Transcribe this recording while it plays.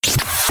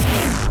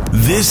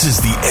This is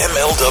the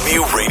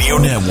MLW Radio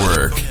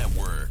Network.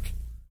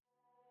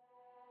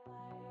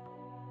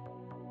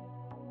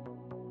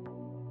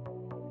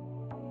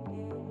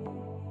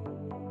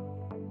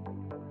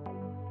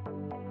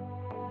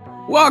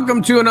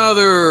 Welcome to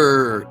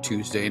another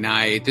Tuesday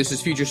night. This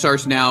is Future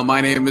Stars Now. My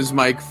name is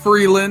Mike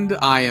Freeland.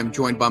 I am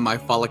joined by my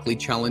follically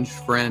challenged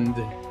friend,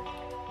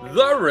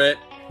 The Rit.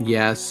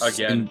 Yes.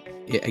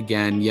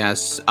 Again,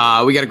 yes.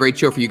 We got a great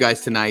show for you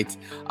guys tonight.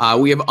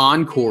 We have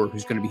Encore,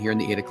 who's going to be here in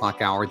the 8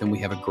 o'clock hour. Then we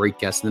have a great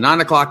guest in the 9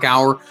 o'clock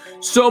hour.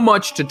 So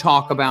much to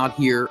talk about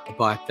here.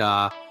 But,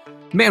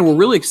 man, we're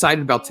really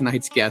excited about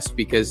tonight's guest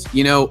because,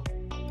 you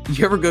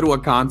ever go to a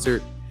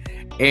concert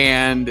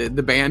and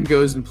the band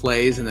goes and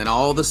plays, and then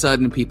all of a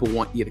sudden people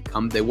want you to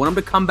come. They want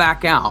them to come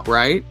back out,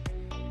 right?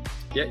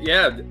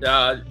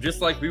 Yeah.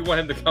 Just like we want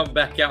him to come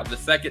back out the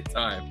second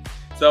time.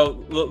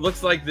 So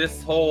looks like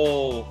this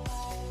whole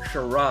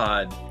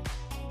charade.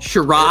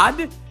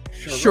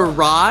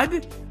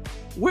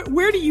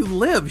 Where do you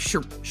live?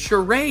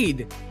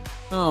 Charade.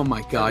 Oh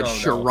my God,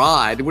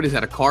 charade. What is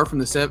that? A car from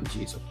the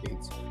 70s?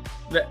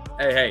 Jeez,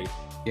 Hey.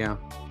 Yeah.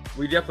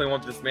 We definitely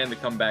want this man to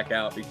come back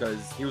out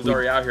because he was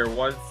already out here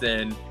once,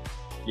 and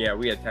yeah,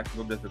 we had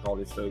technical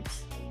difficulties,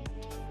 folks.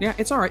 Yeah,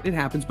 it's all right. It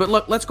happens. But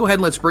look, let's go ahead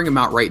and let's bring him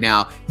out right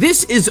now.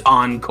 This is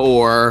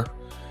Encore.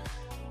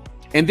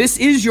 And this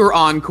is your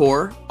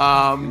Encore.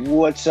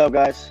 What's up,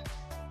 guys?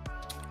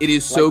 It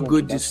is so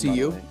good to see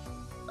you.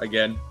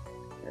 Again.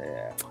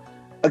 Yeah.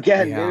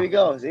 Again, There we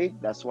go. See?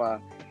 That's why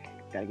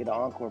gotta get the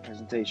Encore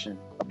presentation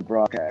of the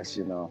broadcast,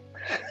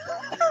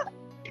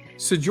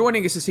 So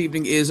joining us this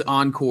evening is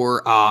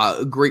Encore,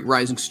 a great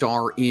rising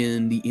star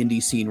in the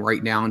indie scene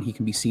right now, and he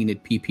can be seen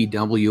at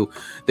PPW.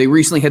 They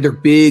recently had their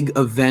big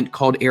event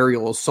called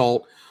Aerial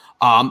Assault.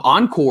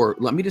 Encore,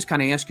 let me just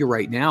kind of ask you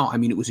right now. I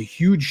mean, it was a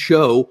huge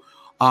show.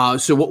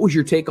 So what was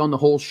your take on the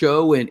whole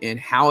show and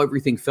how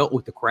everything felt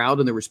with the crowd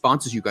and the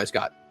responses you guys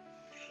got?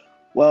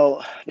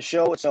 Well, the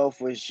show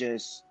itself was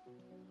just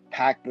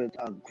packed with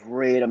a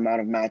great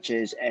amount of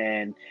matches,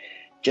 and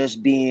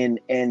just being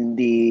in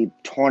the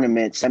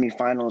tournament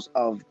semifinals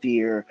of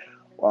their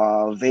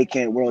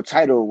vacant world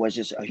title was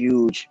just a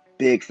huge,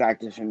 big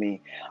factor for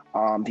me.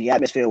 The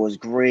atmosphere was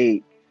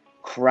great.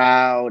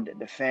 Crowd,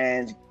 the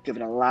fans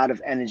giving a lot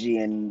of energy,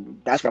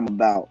 and that's what I'm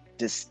about.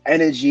 Just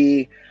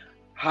energy,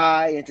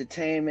 high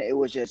entertainment. It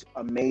was just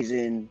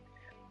amazing.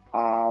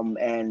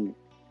 And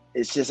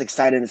it's just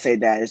exciting to say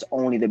that it's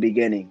only the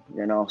beginning,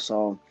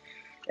 So,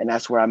 and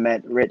that's where I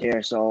met Rit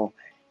here. So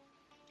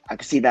I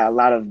can see that a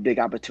lot of big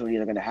opportunities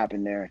are going to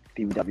happen there at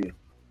PBW.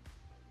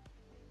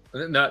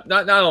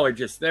 Not only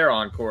just their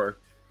Encore,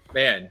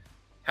 man.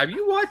 Have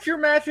you watched your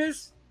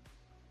matches?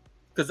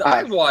 Because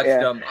I've watched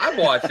them.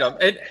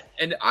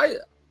 And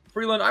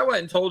Freeland, I went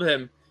and told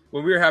him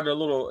when we were having a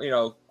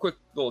little, quick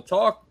little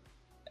talk,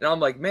 and I'm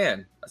like,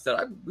 man, I said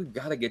we've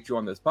got to get you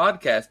on this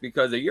podcast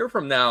because a year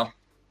from now,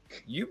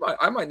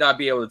 I might not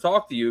be able to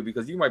talk to you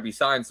because you might be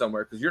signed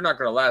somewhere because you're not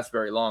going to last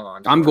very long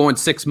on. I'm going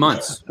 6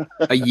 months,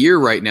 a year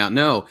right now.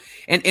 No.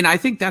 And I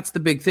think that's the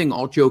big thing,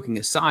 all joking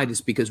aside, is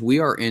because we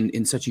are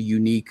in such a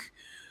unique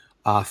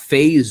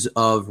phase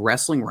of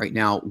wrestling right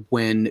now.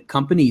 When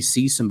companies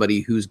see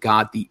somebody who's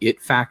got the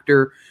it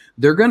factor,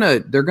 they're going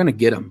to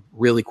get them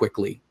really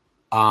quickly.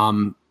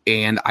 And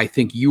I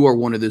think you are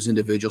one of those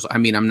individuals. I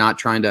mean, I'm not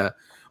trying to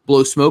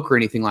blow smoke or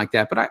anything like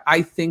that, but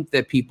I think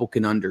that people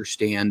can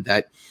understand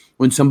that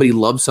when somebody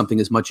loves something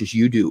as much as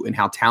you do and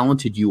how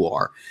talented you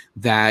are,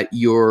 that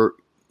your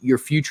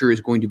future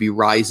is going to be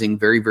rising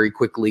very, very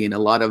quickly. And a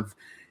lot of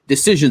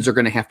decisions are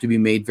going to have to be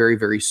made very,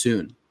 very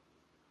soon.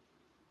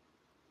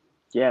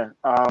 Yeah.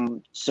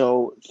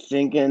 So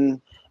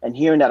thinking and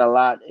hearing that a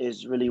lot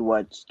is really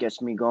what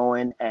gets me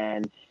going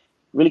and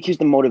really keeps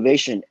the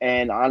motivation.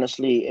 And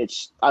honestly,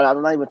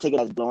 I'm not even taking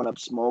it as blowing up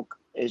smoke.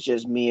 It's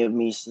just me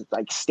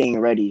like staying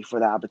ready for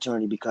the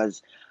opportunity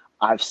because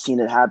I've seen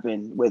it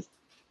happen with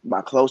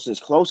my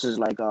closest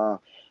like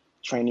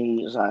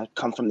trainees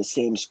come from the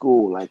same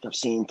school. Like I've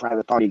seen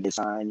Private Party get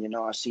signed,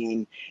 I've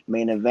seen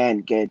Main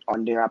Event get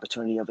on their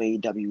opportunity of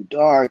AEW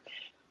Dark.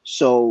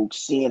 So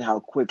seeing how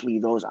quickly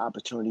those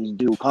opportunities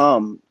do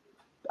come,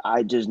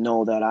 I just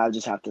know that I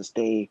just have to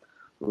stay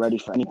ready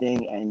for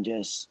anything and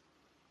just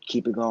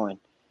keep it going.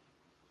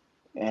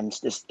 And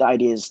the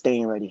idea is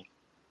staying ready.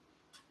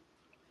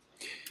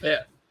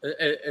 Yeah,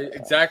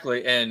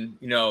 exactly. And,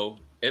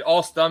 it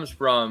all stems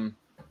from,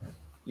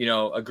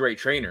 a great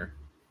trainer.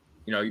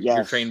 Yes.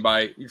 You're trained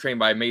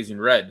by Amazing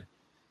Red.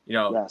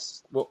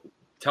 Yes. Well,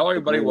 tell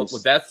everybody what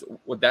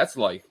that's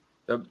like.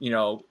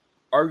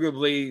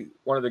 Arguably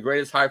one of the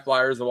greatest high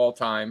flyers of all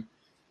time.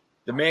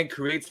 The man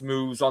creates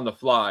moves on the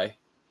fly.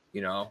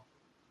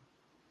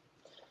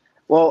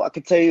 Well, I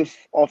can tell you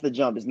off the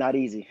jump, it's not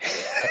easy.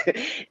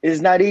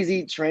 It's not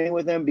easy training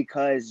with him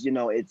because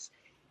it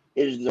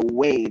is the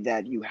way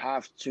that you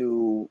have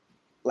to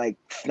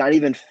not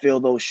even fill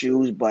those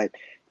shoes, but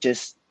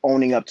just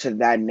owning up to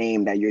that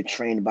name that you're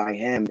trained by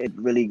him. It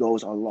really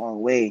goes a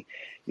long way.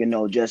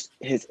 Just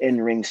his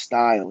in-ring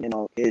style,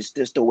 is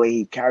just the way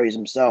he carries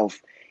himself.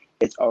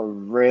 it's a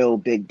real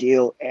big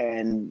deal.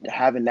 And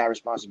having that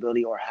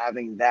responsibility or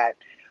having that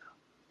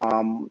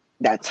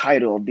that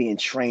title of being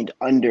trained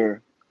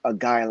under a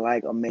guy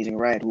like Amazing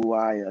Red, who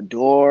I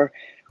adore,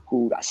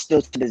 who I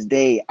still to this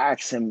day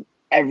ask him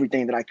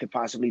everything that I could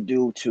possibly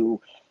do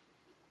to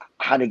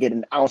how to get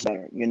an ounce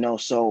better, you know.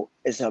 So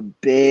it's a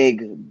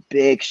big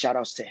shout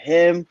outs to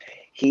him.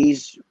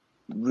 He's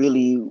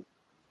really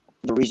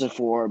the reason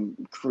for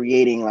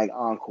creating like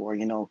Encore,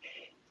 you know,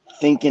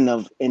 thinking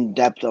of in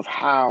depth of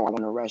how I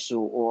want to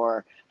wrestle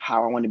or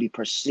how I want to be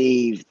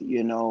perceived,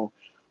 you know,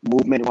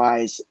 movement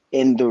wise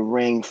in the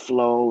ring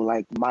flow.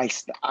 Like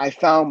I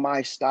found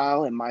my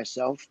style and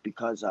myself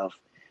because of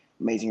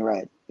Amazing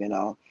Red, you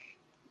know,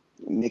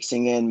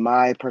 mixing in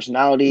my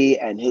personality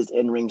and his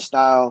in-ring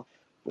style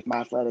with my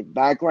athletic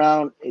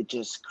background. It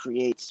just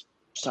creates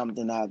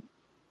something that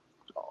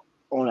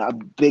only a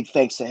big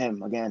thanks to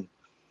him again,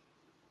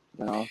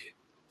 you know.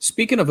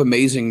 Speaking of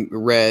Amazing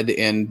Red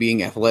and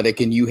being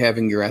athletic and you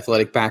having your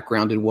athletic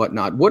background and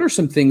whatnot, what are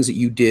some things that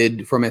you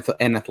did from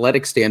an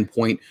athletic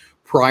standpoint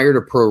prior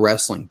to pro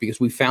wrestling? Because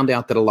we found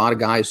out that a lot of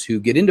guys who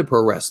get into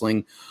pro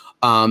wrestling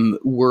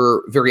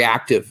were very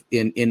active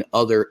in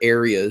other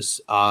areas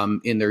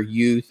in their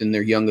youth and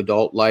their young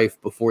adult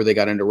life before they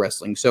got into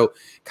wrestling. So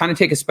kind of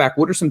take us back.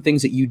 What are some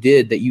things that you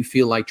did that you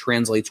feel like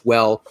translates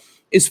well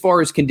as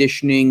far as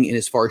conditioning and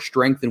as far as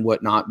strength and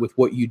whatnot with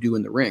what you do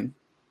in the ring?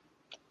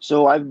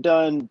 So I've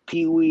done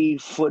Pee-wee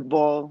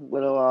football,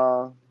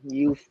 little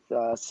youth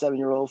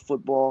 7-year-old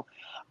football.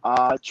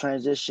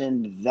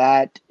 Transitioned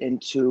that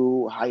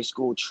into high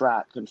school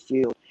track and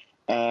field,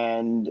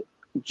 and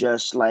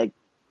just like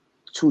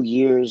 2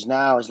 years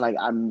now, it's like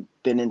I've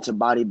been into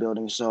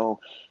bodybuilding.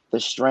 So the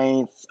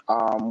strength,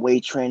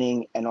 weight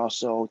training, and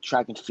also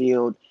track and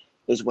field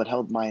is what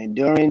helped my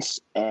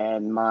endurance,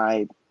 and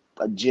my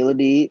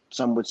agility,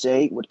 some would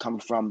say, would come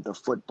from the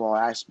football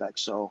aspect.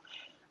 So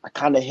I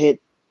kind of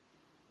hit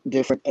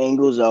different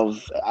angles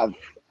of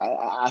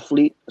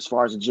athlete as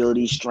far as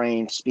agility,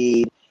 strength,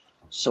 speed.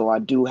 So I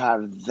do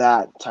have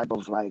that type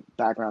of like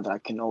background that I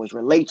can always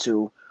relate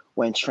to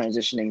when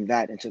transitioning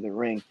that into the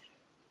ring,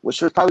 which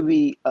would probably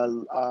be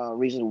a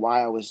reason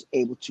why I was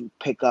able to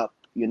pick up,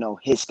 you know,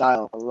 his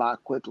style a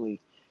lot quickly,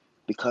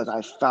 because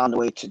I found a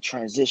way to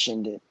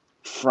transition it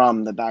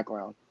from the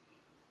background,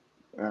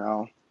 you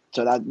know.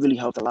 So that really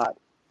helped a lot.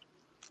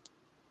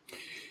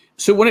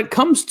 So when it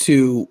comes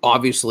to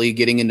obviously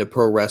getting into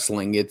pro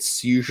wrestling,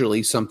 it's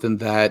usually something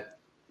that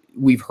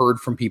we've heard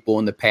from people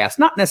in the past,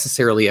 not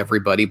necessarily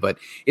everybody, but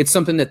it's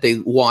something that they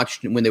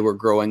watched when they were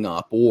growing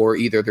up, or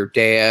either their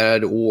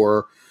dad,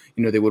 or,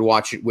 you know, they would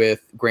watch it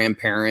with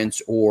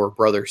grandparents or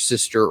brother,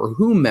 sister, or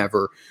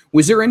whomever.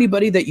 Was there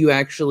anybody that you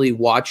actually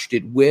watched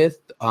it with,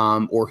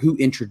 or who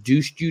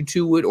introduced you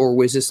to it, or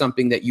was this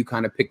something that you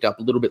kind of picked up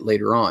a little bit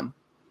later on?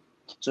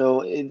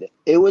 So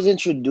it was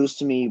introduced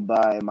to me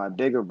by my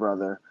bigger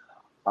brother.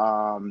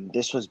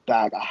 This was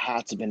back, I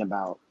had to have been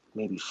about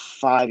maybe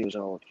 5 years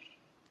old,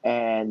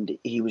 and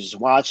he was just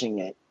watching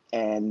it.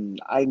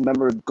 And I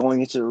remember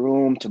going into the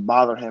room to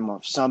bother him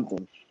of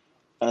something.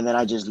 And then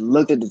I just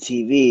looked at the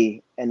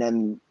TV, and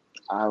then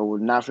I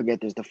would not forget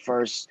this. The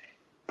first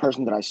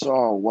person that I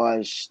saw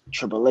was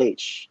Triple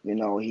H. You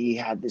know, he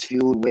had this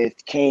feud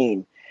with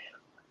Kane.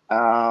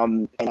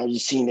 And I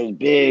just seen this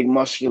big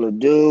muscular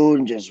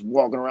dude just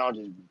walking around,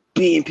 just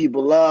beating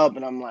people up.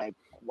 And I'm like,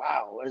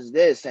 wow, what is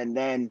this? And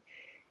then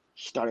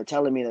he started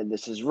telling me that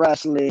this is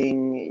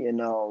wrestling, you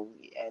know,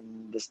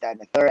 and this, that,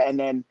 and the third. And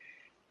then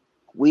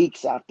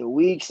weeks after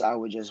weeks, I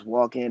would just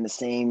walk in the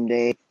same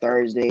day,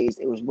 Thursdays.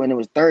 It was when it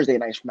was Thursday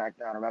Night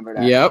SmackDown. I remember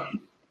that. Yep.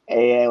 And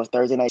it was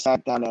Thursday Night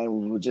SmackDown, and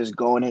we would just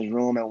go in his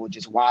room and we'd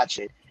just watch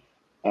it.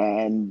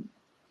 And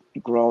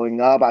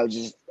growing up, I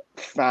just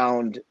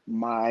found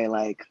my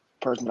like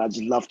person that I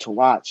just loved to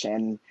watch,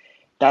 and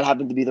that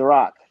happened to be The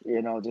Rock.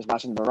 You know, just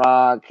watching The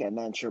Rock, and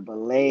then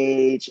Triple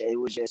H. It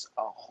was just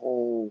a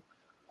whole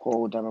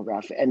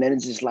demographic, and then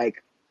it's just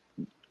like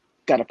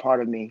got a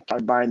part of me.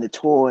 Started buying the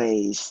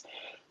toys,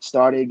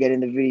 started getting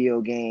the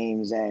video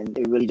games, and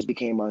it really just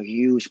became a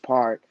huge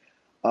part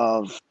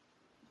of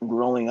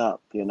growing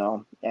up, you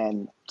know.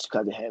 And it's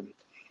because of him.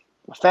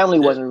 My family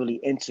wasn't really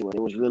into it.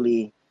 It was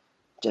really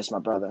just my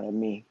brother and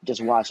me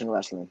just watching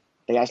wrestling.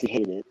 They actually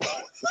hated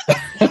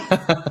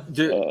it.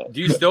 Do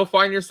you still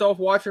find yourself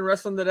watching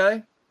wrestling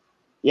today?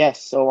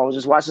 Yes. So I was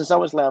just watching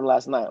SummerSlam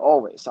last night.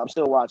 Always. So I'm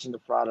still watching the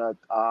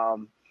product.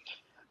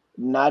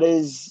 Not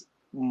as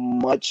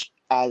much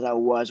as I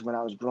was when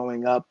I was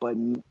growing up,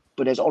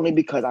 but it's only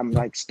because I'm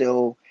like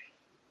still,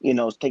 you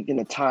know, taking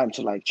the time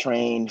to like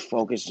train,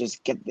 focus,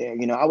 just get there.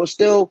 You know, I will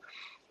still,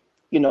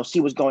 you know, see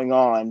what's going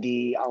on.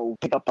 I'll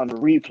pick up on the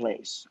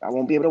replays. I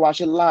won't be able to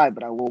watch it live,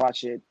 but I will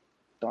watch it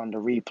on the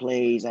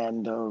replays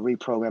and the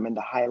reprogram and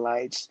the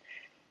highlights,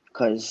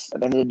 because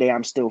at the end of the day,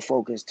 I'm still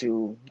focused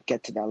to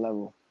get to that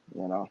level,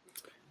 you know.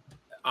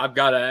 I've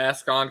got to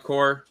ask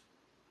Encore,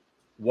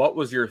 what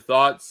was your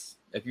thoughts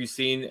if you've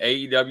seen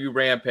AEW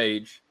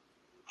Rampage,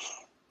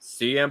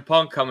 CM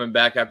Punk coming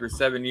back after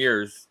 7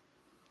 years?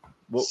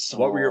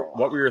 What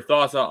were your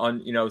thoughts on,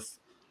 you know,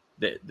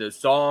 the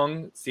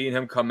song, seeing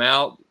him come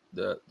out,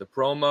 the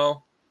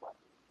promo.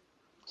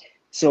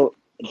 So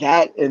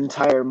that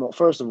entire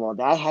first of all,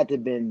 that had to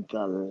have been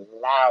the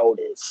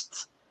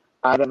loudest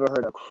I've ever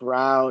heard a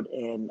crowd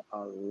in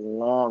a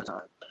long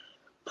time.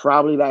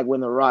 Probably back when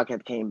The Rock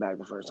had came back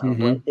the first time,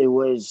 but it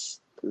was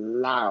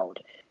loud.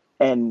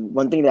 And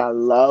one thing that I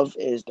love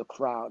is the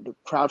crowd. The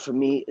crowd for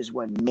me is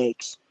what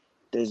makes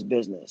this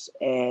business.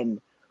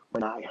 And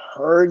when I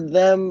heard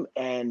them,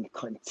 and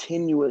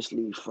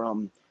continuously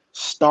from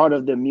start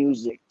of the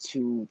music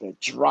to the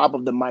drop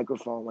of the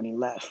microphone when he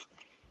left,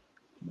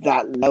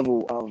 that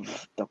level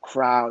of the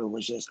crowd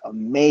was just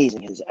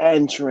amazing. His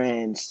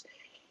entrance,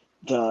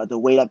 the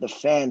way that the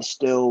fans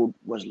still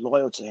was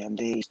loyal to him,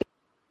 they still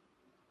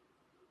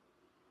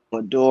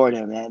adored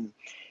him, and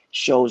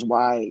shows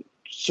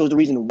the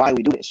reason why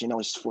we do this.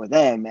 It's for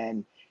them.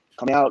 And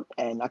coming out,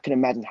 and I can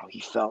imagine how he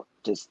felt.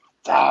 Just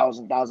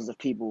thousands of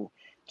people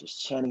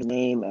just chanting his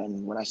name.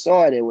 And when I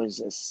saw it, it was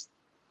just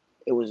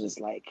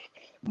like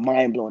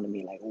mind blowing to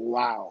me. Like,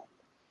 wow,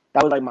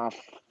 that was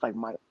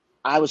my.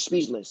 I was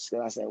speechless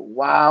because I said,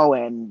 wow,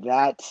 and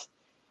that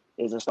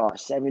is a star.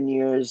 7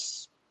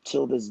 years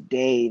till this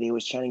day, they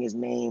was chanting his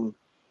name,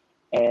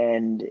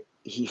 and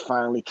he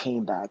finally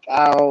came back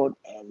out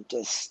and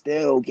just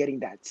still getting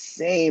that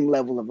same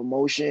level of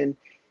emotion,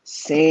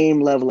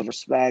 same level of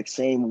respect,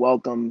 same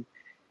welcome.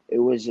 It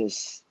was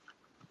just,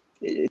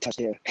 it touched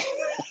there.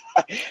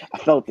 I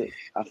felt it.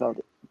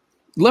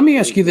 Let me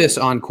ask you this,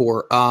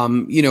 Encore.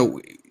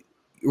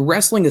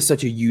 Wrestling is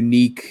such a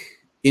unique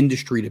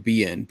industry to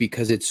be in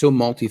because it's so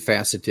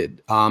multifaceted.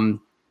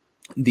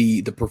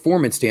 The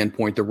performance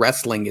standpoint, the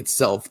wrestling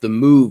itself, the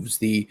moves,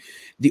 the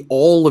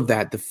all of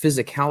that, the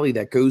physicality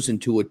that goes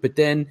into it. But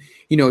then,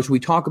 as we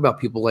talk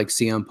about people like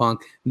CM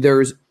Punk,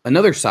 there's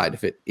another side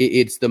of it.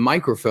 It's the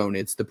microphone,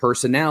 it's the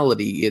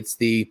personality, it's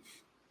the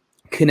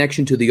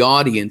connection to the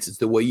audience, it's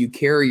the way you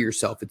carry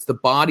yourself, it's the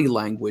body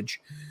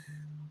language.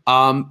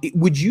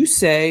 Would you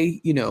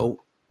say,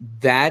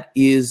 that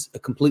is a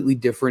completely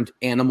different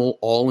animal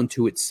all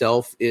into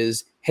itself?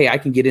 Is, hey, I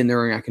can get in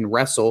there and I can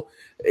wrestle?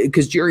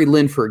 Because Jerry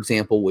Lynn, for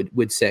example,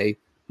 would say,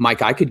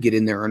 Mike, I could get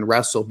in there and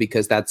wrestle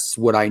because that's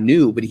what I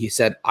knew. But he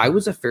said, I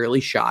was a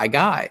fairly shy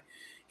guy.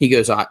 He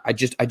goes, I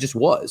just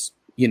was.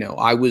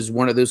 I was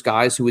one of those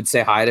guys who would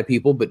say hi to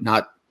people but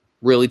not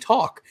really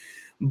talk.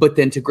 But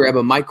then to grab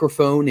a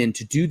microphone and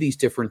to do these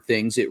different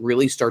things, it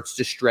really starts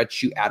to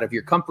stretch you out of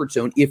your comfort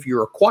zone if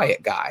you're a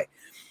quiet guy.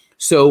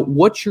 So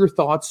what's your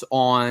thoughts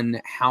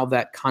on how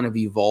that kind of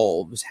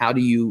evolves? How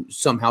do you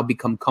somehow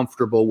become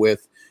comfortable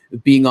with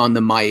being on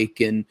the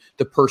mic and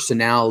the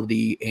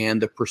personality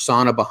and the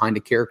persona behind a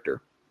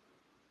character?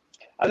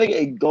 I think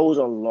it goes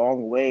a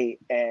long way,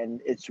 and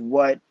it's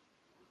what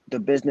the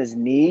business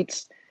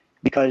needs,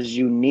 because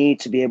you need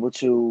to be able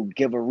to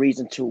give a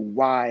reason to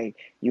why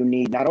you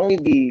need not only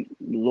the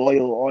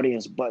loyal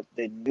audience, but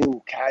the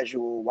new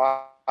casual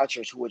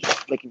watchers who are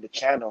just flicking the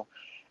channel.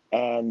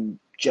 And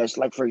just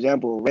like, for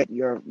example, Rick,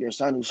 your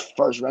son's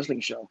first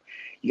wrestling show,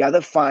 you got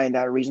to find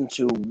that reason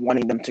to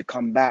wanting them to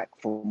come back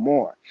for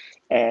more.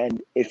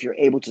 And if you're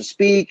able to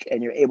speak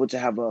and you're able to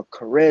have a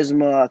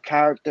charisma, a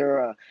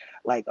character,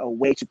 like a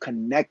way to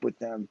connect with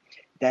them,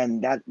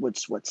 then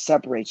that's what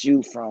separates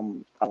you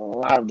from a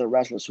lot of the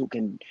wrestlers who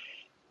can,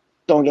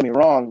 don't get me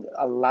wrong,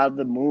 a lot of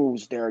the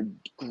moves, they're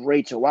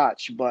great to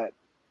watch, but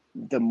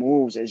the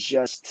moves is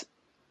just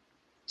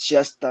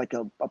like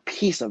a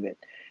piece of it.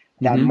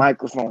 That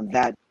microphone,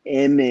 that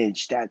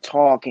image, that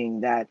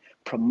talking, that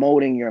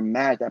promoting your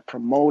match, that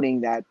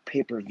promoting that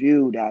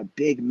pay-per-view, that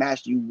big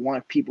match you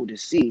want people to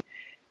see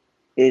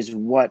is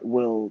what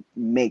will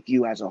make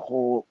you as a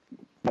whole.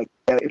 Like,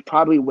 it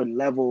probably would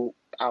level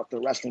out the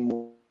wrestling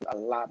move a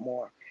lot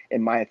more,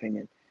 in my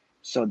opinion.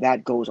 So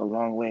that goes a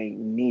long way.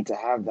 You need to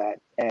have that.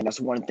 And that's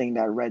one thing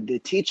that Red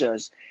did teach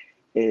us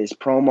is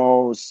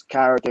promos,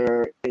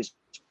 character is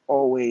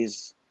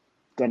always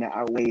going to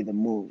outweigh the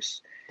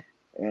moves,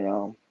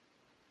 And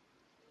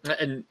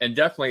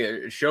definitely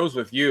it shows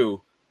with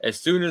you as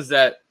soon as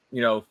that,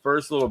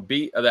 first little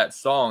beat of that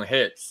song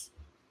hits,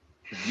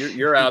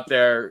 you're out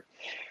there.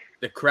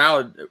 The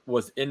crowd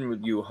was in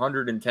with you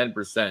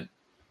 110%.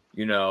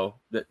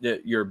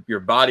 Your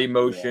body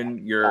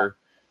motion, your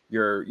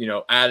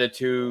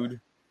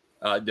attitude,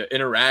 the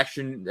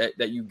interaction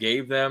that you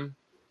gave them,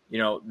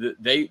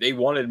 they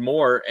wanted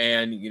more.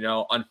 And,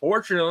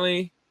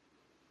 unfortunately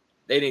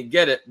they didn't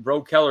get it.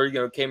 Bro Keller,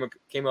 came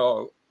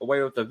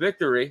away with the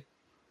victory.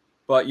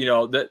 But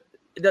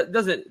that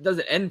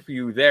doesn't end for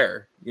you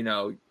there,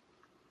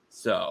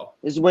 So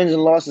there's wins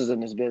and losses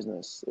in this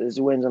business. There's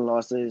wins and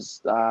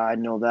losses. I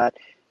know that.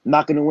 I'm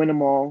not going to win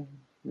them all.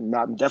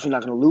 I'm definitely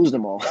not going to lose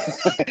them all.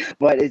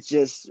 But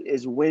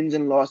it's wins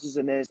and losses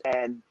in this,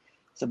 and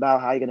it's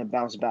about how you're going to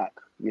bounce back.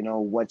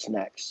 What's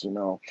next.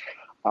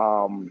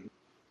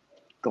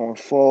 Going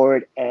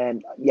forward.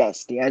 And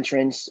yes, the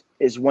entrance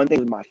is one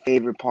thing. My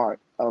favorite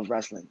part of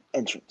wrestling,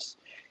 entrance.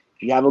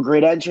 If you have a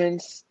great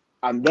entrance,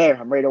 I'm there.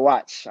 I'm ready to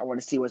watch. I want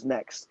to see what's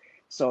next.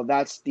 So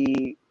that's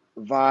the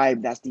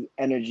vibe. That's the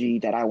energy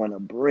that I want to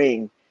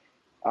bring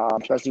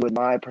especially with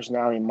my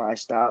personality and my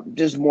style.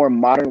 Just more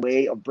modern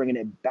way of bringing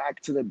it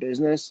back to the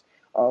business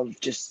of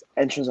just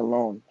entrance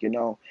alone.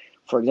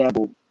 For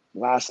example,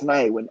 last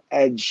night when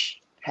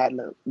Edge had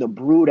the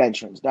Brood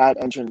entrance, that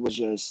entrance was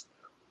just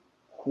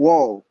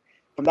whoa.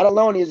 From that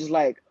alone, he's just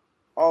like,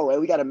 oh,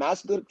 we got a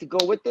mask to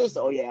go with this.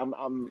 Oh yeah,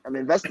 I'm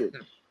invested.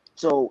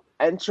 So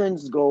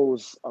entrance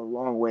goes a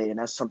long way, and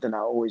that's something I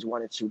always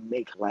wanted to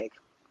make like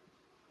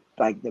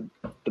the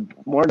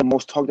one of the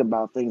most talked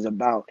about things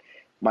about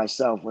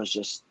myself was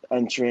just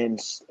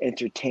entrance,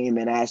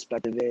 entertainment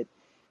aspect of it,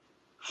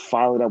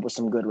 followed up with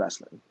some good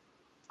wrestling.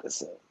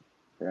 That's it.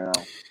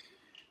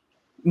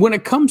 When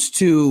it comes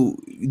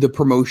to the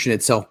promotion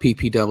itself,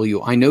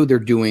 PPW, I know they're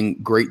doing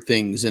great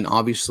things. And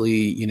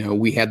obviously,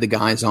 we had the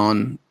guys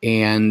on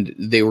and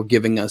they were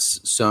giving us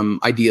some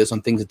ideas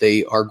on things that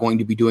they are going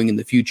to be doing in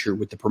the future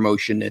with the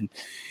promotion. And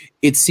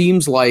it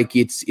seems like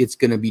it's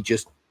going to be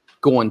just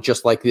going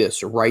just like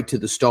this, right to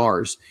the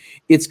stars.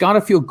 It's got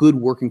to feel good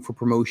working for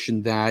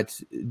promotion that,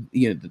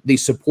 they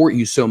support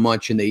you so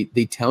much and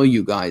they tell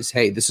you guys,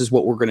 hey, this is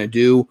what we're going to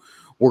do.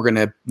 We're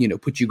going to,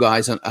 put you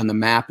guys on the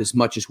map as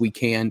much as we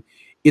can.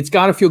 It's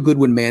got to feel good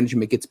when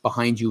management gets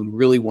behind you and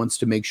really wants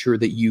to make sure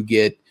that you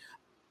get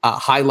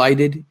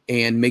highlighted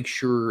and make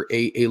sure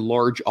a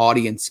large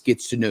audience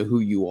gets to know who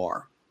you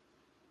are.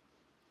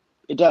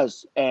 It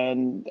does.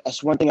 And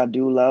that's one thing I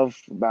do love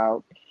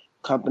about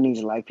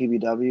companies like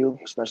PPW,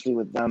 especially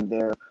with them.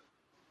 They're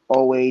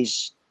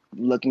always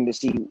looking to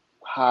see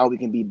how we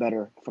can be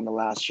better from the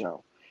last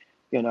show.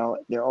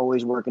 They're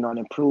always working on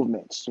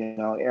improvements.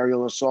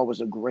 Aerial Assault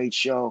was a great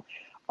show,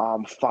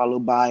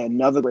 followed by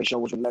another great show,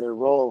 which was Let It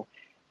Roll.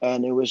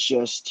 And it was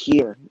just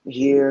here, and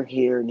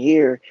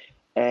here.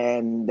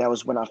 And that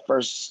was when I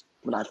first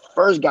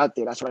got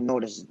there. That's what I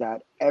noticed,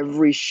 that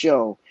every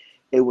show,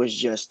 it was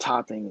just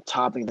topping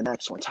the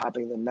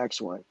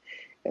next one.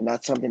 And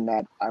that's something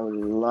that I would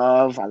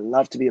love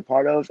to be a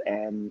part of,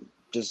 and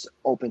just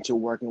open to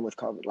working with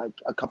like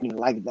a company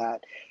like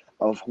that,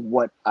 of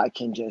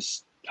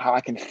how I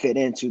can fit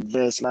into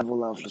this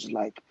level of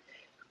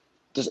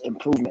just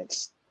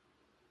improvements.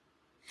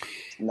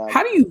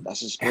 How do you I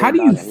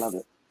love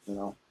it,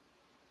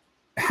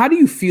 How do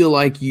you feel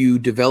like you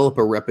develop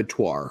a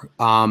repertoire?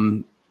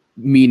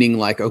 Meaning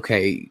like,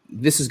 okay,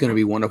 this is going to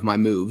be one of my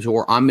moves,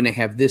 or I'm going to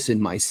have this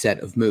in my set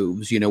of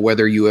moves,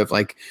 whether you have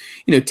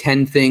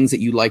 10 things that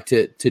you like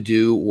to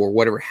do or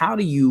whatever. How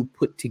do you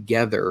put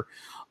together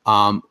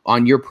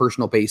on your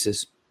personal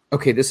basis,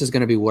 okay, this is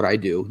going to be what I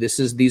do.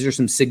 These are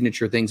some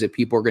signature things that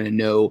people are going to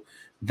know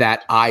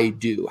that I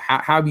do.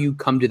 How have you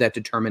come to that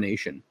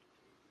determination?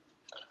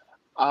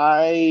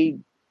 I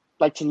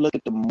like to look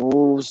at the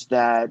moves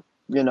that,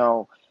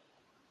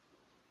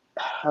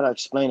 how to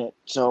explain it.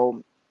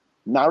 So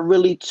not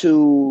really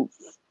to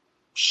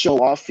show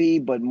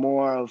offy, but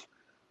more of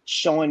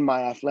showing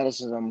my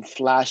athleticism,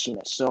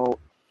 flashiness. So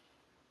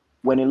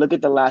when you look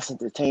at The Last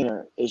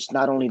Entertainer, it's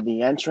not only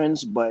the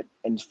entrance, but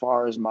as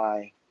far as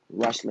my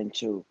wrestling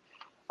too.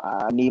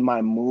 I need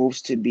my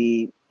moves to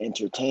be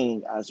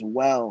entertaining as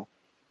well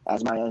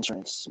as my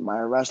entrance. My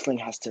wrestling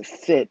has to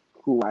fit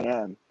who I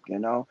am,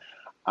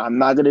 I'm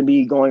not going to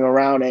be going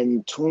around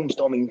and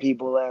tombstoning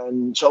people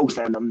and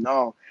chokeslam them,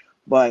 no.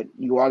 But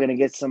you are going to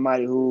get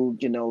somebody who,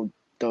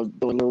 those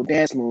little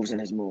dance moves in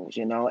his moves,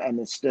 and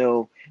it's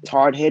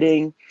hard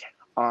hitting.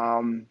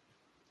 Try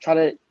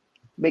to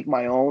make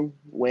my own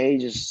way,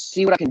 just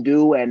see what I can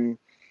do and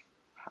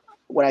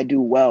what I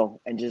do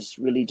well, and just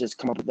really just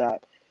come up with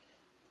that,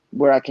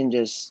 where I can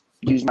just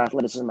use my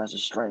athleticism as a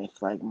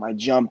strength, like my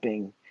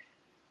jumping.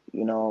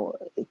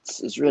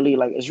 It's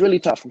really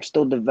tough. I'm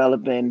still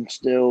developing,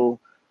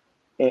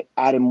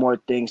 adding more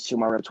things to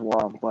my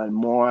repertoire, but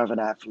more of an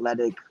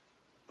athletic,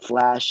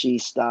 flashy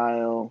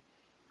style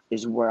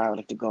is where I would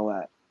like to go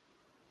at.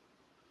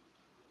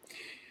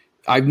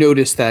 I've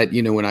noticed that,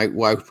 when I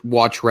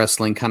watch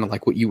wrestling, kind of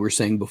like what you were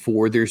saying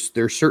before, there's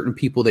certain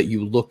people that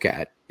you look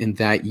at and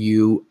that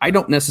I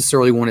don't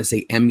necessarily want to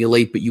say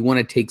emulate, but you want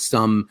to take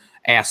some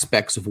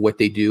aspects of what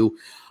they do.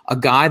 A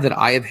guy that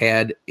I have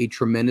had a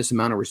tremendous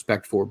amount of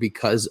respect for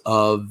because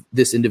of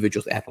this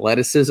individual's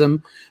athleticism,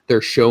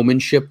 their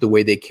showmanship, the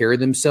way they carry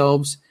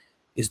themselves,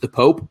 is the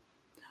Pope.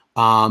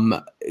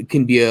 It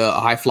can be a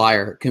high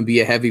flyer, can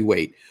be a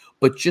heavyweight,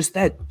 but just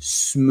that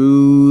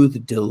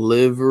smooth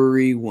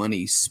delivery when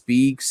he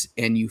speaks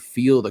and you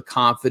feel the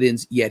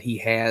confidence, yet he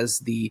has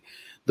the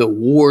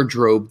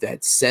wardrobe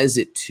that says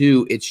it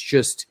too. It's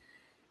just,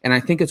 and I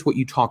think it's what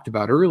you talked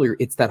about earlier.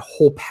 It's that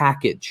whole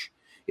package.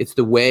 It's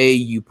the way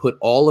you put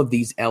all of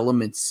these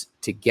elements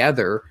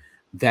together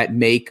that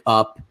make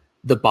up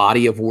the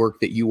body of work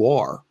that you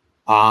are.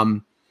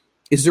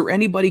 Is there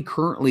anybody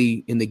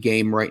currently in the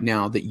game right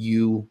now that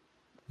you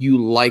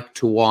like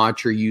to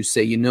watch, or you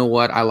say, you know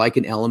what, I like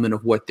an element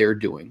of what they're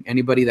doing?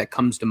 Anybody that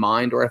comes to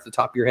mind or at the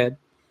top of your head?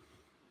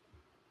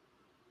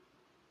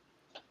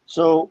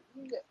 So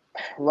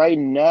right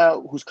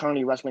now, who's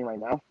currently wrestling right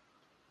now?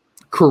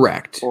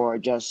 Correct. Or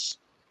just...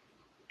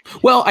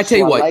 Well, I tell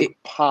you what. I like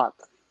Pac.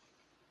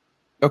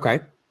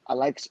 Okay. I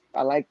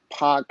like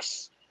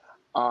Pac's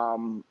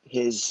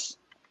His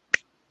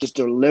just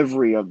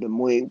delivery of the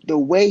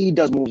way he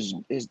does moves,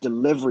 his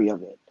delivery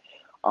of it.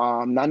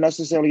 Not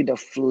necessarily the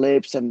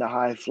flips and the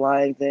high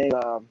flying thing.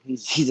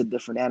 He's a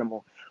different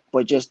animal,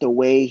 but just the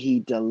way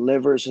he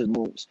delivers his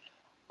moves.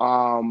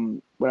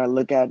 When I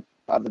look at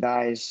other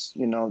guys,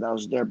 that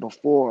was there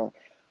before,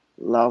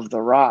 love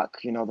The Rock.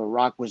 The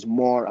Rock was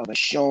more of a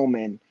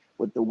showman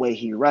with the way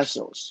he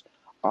wrestles.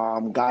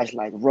 Guys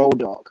like Road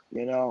Dogg,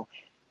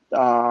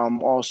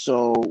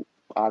 also,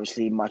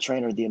 obviously, my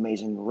trainer, the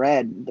Amazing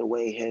Red, the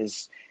way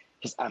his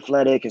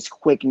athletic, his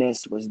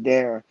quickness was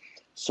there.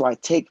 So I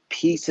take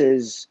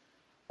pieces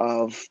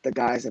of the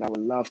guys that I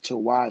would love to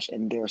watch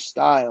and their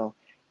style,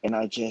 and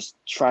I just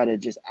try to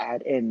just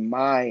add in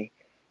my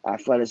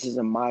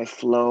athleticism, my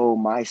flow,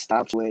 my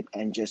style to it,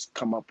 and just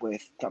come up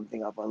with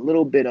something of a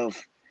little bit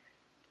of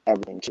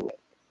everything to it.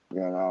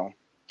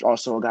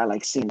 Also a guy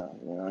like Cena,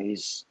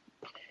 he's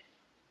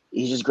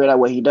just great at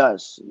what he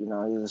does.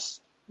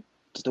 He's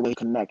just the way he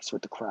connects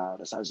with the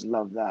crowd. So I just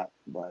love that.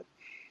 But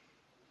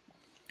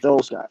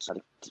those guys, I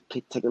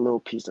take a little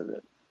piece of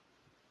it.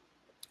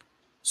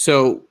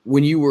 So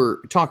when you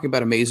were talking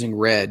about Amazing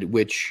Red,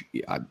 which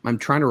I'm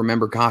trying to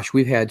remember, gosh,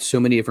 we've had so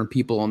many different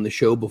people on the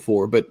show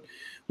before, but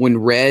when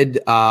Red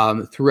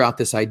threw out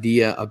this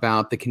idea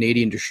about the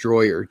Canadian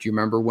Destroyer, do you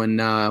remember when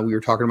we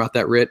were talking about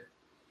that, Rit?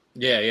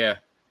 Yeah.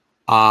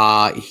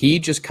 He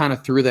just kind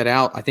of threw that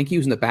out. I think he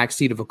was in the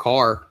backseat of a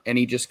car, and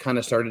he just kind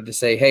of started to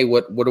say, hey,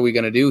 what are we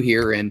going to do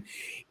here? And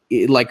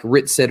like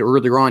Rit said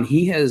earlier on,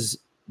 he has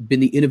been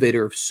the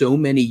innovator of so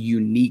many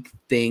unique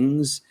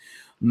things,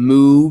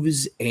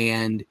 moves,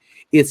 and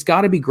it's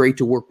got to be great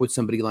to work with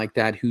somebody like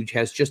that who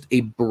has just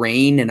a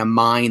brain and a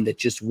mind that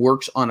just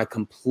works on a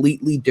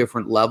completely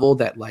different level,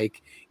 that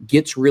like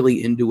gets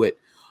really into it.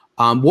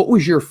 What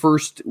was your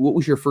first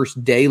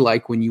day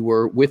like when you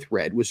were with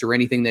Red? Was there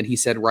anything that he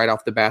said right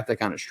off the bat that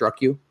kind of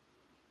struck you?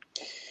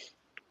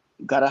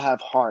 Gotta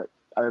have heart.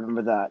 I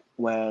remember that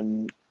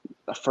when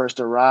I first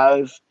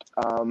arrived,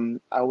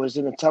 I was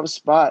in a tough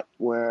spot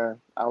where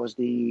I was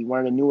one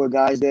of the newer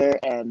guys there,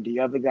 and the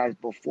other guys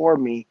before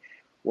me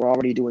were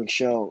already doing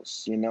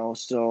shows,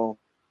 So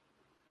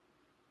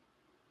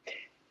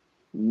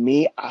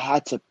I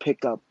had to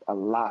pick up a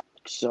lot.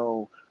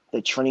 So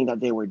the training that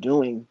they were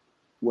doing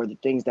were the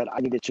things that I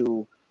needed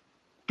to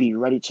be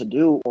ready to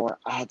do, or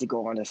I had to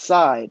go on the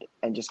side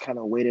and just kind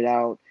of wait it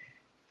out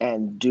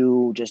and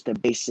do just the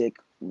basic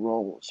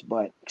roles.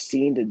 But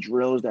seeing the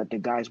drills that the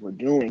guys were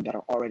doing that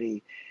are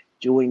already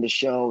doing the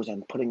shows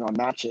and putting on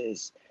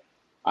matches,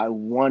 I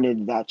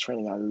wanted that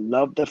training. I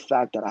love the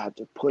fact that I had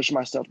to push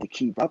myself to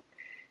keep up.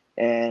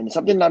 And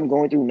something that I'm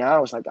going through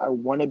now is like I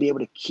want to be able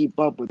to keep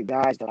up with the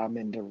guys that I'm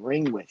in the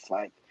ring with,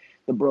 like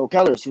the Bro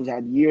Kellers, who's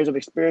had years of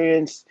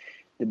experience,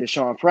 the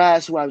Deshaun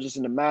Press, who I was just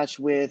in the match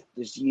with,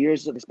 there's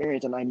years of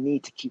experience, and I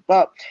need to keep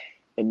up.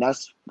 And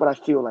that's what I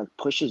feel like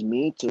pushes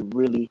me to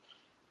really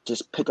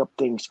just pick up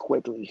things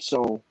quickly.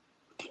 So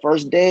the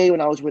first day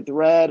when I was with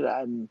Red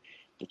and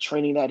the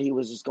training that he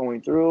was just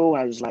going through,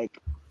 I was like,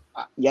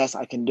 yes,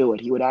 I can do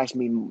it. He would ask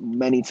me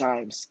many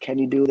times, can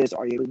you do this?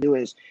 Are you able to do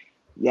this?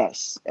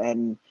 Yes.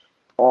 And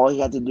all he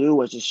had to do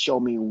was just show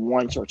me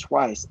once or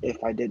twice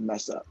if I did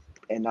mess up.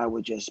 And I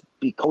would just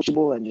be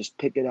coachable and just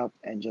pick it up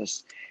and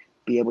just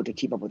be able to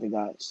keep up with the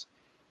guys.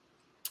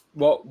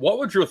 Well, what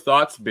would your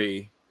thoughts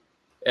be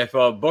if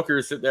a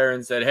booker sit there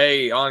and said,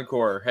 hey,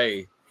 Encore,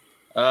 hey,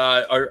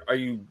 are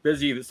you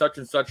busy with such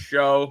and such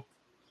show?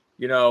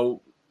 I'd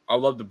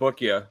love to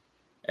book you.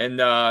 And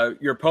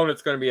your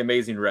opponent's going to be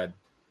Amazing Red.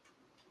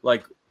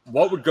 Like,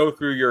 what would go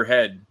through your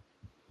head?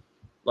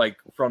 Like,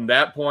 from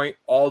that point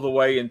all the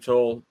way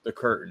until the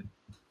curtain?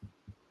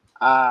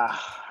 I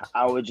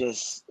would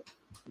just,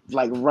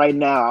 like, right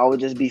now, I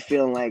would just be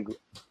feeling like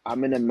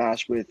I'm in a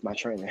match with my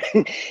trainer.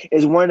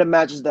 It's one of the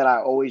matches that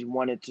I always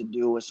wanted to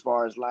do as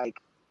far as,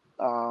 like,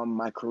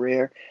 my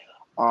career.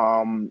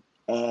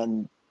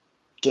 And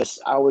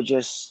just, I would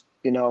just,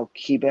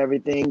 keep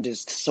everything,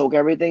 just soak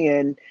everything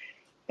in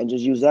and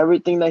just use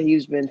everything that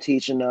he's been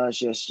teaching us.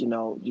 Just,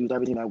 use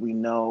everything that we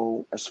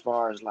know as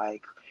far as,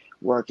 like,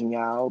 working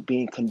out,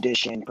 being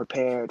conditioned,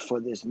 prepared for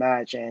this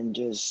match, and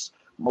just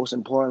most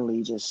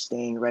importantly, just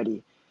staying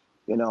ready,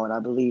 and I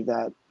believe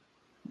that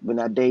when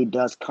that day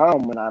does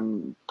come, when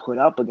I'm put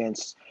up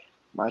against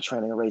my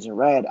trainer, Amazing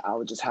Red, I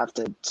would just have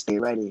to stay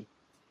ready.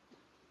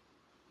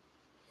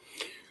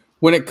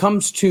 When it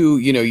comes to,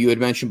 you had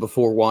mentioned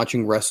before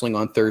watching wrestling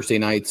on Thursday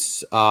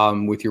nights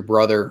with your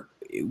brother,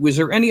 was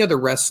there any other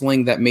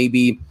wrestling that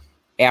maybe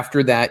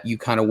after that you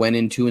kind of went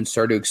into and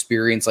started to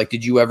experience? Like,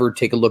 did you ever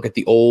take a look at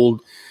the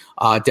old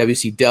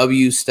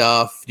WCW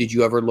stuff? Did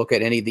you ever look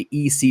at any of the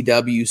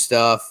ECW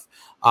stuff?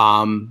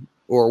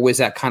 Or was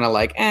that kind of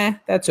like,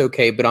 that's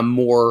okay, but I'm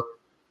more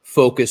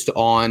focused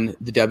on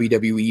the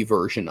WWE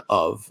version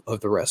of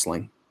the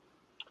wrestling?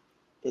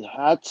 It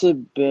had to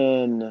have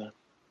been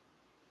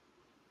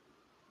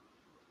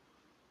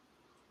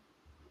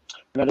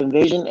that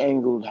Invasion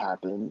Angle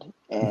happened,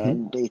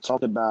 and they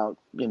talked about,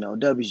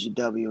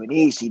 WCW and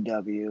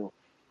ECW.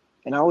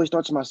 And I always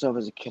thought to myself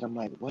as a kid, I'm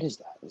like, what is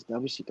that? It's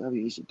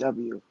WCW,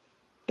 ECW.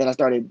 Then I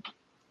started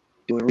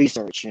doing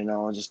research, I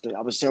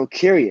was so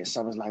curious.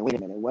 I was like, wait a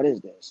minute, what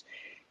is this?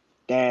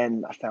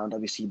 Then I found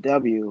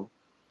WCW,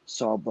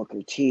 saw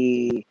Booker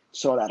T,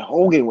 saw that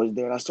Hogan was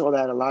there. And I saw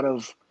that a lot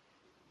of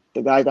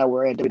the guys that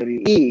were at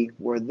WWE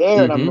were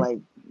there. And I'm like,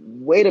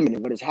 wait a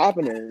minute, what is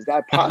happening? Is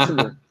that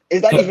possible?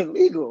 Is that even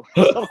legal?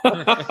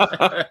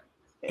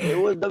 It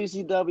was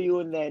WCW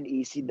and then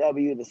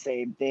ECW, the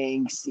same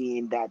thing,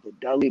 seeing that the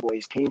Dudley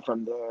Boys came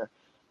from there.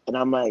 And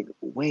I'm like,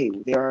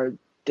 wait,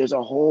 there's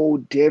a whole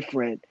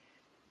different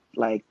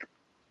like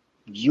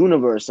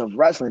universe of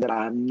wrestling that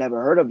I've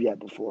never heard of yet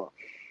before.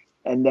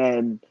 And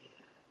then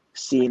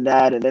seeing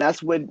that, and then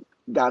that's what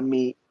got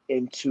me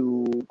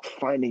into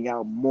finding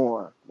out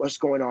more what's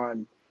going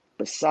on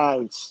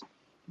besides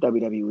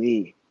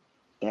WWE.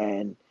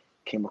 Then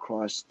came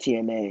across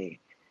TNA,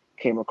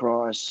 came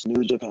across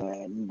New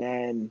Japan.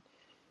 Then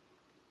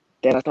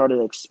I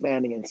started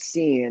expanding and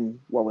seeing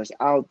what was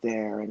out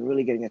there and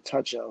really getting a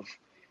touch of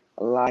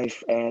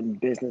life and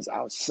business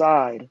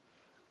outside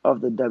of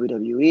the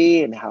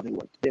WWE and how they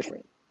work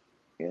different,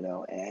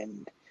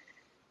 and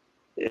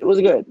it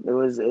was good.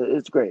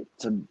 It's great.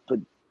 But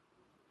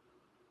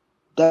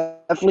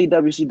definitely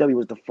WCW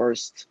was the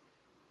first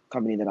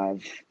company that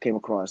I've came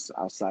across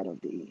outside of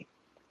the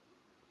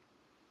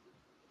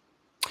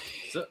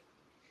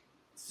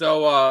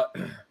So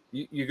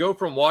you go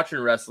from watching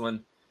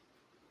wrestling,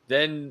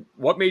 then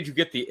what made you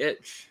get the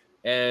itch?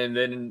 And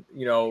then,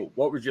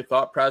 what was your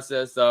thought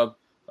process of,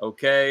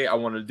 okay, I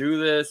want to do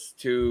this,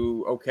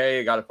 to, okay,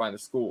 I got to find a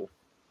school?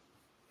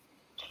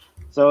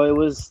 So it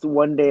was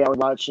one day I was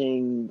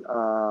watching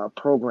a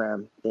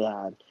program they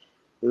had.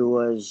 It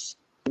was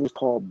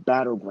called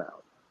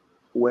Battleground,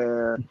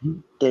 where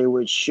they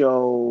would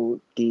show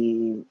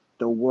the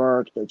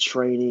work, the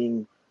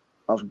training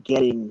of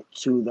getting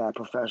to that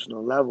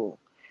professional level.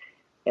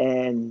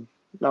 And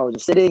I was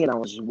just sitting and I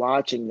was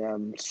watching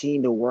them,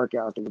 seeing the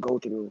workouts they would go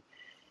through.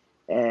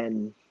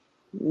 And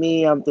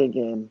I'm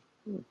thinking,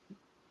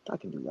 I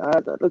can do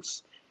that. That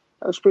looks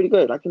pretty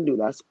good. I can do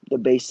that. That's the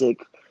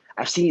basic.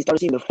 I started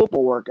seeing the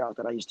football workouts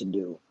that I used to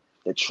do,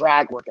 the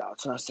track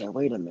workouts. And I said,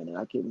 wait a minute,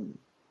 I can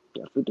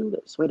definitely do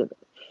this. Wait a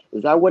minute.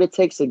 Is that what it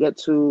takes to get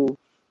to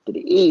the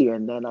E?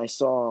 And then I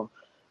saw,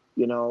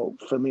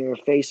 familiar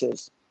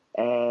faces,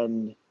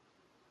 and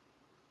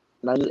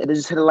it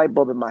just hit a light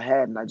bulb in my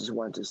head, and I just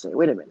wanted to say,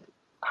 wait a minute,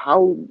 I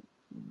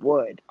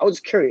was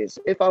curious,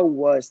 if I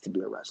was to be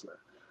a wrestler,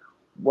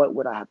 what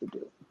would I have to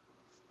do?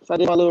 So I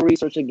did my little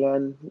research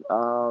again,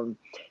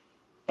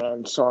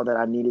 and saw that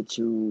I needed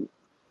to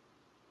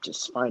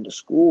just find a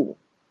school.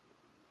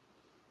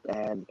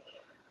 And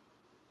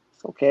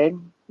it's okay,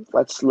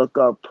 let's look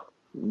up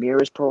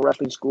nearest pro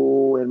wrestling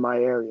school in my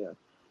area.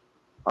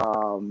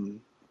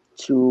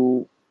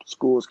 2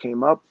 schools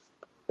came up.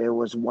 There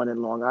was one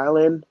in Long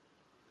Island.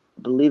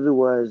 I believe it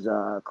was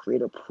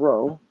Creator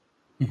Pro,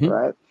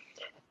 right?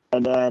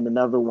 And then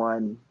another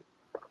one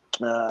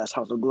is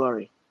House of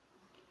Glory,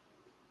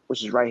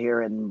 which is right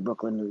here in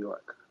Brooklyn, New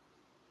York.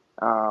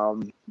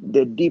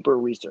 Did deeper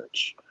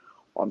research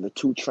on the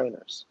 2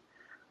 trainers.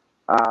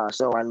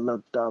 So I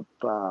looked up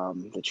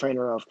the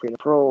trainer of Creator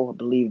Pro. I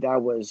believe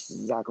that was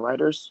Zack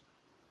Ryder's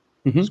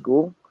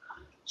school.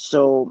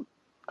 So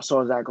I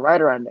saw Zack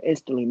Ryder and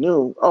instantly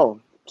knew, oh,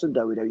 it's a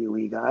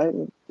WWE guy.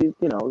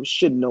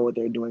 Should know what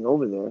they're doing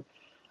over there.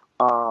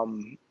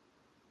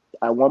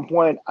 At one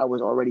point, I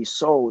was already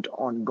sold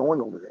on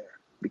going over there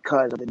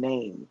because of the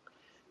name,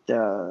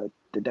 the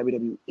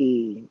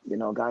WWE,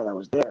 guy that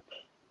was there.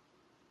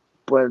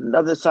 But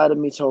another side of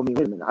me told me,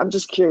 wait a minute, I'm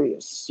just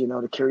curious,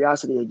 the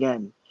curiosity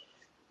again.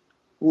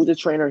 Who's the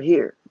trainer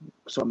here?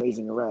 So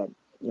Amazing Red,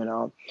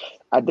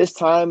 At this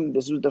time,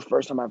 this was the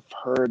first time I've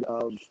heard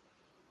of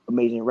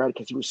Amazing Red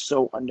because he was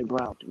so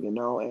underground, and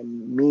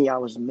I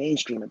was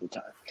mainstream at the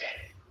time.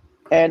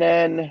 And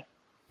then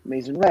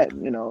Amazing Red,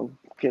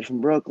 kid from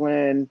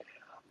Brooklyn,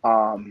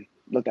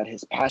 looked at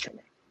his passion,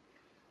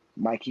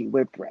 Mikey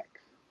Whipwreck,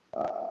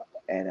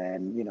 and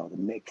then, the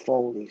Mick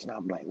Foley's. And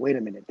I'm like, wait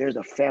a minute, there's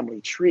a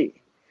family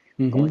tree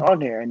going on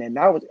here. And then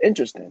that was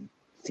interesting,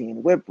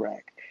 seeing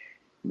Whipwreck,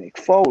 Mick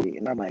Foley.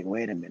 And I'm like,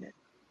 wait a minute.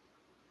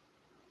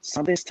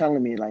 Something's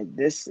telling me, like,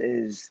 this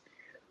is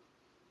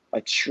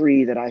a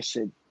tree that I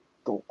should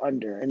go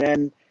under. And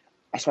then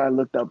that's why I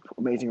looked up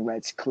Amazing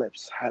Red's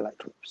highlight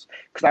clips.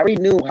 Because I already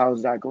knew how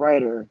Zack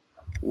Ryder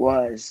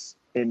was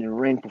in the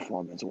ring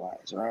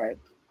performance-wise, right?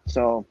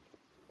 So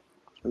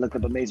I looked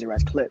up Amazing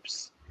Red's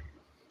clips.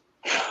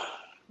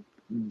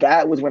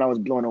 That was when I was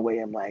blown away.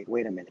 I'm like,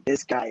 wait a minute,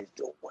 this guy is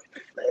doing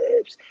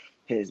flips,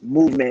 his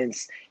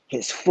movements,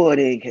 his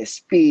footing, his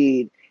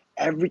speed,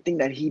 everything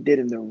that he did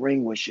in the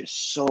ring was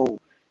just so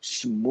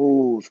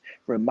smooth.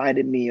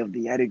 Reminded me of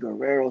the Eddie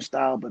Guerrero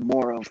style, but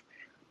more of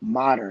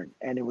modern.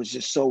 And it was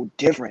just so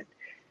different.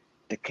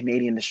 The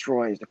Canadian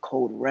Destroyers, the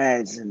Code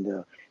Reds, and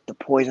the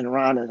Poison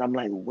Ranas. I'm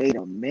like, wait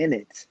a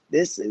minute,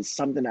 this is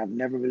something I've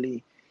never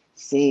really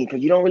seen,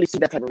 because you don't really see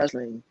that type of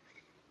wrestling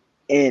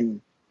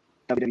in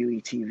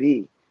WWE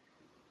TV.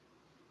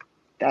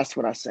 That's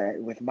what I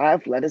said. With my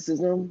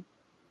athleticism,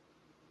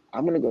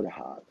 I'm gonna go to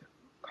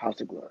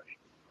House of Glory,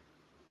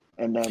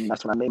 and then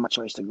that's when I made my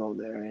choice to go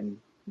there and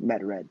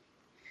met Red.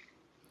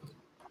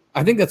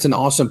 I think that's an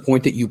awesome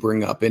point that you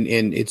bring up, and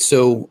it's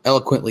so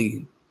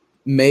eloquently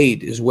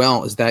made as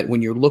well, is that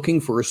when you're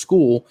looking for a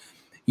school,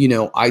 you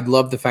know, I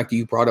love the fact that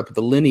you brought up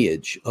the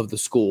lineage of the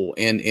school,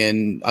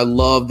 and I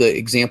love the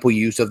example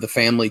you used of the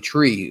family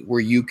tree, where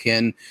you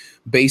can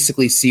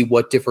basically see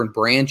what different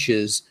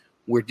branches,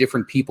 where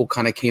different people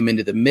kind of came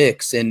into the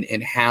mix,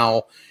 and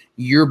how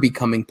you're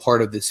becoming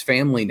part of this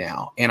family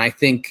now. And I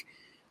think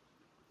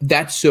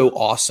that's so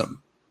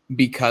awesome,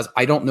 because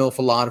I don't know if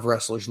a lot of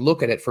wrestlers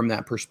look at it from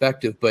that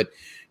perspective, but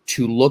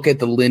to look at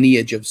the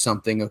lineage of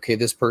something, okay,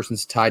 this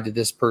person's tied to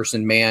this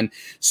person, man.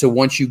 So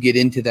once you get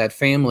into that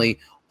family,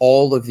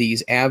 all of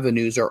these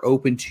avenues are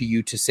open to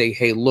you to say,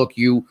 hey, look,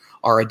 you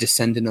are a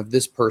descendant of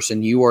this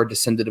person. You are a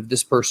descendant of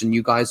this person.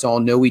 You guys all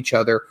know each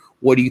other.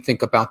 What do you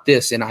think about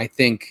this? And I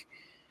think,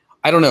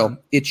 I don't know,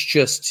 it's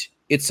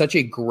such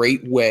a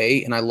great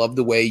way. And I love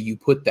the way you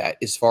put that,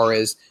 as far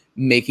as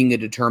making a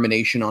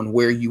determination on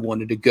where you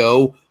wanted to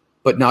go,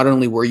 but not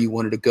only where you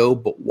wanted to go,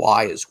 but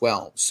why as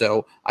well.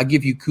 So I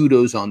give you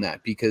kudos on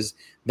that, because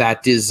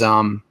that is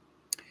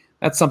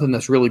that's something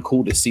that's really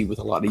cool to see with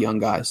a lot of young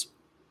guys.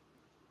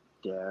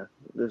 Yeah,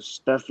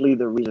 there's definitely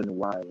the reason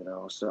why, you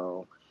know.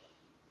 So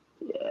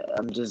yeah,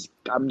 I'm just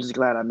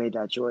glad I made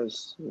that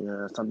choice. You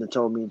know, something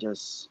told me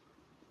just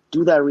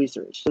do that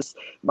research. Just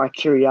my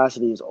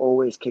curiosity is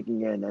always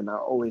kicking in, and I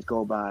always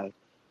go by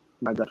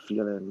my gut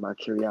feeling. My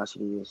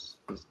curiosity is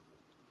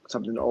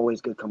something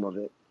always good come of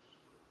it.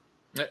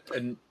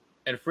 And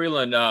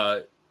Freeland,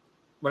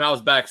 when I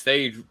was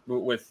backstage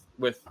with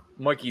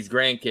Mikey's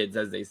grandkids,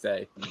 as they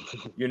say,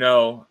 you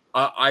know,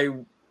 I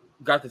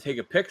got to take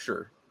a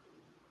picture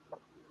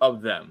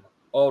of them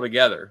all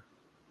together.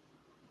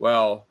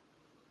 Well,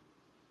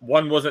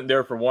 one wasn't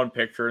there for one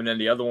picture, and then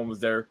the other one was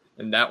there,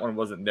 and that one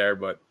wasn't there.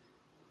 But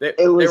they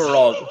were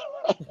all.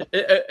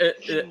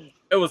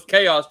 It was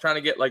chaos trying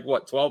to get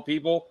 12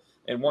 people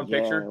in one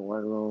picture.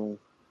 One room.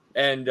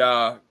 And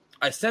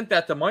I sent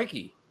that to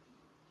Mikey.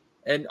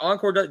 And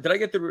Encore, did I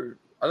get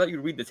I let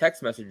you read the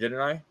text message, didn't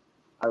I?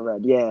 I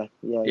read, yeah.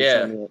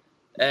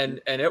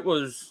 And it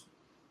was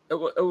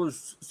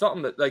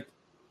something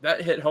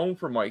that hit home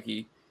for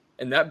Mikey,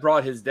 and that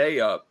brought his day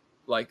up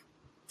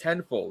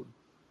tenfold.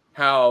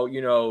 How,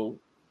 you know,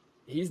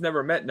 he's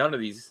never met none of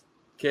these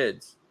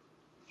kids,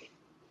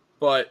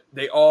 but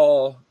they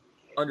all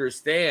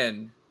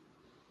understand,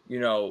 you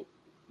know,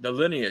 the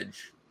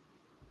lineage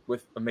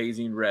with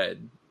Amazing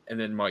Red, and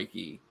then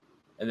Mikey,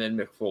 and then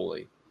Mick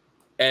Foley.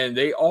 And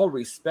they all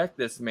respect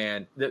this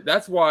man.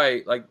 That's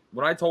why,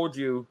 when I told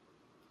you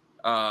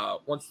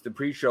once the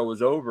pre-show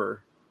was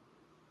over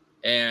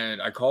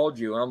and I called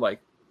you, and I'm like,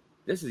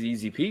 this is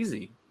easy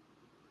peasy.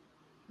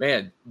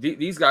 Man,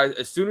 these guys,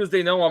 as soon as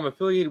they know I'm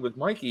affiliated with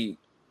Mikey,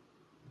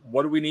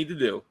 what do we need to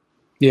do?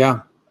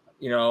 Yeah.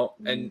 You know,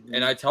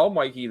 and I tell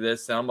Mikey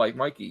this, and I'm like,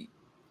 Mikey,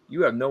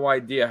 you have no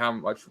idea how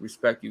much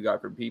respect you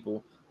got from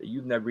people that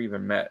you've never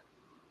even met.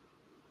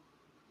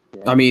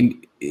 I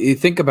mean,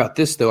 think about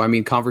this, though. I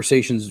mean,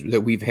 conversations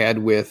that we've had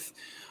with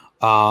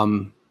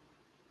Alex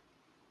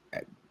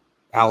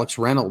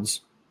Reynolds,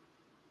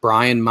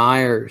 Brian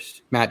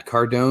Myers, Matt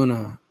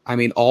Cardona. I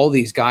mean, all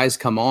these guys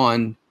come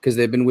on because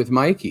they've been with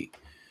Mikey.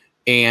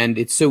 And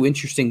it's so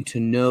interesting to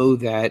know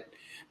that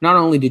not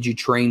only did you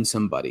train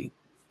somebody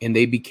and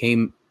they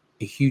became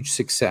a huge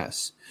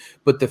success,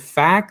 but the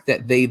fact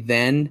that they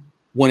then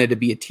wanted to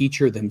be a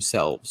teacher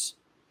themselves.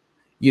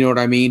 You know what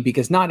I mean?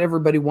 Because not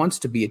everybody wants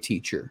to be a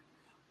teacher,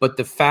 but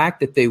the fact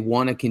that they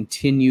want to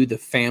continue the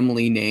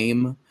family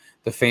name,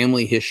 the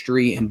family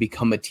history, and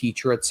become a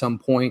teacher at some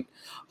point.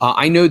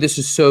 I know this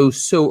is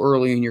so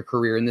early in your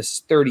career, and this is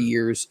 30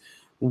 years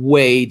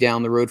way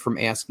down the road from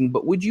asking,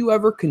 but would you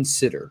ever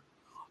consider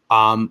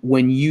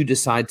when you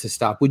decide to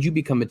stop, would you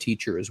become a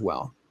teacher as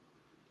well?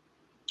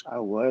 I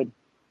would.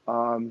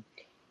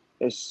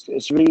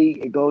 It's really,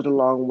 it goes a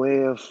long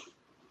way of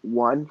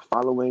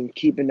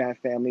keeping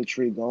that family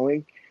tree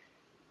going,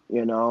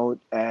 you know,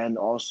 and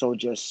also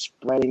just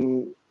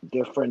spreading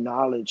different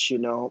knowledge, you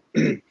know.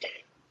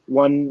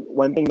 One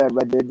thing that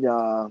Red did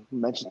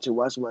mention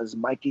to us was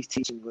Mikey's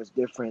teaching was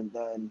different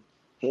than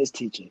his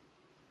teaching.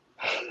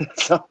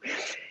 So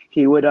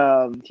he would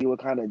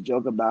kind of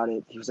joke about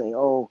it. He would say,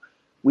 "Oh,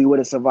 we would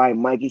have survived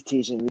Mikey's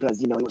teaching because,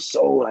 you know, it was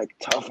so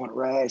tough on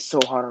Red, so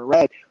hard on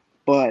Red."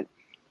 But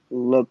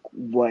look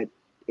what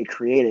it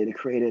created. It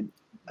created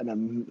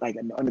an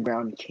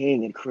underground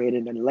king. It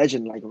created a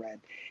legend like Red.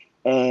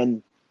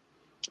 And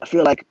I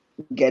feel like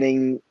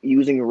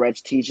using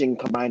Red's teaching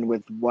combined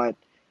with what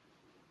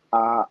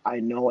I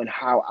know and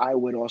how I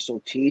would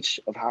also teach,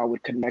 of how I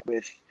would connect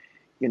with,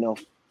 you know,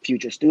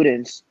 future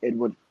students, it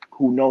would,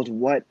 who knows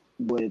what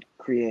would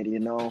create, you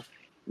know,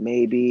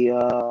 maybe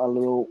a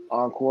little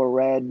Encore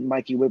Red,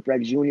 Mikey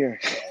Whipwreck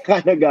Jr.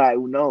 kind of guy,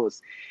 who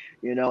knows,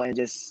 you know, and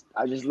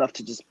I just love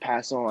to just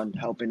pass on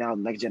helping out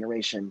the next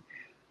generation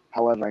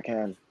however I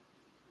can.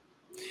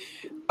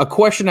 A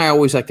question I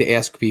always like to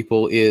ask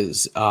people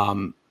is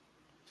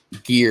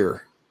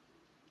gear.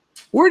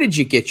 Where did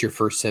you get your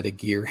first set of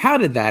gear? How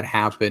did that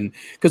happen?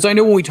 Because I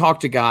know when we talk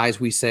to guys,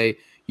 we say,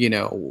 you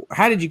know,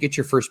 how did you get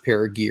your first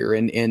pair of gear?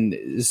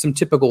 And some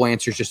typical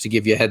answers, just to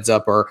give you a heads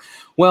up, are,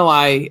 well,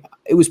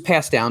 it was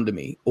passed down to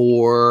me,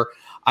 or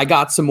I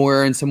got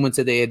somewhere and someone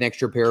said they had an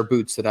extra pair of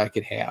boots that I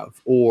could have,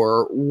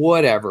 or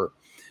whatever.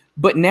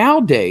 But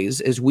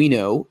nowadays, as we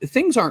know,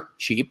 things aren't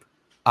cheap.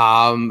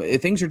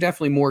 Things are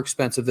definitely more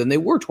expensive than they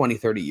were 20,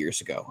 30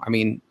 years ago. I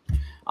mean,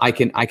 I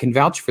can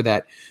vouch for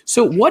that.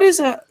 So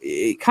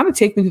kind of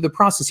take me through the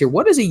process here.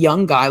 What does a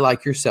young guy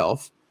like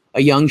yourself,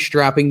 a young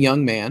strapping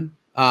young man,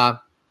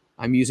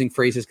 I'm using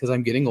phrases because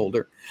I'm getting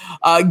older,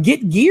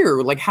 get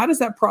gear? Like, how does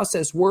that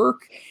process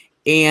work?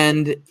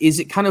 And is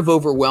it kind of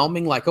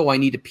overwhelming? Like, oh, I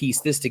need to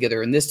piece this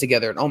together and this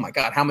together. And oh my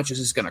God, how much is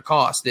this going to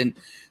cost? And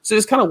so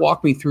just kind of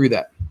walk me through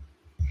that.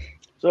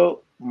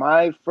 So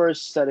my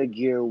first set of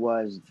gear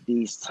was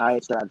these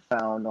tights that I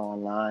found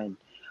online.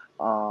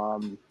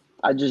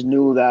 I just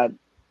knew that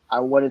I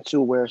wanted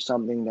to wear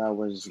something that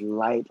was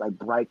light, like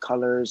bright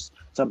colors,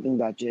 something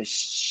that just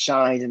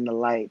shines in the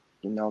light,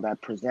 you know,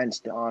 that presents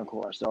the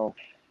Encore. So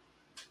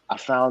I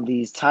found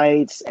these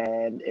tights,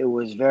 and it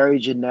was very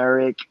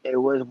generic. It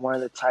was one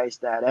of the tights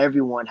that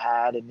everyone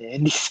had in the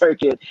indie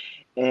circuit,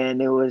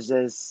 and it was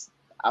just,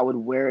 I would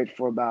wear it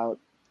for about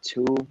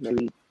 2,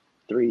 maybe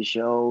 3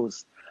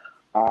 shows.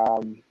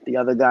 The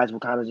other guys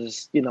would kind of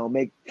just, you know,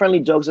 make friendly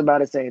jokes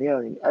about it, saying, you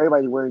know,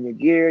 everybody's wearing your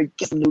gear,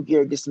 get some new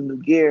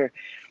gear.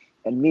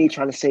 And me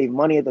trying to save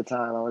money at the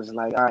time, I was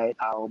like, all right,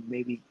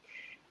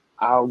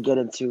 I'll get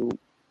into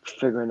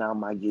figuring out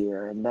my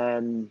gear. And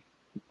then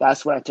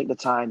that's when I took the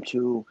time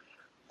to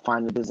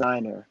find a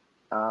designer.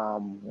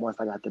 Once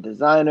I got the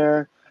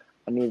designer,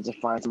 I needed to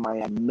find somebody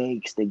that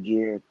makes the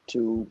gear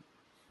to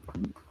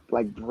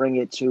like bring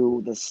it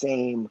to the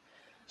same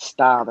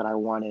style that I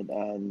wanted.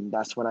 And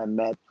that's when I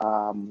met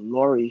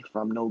Lori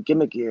from No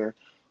Gimmick Gear,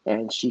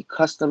 and she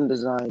custom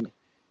designed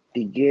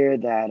the gear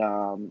that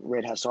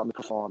Red has saw me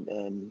perform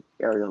in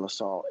Aerial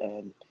Assault,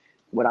 and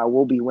what I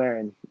will be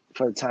wearing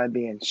for the time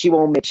being. She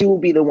will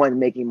be the one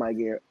making my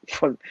gear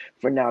for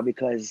now,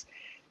 because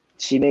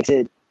she makes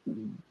it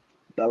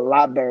a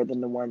lot better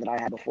than the one that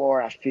I had before.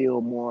 I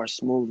feel more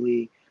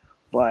smoothly,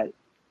 but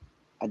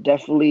I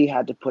definitely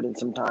had to put in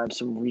some time,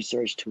 some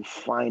research to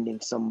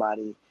finding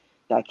somebody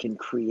that can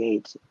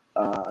create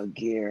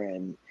gear.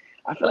 And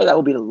I feel like that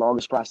will be the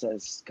longest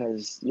process,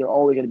 because you're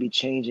always going to be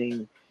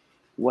changing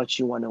what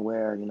you want to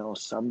wear. You know,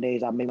 some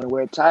days I may want to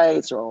wear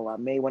tights, or I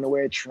may want to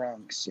wear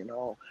trunks, you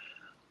know.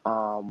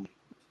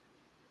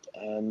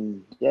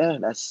 And yeah,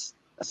 that's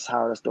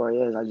how the story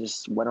is. I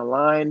just went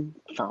online,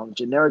 found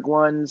generic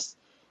ones,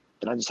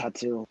 and I just had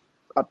to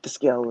up the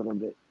scale a little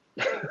bit.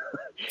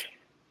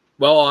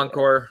 Well,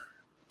 Encore,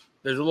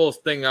 there's a little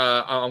thing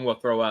I'm going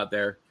to throw out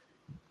there.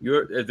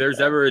 If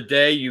there's ever a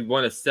day you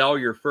want to sell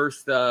your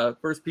first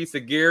piece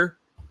of gear,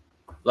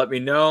 let me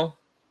know.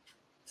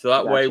 So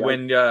that way,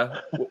 when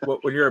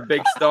you're a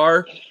big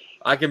star,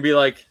 I can be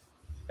like,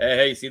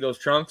 hey, see those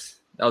trunks?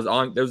 Those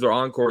are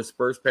Encore's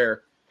first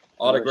pair,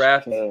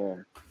 autographed.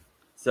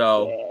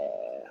 So,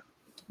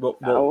 yeah.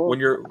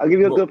 when I'll give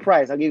you a good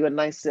price. I'll give you a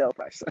nice sale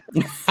price.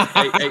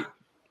 hey,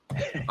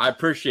 I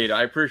appreciate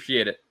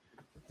it.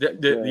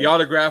 The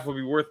autograph will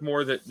be worth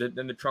more than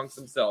the trunks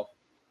themselves.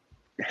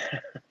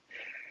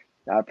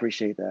 I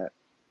appreciate that.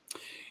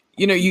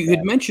 You know, you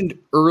had mentioned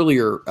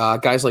earlier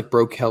guys like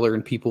Bro Keller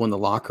and people in the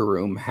locker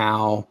room,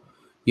 how,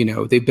 you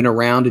know, they've been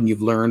around and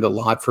you've learned a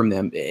lot from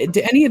them.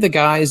 Do any of the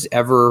guys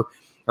ever,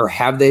 or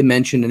have they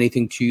mentioned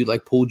anything to you,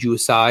 like pulled you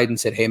aside and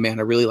said, hey, man,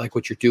 I really like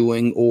what you're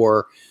doing,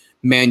 or,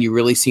 man, you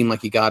really seem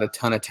like you got a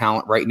ton of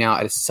talent right now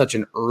at such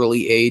an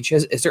early age?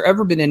 Has there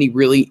ever been any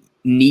really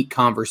neat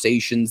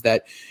conversations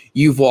that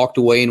you've walked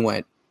away and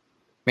went,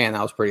 man,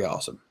 that was pretty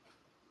awesome?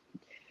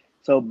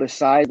 So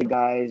besides the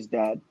guys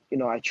that, you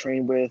know, I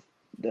train with,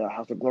 the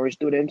House of Glory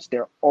students,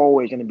 they're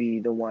always going to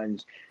be the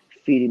ones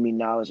feeding me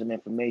knowledge and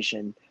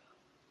information.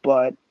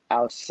 But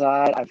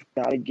outside, I've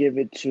got to give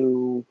it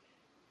to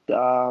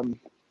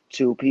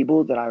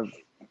people that I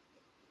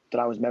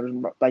was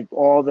members, like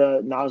all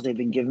the knowledge they've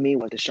been giving me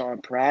was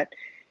Deshaun Pratt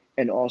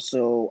and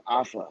also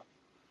Alpha.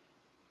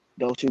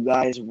 Those 2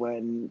 guys,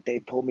 when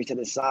they pulled me to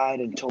the side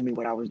and told me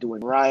what I was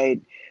doing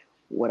right,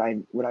 what I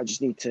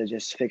just need to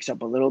just fix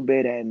up a little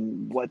bit,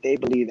 and what they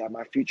believe that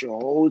my future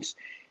holds,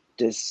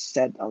 just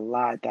said a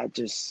lot. That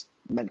just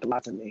meant a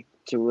lot to me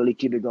to really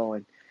keep it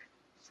going.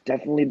 It's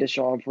definitely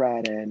Deshaun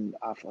Pratt and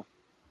Alpha.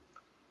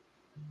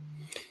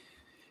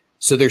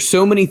 So there's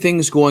so many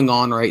things going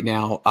on right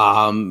now.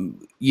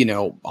 You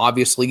know,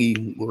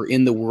 obviously we're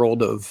in the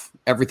world of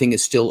everything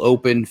is still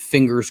open,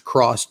 fingers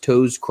crossed,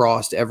 toes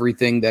crossed,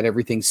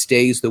 everything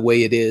stays the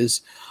way it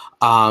is.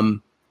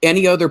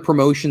 Any other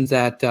promotions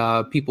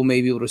that people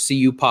may be able to see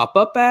you pop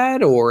up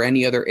at, or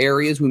any other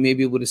areas we may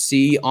be able to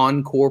see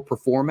Encore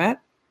perform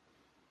at?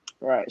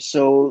 All right.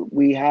 So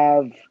we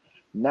have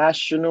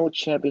National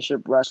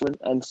Championship Wrestling,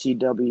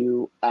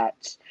 NCW,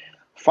 at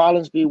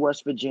Follinsby,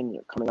 West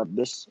Virginia, coming up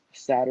this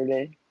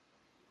Saturday.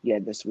 Yeah,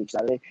 this week,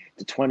 Saturday,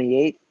 the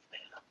 28th.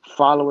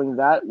 Following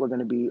that, we're going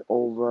to be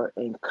over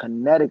in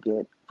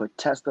Connecticut for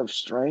Test of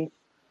Strength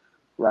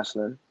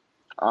Wrestling.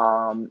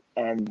 And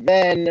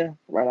then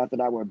right after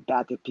that, we're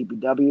back at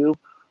PPW.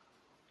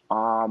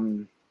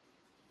 And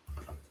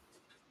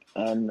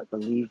I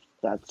believe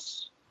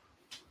that's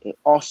it.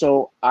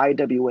 Also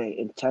IWA,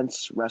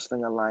 Intense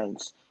Wrestling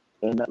Alliance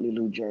in Nutley,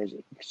 New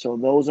Jersey. So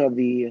those are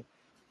the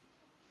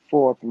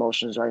 4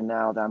 promotions right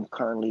now that I'm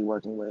currently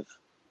working with.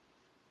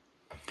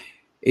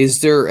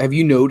 Have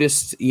you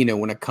noticed,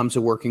 when it comes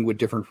to working with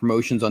different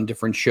promotions on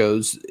different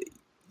shows,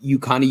 you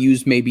kind of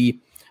use maybe,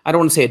 I don't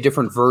want to say a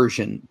different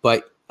version,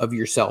 but of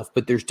yourself,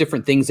 but there's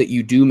different things that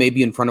you do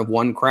maybe in front of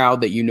one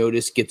crowd that you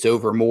notice gets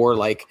over more,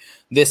 like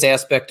this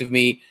aspect of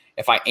me.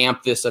 If I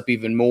amp this up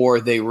even more,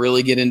 they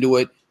really get into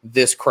it.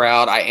 This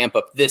crowd, I amp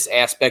up this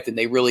aspect and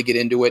they really get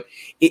into it.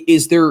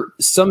 Is there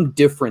some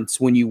difference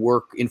when you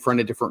work in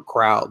front of different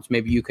crowds?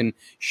 Maybe you can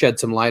shed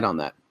some light on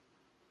that.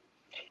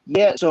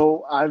 Yeah,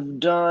 so I've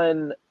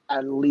done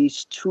at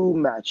least 2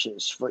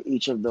 matches for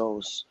each of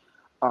those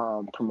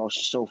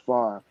promotions so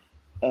far.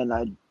 And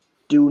I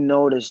do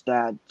notice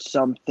that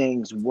some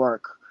things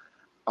work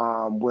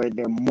where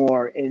they're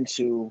more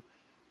into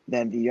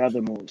than the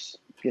other moves.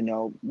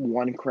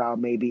 One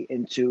crowd may be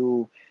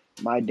into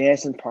my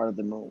dancing part of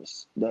the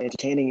moves, the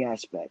entertaining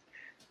aspect.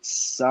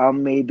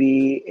 Some may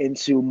be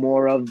into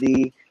more of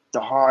the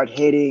hard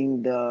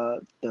hitting,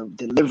 the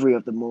delivery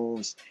of the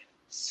moves.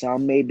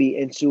 Some may be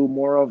into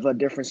more of a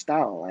different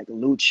style, like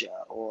lucha,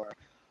 or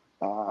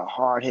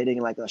hard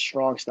hitting, like a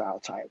strong style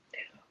type.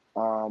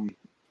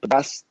 But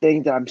that's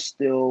things that I'm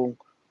still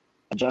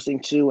adjusting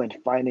to and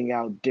finding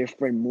out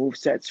different move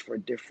sets for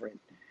different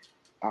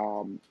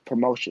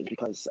promotions,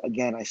 because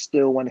again, I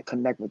still want to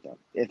connect with them.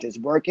 If it's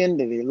working,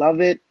 if they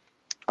love it,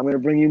 I'm going to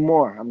bring you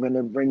more. I'm going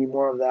to bring you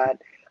more of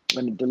that. I'm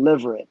going to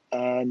deliver it.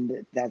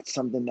 And that's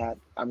something that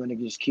I'm going to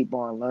just keep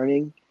on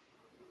learning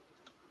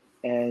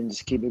and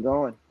just keep it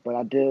going. But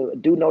I do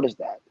notice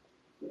that.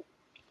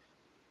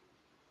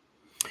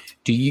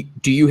 Do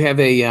you have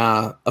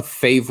a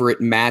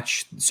favorite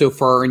match so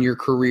far in your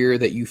career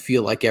that you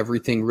feel like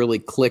everything really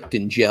clicked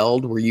and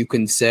gelled, where you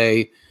can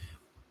say,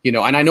 and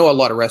I know a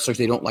lot of wrestlers,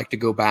 they don't like to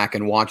go back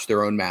and watch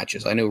their own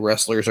matches. I know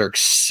wrestlers are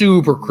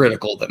super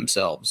critical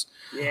themselves.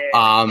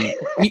 Yeah.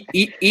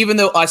 Even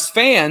though us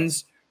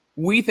fans,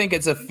 we think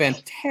it's a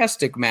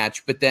fantastic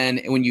match, but then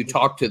when you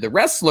talk to the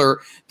wrestler,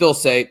 they'll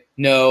say,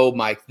 no,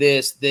 Mike,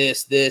 this,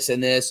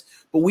 and this.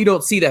 But we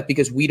don't see that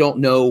because we don't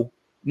know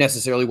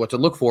necessarily what to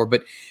look for.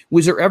 But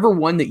was there ever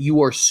one that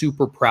you are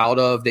super proud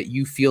of that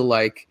you feel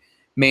like,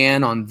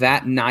 man, on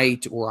that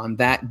night or on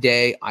that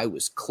day, I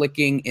was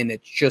clicking and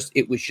it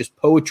was just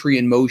poetry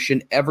in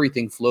motion.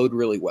 Everything flowed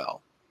really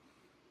well?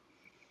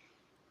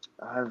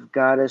 I've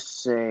got to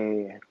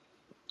say,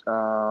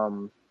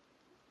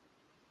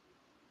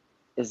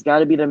 it's got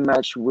to be the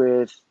match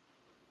with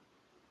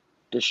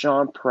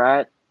Deshaun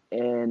Pratt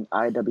and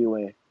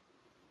IWA.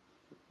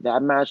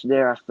 That match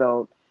there, I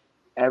felt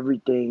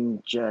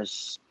everything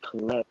just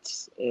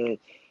clicked. And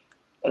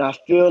I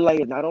feel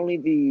like not only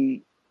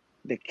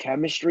the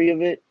chemistry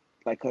of it,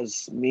 like,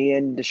 because me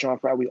and Deshaun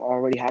Pratt, we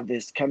already have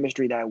this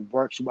chemistry that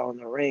works well in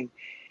the ring.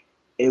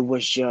 It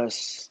was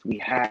just, we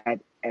had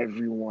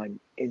everyone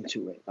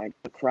into it. Like,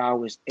 the crowd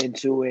was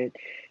into it.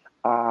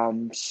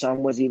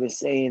 Some was even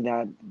saying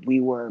that we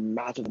were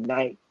match of the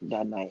night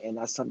that night. And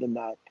that's something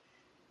that,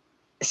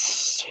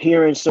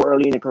 hearing so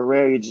early in the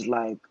career, you're just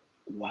like,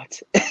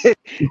 what?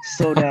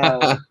 So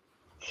now,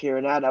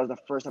 hearing that was the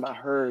first time I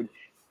heard,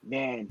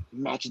 man,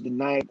 match of the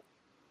night.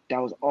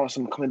 That was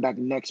awesome. Coming back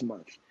next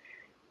month.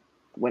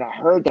 When I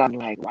heard that, I'm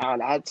like, wow,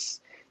 that's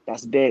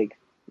big.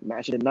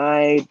 Match of the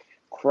night,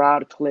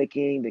 crowd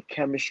clicking, the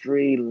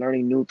chemistry,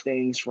 learning new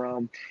things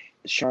from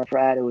Deshaun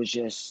Pratt. It was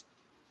just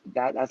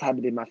that's had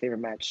to be my favorite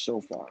match so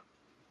far.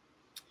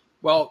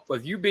 Well,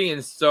 with you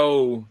being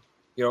so,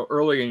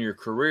 early in your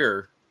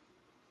career,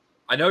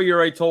 I know you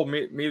already told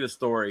me the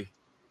story,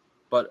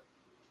 but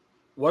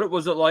what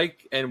was it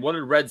like, and what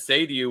did Red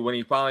say to you when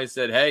he finally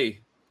said, hey,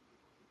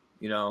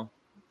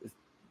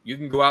 you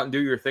can go out and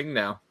do your thing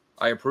now.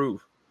 I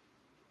approve.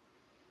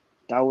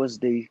 That was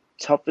the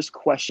toughest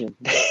question.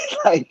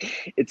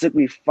 Like, it took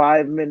me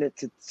 5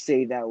 minutes to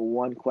say that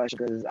one question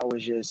because I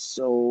was just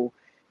so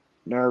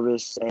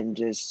nervous and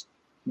just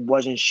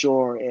wasn't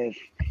sure if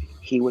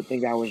he would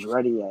think I was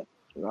ready yet.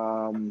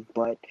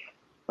 But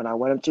when I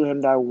went up to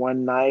him that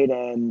one night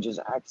and just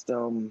asked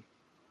him,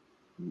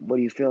 what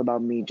do you feel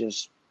about me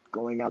just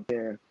going out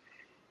there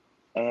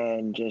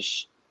and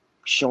just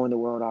showing the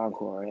world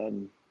Encore?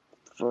 And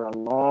for a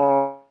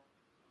long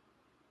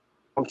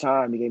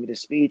time, he gave me the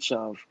speech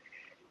of,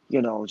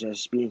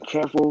 just being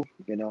careful,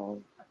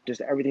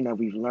 just everything that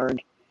we've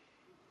learned.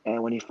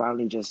 And when he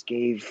finally just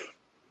gave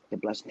the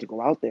blessing to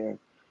go out there,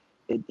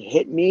 it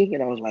hit me,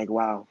 and I was like,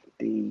 wow,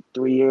 the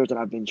 3 years that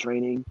I've been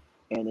training,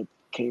 and it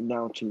came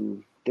down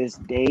to this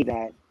day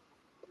that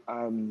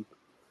I'm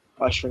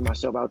ushering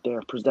myself out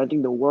there,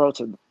 presenting the world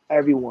to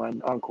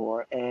everyone,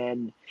 Encore.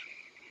 And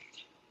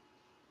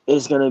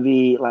it's gonna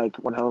be like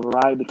one hell of a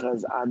ride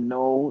because I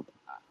know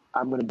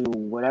I'm gonna do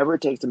whatever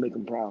it takes to make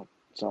him proud.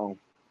 So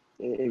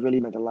it really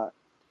meant a lot.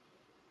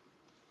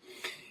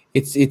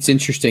 It's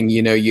interesting,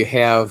 you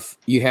have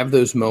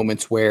those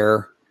moments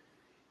where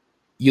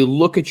you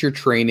look at your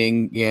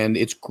training and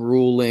it's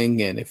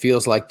grueling and it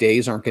feels like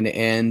days aren't going to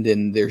end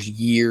and there's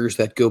years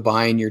that go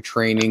by in your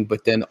training,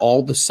 but then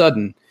all of a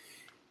sudden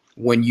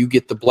when you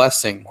get the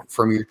blessing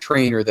from your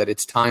trainer that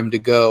it's time to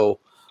go,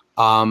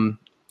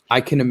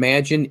 I can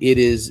imagine it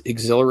is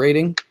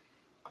exhilarating,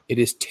 it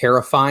is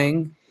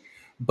terrifying,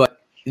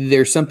 but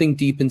there's something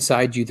deep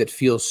inside you that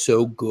feels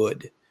so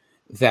good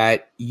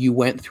that you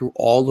went through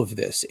all of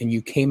this and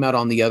you came out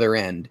on the other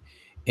end.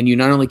 And you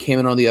not only came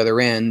out on the other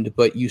end,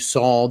 but you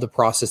saw the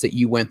process that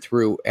you went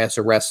through as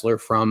a wrestler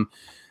from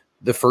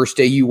the first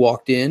day you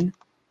walked in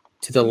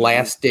to the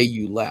last day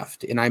you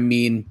left. And I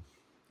mean,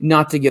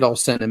 not to get all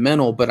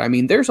sentimental, but I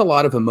mean, there's a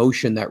lot of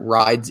emotion that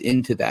rides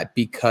into that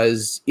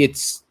because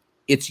it's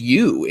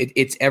you.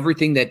 It's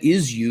everything that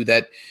is you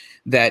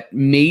that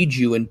made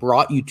you and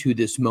brought you to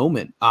this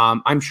moment.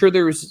 I'm sure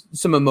there was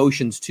some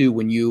emotions too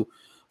when you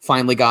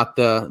finally got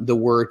the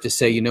word to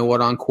say, you know what,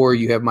 Encore,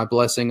 you have my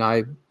blessing.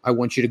 I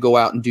want you to go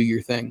out and do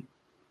your thing.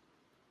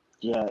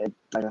 Yeah,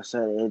 like I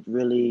said, it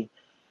really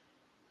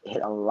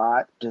hit a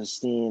lot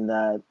just seeing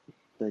that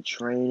the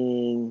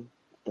training,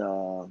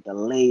 the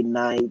late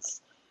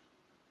nights,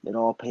 it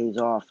all pays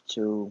off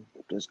to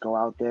just go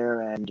out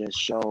there and just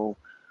show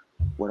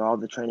what all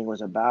the training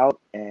was about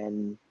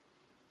and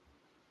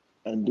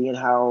being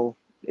how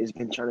it's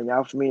been turning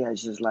out for me.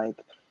 It's just like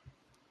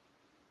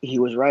he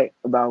was right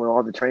about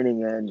all the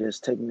training and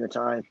just taking your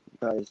time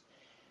because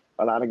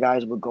a lot of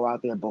guys would go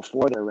out there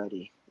before they're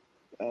ready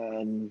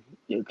and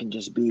it can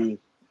just be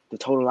the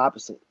total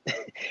opposite.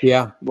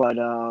 Yeah. But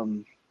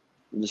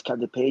we just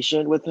kept it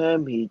patient with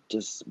him. He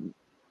just,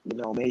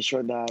 made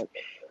sure that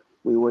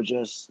we were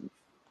just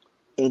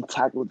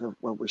intact with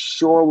what we're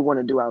sure we want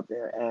to do out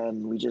there.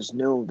 And we just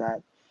knew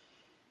that,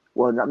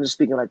 well, I'm just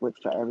speaking like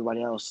for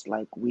everybody else,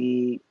 like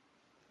we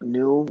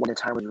knew when the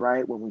time was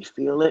right, when we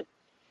feel it.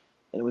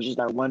 And it was just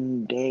that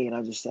one day, and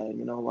I just said,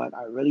 you know what?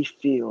 I really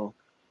feel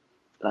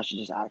that I should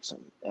just ask him.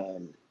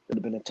 And it would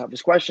have been the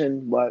toughest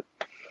question, but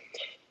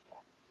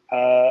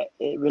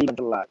it really meant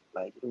a lot.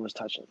 Like, it was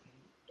touching.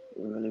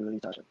 It was really, really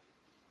touching.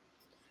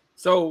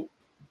 So,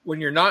 when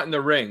you're not in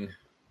the ring,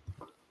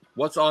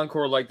 what's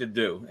Encore like to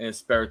do in his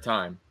spare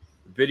time?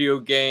 Video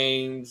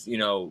games,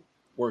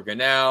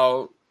 working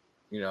out,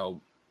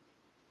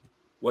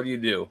 what do you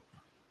do?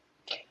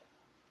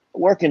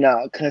 Working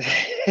out because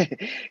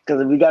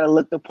we got to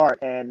look the part,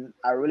 and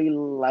I really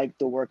like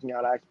the working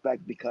out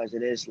aspect because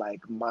it is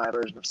like my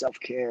version of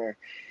self-care.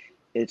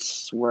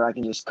 It's where I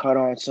can just cut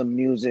on some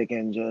music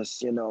and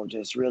just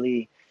just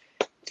really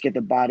get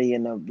the body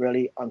in a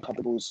really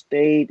uncomfortable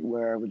state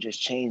where we're just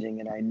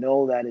changing, and I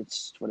know that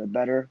it's for the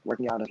better.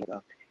 Working out is like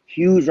a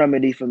huge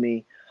remedy for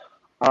me.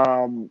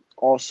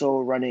 Also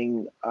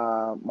running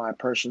my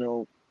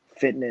personal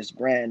fitness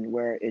brand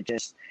where it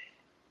just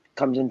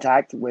comes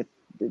intact with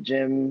the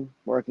gym,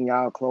 working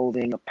out,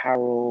 clothing,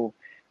 apparel,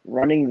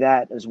 running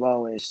that as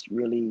well has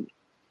really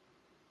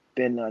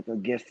been like a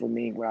gift for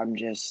me where I'm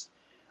just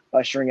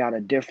ushering out a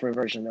different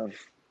version of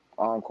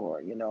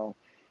Encore.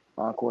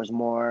 Encore is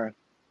more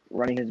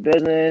running his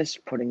business,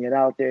 putting it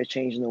out there,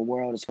 changing the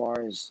world as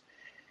far as,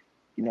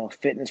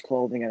 fitness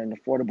clothing at an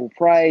affordable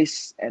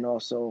price and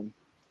also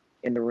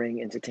in the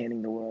ring,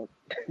 entertaining the world.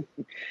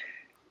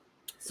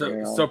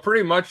 So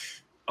pretty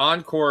much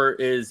Encore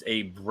is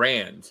a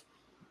brand.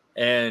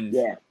 And,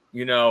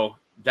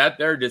 that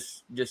there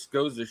just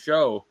goes to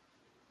show.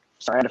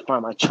 Sorry, I had to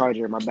find my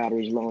charger. My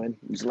battery's low and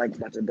it's like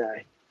about to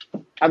die.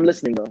 I'm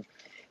listening, though.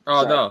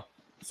 Oh, sorry. No.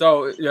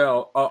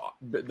 So,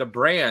 the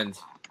brand,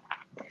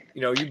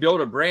 you build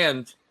a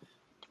brand.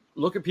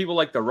 Look at people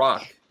like The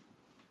Rock,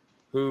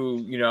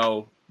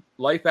 who,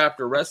 life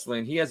after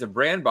wrestling, he has a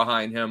brand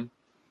behind him.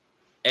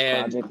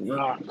 And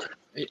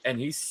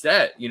he's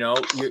set,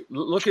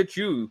 look at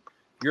you.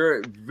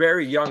 You're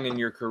very young in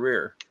your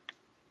career.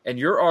 And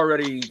you're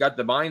already got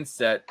the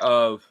mindset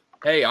of,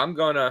 hey, I'm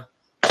going to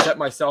set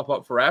myself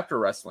up for after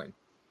wrestling.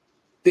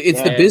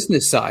 It's the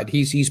business side.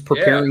 He's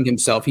preparing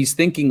himself. He's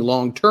thinking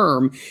long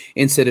term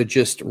instead of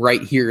just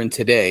right here and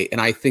today.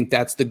 And I think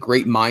that's the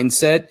great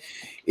mindset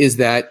is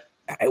that,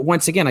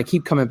 once again, I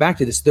keep coming back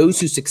to this. Those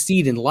who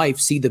succeed in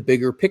life see the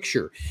bigger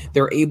picture.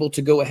 They're able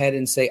to go ahead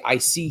and say, I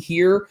see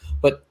here,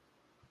 but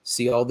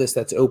see all this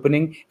that's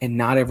opening, and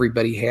not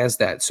everybody has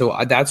that. So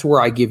that's where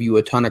I give you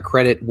a ton of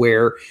credit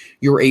where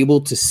you're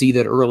able to see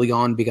that early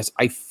on, because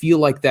I feel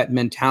like that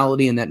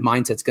mentality and that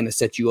mindset's going to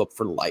set you up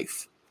for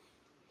life.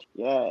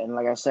 Yeah, and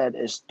like I said,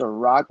 The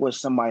Rock was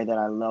somebody that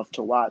I love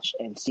to watch,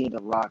 and see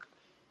The Rock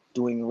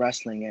doing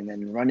wrestling and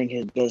then running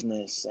his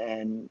business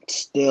and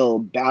still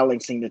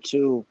balancing the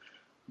two.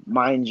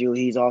 Mind you,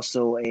 he's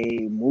also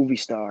a movie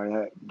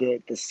star.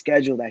 The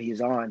schedule that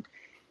he's on,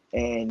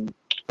 and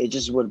it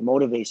just what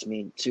motivates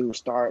me to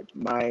start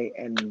my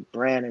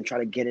brand and try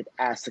to get it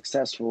as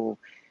successful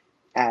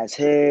as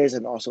his,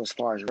 and also as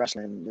far as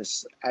wrestling,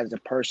 just as a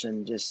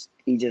person,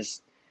 he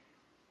just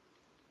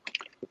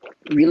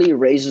really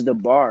raises the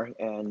bar,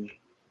 and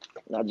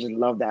I just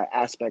love that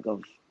aspect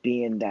of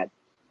being that,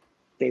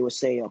 they would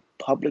say, a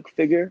public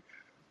figure.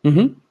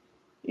 Mm-hmm.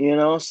 You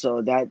know,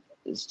 so that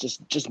is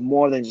just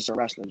more than just a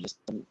wrestler,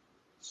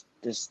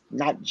 just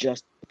not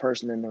just the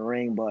person in the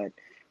ring, but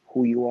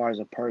who you are as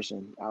a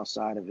person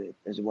outside of it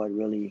is what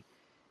really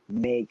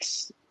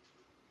makes,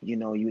 you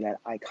know, you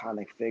that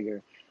iconic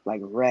figure.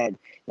 Like Red,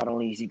 not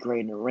only is he great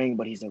in the ring,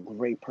 but he's a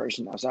great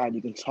person outside.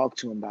 You can talk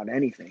to him about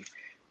anything.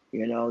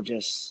 You know,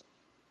 just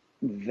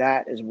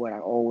that is what I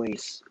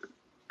always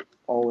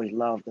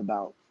loved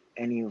about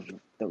any of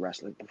the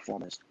wrestling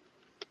performance.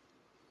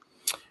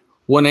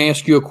 Want to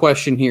ask you a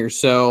question here.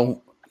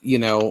 So, you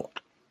know,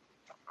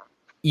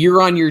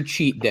 you're on your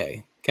cheat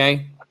day,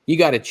 okay? You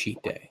got a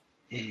cheat day.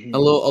 A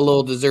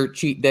little dessert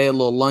cheat day, a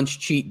little lunch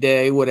cheat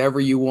day, whatever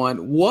you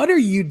want. What are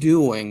you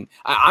doing?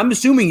 I'm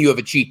assuming you have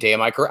a cheat day.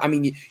 Am I correct? I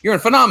mean, you're in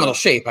phenomenal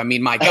shape. I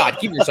mean, my God,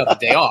 give yourself a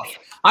day off.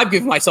 I've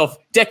given myself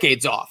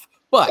decades off,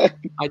 but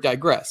I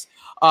digress.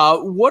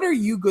 What are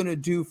you going to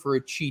do for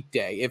a cheat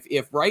day?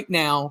 If right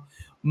now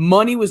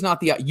money was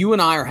not you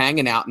and I are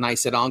hanging out, and I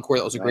said, Encore,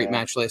 that was a great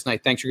match last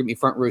night. Thanks for giving me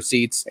front row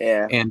seats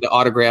and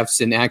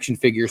autographs and action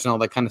figures and all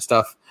that kind of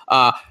stuff.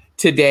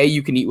 Today,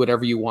 you can eat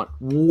whatever you want.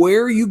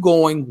 Where are you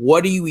going?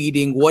 What are you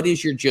eating? What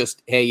is your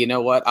hey, you know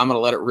what? I'm going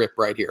to let it rip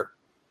right here.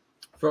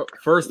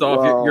 First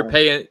off, you're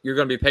going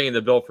to be paying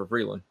the bill for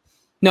Freeland.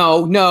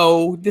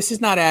 No, this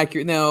is not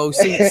accurate. No,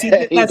 see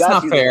that's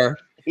not fair.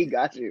 He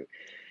got you.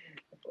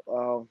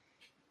 I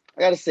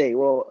got to say,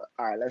 all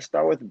right, let's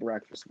start with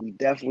breakfast. We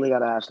definitely got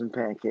to have some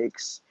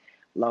pancakes.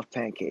 Love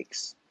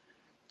pancakes.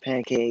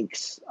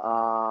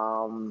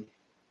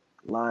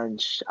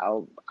 Lunch,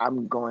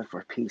 I'm going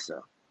for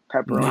pizza.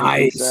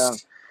 Pepperoni pizza.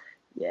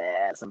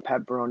 Yeah, some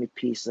pepperoni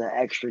pizza,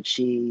 extra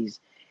cheese,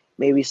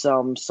 maybe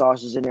some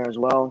sauces in there as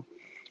well.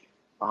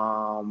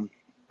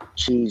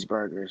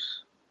 Cheeseburgers.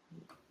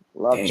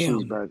 Love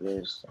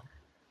cheeseburgers.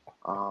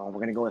 We're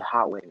going to go with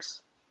hot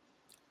wings.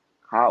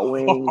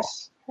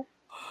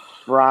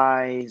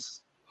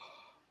 Fries.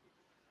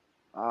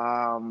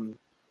 Are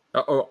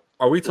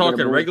we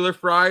talking regular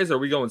fries, or are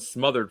we going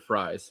smothered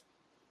fries?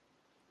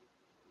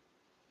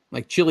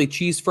 Like chili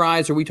cheese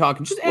fries? Or are we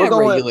talking just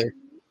regular?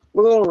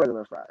 We're going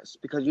regular fries,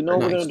 because you know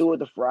what we're gonna do with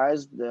the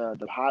fries, the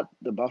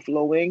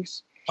buffalo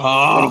wings.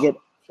 We're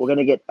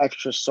gonna get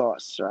extra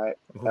sauce, right?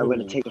 And we're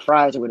gonna take the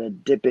fries and we're gonna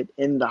dip it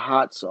in the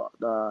hot sauce.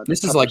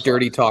 This is like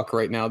dirty talk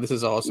right now. This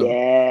is awesome.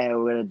 Yeah,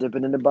 we're gonna dip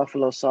it in the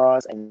buffalo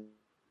sauce, and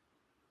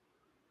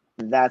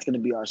that's gonna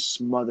be our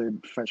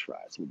smothered French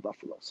fries with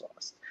buffalo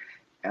sauce.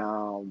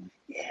 Yeah,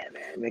 man,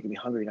 you're making me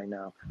hungry right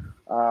now.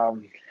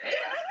 We're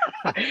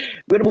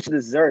gonna move to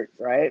dessert,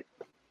 right?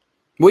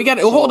 We got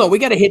hold on. We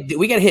got to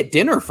hit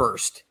dinner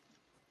first.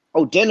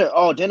 Dinner.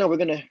 We're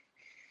gonna.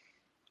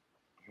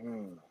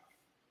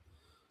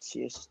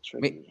 See, it's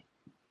tricky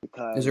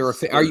because is there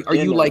are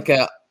you like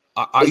a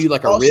rib? Do you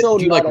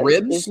like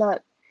ribs? It's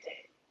not.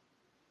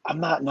 I'm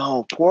not.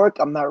 No pork.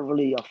 I'm not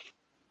really a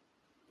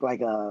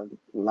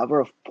lover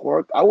of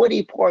pork. I would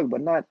eat pork,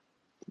 but not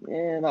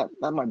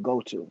my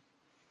go-to.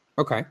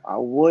 Okay. I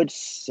would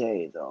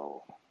say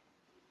though,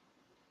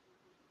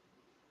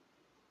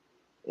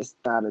 it's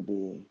gotta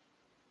be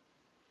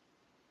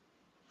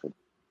for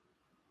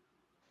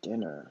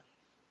dinner,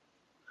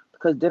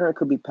 because dinner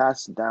could be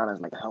passed down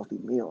as like a healthy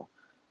meal.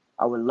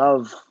 I would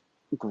love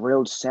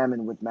grilled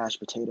salmon with mashed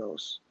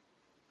potatoes,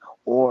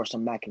 or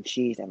some mac and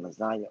cheese and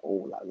lasagna.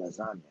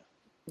 Lasagna.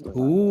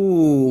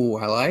 Ooh,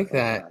 I like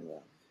that.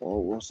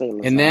 Or we'll say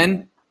lasagna. And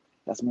then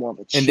that's more of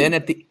a cheat. And then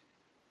at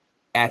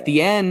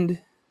the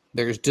end,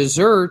 there's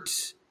dessert.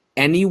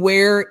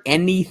 Anywhere,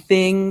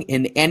 anything,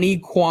 in any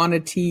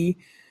quantity.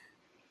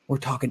 We're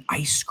talking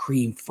ice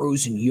cream,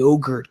 frozen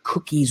yogurt,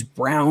 cookies,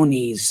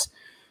 brownies.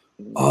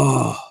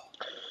 Oh.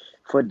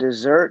 For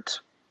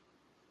dessert,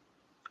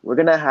 we're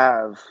going to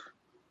have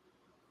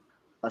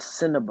a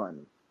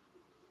Cinnabon.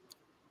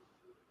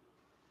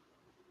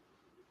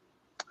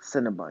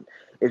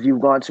 If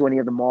you've gone to any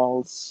of the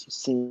malls,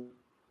 you've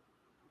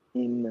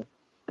seen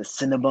the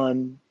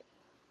Cinnabon.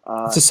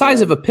 It's the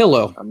size of a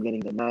pillow. I'm getting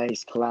the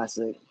nice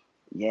classic.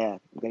 Yeah,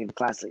 I'm getting the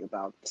classic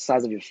about the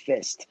size of your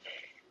fist.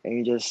 And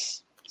you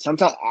just,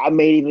 sometimes I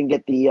may even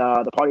get the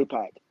party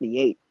pack, the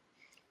 8.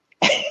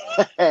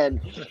 And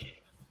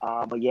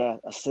but yeah,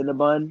 a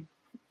Cinnabon.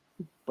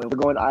 But if we're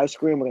going ice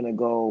cream, we're gonna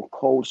go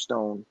Cold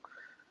Stone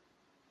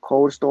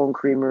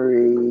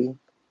Creamery,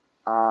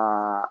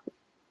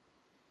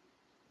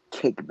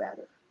 cake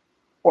batter,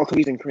 or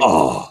cookies and cream.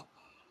 Oh,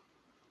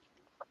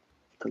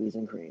 cookies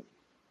and cream.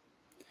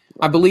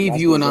 I believe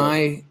you and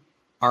I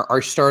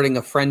are starting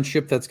a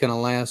friendship that's going to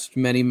last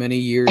many, many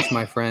years,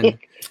 my friend.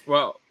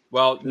 Well,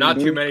 not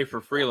too many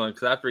for Freeland,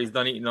 because after he's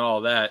done eating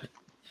all that,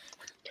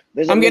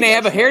 I'm going to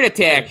have a heart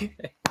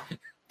attack.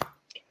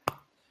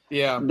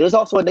 Yeah. There's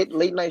also a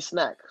late night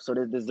snack. So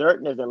there's dessert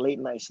and there's a late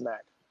night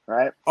snack,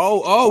 right?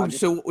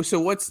 So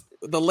what's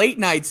the late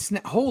night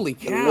snack? Holy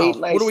cow!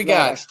 What do we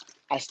got?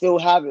 I still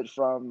have it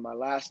from my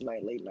last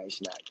night late night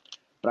snack,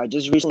 but I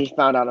just recently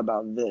found out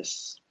about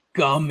this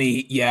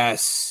Gummy,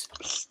 yes,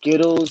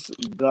 Skittles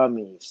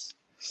gummies.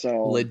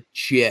 So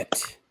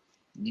legit.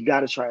 you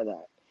got to try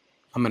that.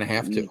 I'm gonna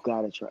have to. You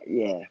got to try.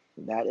 Yeah,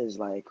 that is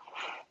like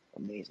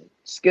amazing.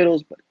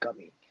 Skittles, but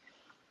gummy.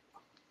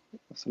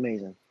 That's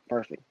amazing.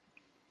 Perfect.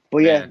 But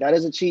yeah, Man. that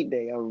is a cheat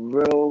day. A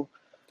real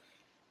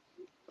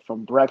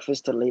from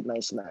breakfast to late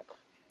night snack.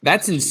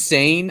 That's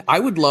insane. I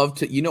would love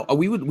to,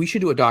 we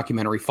should do a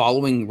documentary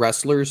following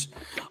wrestlers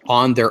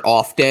on their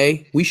off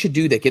day. We should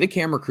do that. Get a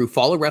camera crew,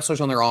 follow wrestlers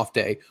on their off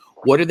day.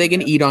 What are they going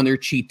to eat on their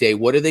cheat day?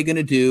 What are they going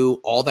to do?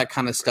 All that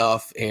kind of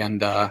stuff.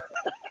 And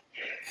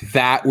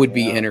that would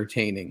be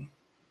entertaining.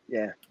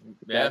 Yeah.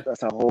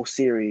 That's a whole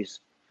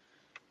series.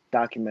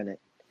 Document it.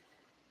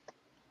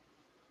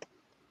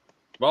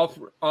 Well,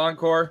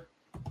 Encore,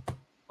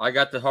 I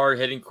got the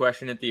hard-hitting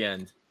question at the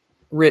end.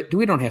 Rit,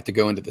 we don't have to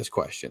go into this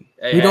question.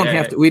 We don't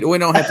have to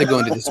go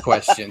into this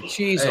question.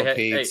 Jeez,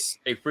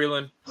 Hey,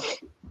 Freeland.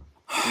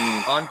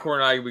 Encore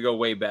and I, we go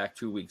way back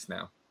 2 weeks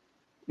now.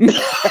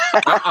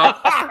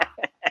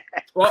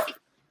 Well,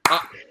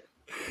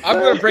 I'm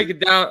going to break it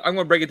down. I'm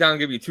going to break it down and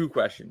give you 2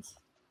 questions.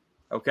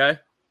 Okay?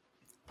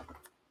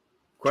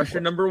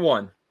 Question number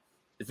 1.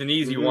 It's an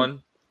easy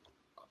one.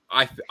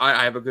 I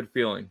have a good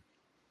feeling.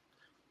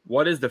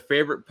 What is the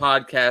favorite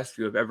podcast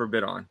you have ever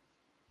been on?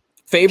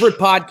 Favorite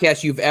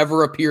podcast you've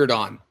ever appeared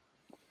on?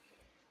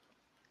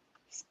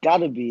 It's got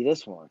to be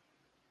this one.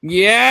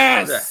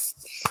 Yes.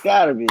 It's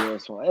got to be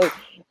this one.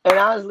 And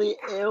honestly,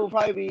 it'll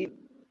probably be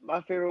my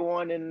favorite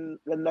one in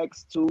the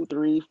next 2,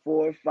 3,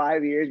 4,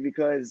 5 years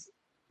because,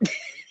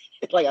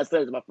 like I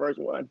said, it's my first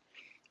one.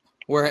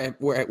 We're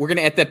gonna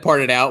edit that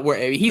part out.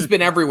 Where he's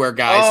been everywhere,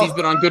 guys. He's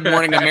been on Good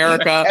Morning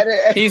America.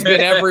 He's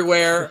been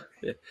everywhere.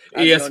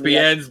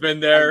 ESPN's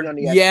been there.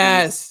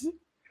 Yes.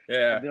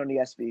 Yeah. I've been on the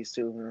ESPYs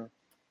too. Man.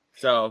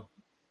 So,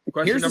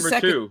 question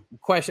number 2.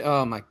 Question.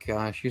 Oh my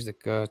gosh, here's the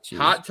go.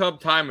 Hot tub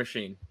time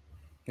machine.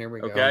 Here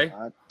we go. Okay.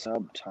 Hot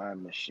tub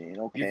time machine.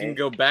 Okay. You can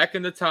go back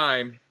in the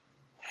time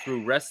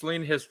through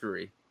wrestling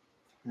history.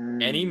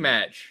 Any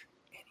match.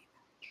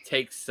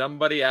 Take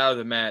somebody out of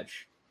the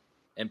match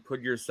and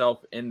put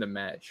yourself in the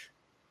match.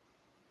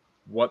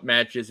 What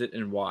match is it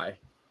and why?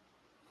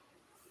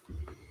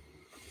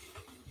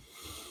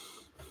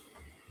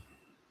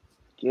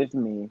 Give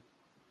me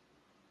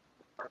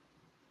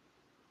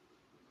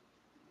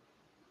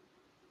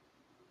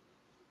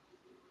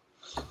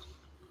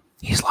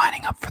He's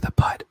lining up for the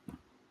putt.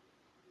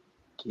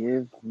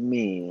 Give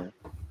me.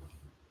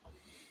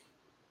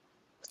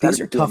 These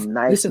are tough.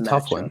 This is a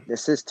tough one.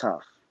 This is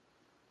tough.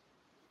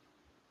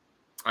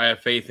 I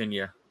have faith in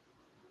you.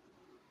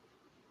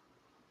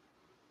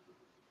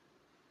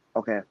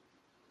 Okay.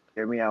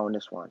 Hear me out on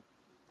this one.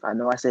 I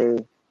know I say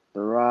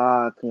The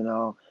Rock,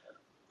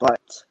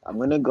 but I'm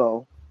going to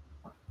go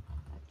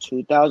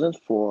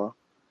 2004,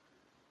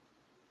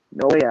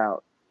 No Way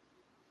Out.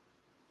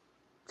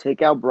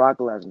 Take out Brock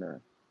Lesnar.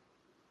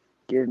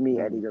 Give me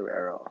Eddie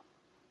Guerrero.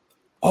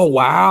 Oh,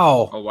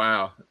 wow. Oh,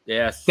 wow.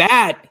 Yes.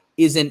 That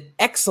is an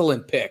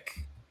excellent pick.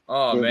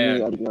 Oh, Give man.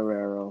 me Eddie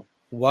Guerrero.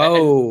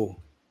 Whoa.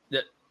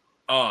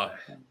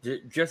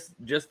 Just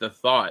the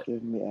thought.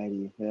 Give me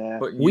Eddie. Yeah.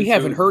 We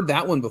haven't heard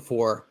that one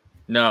before.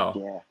 No.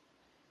 Yeah.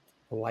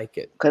 I like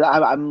it. Because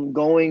I'm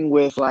going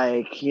with,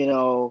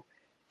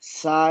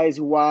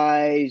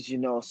 size-wise,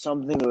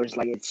 something where it's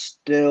it's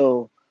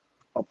still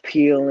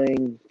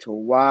appealing to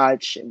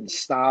watch and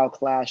style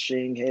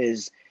clashing.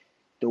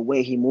 The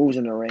way he moves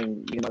in the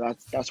ring,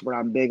 that's what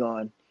I'm big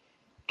on.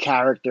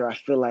 Character, I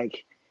feel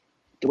like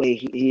the way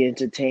he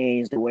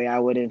entertains, the way I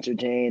would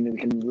entertain, and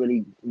we can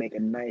really make a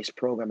nice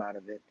program out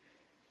of it.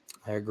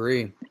 I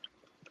agree.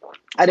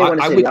 I didn't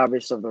want to say the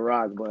obvious of The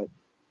Rock, but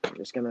I'm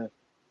just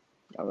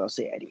I'll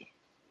say Eddie.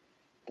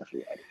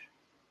 Definitely Eddie.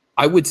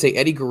 I would say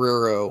Eddie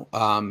Guerrero,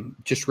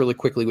 just really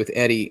quickly with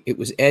Eddie. It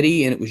was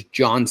Eddie and it was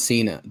John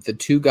Cena, the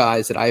two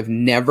guys that I've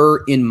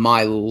never in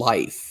my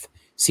life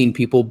seen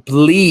people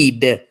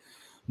bleed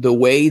the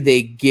way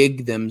they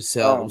gig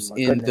themselves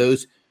in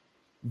those.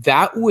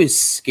 That was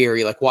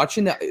scary. Like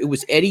watching that, it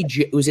was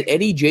Eddie. Was it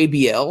Eddie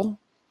JBL?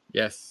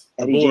 Yes.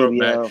 Eddie JBL.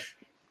 Match.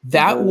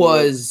 That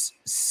was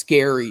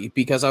scary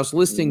because I was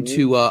listening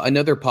to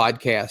another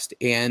podcast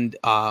and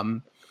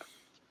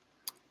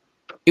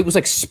it was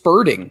like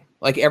spurting.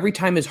 Like every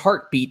time his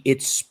heart beat,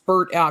 it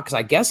spurt out because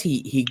I guess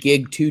he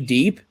gigged too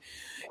deep,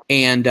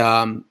 and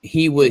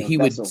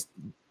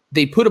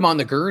they put him on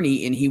the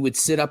gurney and he would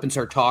sit up and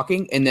start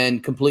talking and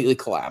then completely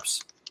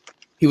collapse.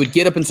 He would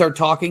get up and start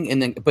talking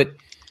and then, but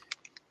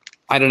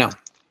I don't know.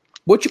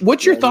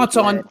 What's your thoughts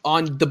on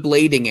the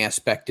blading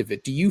aspect of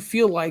it? Do you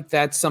feel like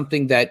that's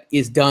something that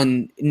is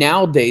done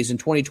nowadays in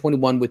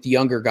 2021 with the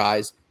younger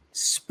guys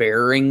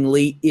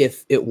sparingly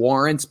if it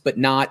warrants, but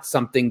not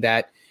something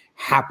that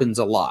happens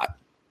a lot?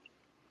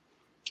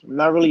 I'm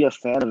not really a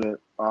fan of it.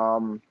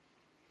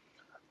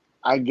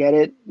 I get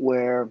it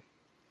where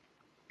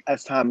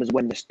as time is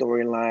when the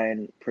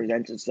storyline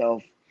presents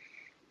itself,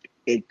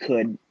 it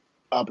could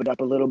up it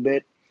up a little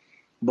bit.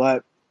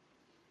 But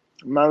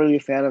I'm not really a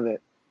fan of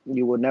it.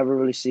 You would never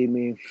really see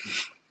me,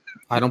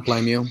 I don't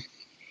blame you.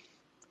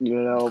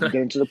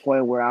 getting to the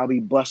point where I'll be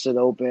busted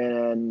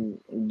open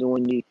and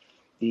doing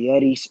the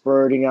Eddie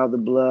spurting out the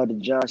blood, the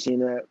John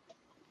Cena.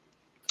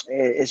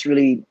 It's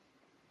really,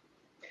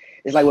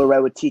 it's like what Red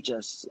would teach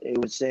us.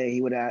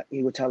 He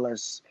would tell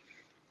us,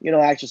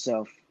 ask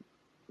yourself,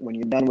 when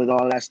you're done with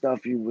all that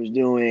stuff you was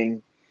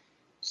doing,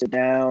 sit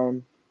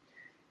down,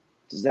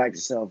 just ask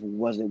yourself,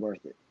 was it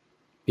worth it?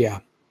 Yeah.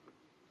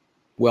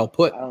 Well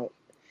put.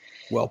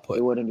 Well put.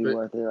 It wouldn't be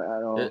worth it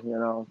at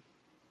all,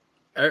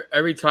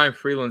 Every time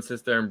Freeland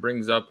sits there and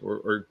brings up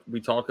or we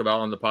talk about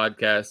on the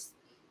podcast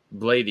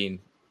blading,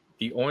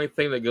 the only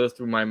thing that goes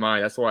through my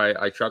mind, that's why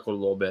I chuckled a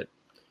little bit,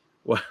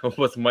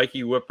 was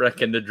Mikey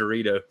Whipwreck and the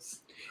Doritos.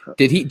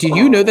 Did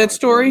you know that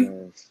story?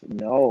 Goodness.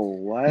 No,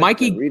 what?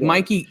 Mikey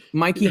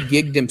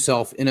gigged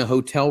himself in a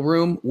hotel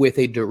room with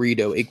a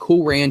Dorito, a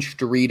Cool Ranch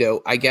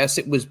Dorito. I guess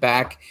it was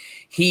back.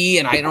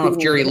 I don't know if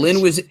Jerry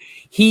Lynn was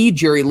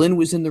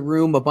in the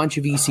room, a bunch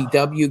of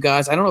ECW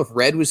guys. I don't know if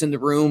Red was in the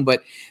room,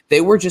 but they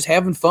were just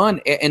having fun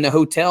in the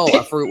hotel.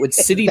 I forget what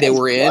city they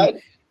were in. What?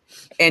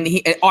 And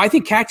I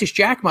think Cactus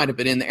Jack might have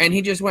been in there, and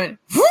he just went,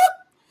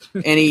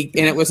 and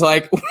it was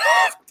like,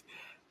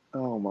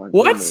 oh my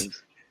what?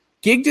 Goodness.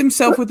 Gigged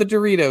himself with a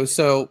Dorito.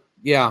 So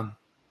yeah.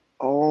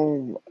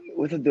 Oh,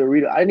 with a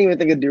Dorito. I didn't even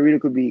think a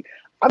Dorito could be.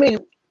 I mean,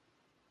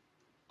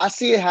 I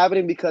see it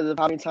happening because of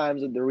how many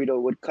times a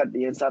Dorito would cut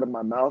the inside of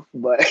my mouth.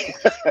 But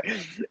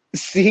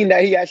seeing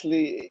that he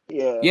actually,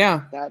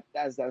 yeah,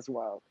 that's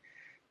wild.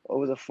 It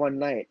was a fun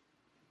night.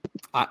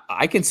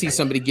 I can see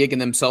somebody gigging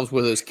themselves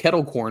with those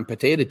kettle corn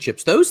potato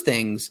chips. Those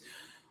things,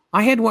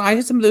 I had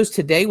some of those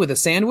today with a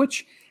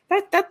sandwich.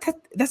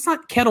 That's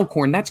not kettle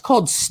corn. That's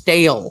called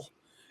stale.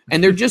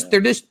 And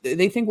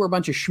they think we're a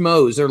bunch of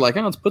schmoes. They're like,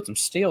 let's put some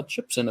stale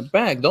chips in a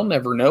bag. They'll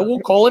never know.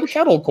 We'll call it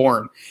kettle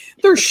corn.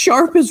 They're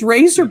sharp as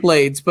razor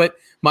blades. But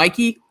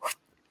Mikey,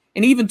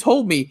 and he even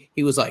told me,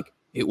 he was like,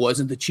 it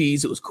wasn't the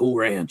cheese, it was Cool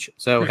Ranch.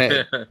 So,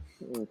 hey.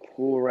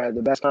 Cool Ranch,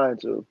 the best kind,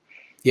 too.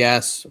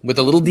 Yes, with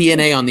a little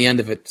DNA on the end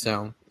of it.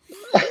 So,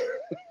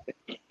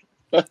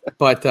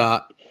 but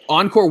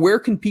Encore, where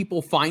can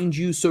people find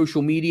you?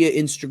 Social media,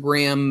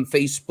 Instagram,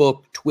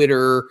 Facebook,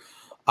 Twitter,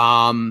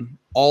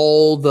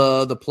 all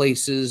the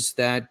places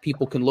that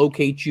people can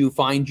locate you,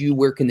 find you.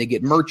 Where can they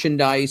get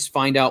merchandise?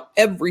 Find out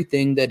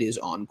everything that is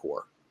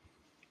Encore.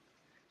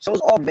 So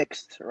it's all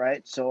mixed,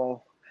 right?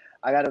 So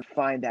I got to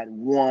find that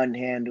one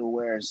handle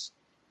where it's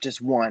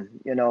just one,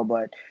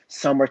 but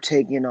some are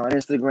taken on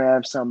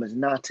Instagram, some is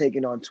not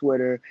taken on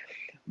Twitter.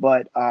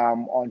 But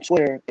on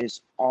Twitter,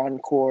 it's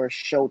Encore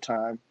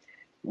Showtime.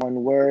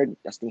 One word,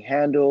 that's the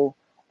handle.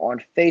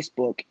 On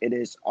Facebook, it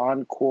is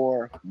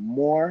Encore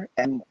More,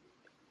 MOORE.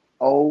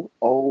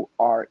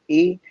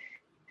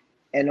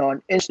 And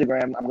on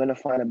Instagram, I'm going to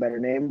find a better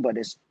name, but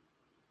it's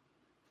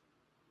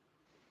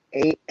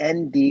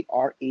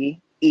ANDREE,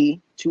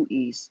 2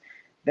 E's.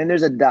 Then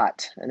there's a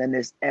dot, and then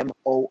there's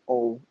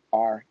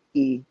MOOREE.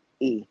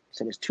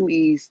 So there's 2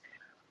 E's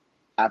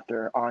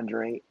after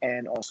Andre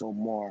and also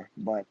More,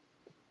 but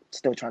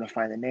still trying to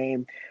find the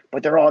name.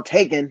 But they're all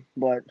taken,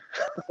 but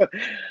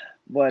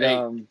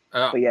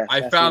yeah.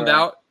 I found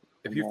out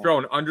if you throw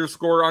an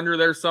underscore under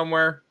there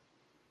somewhere,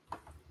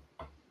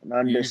 an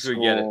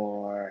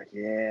underscore,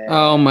 yeah.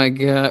 Oh my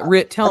God,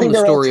 Rit, tell them the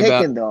story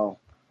about. Though.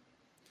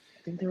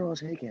 I think they're all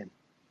taken.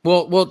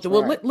 Well,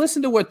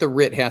 listen to what the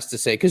Rit has to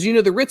say, because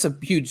the Rit's a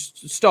huge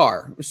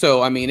star.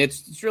 So I mean,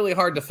 it's really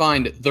hard to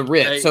find the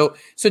Rit. Hey. So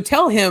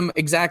tell him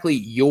exactly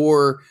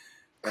your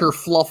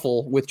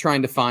kerfluffle with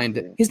trying to find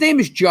it. His name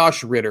is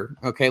Josh Ritter.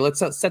 Okay,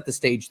 let's set the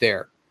stage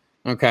there.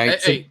 Okay.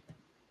 Hey,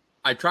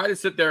 I try to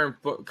sit there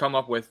and come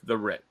up with the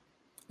Rit.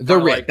 The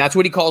Rit. Like, that's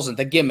what he calls it.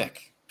 The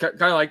gimmick. Kind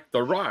of like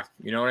The Rock.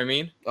 You know what I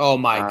mean? Oh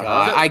my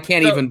God! I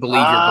can't even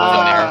believe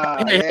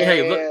you're going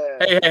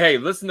there. Hey!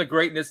 Listen to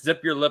greatness.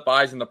 Zip your lip,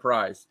 eyes, and the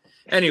prize.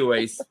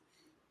 Anyways,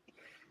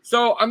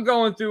 so I'm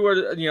going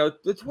through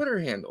the Twitter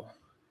handle.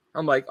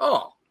 I'm like,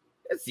 oh,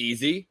 it's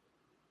easy.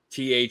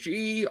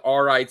 THERITT.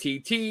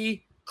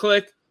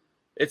 Click.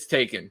 It's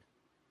taken.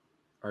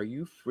 Are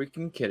you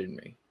freaking kidding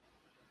me?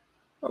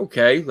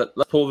 Okay, let's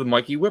pull the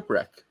Mikey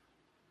Whipwreck.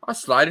 I'll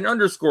slide an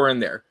underscore in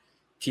there.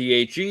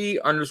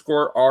 THE_RITT.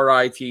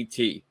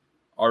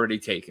 Already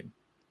taken.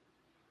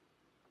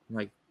 I'm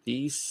like,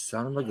 these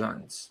son of a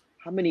guns.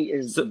 How many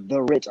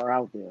the Rits are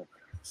out there?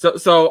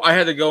 So I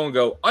had to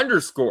go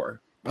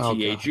underscore.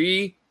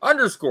 THE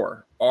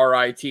underscore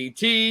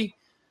RITT.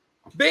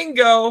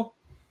 Bingo.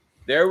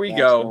 There we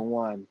go. The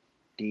one.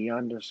 The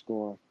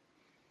underscore.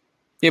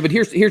 Yeah, but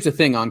here's the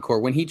thing, Encore.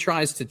 When he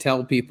tries to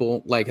tell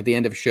people, like at the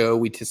end of a show,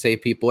 we to say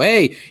people,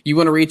 hey, you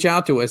want to reach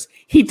out to us?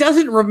 He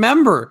doesn't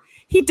remember.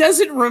 He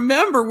doesn't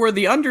remember where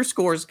the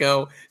underscores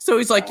go. So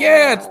he's like,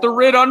 yeah, it's the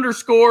Rit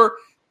underscore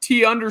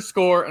T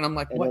underscore. And I'm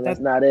like, what? That's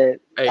not it.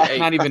 Hey,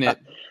 not even it.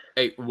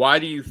 Hey, why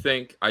do you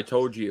think I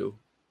told you?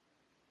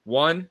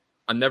 One,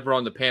 I'm never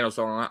on the panel,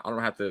 so I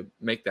don't have to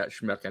make that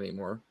schmuck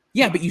anymore.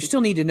 Yeah, but you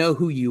still need to know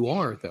who you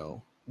are,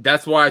 though.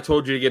 That's why I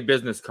told you to get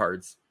business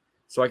cards.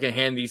 so I can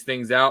hand these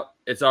things out.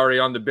 It's already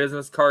on the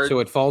business card. So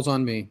it falls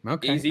on me.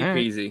 Okay. Easy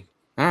peasy.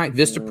 All right.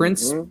 Vista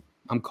Prince,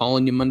 I'm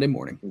calling you Monday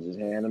morning. Just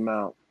hand them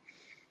out.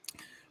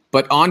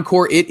 But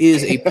Encore, it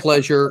is a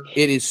pleasure.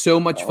 It is so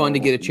much fun to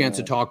get a chance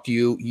to talk to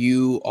you.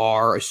 You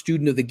are a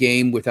student of the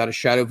game without a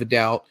shadow of a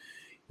doubt.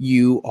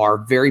 You are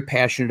very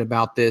passionate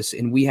about this,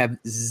 and we have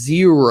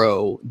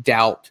zero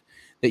doubt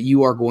that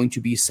you are going to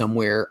be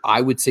somewhere.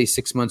 I would say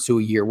 6 months to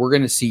a year. We're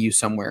going to see you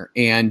somewhere,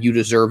 and you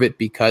deserve it,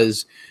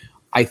 because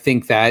I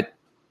think that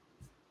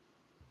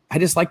I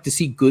just like to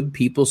see good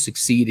people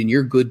succeed, and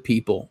you're good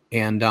people.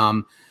 And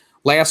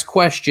last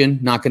question,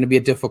 not going to be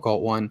a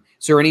difficult one.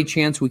 Is there any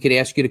chance we could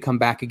ask you to come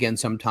back again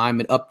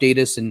sometime and update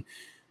us in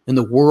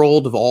the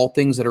world of all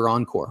things that are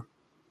Encore?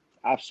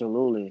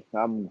 Absolutely.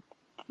 I'm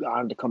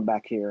honored to come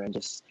back here and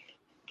just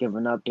give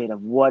an update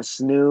of what's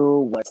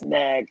new, what's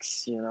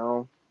next,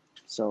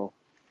 So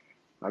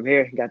I'm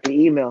here. Got the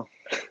email.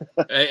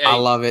 Hey, I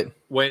love it.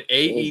 When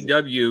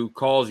AEW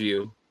calls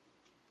you,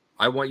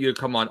 I want you to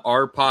come on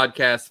our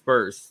podcast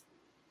first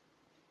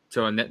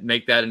to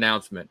make that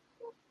announcement.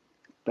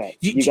 But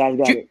you guys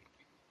got it.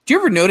 Do you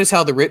ever notice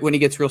how when he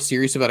gets real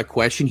serious about a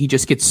question, he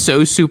just gets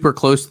so super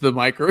close to the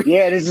microphone?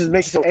 Yeah, this just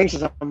makes me so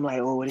anxious. I'm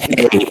like, what is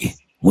it?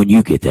 When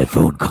you get that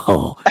phone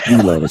call, you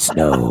let us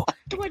know.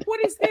 I'm like,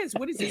 what is this?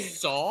 What is this,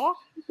 Saw?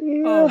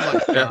 Yeah. Oh,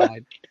 my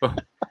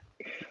God.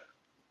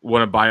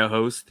 Want to buy a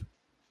host?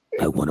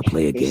 I want to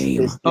play a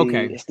game.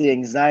 It's the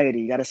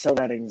anxiety. You got to sell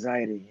that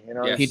anxiety.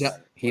 Yes.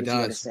 He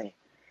does.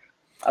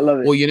 I love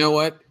it. Well, you know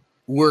what?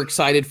 We're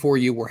excited for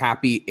you. We're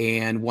happy.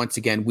 And once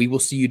again, we will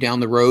see you down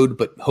the road,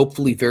 but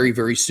hopefully very,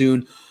 very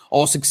soon.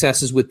 All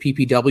successes with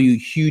PPW.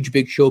 Huge,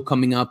 big show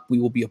coming up. We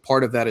will be a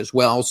part of that as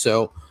well.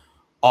 So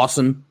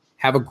awesome.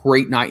 Have a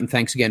great night. And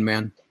thanks again,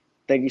 man.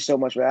 Thank you so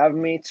much for having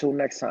me. Till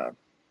next time.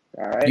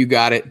 All right. You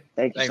got it.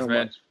 Thanks so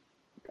man. much.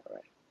 All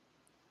right.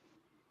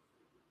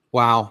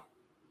 Wow.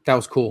 That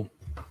was cool.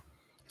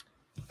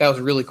 That was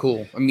really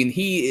cool. I mean,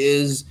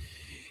 he's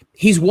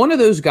one of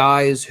those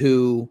guys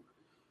who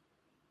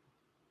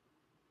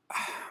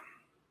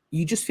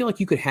you just feel like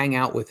you could hang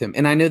out with him.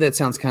 And I know that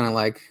sounds kind of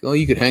like, oh,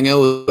 you could hang out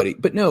with somebody.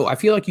 But no, I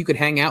feel like you could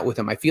hang out with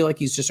him. I feel like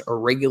he's just a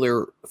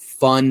regular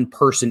fun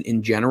person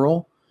in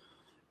general.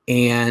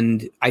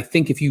 And I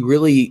think if you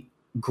really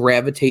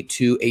gravitate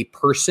to a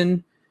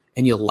person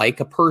and you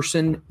like a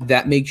person,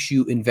 that makes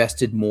you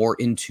invested more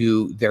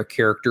into their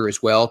character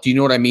as well. Do you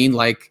know what I mean?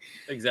 Like,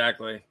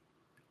 exactly.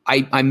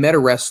 I met a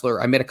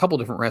wrestler. I met a couple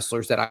different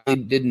wrestlers that I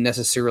didn't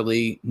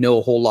necessarily know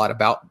a whole lot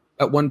about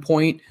at one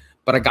point,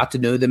 but I got to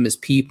know them as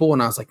people.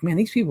 And I was like, man,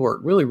 these people are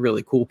really,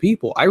 really cool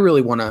people. I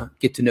really want to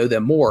get to know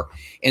them more.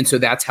 And so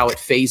that's how it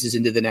phases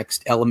into the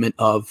next element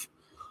of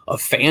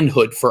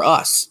fanhood for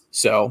us.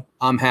 So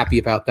I'm happy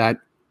about that.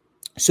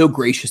 So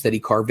gracious that he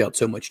carved out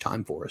so much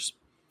time for us.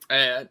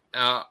 And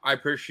I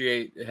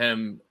appreciate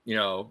him,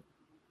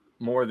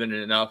 more than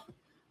enough.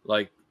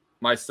 Like,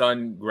 my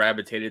son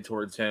gravitated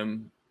towards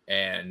him,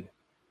 and,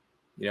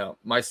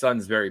 my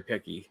son's very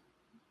picky,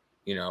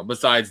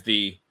 besides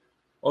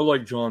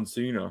like John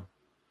Cena.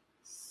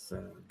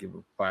 So give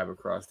him 5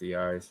 across the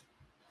eyes.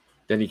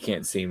 Then he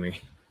can't see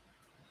me.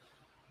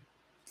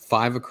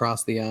 5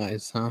 across the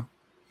eyes, huh?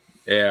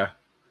 Yeah.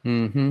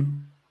 Mm-hmm.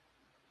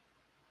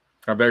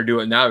 I better do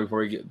it now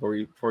before he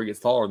gets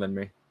taller than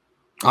me.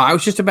 I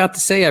was just about to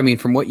say, I mean,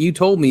 from what you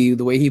told me,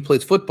 the way he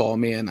plays football,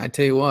 man, I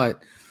tell you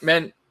what.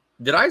 Man,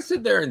 did I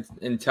sit there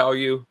and tell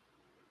you?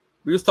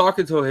 We was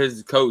talking to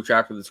his coach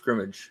after the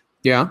scrimmage.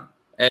 Yeah.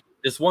 And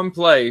this one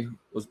play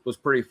was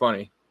pretty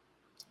funny.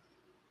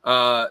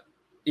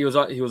 He was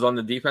on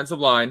the defensive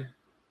line,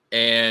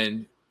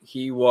 and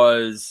he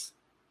was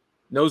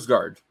nose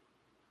guard.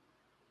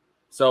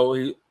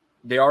 So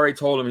they already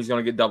told him he's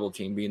going to get double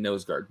teamed being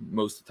nose guard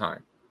most of the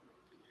time.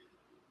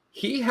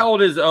 He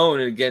held his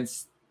own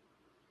against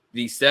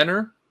the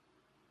center,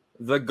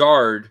 the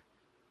guard,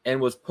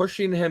 and was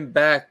pushing him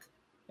back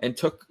and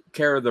took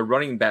care of the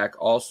running back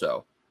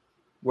also,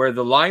 where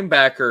the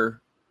linebacker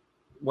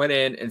went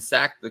in and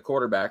sacked the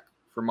quarterback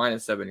for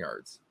 -7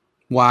 yards.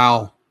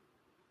 Wow.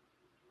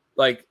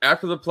 Like,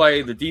 after the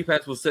play, the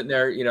defense was sitting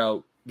there,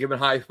 giving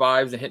high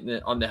fives and hitting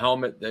it on the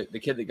helmet, the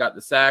kid that got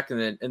the sack,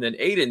 and then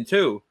Aiden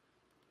too.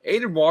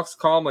 Aiden walks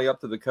calmly up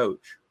to the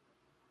coach.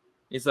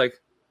 He's like,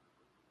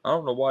 I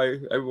don't know why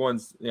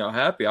everyone's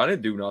happy. I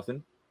didn't do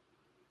nothing.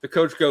 The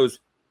coach goes,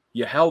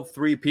 you held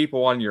 3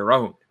 people on your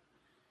own.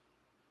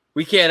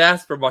 We can't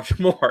ask for much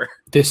more.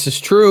 This is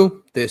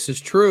true. This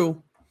is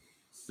true.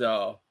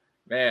 So,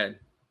 man.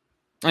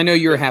 I know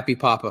you're a happy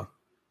papa.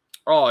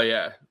 Oh,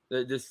 yeah.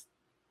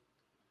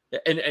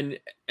 And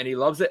he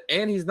loves it.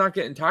 And he's not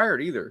getting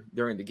tired either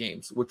during the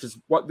games, which is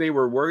what they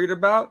were worried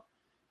about.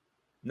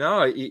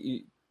 No,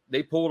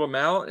 they pulled him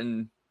out,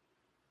 and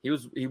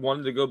he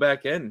wanted to go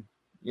back in.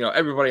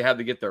 Everybody had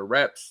to get their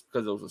reps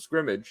because it was a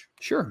scrimmage.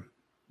 Sure.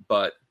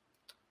 But,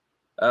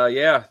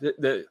 yeah,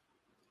 the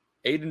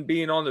Aiden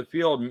being on the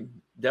field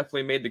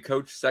definitely made the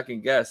coach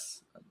second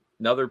guess.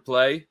 Another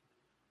play,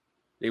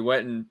 they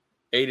went and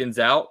Aiden's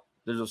out.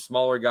 There's a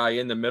smaller guy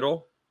in the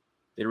middle.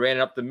 They ran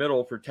it up the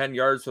middle for 10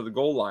 yards to the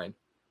goal line.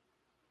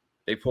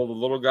 They pulled the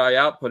little guy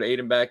out, put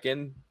Aiden back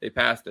in. They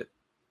passed it.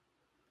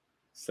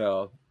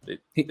 So they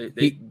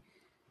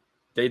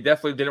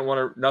definitely didn't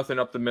want nothing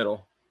up the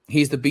middle.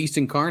 He's the beast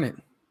incarnate.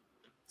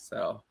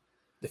 So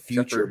the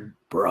future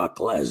Brock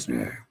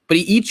Lesnar. But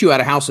he eats you out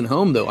of house and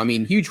home, though. I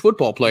mean, huge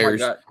football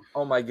players.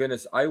 Oh my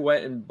goodness. I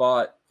went and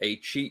bought a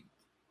cheat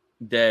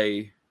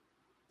day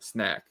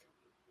snack.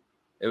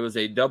 It was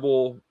a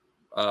double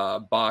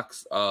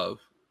box of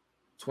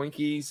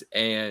Twinkies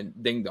and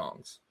Ding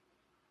Dongs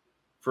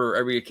for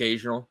every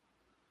occasional.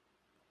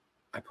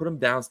 I put them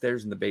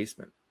downstairs in the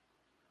basement.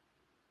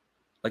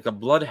 Like a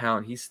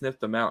bloodhound, he sniffed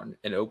them out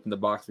and opened the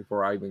box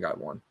before I even got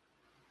one.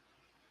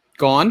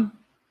 Gone?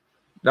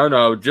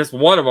 No, just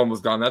one of them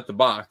was gone. Not the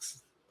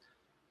box.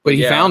 But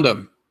he found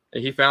them.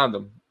 He found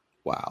them.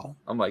 Wow.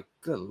 I'm like,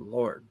 good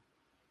Lord.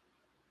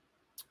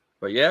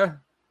 But yeah.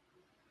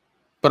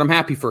 But I'm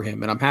happy for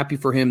him. And I'm happy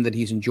for him that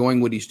he's enjoying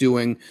what he's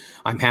doing.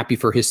 I'm happy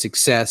for his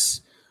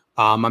success.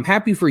 I'm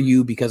happy for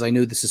you because I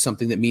know this is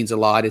something that means a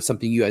lot. It's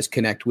something you guys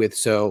connect with.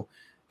 So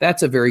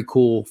that's a very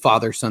cool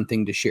father-son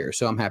thing to share.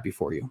 So I'm happy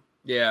for you.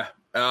 Yeah.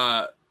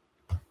 And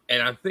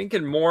I'm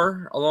thinking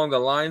more along the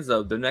lines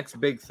of the next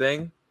big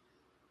thing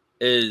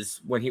is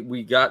when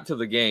we got to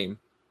the game,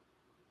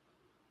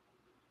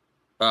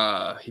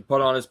 he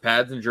put on his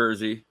pads and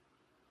jersey,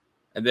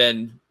 and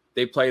then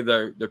they play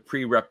the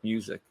pre-rep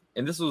music.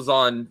 And this was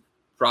on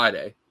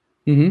Friday,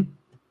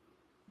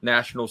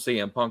 National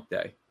CM Punk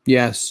Day.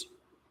 Yes.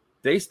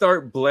 They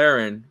start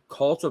blaring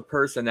Cult of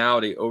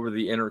Personality over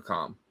the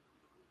intercom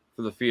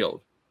for the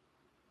field.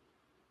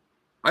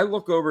 I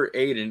look over at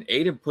Aiden.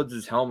 Aiden puts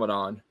his helmet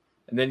on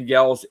and then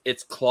yells,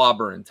 "It's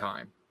clobbering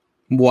time."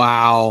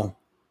 Wow.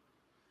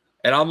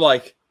 And I'm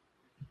like,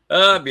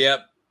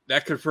 yep,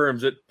 that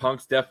confirms it.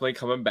 Punk's definitely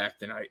coming back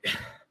tonight.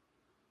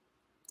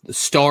 The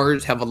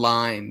stars have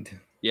aligned.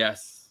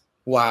 Yes.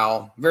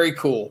 Wow. Very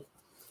cool.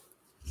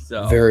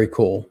 So very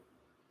cool.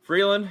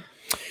 Freeland?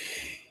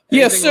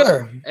 Yes,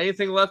 sir.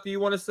 Anything left that you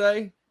want to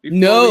say before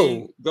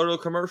we go to a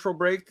commercial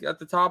break at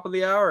the top of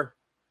the hour?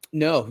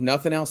 No,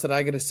 nothing else that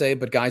I got to say.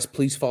 But guys,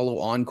 please follow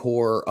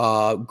Encore.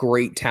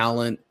 Great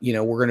talent. You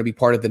know, we're going to be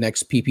part of the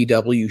next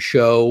PPW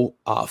show.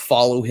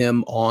 Follow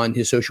him on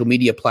his social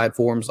media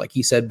platforms, like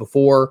he said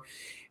before,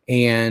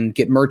 and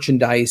get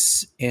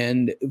merchandise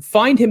and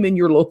find him in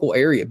your local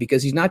area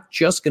because he's not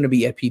just going to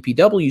be at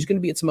PPW. He's going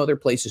to be at some other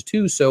places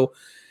too. So,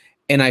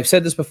 and I've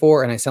said this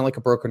before, and I sound like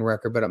a broken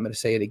record, but I'm going to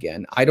say it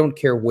again. I don't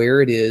care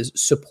where it is.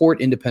 Support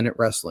independent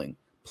wrestling.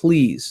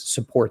 Please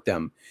support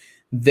them.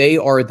 They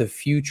are the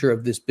future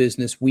of this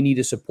business. We need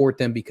to support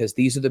them because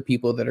these are the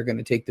people that are going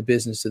to take the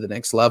business to the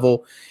next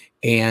level,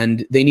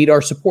 and they need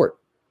our support.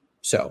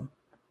 So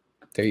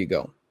there you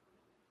go.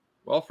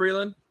 Well,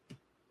 Freeland, I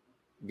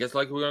guess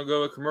like we're going to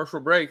go to a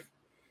commercial break.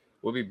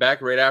 We'll be back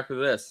right after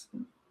this.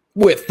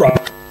 With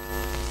Brock.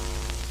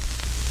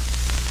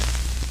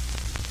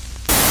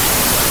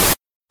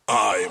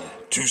 I'm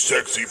too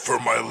sexy for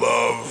my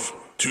love.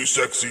 Too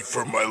sexy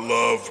for my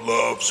love.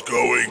 Love's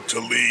going to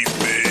leave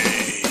me.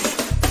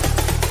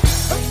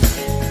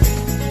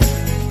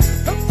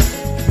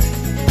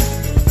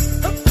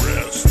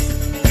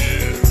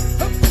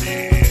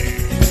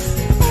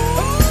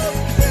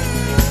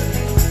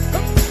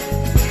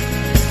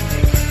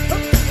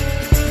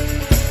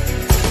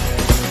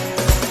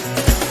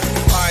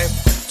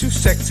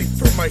 Sexy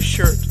for my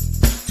shirt.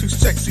 Too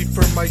sexy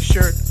for my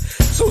shirt.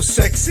 So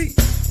sexy,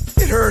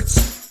 it hurts.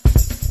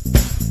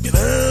 And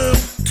I'm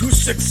too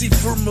sexy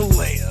for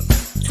Milan.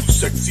 Too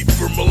sexy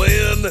for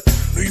Milan,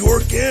 New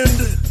York, and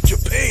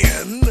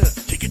Japan.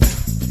 Take it.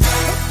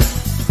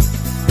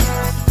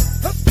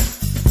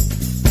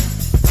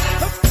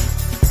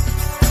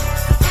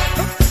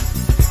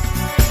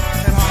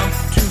 And I'm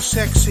too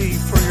sexy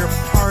for your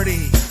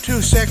party.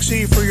 Too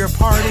sexy for your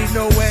party.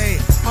 No way.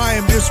 I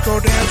am disco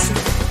dancing.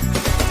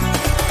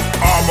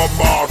 I'm a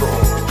model,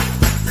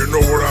 you know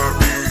what I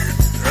mean,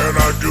 and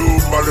I do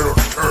my little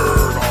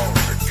turn on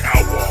the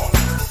catwalk,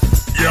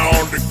 yeah,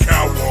 on the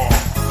catwalk,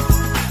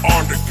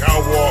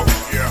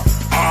 yeah,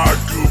 I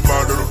do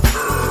my little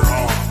turn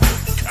on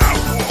the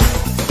catwalk.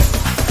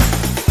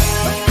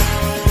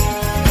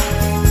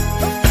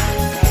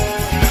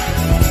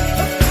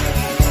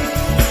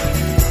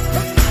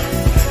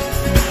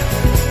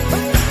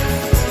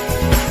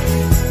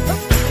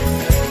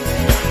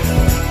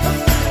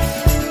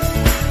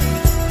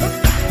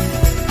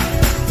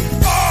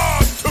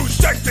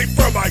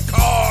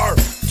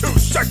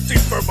 Sexy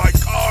for my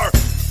car,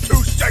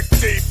 too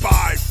sexy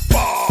by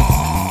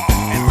far.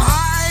 And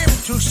I'm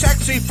too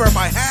sexy for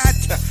my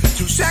hat,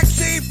 too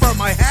sexy for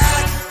my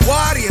hat.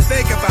 What do you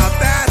think about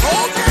that,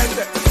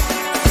 Hogan?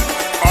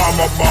 I'm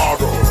a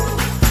model,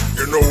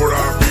 you know what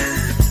I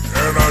mean,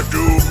 and I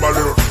do my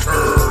little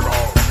turn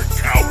on the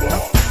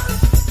catwalk.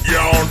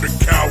 Yeah, on the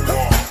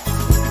catwalk,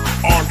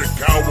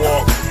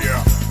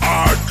 yeah,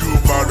 I do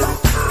my little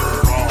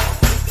turn on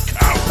the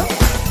catwalk.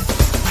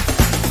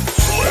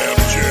 Slam,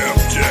 jam,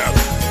 jam.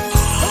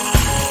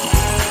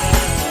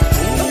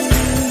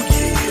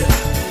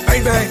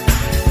 Bang, bang.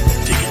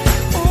 Take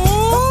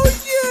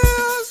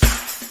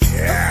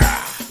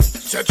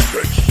such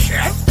good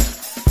shit.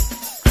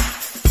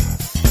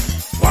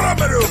 What a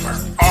maneuver.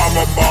 I'm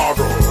a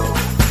model,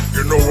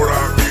 you know what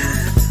I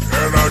mean?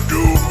 And I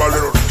do my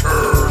little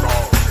turn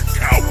on the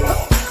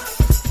catwalk.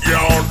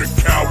 Yeah, on the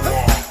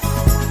catwalk.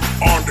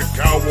 On the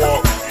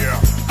catwalk, yeah.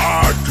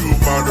 I do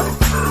my little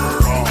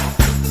turn on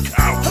the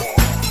catwalk.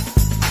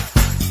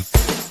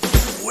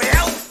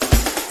 Well,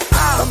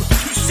 I'm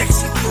too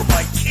sexy for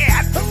my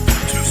cat.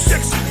 Too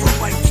sexy for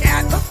my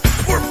cat.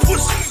 Poor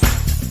pussy.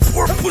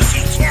 Poor pussy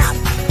cat.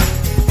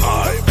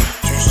 I'm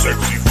too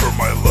sexy for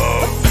my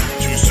love.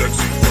 Too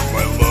sexy for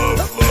my love.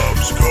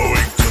 Love's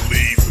going to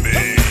leave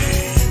me.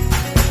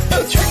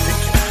 That's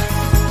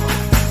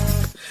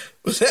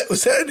ridiculous.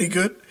 Was that any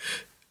good?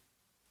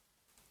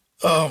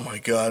 Oh my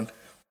God.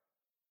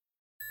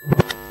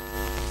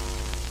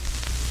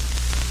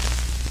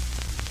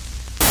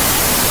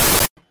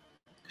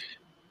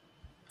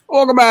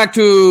 Welcome back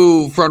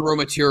to Front Row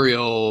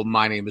Material.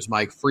 My name is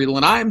Mike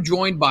Freeland. I'm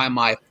joined by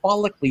my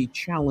follically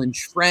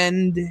challenged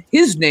friend.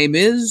 His name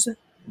is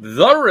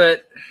The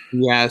Rit.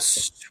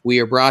 Yes, we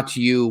are brought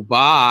to you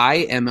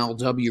by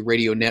MLW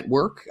Radio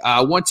Network.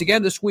 Once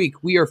again, this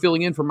week, we are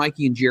filling in for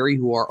Mikey and Jerry,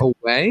 who are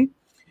away.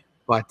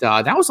 But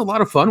that was a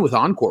lot of fun with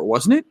Encore,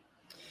 wasn't it?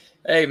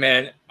 Hey,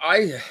 man,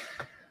 I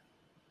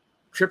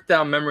tripped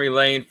down memory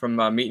lane from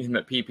meeting him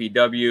at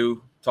PPW,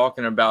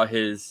 talking about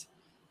his,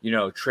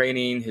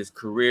 training, his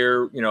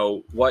career,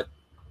 what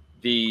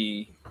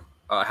the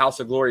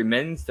House of Glory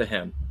means to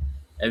him.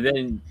 And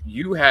then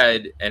you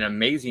had an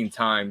amazing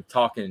time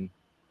talking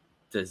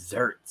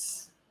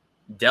desserts,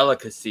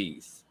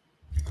 delicacies,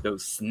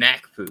 those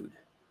snack food.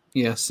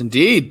 Yes,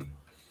 indeed.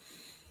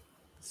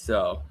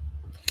 So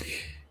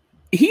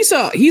he's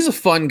a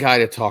fun guy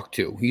to talk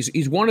to.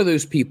 He's one of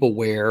those people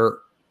where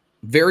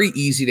very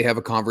easy to have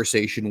a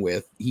conversation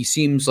with. He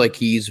seems like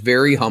he's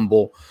very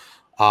humble,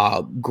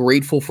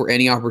 grateful for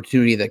any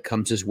opportunity that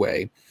comes his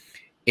way.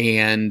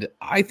 And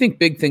I think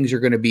big things are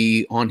going to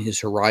be on his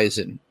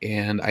horizon.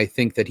 And I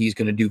think that he's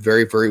going to do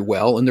very, very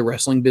well in the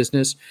wrestling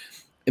business.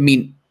 I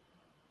mean,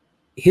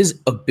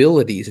 his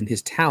abilities and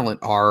his talent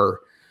are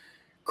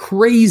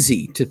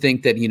crazy to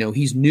think that,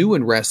 he's new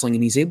in wrestling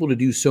and he's able to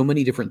do so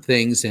many different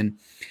things. And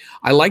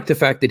I like the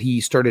fact that he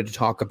started to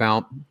talk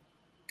about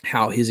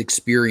how his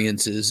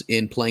experiences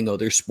in playing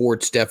other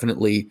sports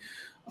definitely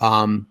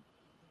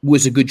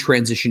was a good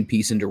transition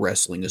piece into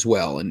wrestling as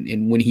well.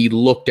 And when he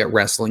looked at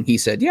wrestling, he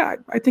said, yeah,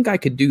 I think I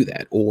could do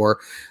that. Or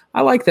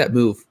I like that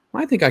move.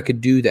 I think I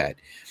could do that.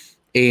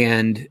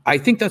 And I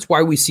think that's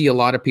why we see a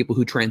lot of people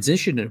who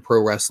transition into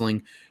pro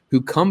wrestling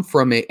who come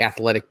from an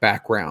athletic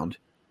background,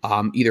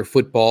 either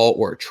football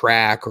or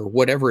track or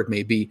whatever it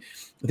may be.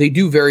 They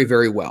do very,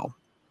 very well.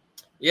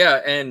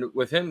 Yeah, and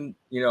with him,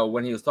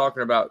 when he was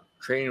talking about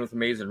training with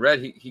Amazing Red,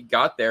 he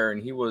got there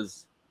and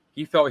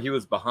he felt he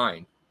was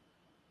behind.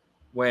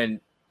 When,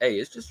 hey,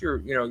 it's just you're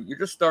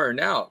just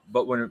starting out.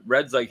 But when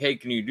Red's like, hey,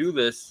 can you do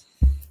this?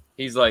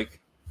 He's like,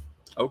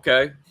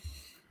 okay,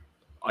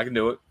 I can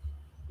do it.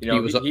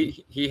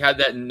 He had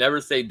that never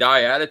say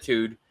die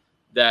attitude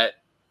that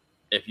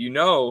if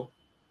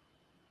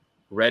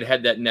Red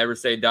had that never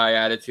say die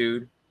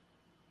attitude.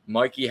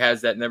 Mikey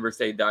has that never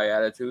say die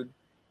attitude.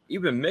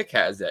 Even Mick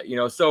has that,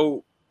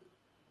 so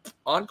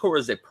Encore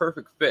is a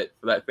perfect fit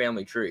for that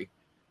family tree.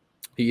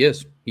 He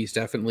is. He's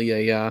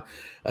definitely a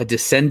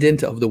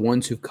descendant of the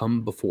ones who've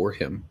come before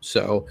him.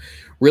 So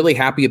really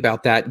happy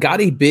about that.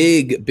 Got a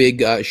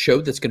big show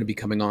that's going to be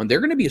coming on.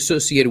 They're going to be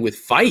associated with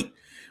Fight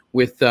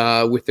with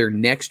their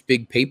next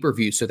big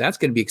pay-per-view. So that's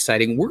going to be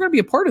exciting. We're going to be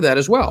a part of that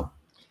as well.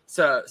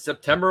 So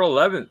September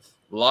 11th,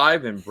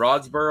 live in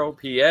Broadsboro,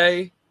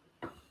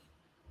 PA.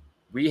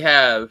 We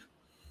have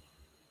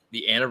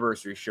the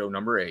anniversary show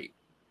number 8.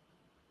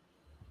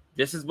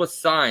 This is what's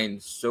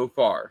signed so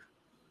far.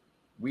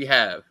 We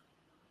have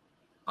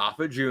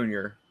Alpha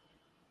Jr.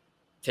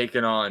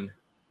 taking on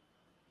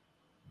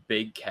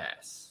Big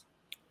Cass.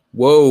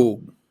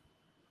 Whoa.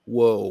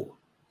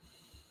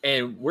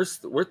 And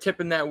we're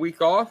tipping that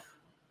week off.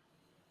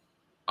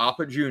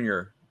 Alpha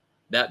Jr.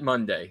 that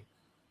Monday.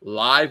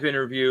 Live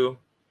interview.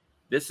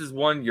 This is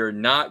one you're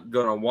not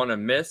going to want to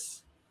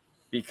miss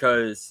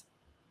because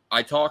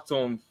I talked to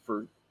him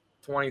for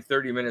 20,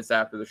 30 minutes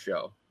after the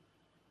show.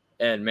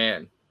 And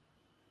man,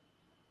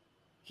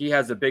 he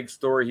has a big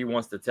story he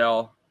wants to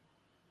tell.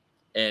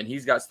 And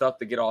he's got stuff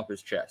to get off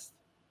his chest.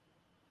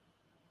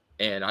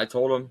 And I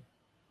told him,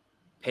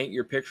 paint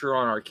your picture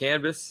on our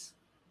canvas.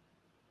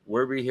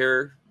 We'll be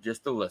here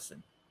just to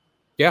listen.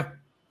 Yeah.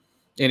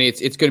 And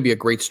it's going to be a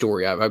great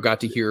story. I've got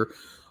to hear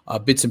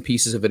bits and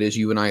pieces of it as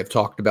you and I have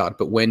talked about.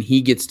 But when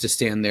he gets to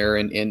stand there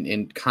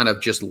and kind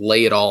of just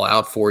lay it all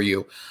out for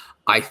you,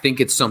 I think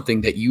it's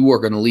something that you are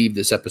going to leave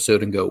this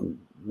episode and go,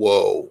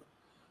 whoa.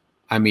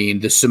 I mean,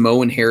 the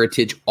Samoan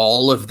heritage,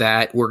 all of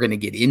that, we're going to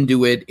get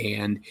into it.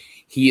 And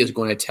he is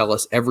going to tell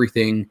us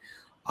everything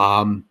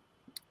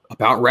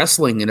about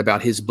wrestling and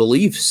about his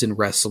beliefs in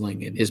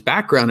wrestling and his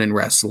background in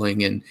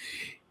wrestling. And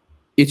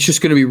it's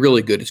just going to be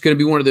really good. It's going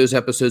to be one of those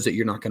episodes that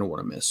you're not going to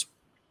want to miss.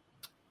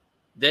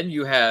 Then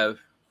you have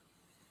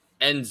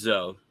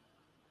Enzo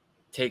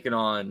taking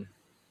on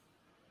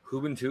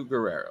Juventud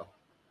Guerrero.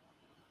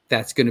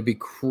 That's going to be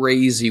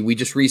crazy. We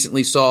just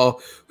recently saw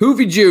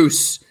Hoovy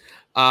Juice,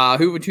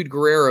 Juventud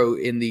Guerrero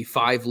in the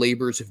 5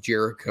 Labors of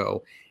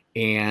Jericho,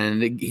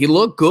 and he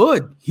looked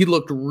good. He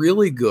looked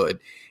really good.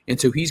 And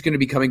so he's going to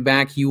be coming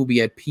back. He will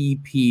be at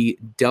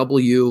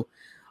PPW,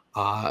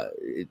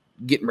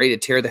 getting ready to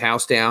tear the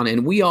house down.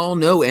 And we all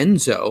know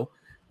Enzo.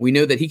 We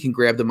know that he can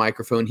grab the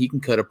microphone. He can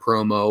cut a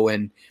promo.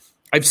 And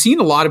I've seen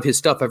a lot of his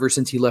stuff ever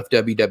since he left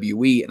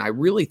WWE, and I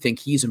really think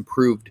he's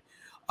improved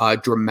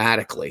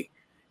dramatically.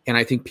 And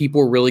I think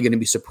people are really going to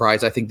be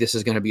surprised. I think this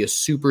is going to be a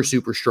super,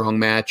 super strong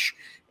match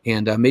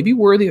and maybe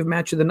worthy of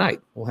match of the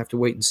night. We'll have to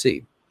wait and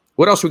see.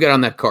 What else we got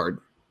on that card?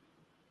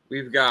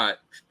 We've got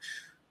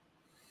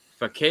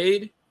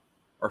Facade,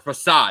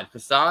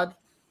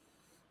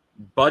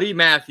 Buddy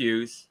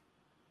Matthews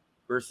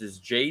versus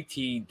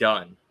JT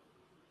Dunn.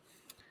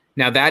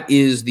 Now, that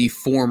is the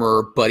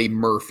former Buddy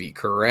Murphy,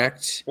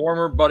 correct?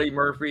 Former Buddy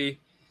Murphy.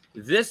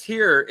 This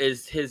here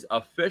is his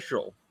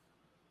official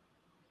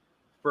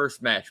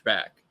first match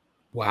back.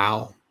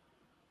 Wow.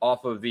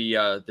 Off of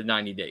the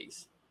 90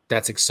 days.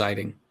 That's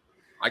exciting.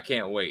 I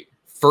can't wait.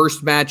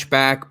 First match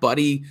back,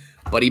 Buddy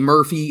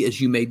Murphy, as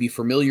you may be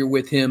familiar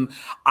with him.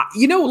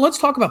 Let's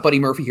talk about Buddy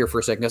Murphy here for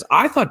a second, because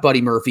I thought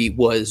Buddy Murphy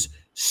was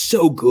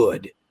so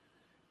good.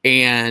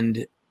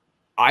 And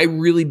I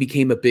really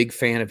became a big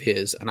fan of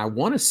his. And I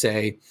want to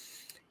say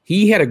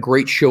he had a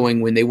great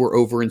showing when they were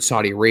over in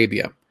Saudi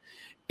Arabia.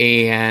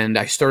 And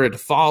I started to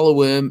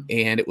follow him,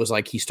 and it was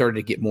like he started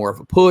to get more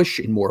of a push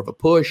and more of a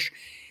push.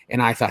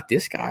 And I thought,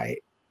 this guy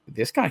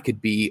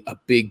could be a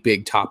big,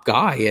 big top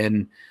guy.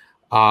 And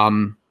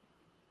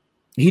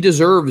he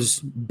deserves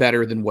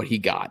better than what he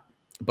got.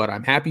 But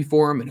I'm happy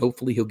for him, and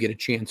hopefully he'll get a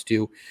chance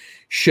to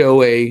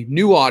show a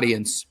new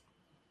audience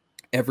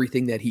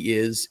everything that he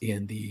is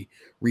in the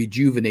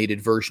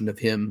rejuvenated version of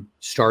him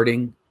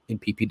starting in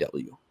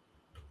PPW.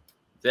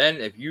 Then,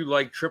 if you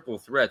like triple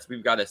threats,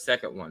 we've got a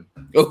second one.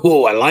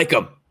 Oh, I like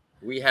him.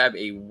 We have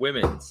a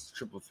women's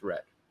triple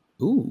threat.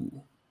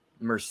 Ooh.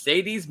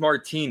 Mercedes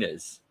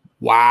Martinez.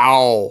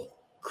 Wow.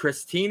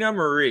 Christina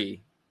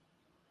Marie.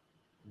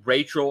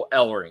 Rachel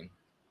Ellering.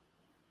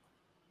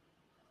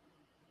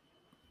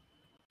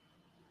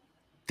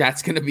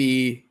 That's going to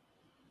be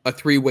a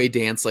 3-way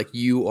dance like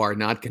you are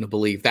not going to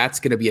believe. That's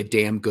going to be a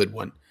damn good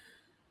one.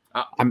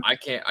 I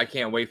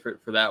can't wait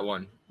for that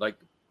one. Like,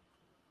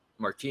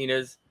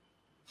 Martinez,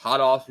 hot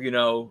off,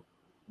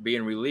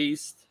 being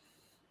released.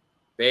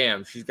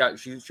 Bam. She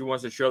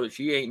wants to show that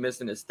she ain't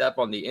missing a step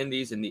on the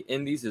indies, and the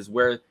indies is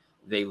where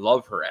they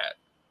love her at.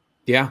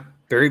 Yeah,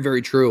 very,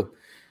 very true.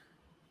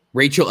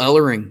 Rachel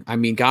Ellering. I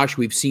mean, gosh,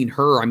 we've seen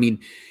her. I mean,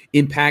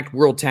 Impact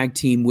World Tag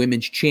Team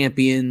Women's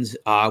Champions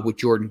with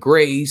Jordan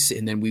Grace.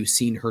 And then we've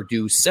seen her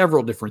do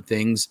several different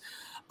things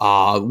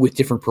with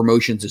different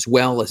promotions as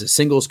well. As a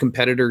singles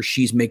competitor,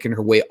 she's making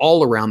her way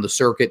all around the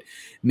circuit,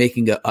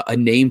 making a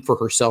name for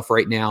herself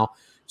right now.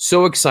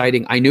 So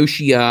exciting. I know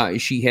she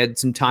had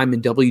some time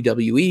in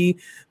WWE,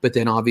 but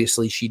then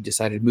obviously she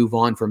decided to move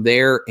on from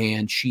there,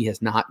 and she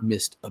has not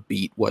missed a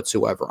beat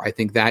whatsoever. I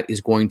think that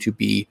is going to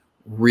be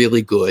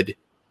really good.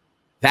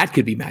 That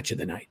could be match of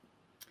the night.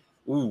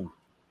 Ooh,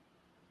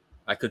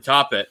 I could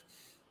top it.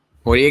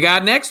 What do you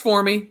got next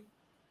for me?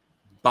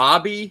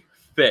 Bobby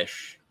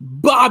Fish.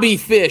 Bobby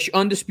Fish,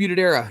 Undisputed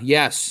Era.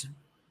 Yes.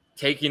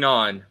 Taking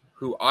on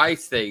who I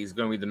say is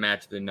going to be the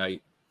match of the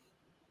night,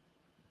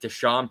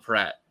 Deshaun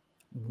Pratt.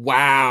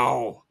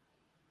 Wow.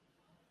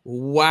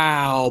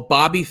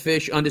 Bobby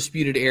Fish,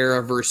 Undisputed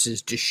Era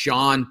versus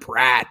Deshaun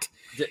Pratt.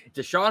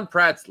 Deshaun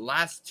Pratt's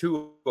last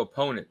 2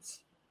 opponents,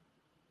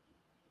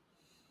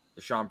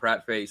 Deshaun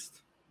Pratt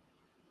faced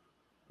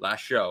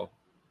last show.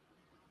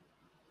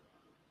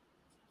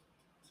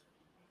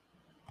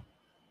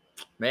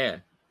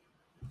 Man.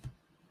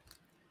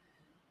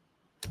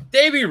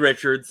 Davey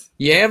Richards.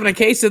 You having a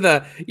case of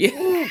the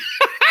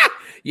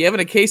You having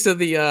a case of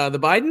the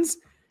Bidens?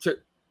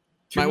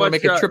 Might want to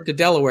make a trip to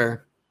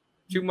Delaware.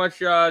 Too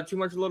much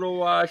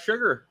little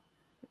sugar.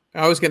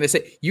 I was going to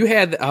say you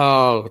had.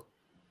 Oh,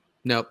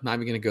 nope, not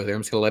even going to go there.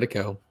 I'm just going to let it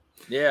go.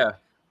 Yeah,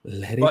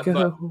 let it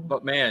go.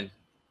 But man,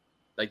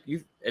 like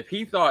if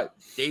he thought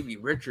Davey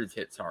Richards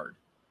hits hard,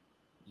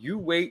 you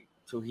wait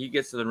till he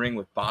gets to the ring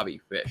with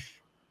Bobby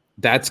Fish.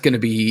 That's going to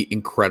be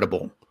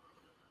incredible.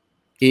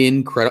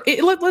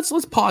 Incredible.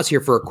 Let's pause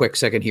here for a quick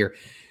second here.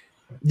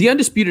 The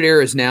Undisputed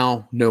Era is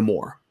now no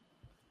more.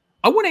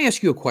 I want to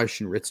ask you a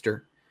question,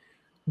 Ritzter.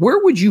 Where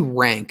would you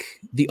rank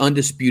the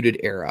Undisputed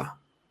Era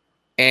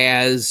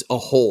as a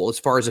whole, as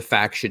far as a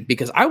faction?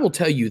 Because I will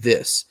tell you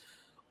this,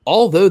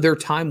 although their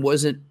time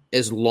wasn't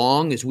as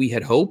long as we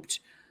had hoped,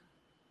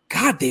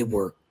 God, they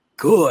were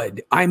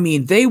good. I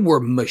mean, they were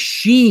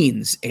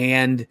machines.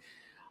 And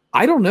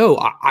I don't know,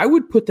 I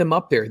would put them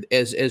up there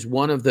as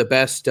one of the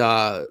best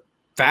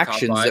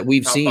factions that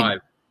we've seen.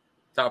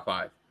 Top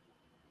 5.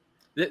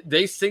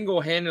 They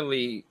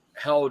single-handedly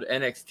held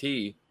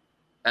NXT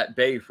at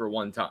bay for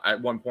one time, at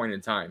one point in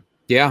time.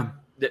 Yeah.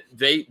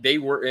 They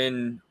were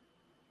in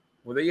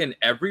were they in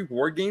every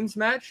War Games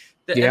match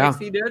that Yeah.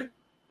 NXT did?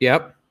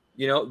 Yep.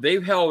 You know,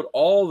 they've held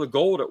all the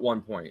gold at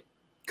one point.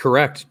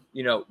 Correct.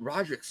 You know,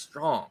 Roderick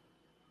Strong,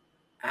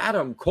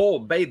 Adam Cole,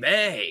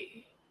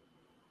 baby,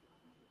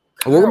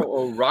 Kyle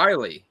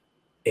O'Reilly.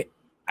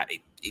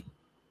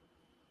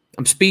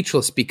 I'm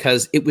speechless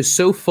because it was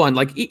so fun.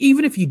 Like,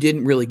 even if you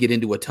didn't really get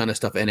into a ton of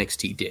stuff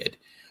NXT did,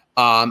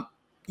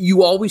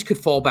 you always could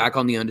fall back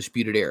on the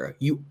Undisputed Era.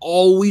 You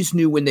always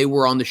knew when they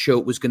were on the show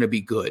it was going to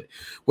be good.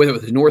 Whether it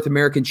was the North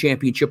American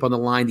Championship on the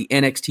line, the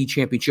NXT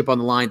Championship on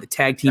the line, the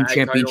Tag Team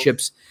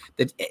Championships,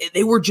 that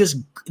they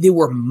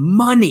were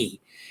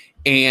money.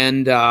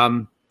 And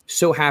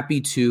so happy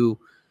to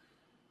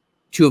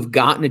have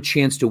gotten a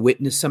chance to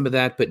witness some of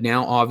that. But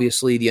now,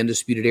 obviously, the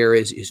Undisputed Era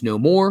is no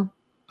more.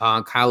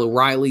 Kyle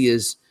O'Reilly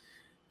is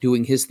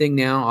doing his thing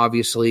now.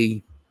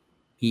 Obviously,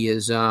 he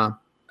is.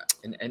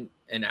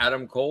 And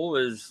Adam Cole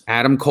is.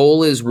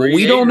 Well,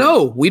 we don't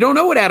know. We don't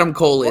know what Adam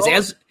Cole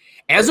is.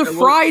 As of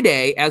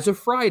Friday,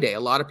 a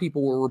lot of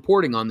people were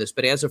reporting on this,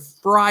 but as of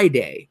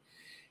Friday,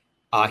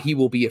 he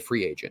will be a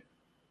free agent.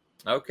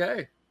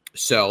 Okay.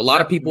 So a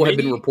lot of people have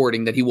been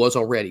reporting that he was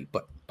already,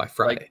 but by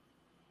Friday. Like,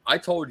 I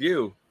told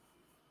you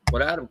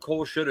what Adam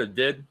Cole should have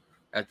did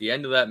at the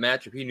end of that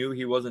match. If he knew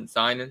he wasn't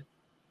signing,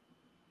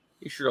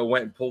 he should have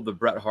went and pulled the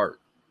Bret Hart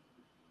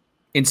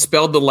and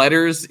spelled the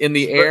letters in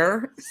the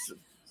air.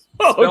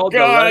 Spelled the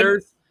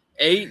letters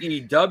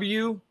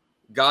AEW,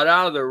 got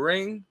out of the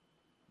ring,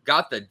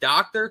 got the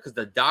doctor because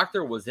the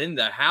doctor was in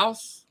the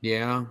house.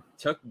 Yeah.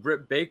 Took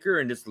Britt Baker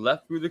and just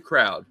left through the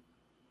crowd.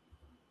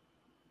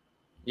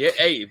 Yeah,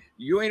 hey,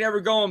 you ain't ever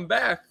going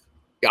back.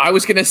 I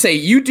was going to say,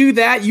 you do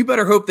that, you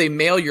better hope they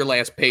mail your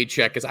last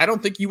paycheck because I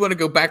don't think you want to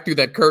go back through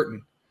that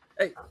curtain.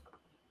 Hey,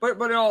 but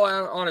in all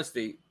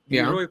honesty, do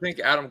you really think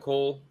Adam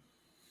Cole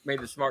made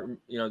the smart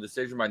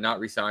decision by not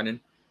resigning?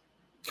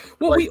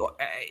 Well,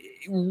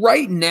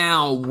 right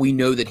now we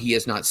know that he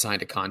has not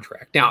signed a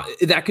contract. Now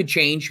that could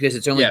change because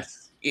it's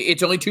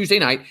only Tuesday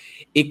night.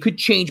 It could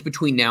change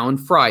between now and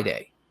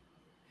Friday.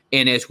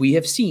 And as we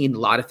have seen, a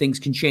lot of things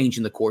can change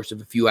in the course of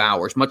a few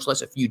hours, much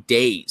less a few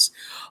days.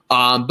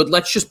 But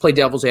let's just play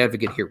devil's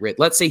advocate here, Rit.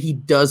 Let's say he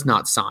does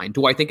not sign.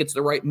 Do I think it's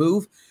the right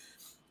move?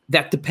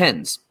 That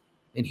depends.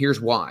 And here's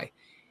why.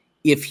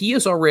 If he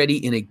is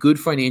already in a good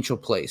financial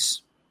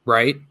place,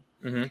 right?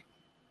 Mm-hmm.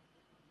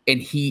 And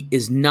he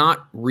is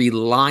not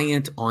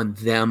reliant on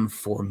them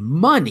for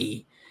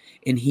money,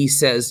 and he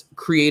says,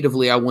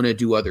 creatively, I want to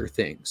do other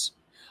things.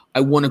 I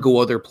want to go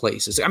other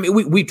places. I mean,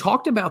 we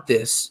talked about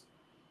this,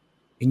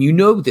 and you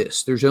know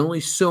this. There's only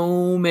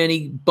so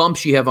many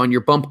bumps you have on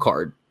your bump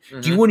card.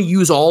 Mm-hmm. Do you want to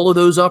use all of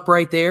those up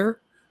right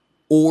there?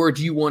 Or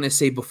do you want to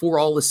say, before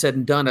all is said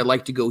and done, I'd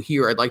like to go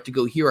here, I'd like to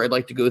go here, I'd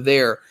like to go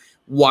there,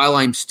 while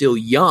I'm still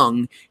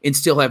young and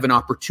still have an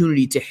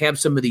opportunity to have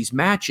some of these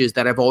matches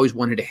that I've always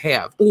wanted to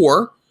have?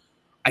 Or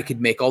I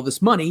could make all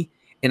this money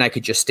and I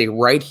could just stay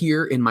right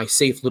here in my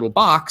safe little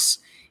box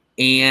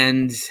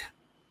and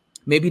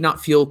maybe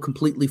not feel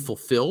completely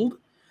fulfilled.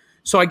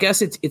 So I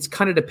guess it's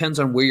kind of depends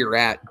on where you're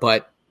at,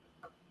 but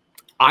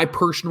I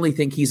personally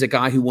think he's a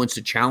guy who wants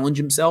to challenge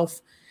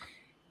himself,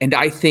 and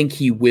I think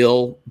he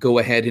will go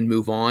ahead and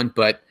move on.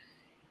 But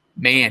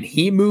man,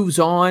 he moves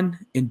on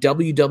and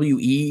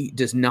WWE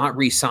does not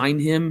re-sign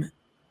him.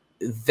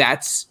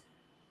 That's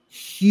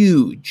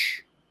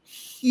huge,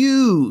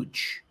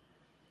 huge,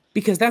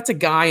 because that's a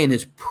guy in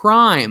his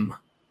prime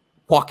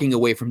walking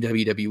away from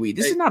WWE.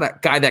 This is not a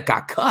guy that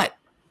got cut.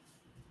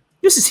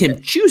 This is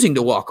him choosing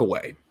to walk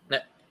away.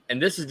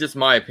 And this is just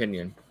my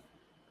opinion.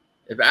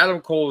 If Adam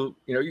Cole,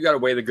 you got to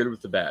weigh the good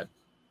with the bad.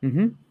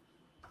 Mm-hmm.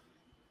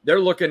 They're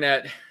looking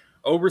at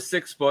over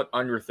 6 foot,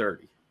 under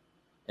 30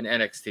 in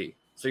NXT.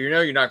 So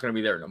you're not going to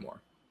be there no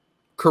more.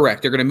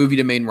 Correct. They're going to move you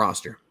to main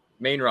roster.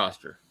 Main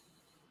roster.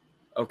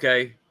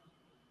 Okay.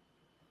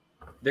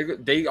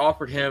 They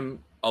offered him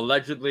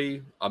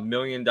allegedly $1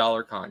 million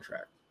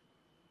contract.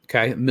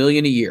 Okay. $1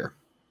 million a year.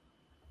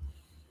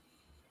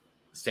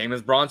 Same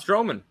as Braun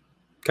Strowman.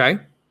 Okay.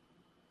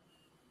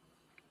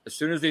 As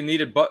soon as they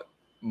needed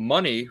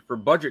money for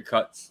budget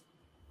cuts,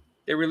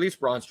 they released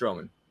Braun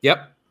Strowman.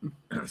 Yep.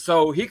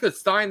 So he could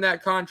sign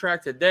that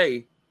contract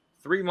today.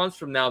 3 months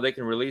from now, they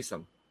can release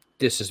him.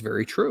 This is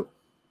very true.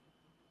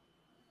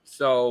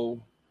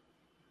 So,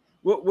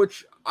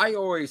 which I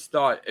always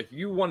thought, if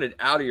you wanted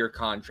out of your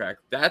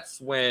contract,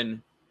 that's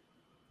when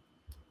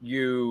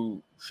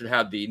you should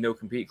have the no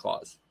compete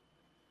clause.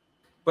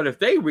 But if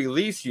they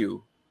release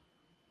you,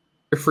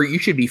 you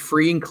should be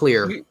free and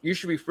clear. You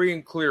should be free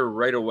and clear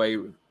right away.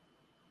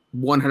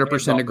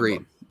 100%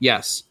 agreed.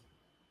 Yes.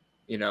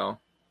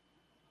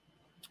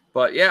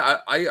 But yeah,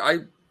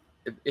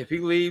 if he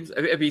leaves,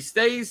 if he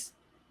stays,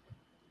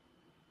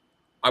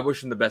 I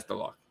wish him the best of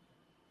luck.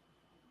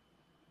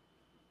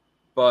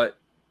 But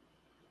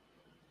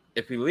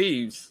if he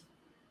leaves,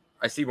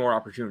 I see more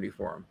opportunity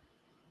for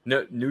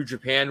him. New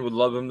Japan would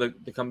love him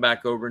to come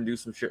back over and do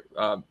some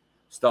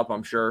stuff,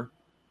 I'm sure.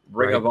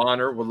 Ring of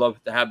Honor would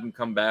love to have him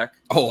come back.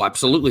 Oh,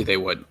 absolutely they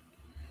would.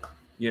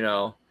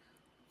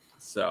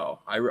 So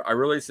I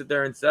really sit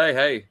there and say,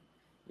 hey,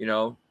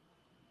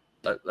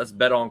 let's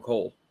bet on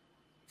Cole.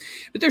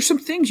 But there's some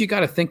things you got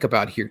to think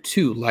about here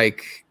too.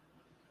 Like,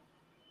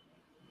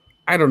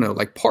 I don't know,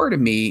 like part of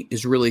me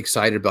is really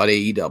excited about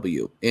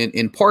AEW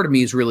and part of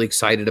me is really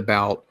excited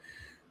about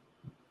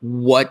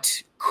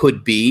what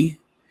could be.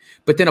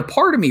 But then a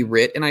part of me,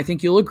 Rit, and I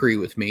think you'll agree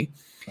with me,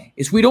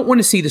 is we don't want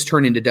to see this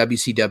turn into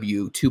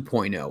WCW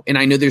 2.0. And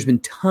I know there's been a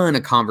ton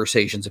of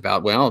conversations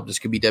about, well, this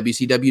could be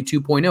WCW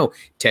 2.0.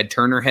 Ted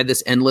Turner had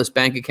this endless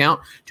bank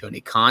account. Tony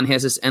Khan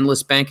has this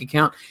endless bank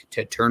account.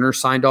 Ted Turner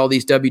signed all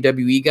these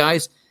WWE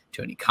guys.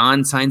 Tony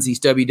Khan signs these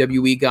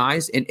WWE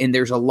guys. And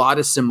there's a lot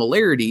of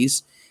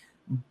similarities.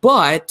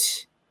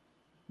 But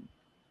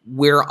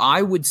where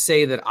I would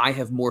say that I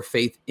have more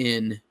faith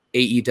in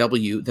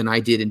AEW than I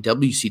did in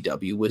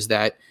WCW was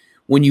that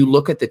when you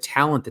look at the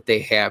talent that they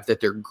have,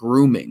 that they're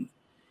grooming,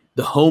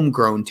 the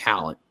homegrown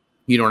talent,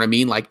 you know what I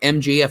mean? Like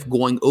MJF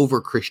going over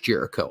Chris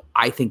Jericho.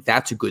 I think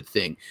that's a good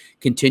thing.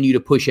 Continue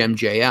to push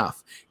MJF.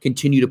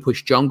 Continue to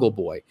push Jungle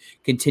Boy.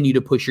 Continue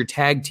to push your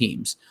tag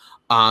teams.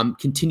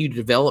 Continue to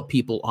develop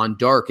people on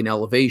Dark and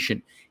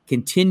Elevation.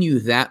 Continue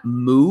that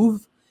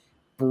move.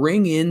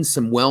 Bring in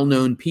some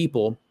well-known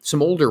people,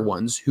 some older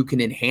ones who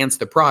can enhance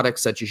the product,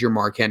 such as your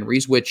Mark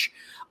Henrys, which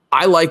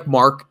I like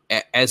Mark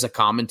as a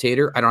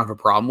commentator. I don't have a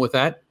problem with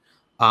that.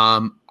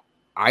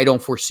 I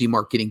don't foresee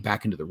Mark getting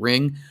back into the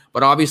ring,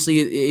 but obviously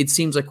it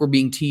seems like we're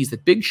being teased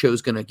that Big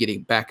Show's going to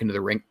get back into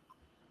the ring.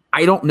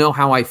 I don't know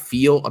how I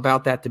feel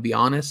about that, to be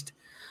honest.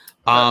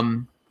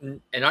 And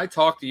I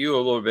talked to you a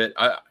little bit.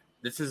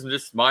 This is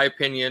just my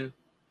opinion.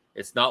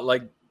 It's not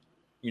like,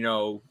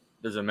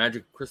 there's a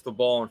magic crystal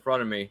ball in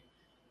front of me.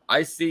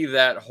 I see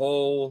that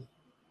whole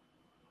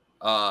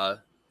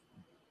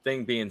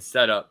thing being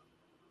set up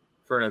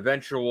for an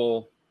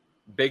eventual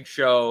Big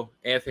Show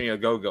Anthony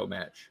Ogogo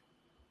match.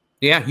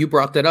 Yeah, you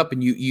brought that up,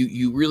 and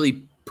you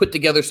really put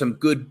together some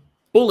good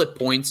bullet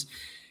points.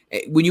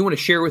 When you want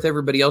to share with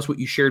everybody else what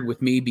you shared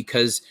with me,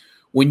 because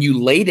when you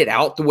laid it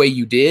out the way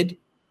you did,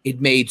 it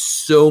made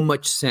so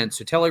much sense.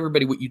 So tell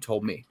everybody what you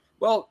told me.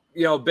 Well,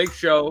 Big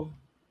Show,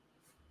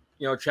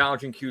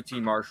 challenging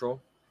QT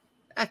Marshall.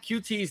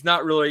 QT's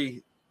not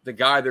really the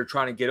guy they're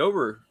trying to get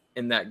over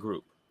in that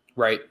group.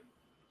 Right.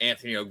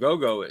 Anthony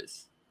Ogogo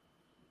is.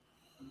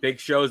 Big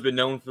Show's been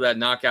known for that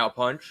knockout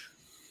punch.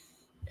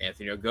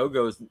 Anthony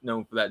Ogogo is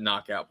known for that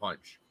knockout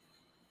punch.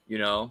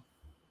 You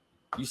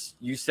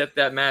set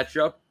that match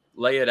up,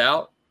 lay it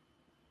out.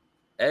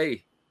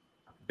 Hey,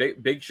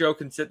 Big Show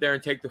can sit there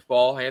and take the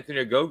fall.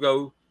 Anthony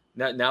Ogogo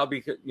now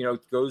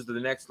goes to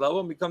the next level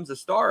and becomes a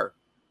star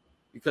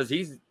because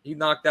he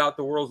knocked out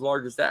the world's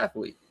largest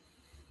athlete.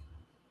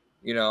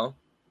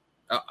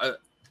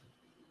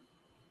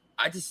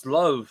 I just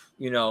love,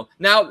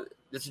 now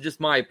this is just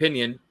my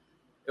opinion.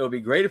 It would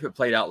be great if it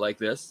played out like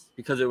this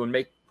because it would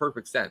make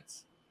perfect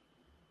sense.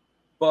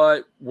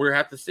 But we'll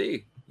have to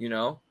see,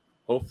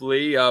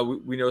 Hopefully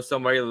we know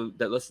somebody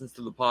that listens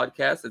to the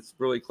podcast that's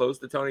really close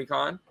to Tony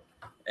Khan.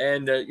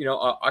 And,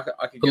 I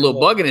could get a little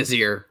bug in his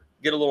ear.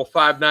 Get a little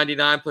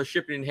 $5.99 plus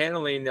shipping and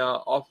handling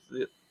off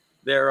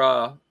their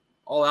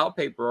all-out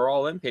paper or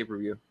all-in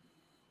pay-per-view.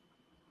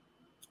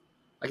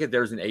 I get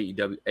theirs and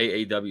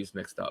AAW's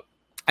mixed up.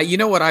 You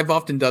know what? I've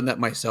often done that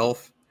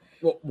myself.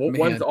 Well,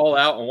 one's all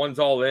out and one's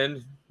all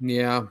in.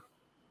 Yeah,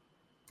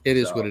 it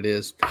is what it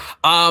is. But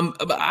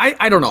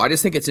I don't know. I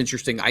just think it's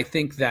interesting. I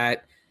think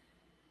that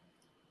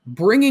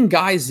bringing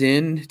guys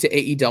in to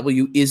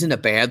AEW isn't a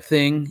bad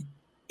thing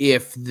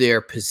if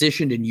they're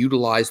positioned and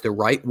utilized the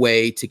right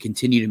way to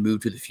continue to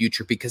move to the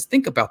future. Because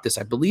think about this.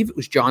 I believe it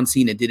was John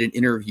Cena did an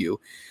interview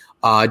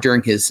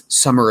during his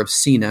Summer of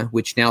Cena,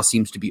 which now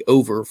seems to be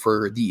over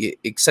for the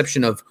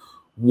exception of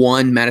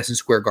one Madison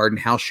Square Garden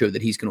house show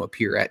that he's going to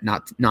appear at,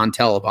 not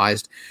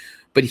non-televised.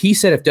 But he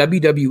said if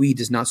WWE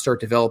does not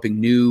start developing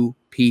new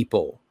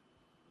people,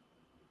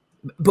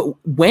 but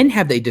when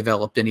have they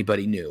developed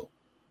anybody new?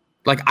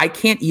 Like, I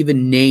can't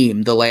even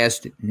name the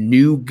last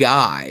new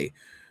guy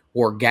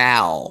or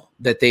gal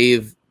that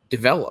they've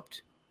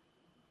developed.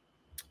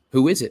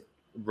 Who is it?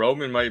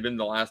 Roman might have been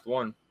the last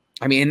one.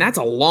 I mean, and that's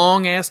a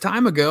long ass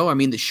time ago. I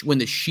mean, when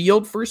the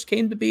Shield first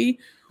came to be,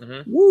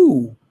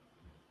 woo,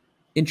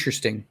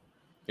 interesting.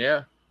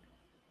 Yeah.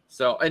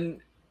 So, and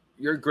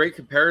your great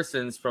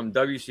comparisons from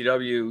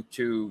WCW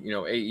to,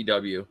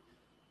 AEW.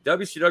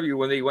 WCW,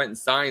 when they went and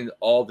signed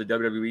all the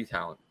WWE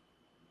talent,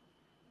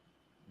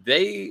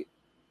 they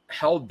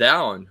held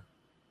down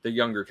the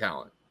younger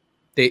talent.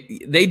 They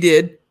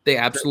did. They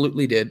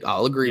absolutely did.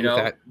 I'll agree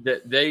with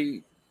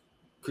that.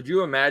 Could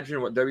you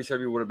imagine what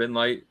WCW would have been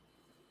like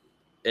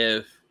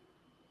if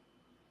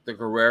the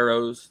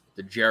Guerreros,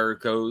 the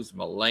Jerichos,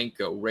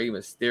 Malenko, Rey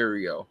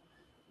Mysterio,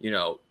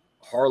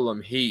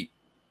 Harlem Heat,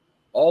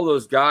 all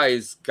those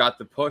guys got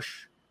the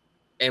push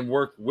and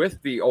worked with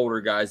the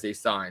older guys they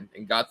signed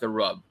and got the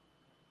rub?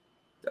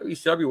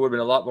 WCW would have been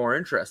a lot more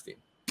interesting.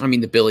 I mean,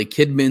 the Billy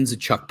Kidmans, the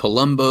Chuck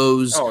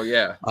Palombos. Oh,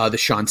 yeah. The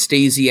Sean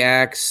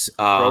Stasiaks.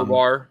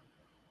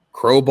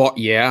 Crowbar,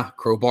 yeah.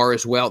 Crowbar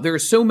as well. There are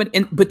so many.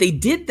 But they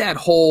did that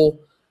whole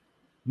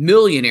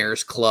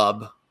Millionaires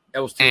Club It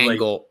was too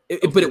angle.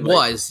 But it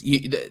was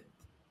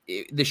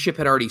the ship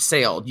had already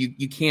sailed.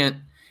 You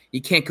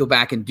can't go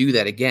back and do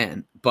that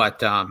again.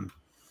 But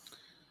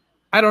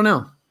I don't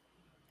know.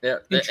 Yeah,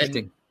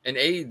 interesting. And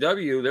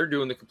AEW, they're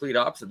doing the complete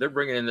opposite. They're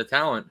bringing in the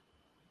talent,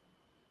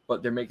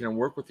 but they're making them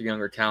work with the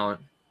younger talent,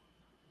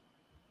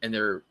 and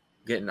they're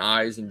getting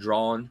eyes and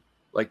drawing.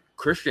 Like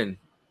Christian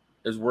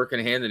is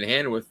working hand in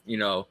hand with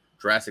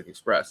Jurassic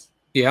Express.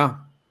 Yeah,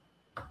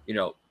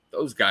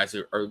 those guys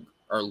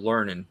are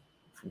learning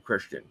from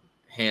Christian,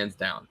 hands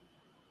down.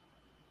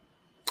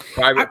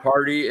 Private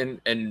Party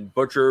and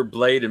Butcher,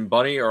 Blade, and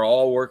Bunny are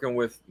all working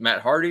with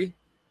Matt Hardy.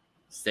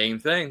 Same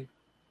thing.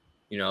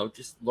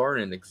 Just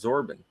learning,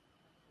 absorbing.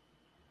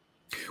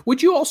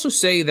 Would you also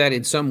say that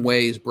in some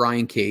ways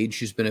Brian Cage,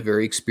 who's been a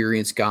very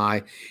experienced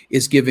guy,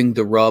 is giving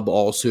the rub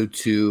also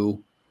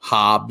to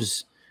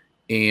Hobbs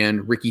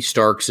and Ricky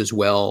Starks as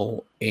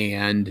well?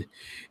 And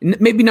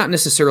maybe not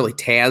necessarily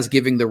Taz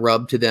giving the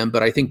rub to them,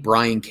 but I think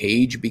Brian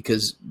Cage,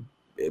 because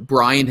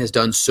Brian has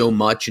done so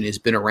much and has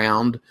been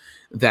around,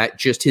 that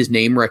just his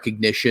name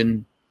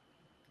recognition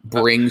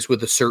brings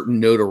with a certain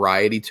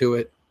notoriety to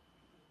it.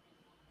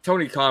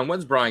 Tony Khan,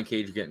 when's Brian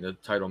Cage getting the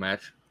title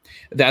match?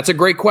 That's a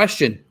great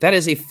question. That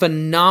is a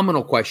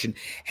phenomenal question.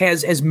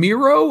 Has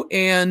Miro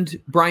and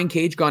Brian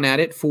Cage gone at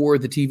it for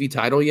the TV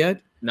title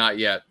yet? Not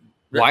yet.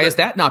 Why is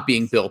that not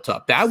being built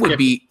up? That would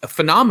be a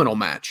phenomenal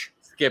match.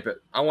 Skip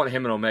it. I want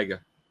him and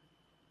Omega.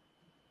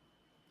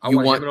 I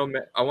want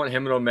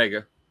him and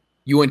Omega.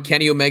 You want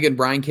Kenny Omega and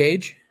Brian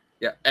Cage?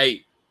 Yeah.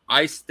 Hey,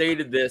 I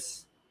stated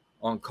this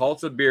on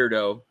Cult of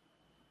Beardo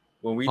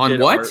when we did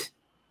what?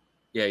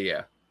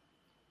 Yeah.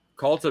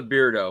 Cult of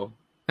Beardo.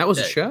 That was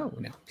a show.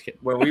 No,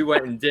 when we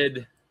went and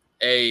did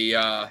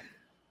a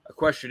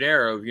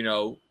questionnaire of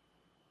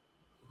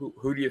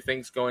who do you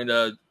think's going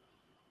to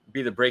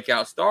be the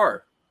breakout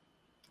star?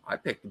 I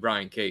picked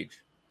Brian Cage.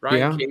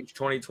 Cage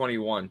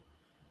 2021.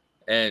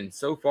 And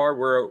so far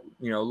we're a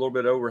little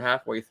bit over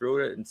halfway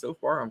through it, and so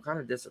far I'm kind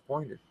of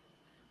disappointed.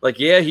 Like,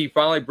 yeah, he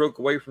finally broke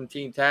away from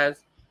Team Taz,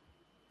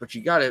 but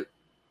you got to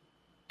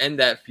end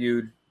that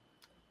feud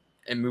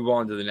and move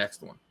on to the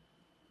next one.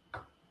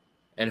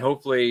 And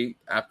hopefully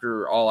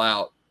after All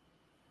Out,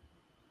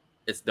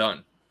 it's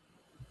done.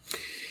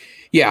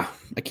 Yeah,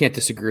 I can't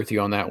disagree with you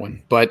on that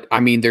one. But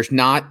I mean, there's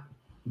not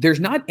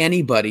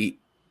anybody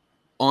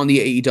on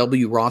the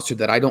AEW roster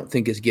that I don't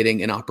think is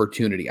getting an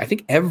opportunity. I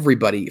think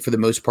everybody, for the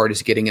most part,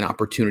 is getting an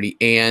opportunity.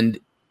 And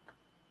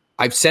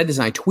I've said this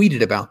and I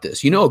tweeted about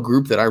this. A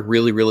group that I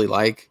really, really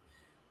like?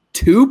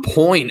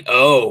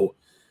 2.0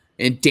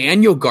 and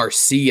Daniel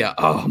Garcia.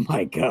 Oh,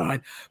 my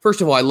God. First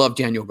of all, I love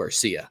Daniel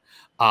Garcia.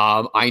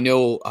 I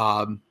know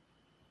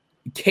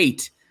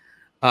Kate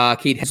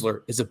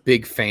Hensler is a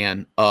big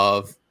fan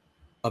of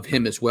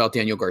him as well,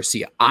 Daniel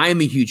Garcia.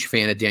 I'm a huge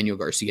fan of Daniel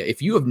Garcia. If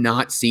you have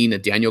not seen a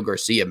Daniel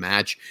Garcia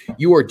match,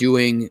 you are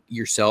doing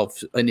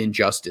yourself an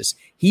injustice.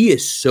 He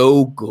is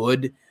so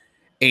good,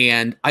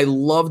 and I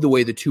love the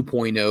way the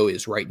 2.0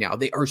 is right now.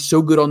 They are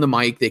so good on the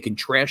mic. They can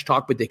trash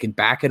talk, but they can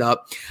back it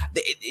up.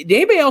 Did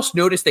anybody else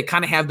notice they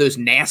kind of have those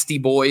nasty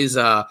boys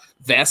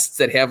vests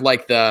that have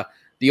like the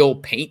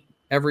old paint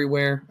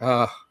everywhere?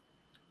 Love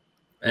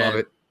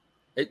it.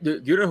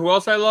 Do you know who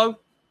else I love?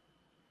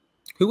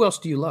 Who else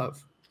do you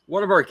love?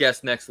 One of our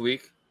guests next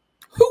week.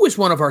 Who is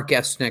one of our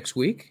guests next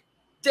week?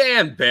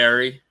 Dan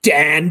Barry.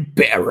 Dan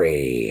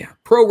Barry.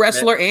 Pro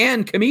wrestler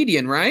and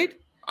comedian, right?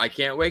 I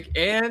can't wait.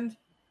 And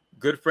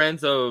good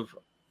friends of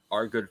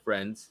our good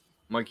friends,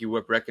 Monkey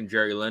Whipwreck and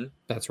Jerry Lynn.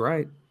 That's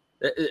right.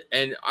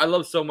 And I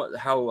love so much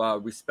how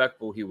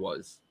respectful he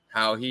was.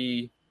 How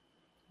he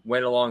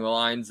went along the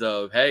lines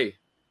of, hey,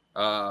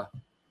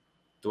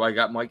 do I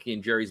got Mikey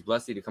and Jerry's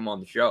blessing to come on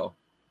the show?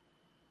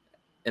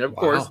 And of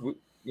course,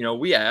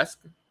 we ask,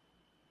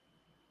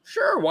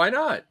 sure, why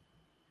not?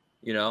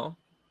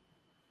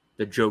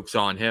 The joke's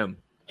on him.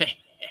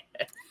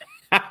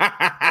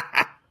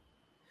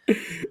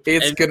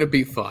 It's going to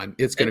be fun.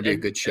 It's going to be a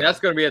good show. And that's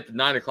going to be at the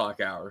 9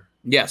 o'clock hour.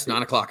 Yes,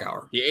 9 o'clock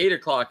hour. The 8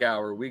 o'clock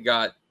hour, we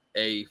got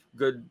a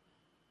good,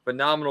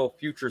 phenomenal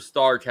future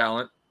star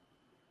talent,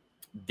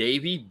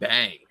 Davey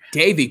Bang.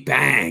 Davey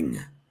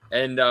Bang.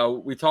 And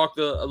we talked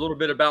a little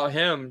bit about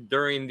him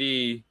during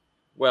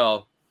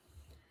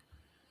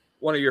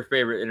one of your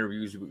favorite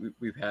interviews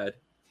we've had,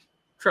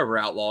 Trevor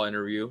Outlaw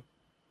interview.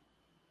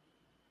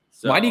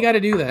 So, why do you got to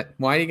do that?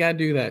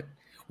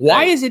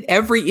 Why is it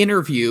every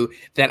interview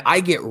that I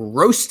get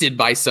roasted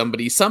by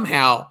somebody,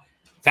 somehow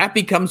that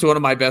becomes one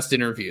of my best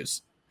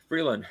interviews?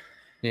 Freeland.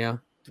 Yeah.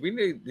 Do we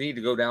need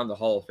to go down the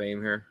Hall of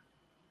Fame here?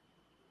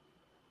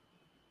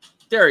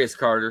 Darius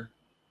Carter.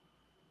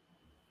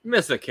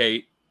 Missa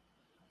Kate.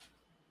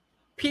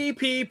 Pee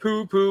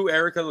Poo Poo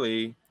Erica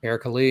Lee.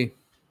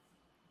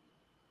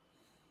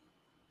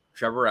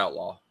 Trevor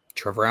Outlaw.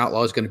 Trevor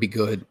Outlaw is going to be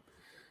good.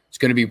 It's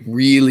going to be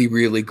really,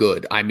 really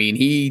good. I mean,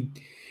 he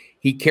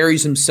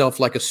carries himself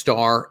like a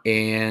star,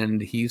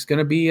 and he's going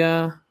to be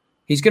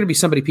He's going to be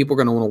somebody people are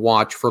going to want to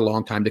watch for a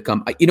long time to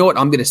come. You know what?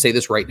 I'm going to say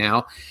this right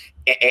now,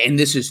 and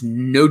this is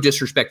no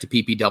disrespect to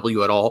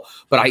PPW at all,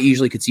 but I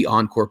easily could see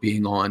Encore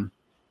being on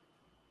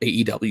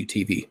AEW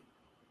TV.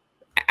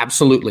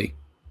 Absolutely.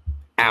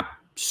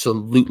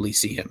 Absolutely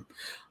see him.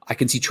 I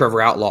can see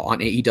Trevor Outlaw on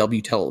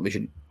AEW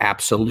television.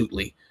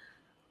 Absolutely.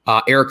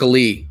 Erica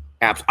Lee.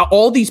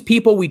 All these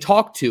people we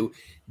talk to,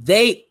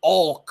 they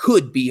all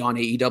could be on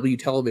AEW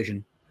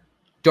television.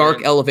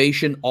 Dark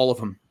Elevation, all of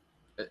them.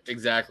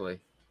 Exactly.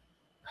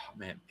 Oh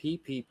man,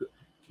 PP.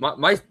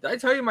 My did I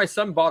tell you my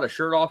son bought a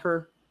shirt off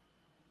her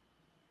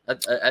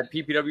at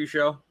PPW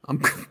show?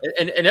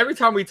 And every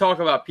time we talk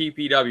about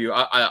PPW,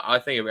 I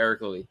think of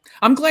Erica Lee.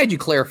 I'm glad you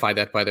clarified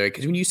that, by the way,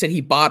 because when you said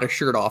he bought a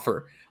shirt off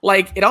her,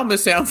 like it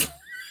almost sounds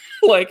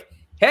like,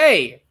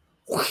 hey,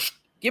 whoosh,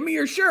 give me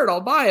your shirt,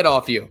 I'll buy it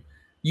off you.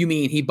 You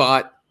mean he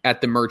bought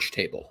at the merch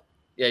table?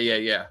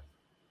 Yeah.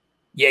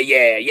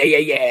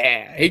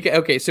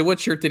 Okay, so what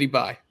shirt did he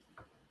buy?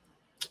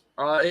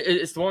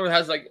 It's the one that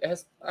has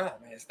it's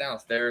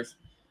downstairs.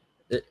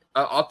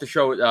 I'll have to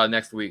show it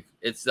next week.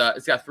 It's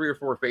got 3 or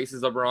 4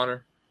 faces of her on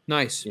her.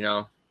 Nice.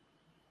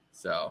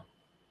 So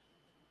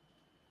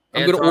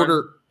I'm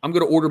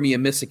gonna order me a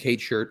Missa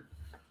Kate shirt.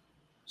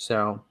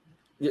 So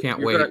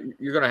can't wait.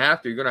 You're gonna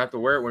have to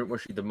wear it when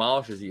she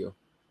demolishes you.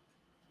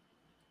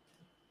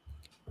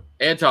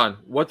 Anton,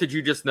 what did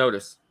you just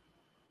notice?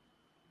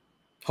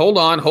 Hold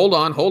on.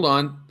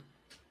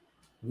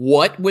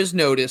 What was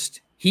noticed?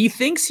 He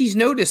thinks he's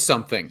noticed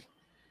something.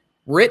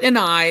 Rit and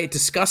I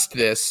discussed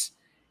this,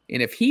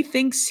 and if he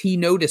thinks he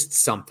noticed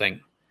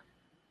something,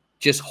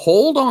 just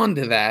hold on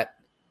to that,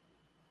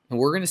 and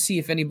we're going to see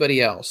if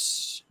anybody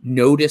else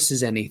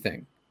notices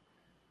anything.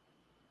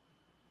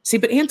 See,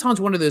 but Anton's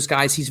one of those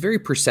guys, he's very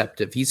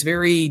perceptive. He's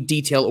very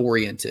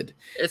detail-oriented.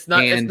 It's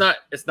not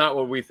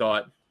what we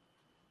thought.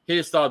 He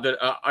just thought that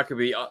I could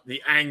be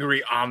the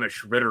angry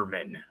Amish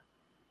Ritterman.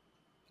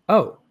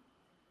 Oh.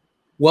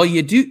 Well,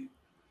 you do.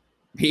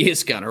 He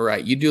is kind of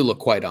right. You do look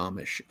quite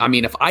Amish. I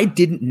mean, if I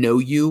didn't know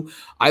you,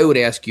 I would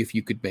ask you if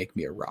you could make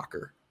me a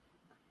rocker.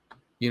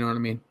 You know what I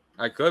mean?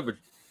 I could, but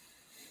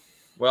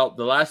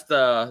the last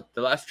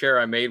chair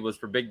I made was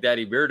for Big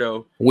Daddy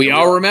Beardo. We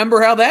all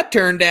remember how that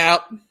turned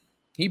out.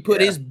 He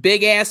put his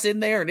big ass in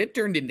there, and it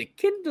turned into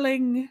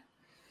kindling.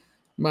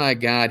 My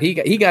God,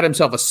 he got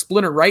himself a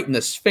splinter right in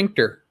the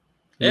sphincter.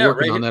 Yeah,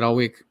 working on that all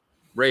week.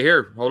 Right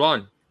here. Hold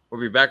on.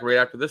 We'll be back right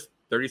after this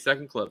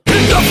 30-second clip.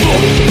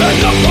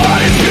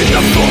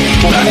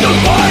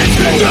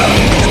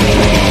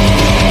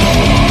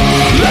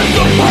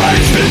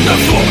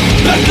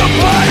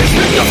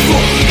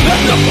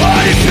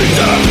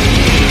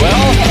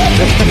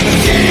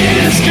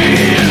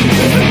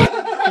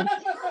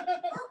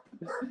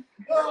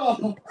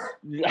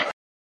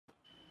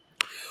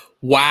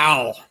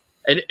 Wow.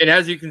 And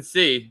as you can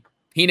see,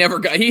 he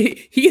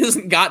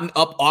hasn't gotten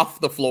up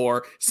off the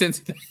floor since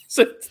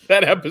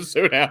that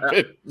episode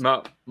happened.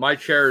 My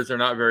chairs are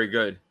not very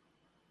good.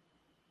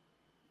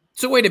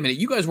 So wait a minute,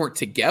 you guys weren't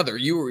together.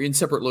 You were in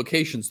separate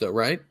locations though,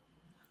 right?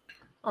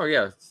 Oh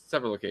yeah,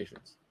 separate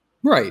locations.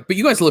 Right, but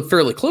you guys live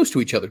fairly close to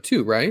each other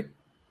too, right?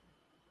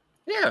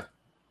 Yeah.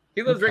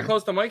 He lives right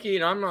close to Mikey,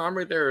 and I'm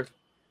right there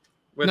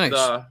with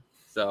nice.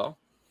 So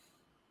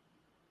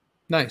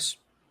nice.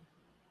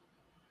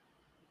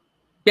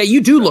 Yeah,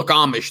 you do look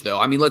Amish, though.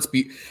 I mean,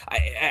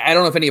 I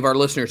don't know if any of our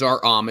listeners are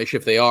Amish.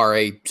 If they are,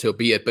 so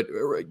be it. But,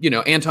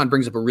 Anton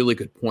brings up a really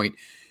good point.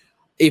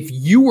 If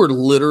you were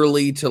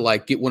literally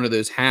to, get one of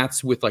those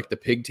hats with, the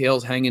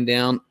pigtails hanging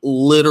down,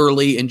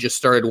 literally, and just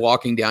started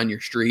walking down your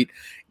street,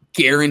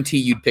 guarantee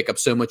you'd pick up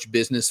so much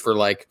business for,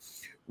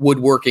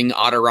 woodworking,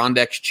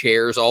 Adirondacks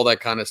chairs, all that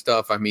kind of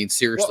stuff. I mean,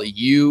 seriously,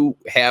 you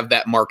have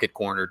that market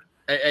cornered.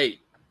 Hey,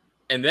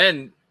 and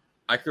then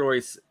I could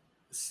always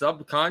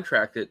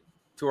subcontract it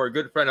to our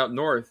good friend up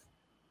north,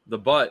 the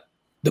Butt.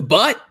 The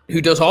Butt, who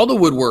does all the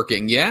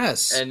woodworking,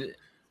 yes. And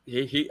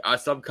I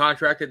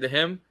subcontracted to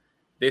him.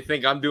 They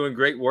think I'm doing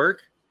great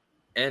work,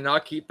 and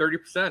I'll keep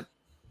 30%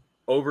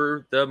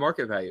 over the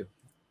market value.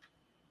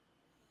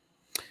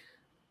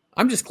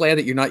 I'm just glad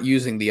that you're not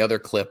using the other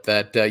clip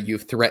that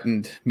you've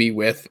threatened me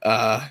with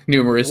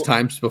numerous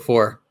times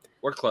before.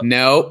 What clip?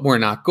 No, we're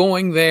not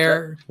going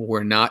there.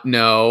 We're not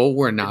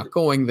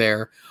going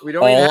there. We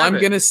don't even have I'm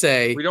going to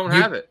say. We don't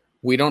have it.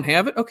 We don't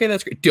have it? Okay,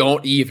 that's great.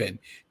 Don't even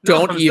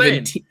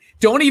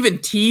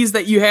tease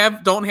that you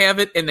don't have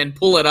it and then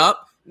pull it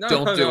up.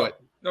 Don't do it.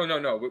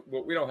 No.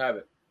 We don't have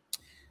it.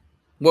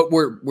 What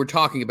we're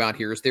talking about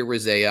here is there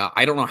was a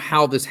I don't know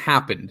how this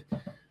happened.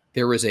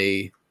 There was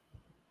a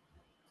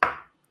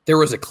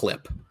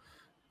clip.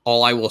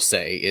 All I will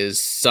say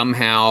is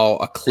somehow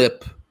a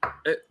clip.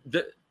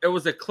 It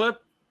was a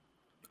clip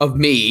of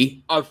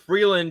me of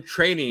Freeland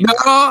training.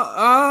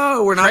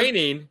 No, we're not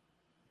training,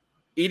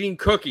 eating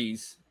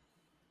cookies.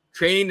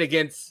 Training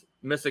against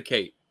Missa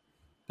Kate.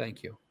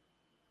 Thank you.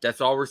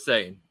 That's all we're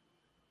saying.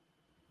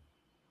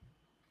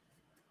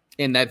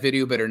 And that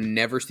video better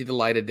never see the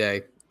light of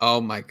day.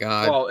 Oh, my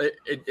God. Well,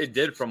 it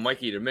did from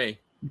Mikey to me.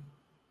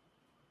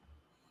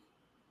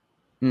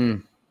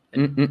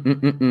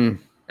 and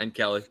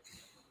Kelly.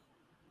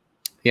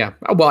 Yeah.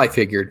 Well, I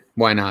figured.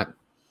 Why not?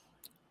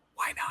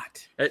 Why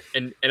not?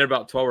 And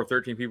about 12 or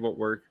 13 people at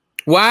work.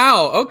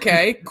 Wow.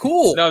 Okay.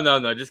 Cool.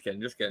 No. Just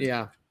kidding.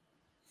 Yeah.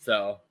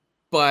 So.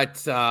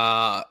 But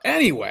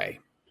anyway,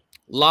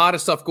 a lot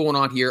of stuff going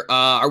on here.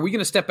 Are we going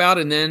to step out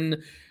and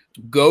then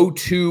go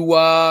to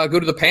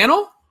the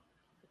panel?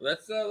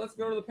 Let's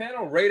go to the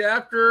panel right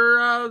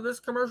after this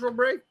commercial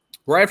break.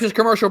 Right after this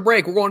commercial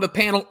break, we're going to the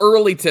panel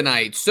early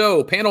tonight.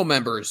 So, panel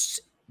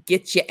members,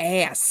 get your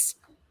ass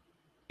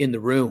in the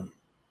room.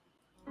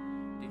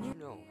 Did you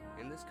know,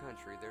 in this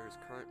country, there is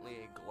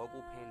currently a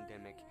global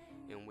pandemic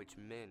in which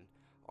men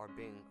are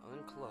being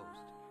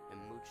unclothed and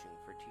mooching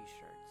for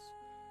t-shirts,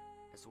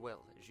 as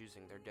well as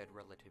using their dead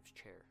relative's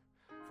chair.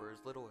 For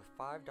as little as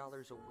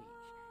 $5 a week,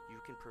 you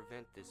can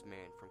prevent this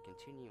man from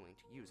continuing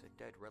to use a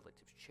dead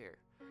relative's chair,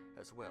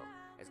 as well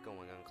as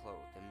going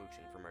unclothed and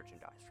mooching for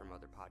merchandise from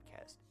other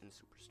podcasts and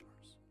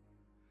superstars.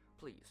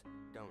 Please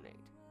donate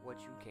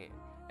what you can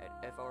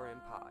at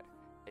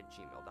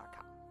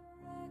frmpod@gmail.com.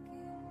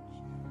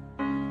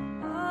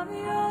 Of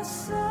your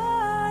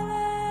silent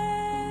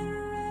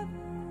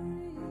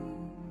reverie,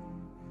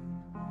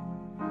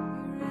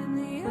 you're in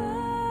the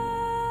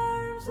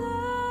arms of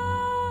the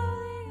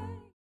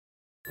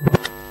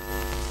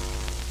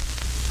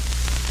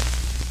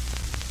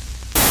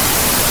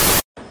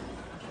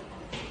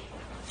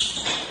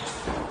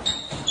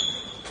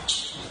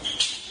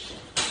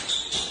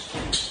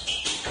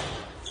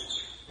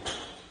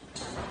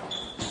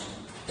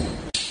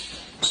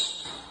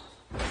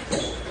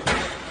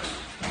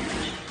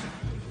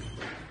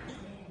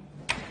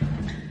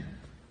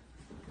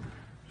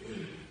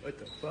What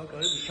the fuck? Oh,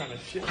 this is trying to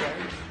shit right.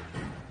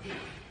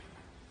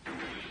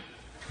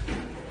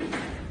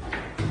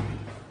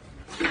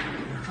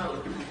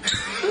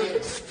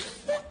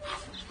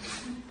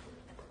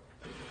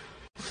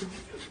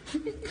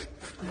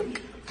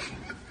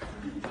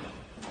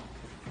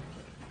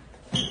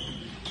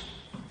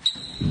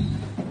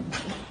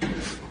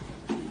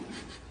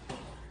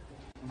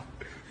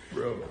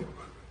 Bro.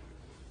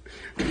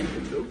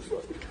 No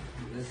fuck.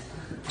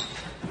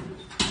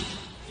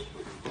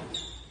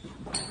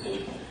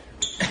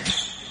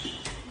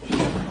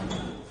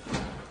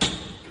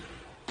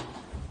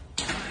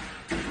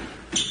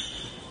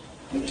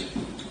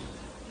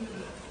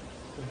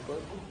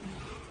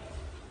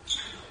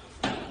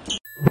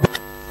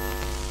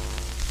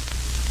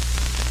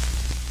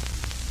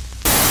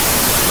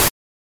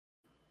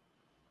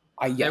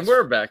 Yes. And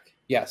we're back.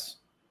 Yes.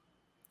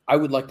 I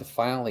would like to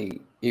file a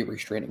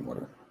restraining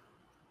order.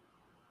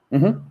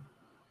 Mm-hmm.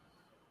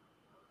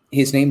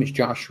 His name is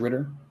Josh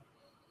Ritter.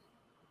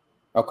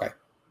 Okay.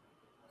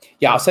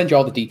 Yeah, I'll send you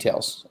all the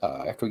details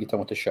after we get done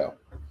with the show.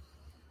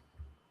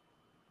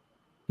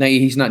 No,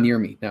 he's not near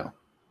me, no.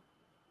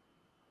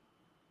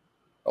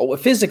 Oh,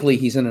 physically,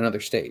 he's in another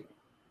state.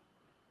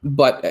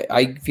 But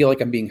I feel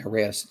like I'm being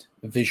harassed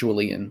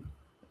visually in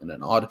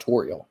an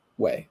auditorial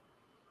way.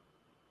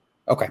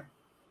 Okay.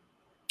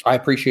 I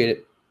appreciate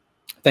it.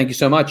 Thank you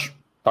so much.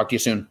 Talk to you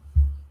soon.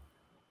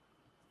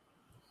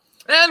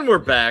 And we're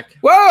back.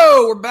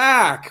 Whoa, we're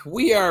back.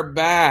 We are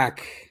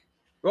back.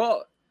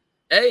 Well,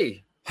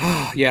 hey.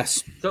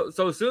 Yes. So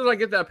as soon as I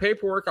get that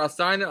paperwork, I'll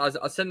sign it.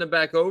 I'll send it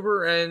back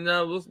over, and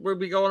we'll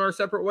be going our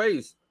separate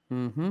ways.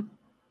 Mm-hmm.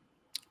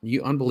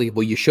 You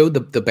unbelievable. You showed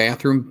the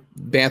bathroom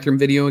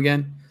video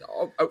again?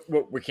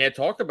 Well, we can't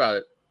talk about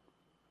it.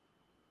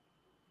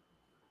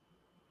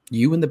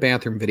 You in the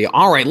bathroom video.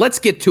 All right, let's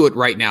get to it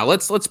right now.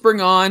 Let's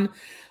bring on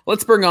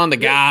the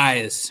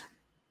guys.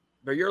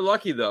 But you're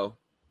lucky though.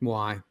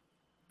 Why?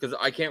 Because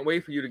I can't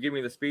wait for you to give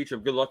me the speech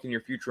of good luck in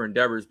your future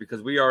endeavors,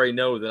 because we already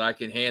know that I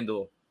can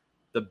handle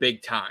the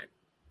big time.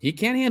 He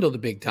can't handle the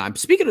big time.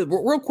 Speaking of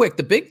real quick,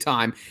 the big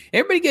time,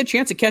 everybody get a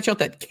chance to catch out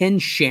that Ken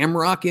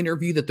Shamrock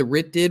interview that the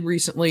RIT did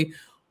recently.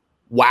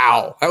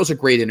 Wow, that was a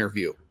great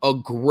interview. A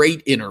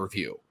great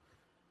interview.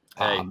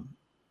 Hey.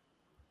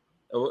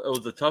 It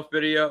was a tough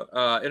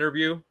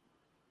interview,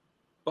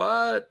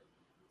 but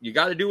you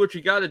got to do what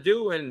you got to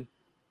do. And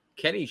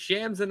Kenny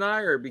Shams and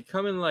I are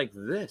becoming like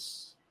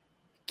this.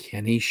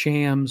 Kenny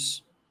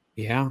Shams.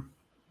 Yeah.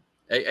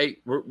 Hey,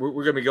 we're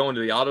going to be going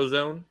to the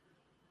AutoZone.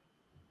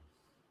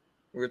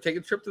 We're going to take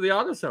a trip to the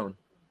AutoZone.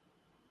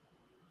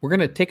 We're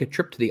going to take a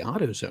trip to the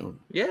AutoZone.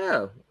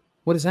 Yeah.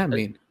 What does that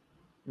mean?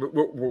 Then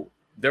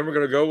we're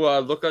going to go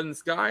look in the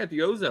sky at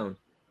the ozone.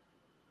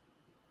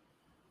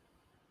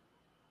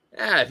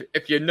 Yeah,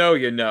 if you know,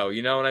 you know.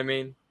 You know what I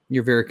mean?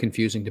 You're very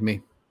confusing to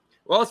me.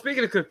 Well,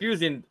 speaking of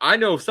confusing, I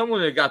know someone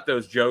that got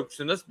those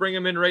jokes, and let's bring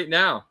him in right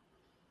now.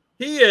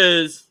 He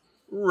is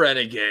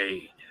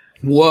Renegade.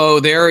 Whoa,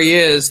 there he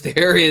is.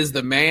 There is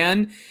the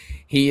man.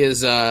 He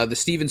is the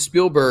Steven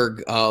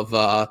Spielberg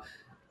of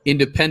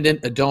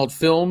independent adult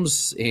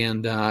films,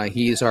 and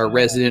he's our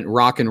resident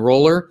rock and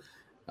roller.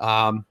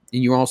 And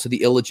you're also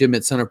the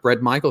illegitimate son of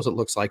Bret Michaels, it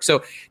looks like.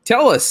 So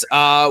tell us,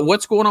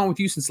 what's going on with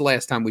you since the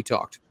last time we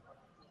talked?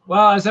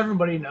 Well, as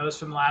everybody knows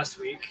from last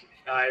week,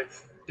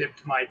 I've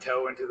dipped my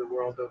toe into the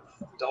world of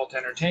adult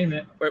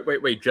entertainment.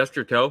 Wait, just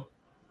your toe?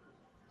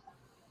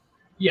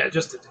 Yeah,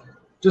 just a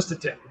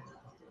tip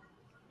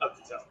of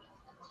the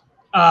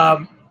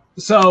toe.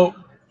 So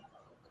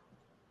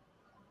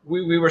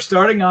we were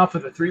starting off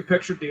with a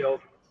 3-picture deal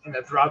in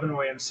the Robin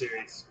Williams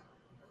series.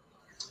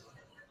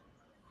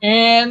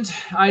 And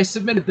I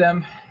submitted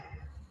them.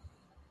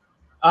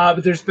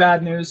 But there's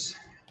bad news.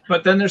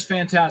 But then there's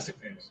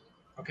fantastic news.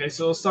 Okay,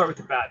 so we'll start with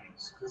the bad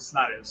news, because it's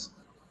not as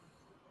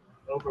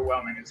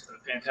overwhelming as the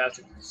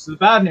fantastic news. So the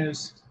bad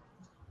news,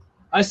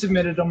 I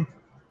submitted them.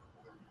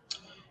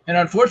 And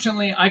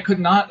unfortunately, I could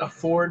not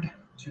afford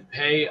to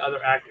pay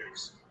other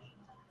actors.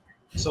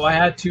 So I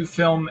had to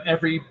film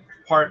every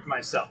part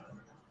myself.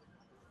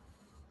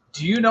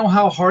 Do you know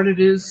how hard it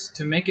is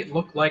to make it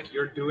look like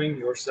you're doing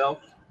yourself?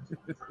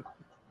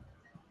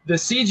 The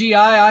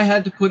CGI I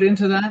had to put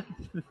into that,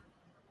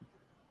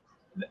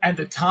 and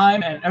the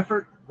time and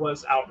effort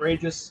was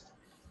outrageous.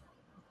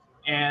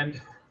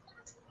 And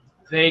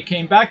they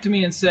came back to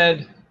me and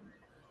said,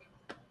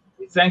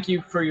 "Thank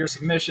you for your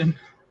submission,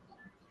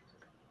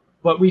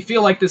 but we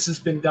feel like this has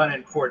been done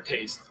in poor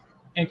taste."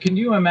 And can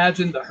you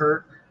imagine the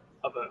hurt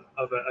of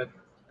an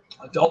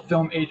adult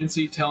film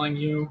agency telling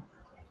you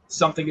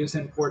something is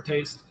in poor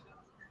taste?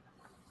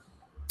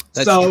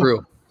 That's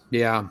true.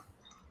 Yeah.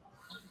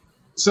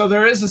 So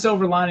there is a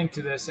silver lining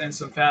to this, and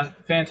some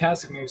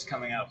fantastic news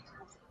coming up.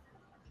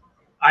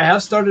 I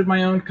have started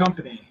my own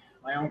company,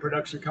 my own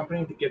production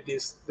company, to get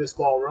this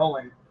ball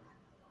rolling.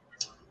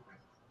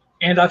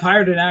 And I've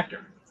hired an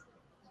actor.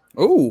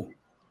 Oh.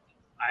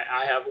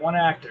 I have one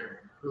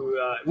actor who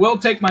will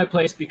take my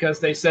place, because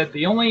they said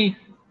the only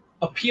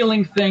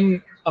appealing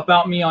thing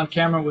about me on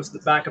camera was the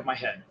back of my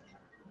head.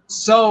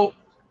 So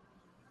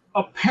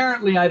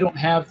apparently I don't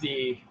have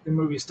the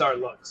movie star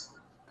looks.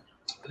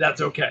 But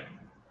that's okay.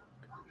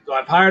 So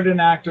I've hired an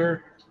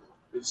actor.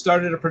 We've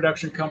started a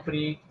production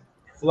company,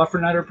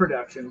 Fluffernutter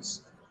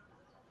Productions.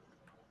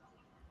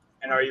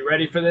 And are you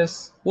ready for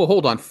this? Well,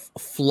 hold on.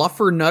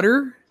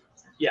 Fluffernutter?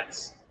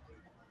 Yes.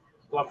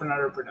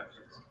 Fluffernutter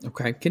Productions.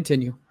 Okay,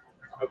 continue.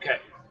 Okay.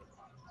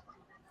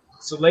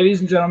 So, ladies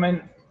and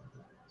gentlemen,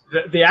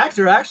 the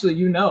actor, actually,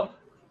 you know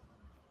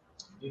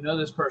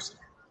this person.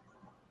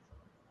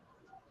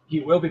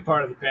 He will be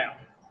part of the panel.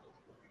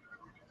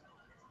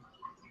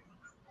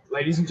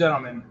 Ladies and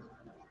gentlemen,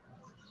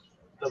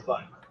 the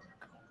Bud.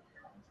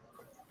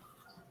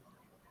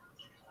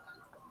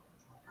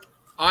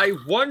 I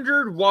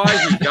wondered why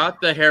he got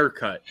the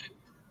haircut.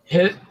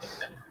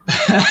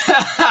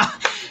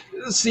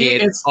 See,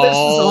 this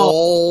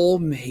all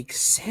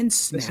makes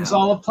sense now. This is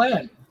all a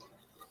plan.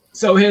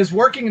 So his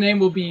working name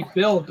will be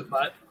Bill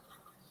DeButt.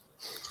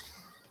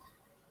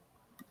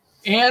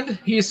 And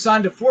he has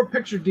signed a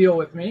 4-picture deal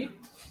with me.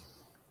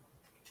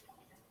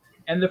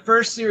 And the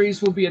first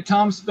series will be a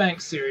Tom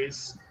Spanks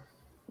series.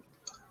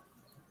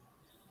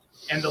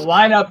 And the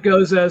lineup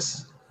goes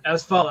as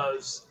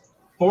follows.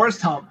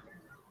 Forrest Hump.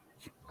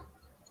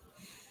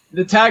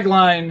 The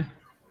tagline,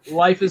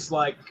 "Life is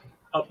like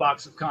a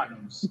box of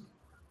condoms.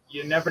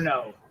 You never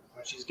know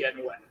when she's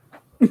getting wet."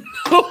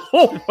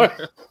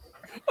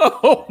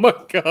 Oh my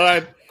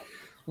God.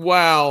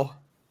 Wow.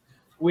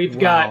 We've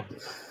got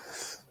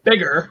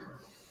Bigger.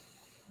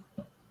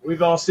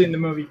 We've all seen the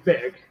movie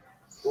Big.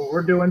 Well,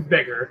 we're doing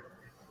Bigger.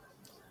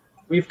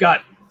 We've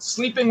got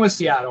Sleeping with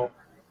Seattle.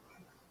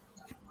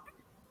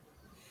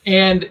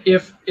 And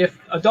if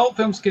adult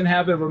films can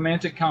have a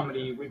romantic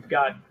comedy,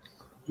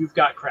 You've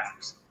Got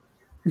Crabs.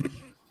 Did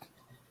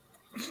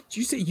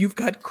you say You've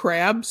Got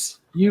Crabs?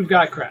 You've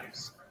Got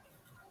Crabs.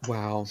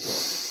 Wow.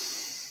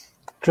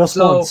 Just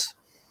once.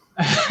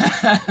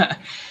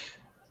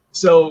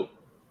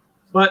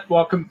 But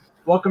welcome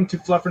to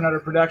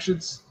Fluffernutter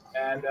Productions,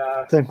 and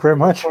thank you very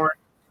much.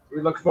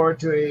 We look forward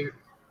to a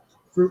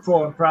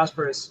fruitful and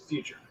prosperous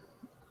future.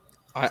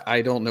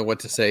 I don't know what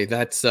to say.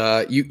 That's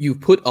you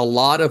put a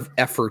lot of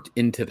effort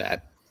into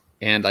that,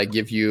 and I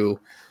give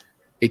you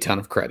a ton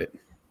of credit.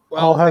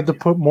 Well, I'll have to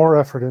put more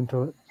effort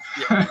into it.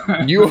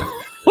 Yeah. You.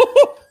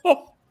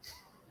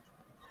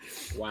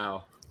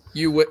 Wow.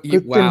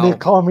 Wow. They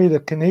call me the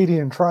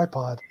Canadian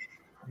tripod.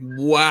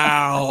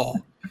 Wow.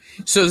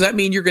 So does that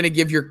mean you're going to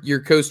give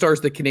your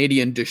co-stars the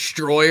Canadian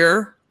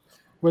Destroyer?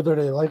 Whether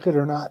they like it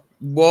or not.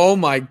 Oh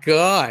my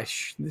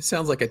gosh. This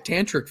sounds like a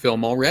tantric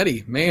film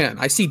already. Man,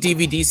 I see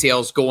DVD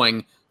sales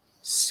going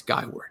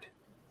skyward.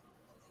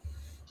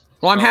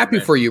 Well, I'm happy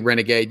for you,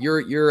 Renegade.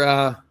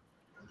 You're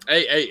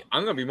Hey,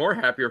 I'm going to be more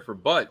happier for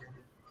Bud.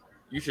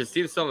 You should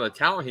see some of the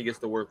talent he gets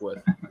to work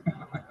with.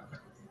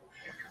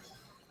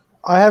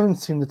 I haven't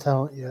seen the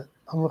talent yet.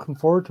 I'm looking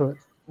forward to it.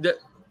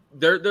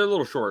 They're a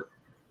little short.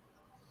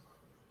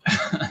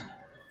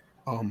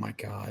 Oh my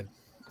God.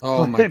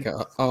 Oh my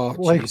God. Oh,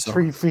 like geez.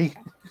 3 feet.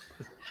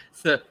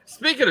 So,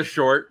 speaking of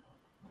short,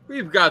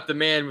 we've got the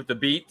man with the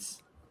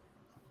beats.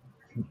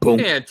 Boom.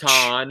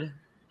 Anton.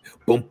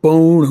 Boom,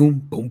 boom,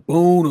 boom,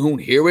 boom.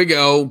 Here we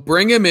go.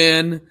 Bring him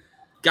in.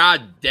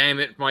 God damn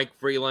it, Mike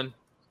Freeland.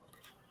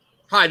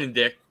 Hiding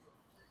Dick.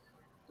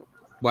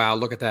 Wow,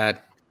 look at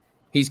that.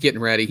 He's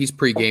getting ready. He's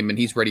pre-gaming.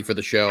 He's ready for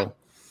the show.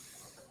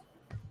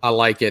 I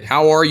like it.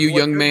 How are you,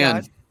 young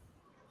man?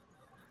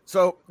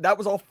 So that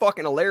was all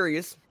fucking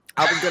hilarious.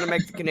 I was going to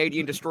make the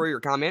Canadian Destroyer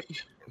comment.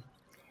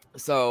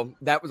 So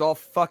that was all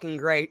fucking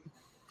great.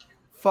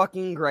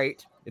 Fucking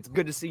great. It's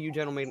good to see you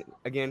gentlemen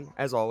again,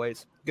 as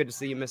always. Good to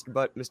see you, Mr.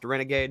 Butt, Mr.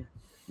 Renegade,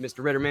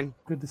 Mr. Ritterman.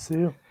 Good to see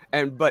you.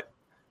 But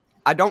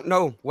I don't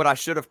know what I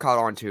should have caught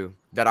on to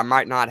that I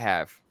might not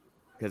have,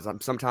 because I'm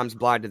sometimes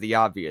blind to the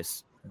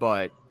obvious.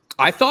 But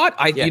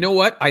you know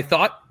what? I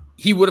thought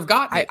he would have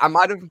gotten it. I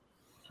might have.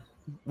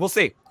 We'll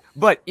see.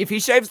 But if he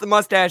shaves the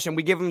mustache and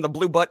we give him the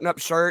blue button-up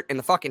shirt and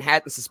the fucking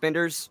hat and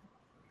suspenders,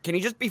 can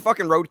he just be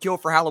fucking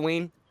roadkill for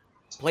Halloween?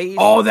 Please?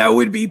 Oh, that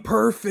would be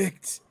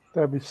perfect.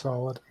 That'd be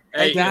solid.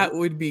 Hey, that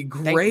would be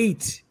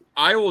great.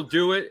 I will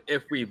do it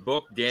if we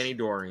book Danny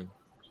Doring.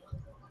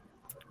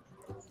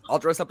 I'll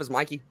dress up as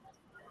Mikey.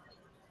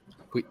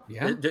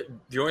 Yeah.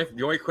 The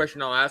only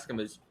question I'll ask him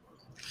is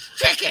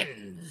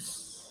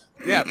chickens.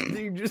 Yeah,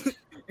 you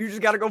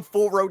just got to go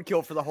full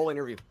roadkill for the whole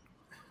interview.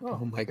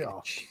 Oh my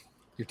gosh,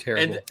 you're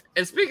terrible.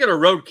 And speaking of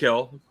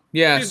roadkill,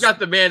 yes, we've got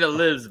the man that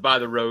lives by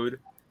the road.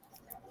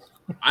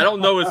 I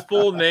don't know his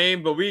full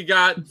name, but we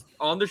got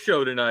on the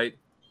show tonight,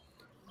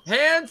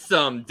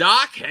 handsome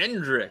Doc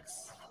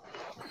Hendricks.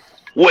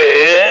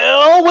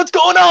 Well, what's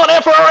going on,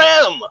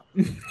 FRM?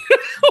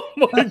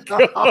 Oh my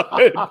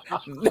god!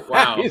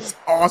 Wow, that is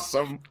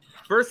awesome.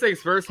 First things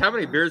first, how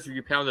many beers have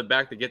you pounded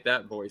back to get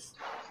that voice?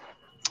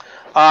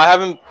 I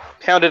haven't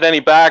pounded any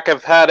back.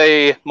 I've had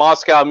a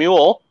Moscow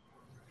Mule.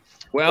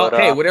 Well,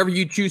 hey, whatever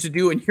you choose to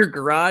do in your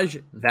garage,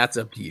 that's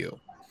up to you.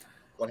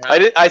 I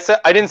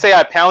didn't say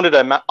I pounded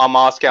a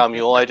Moscow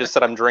Mule. I just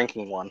said I'm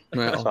drinking one.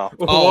 Well, so.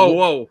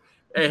 Whoa.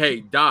 Hey,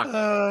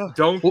 Doc,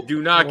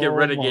 do not get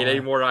Renegade any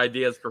more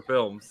ideas for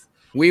films.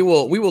 We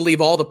will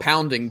leave all the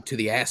pounding to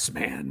the ass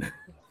man.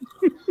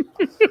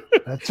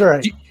 That's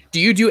right.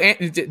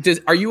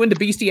 Are you into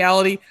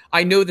bestiality?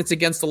 I know that's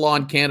against the law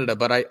in Canada,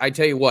 but I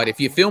tell you what, if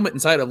you film it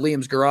inside of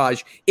Liam's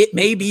garage, it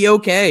may be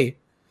okay.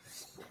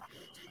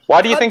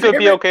 Why do you think it would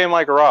be okay in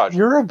my garage?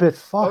 You're a bit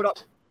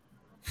fucked.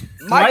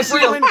 Mike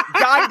Freeland,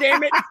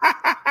 goddamn it!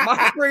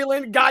 Mike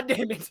Freeland,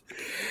 goddamn it!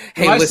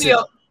 Hey,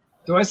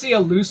 do I see a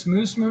Loose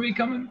Moose movie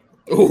coming?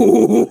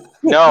 Ooh.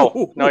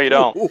 No, you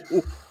don't.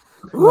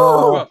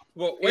 Well,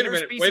 wait a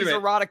minute.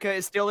 Interspecies erotica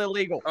is still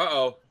illegal.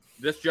 Uh-oh.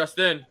 This just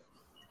in.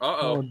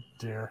 Oh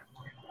dear.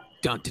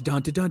 Dun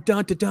dun dun dun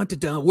dun dun dun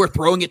dun. We're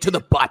throwing it to the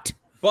butt.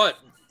 But,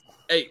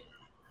 hey,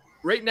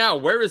 right now,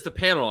 where is the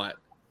panel at?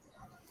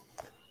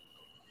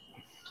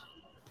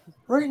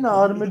 Right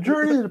now, the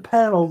majority of the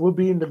panel will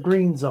be in the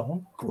green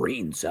zone.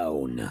 Green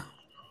zone.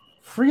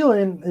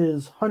 Freeland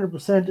is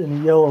 100% in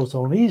the yellow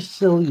zone. He's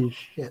silly as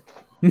shit.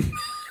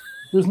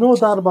 There's no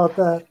doubt about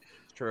that.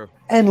 True.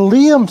 And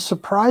Liam,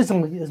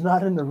 surprisingly, is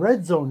not in the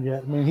red zone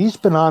yet. I mean, he's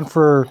been on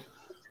for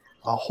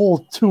a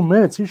whole 2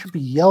 minutes. He should be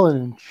yelling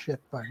and shit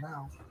by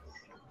now.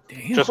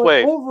 Damn. Just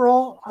wait.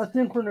 Overall, I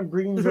think we're in the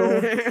green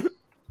zone.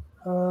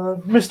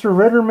 Mr.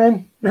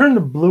 Ritterman, you're in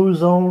the blue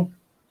zone.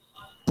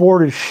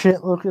 Bored as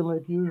shit, looking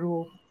like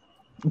usual.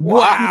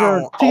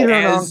 Wow.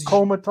 Teetering on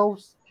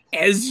comatose.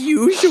 As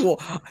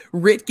usual.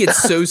 Rit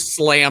gets so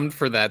slammed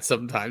for that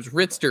sometimes.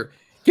 Ritster,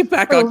 get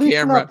back on at least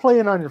camera. You're not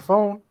playing on your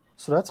phone,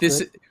 so that's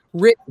good.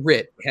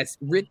 Rit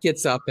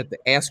gets up at the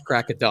ass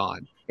crack of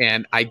dawn,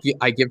 and I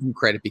give him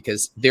credit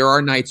because there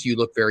are nights you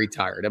look very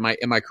tired. Am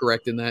I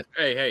correct in that?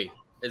 Hey,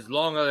 as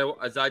long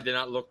as I did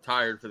not look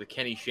tired for the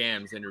Kenny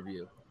Shams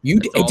interview.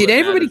 Did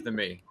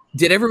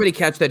everybody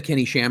catch that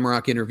Kenny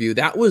Shamrock interview?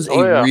 That was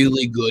a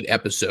really good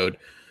episode.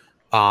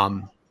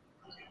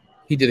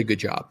 He did a good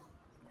job.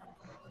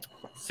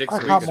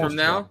 6 weeks from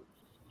now,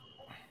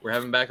 we're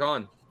having back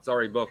on. It's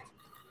already booked.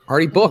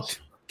 Already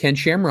booked. Ken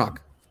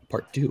Shamrock,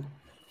 part 2.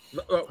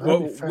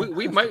 Well,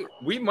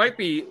 we might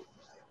be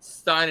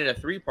signing a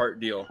 3-part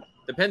deal.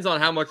 Depends on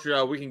how much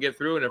we can get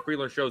through and if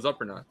Freeland shows up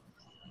or not.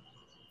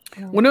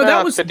 Well, no,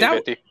 that was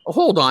 50-50.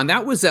 Hold on,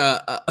 that was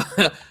a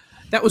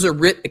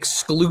Rit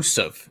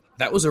exclusive.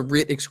 That was a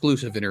Rit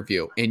exclusive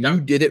interview, and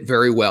you did it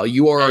very well.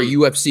 You are a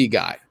UFC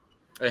guy.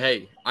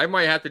 Hey, I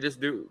might have to just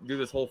do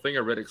this whole thing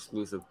a Rit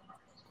exclusive.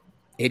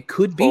 It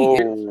could be.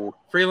 Oh.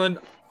 Freeland,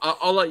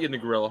 I'll let you in the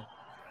gorilla.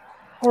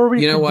 Or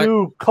we could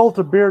do Cult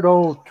of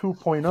Beardo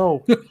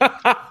 2.0.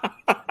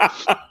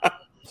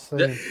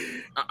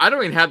 I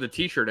don't even have the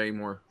T-shirt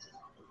anymore.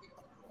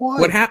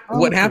 What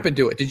happened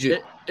to it? Did you?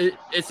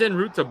 It's en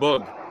route to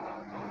Boog.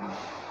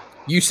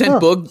 You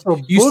sent Boog. So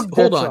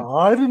hold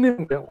on. I didn't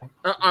even get one.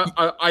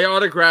 I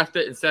autographed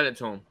it and sent it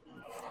to him.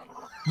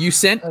 You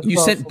sent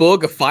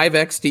Boog a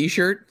 5X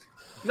T-shirt.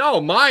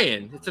 No,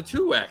 mine. It's a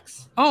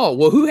 2X. Oh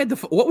well, who had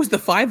what was the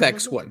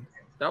 5X one?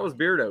 That was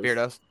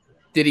Beardo's.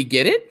 Did he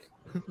get it?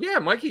 Yeah,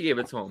 Mikey gave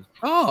it to him.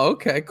 Oh,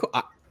 okay, cool.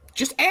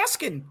 Just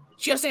asking.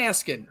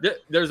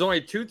 There's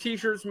only 2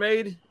 T-shirts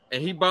made,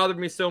 and he bothered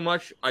me so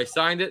much, I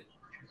signed it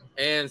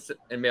and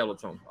mailed it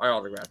to him. I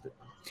autographed it.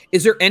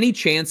 Is there any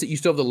chance that you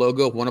still have the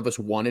logo if one of us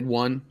wanted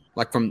one?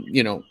 Like from,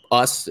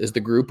 us as the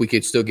group, we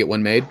could still get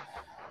one made?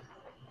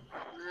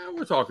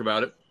 We'll talk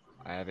about it.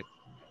 I have it.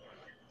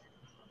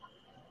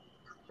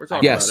 We're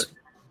talking about it.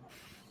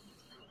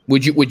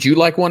 Would you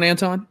like one,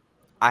 Anton?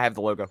 I have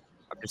the logo.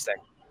 I'm just saying.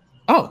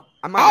 Oh.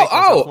 I might make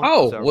myself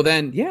one, so. Well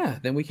then, yeah.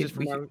 Then we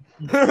can.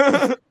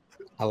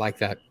 I like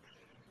that.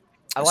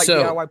 I like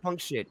DIY punk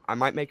shit. I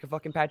might make a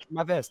fucking patch for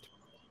my vest.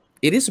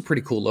 It is a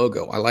pretty cool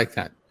logo. I like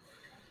that.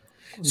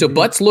 So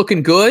Butt's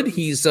looking good.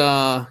 He's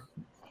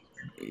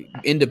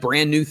into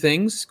brand new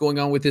things going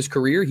on with his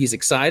career. He's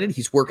excited.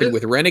 He's working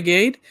with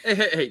Renegade.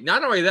 Hey,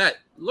 not only that,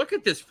 look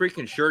at this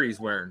freaking shirt he's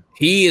wearing.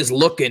 He is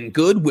looking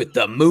good with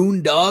the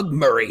Moondog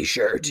Murray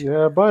shirt.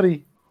 Yeah,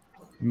 buddy.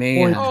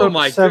 Man. Oh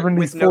my god.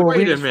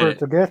 Wait a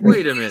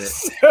minute.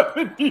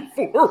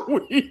 74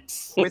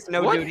 weeks. With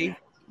no duty.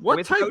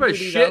 What type of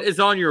shit is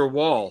on your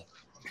wall?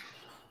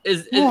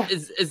 Is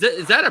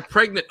that a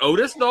pregnant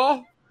Otis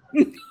doll?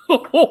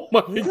 Oh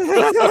my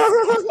god.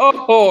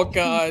 Oh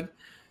god.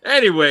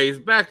 Anyways,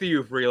 back to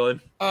you,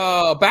 Freeland.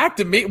 Back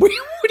to me. What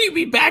do you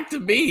mean back to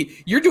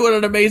me? You're doing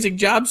an amazing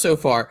job so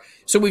far.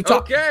 So we've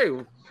talked. Okay,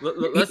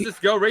 let's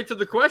just go right to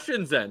the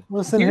questions then.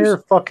 Listen here,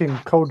 fucking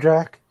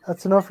Kojak.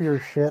 That's enough of your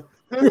shit.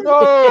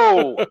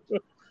 No.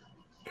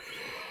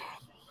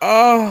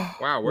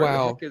 Wow. Where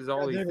the heck is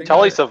all these things?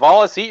 Telly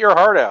Savalas, eat your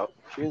heart out.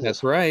 Jesus.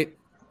 That's right.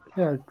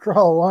 Yeah,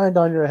 draw a line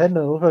down your head and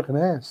it'll look like an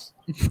ass.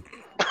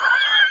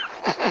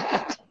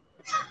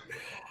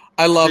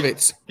 I love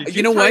it. Did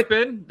you know type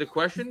what? in the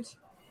questions?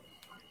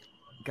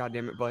 God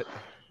damn it, but.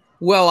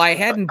 Well, I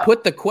hadn't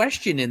put the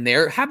question in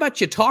there. How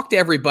about you talk to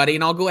everybody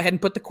and I'll go ahead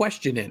and put the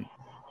question in.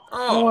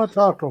 I don't want to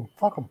talk to him.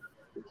 Fuck him.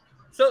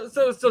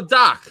 So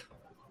Doc,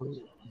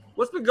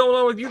 what's been going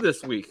on with you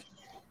this week?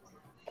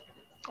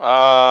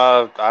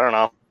 I don't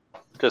know.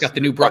 Just got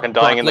the new fucking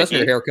dying in the Lesnar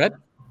heat. haircut.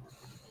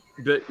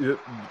 Busy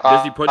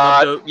putting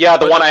up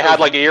the one I had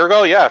like a year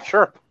ago. Yeah,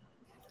 sure.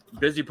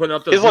 Busy putting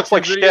up those His looks YouTube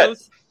like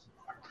videos? shit.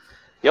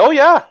 Oh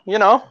yeah,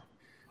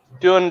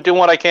 doing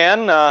what I can.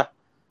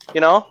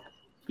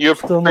 You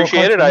Still no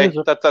appreciate country it.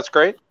 music. That's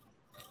great.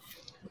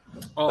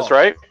 Oh, That's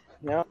right.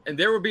 Yeah. and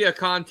there will be a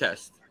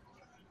contest.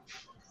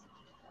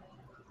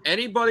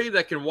 Anybody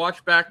that can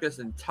watch back this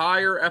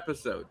entire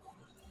episode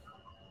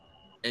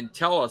and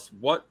tell us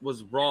what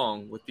was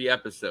wrong with the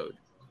episode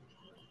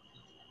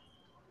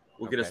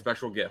will get a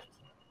special gift.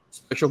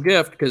 Special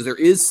gift, because there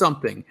is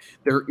something.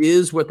 There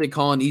is what they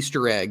call an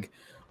Easter egg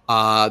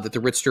that the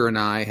Ritster and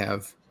I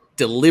have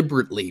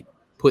deliberately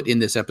put in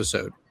this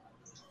episode.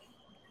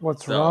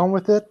 What's wrong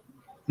with it?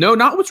 No,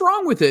 not what's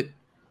wrong with it,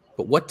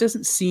 but what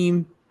doesn't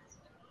seem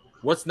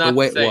What's not the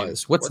way the same? it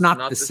was. What's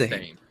not the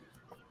same?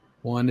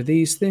 One of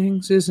these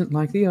things isn't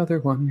like the other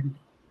one.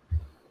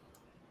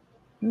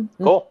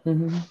 Cool.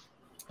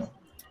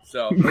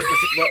 So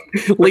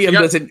Liam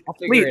doesn't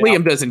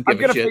give I'm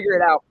gonna a shit. figure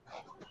it out.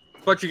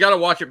 But you got to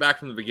watch it back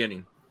from the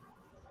beginning.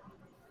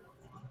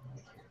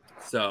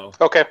 So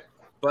Okay.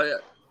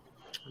 but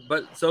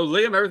so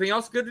Liam, everything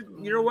else good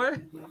your way?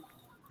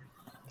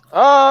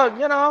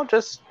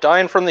 Just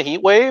dying from the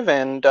heat wave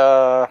and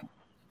I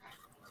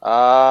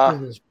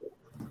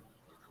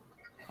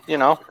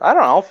don't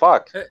know.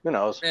 Fuck. Who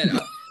knows? Man,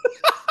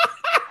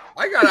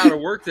 I got out of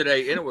work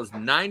today and it was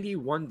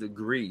 91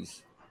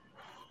 degrees.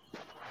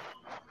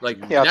 Like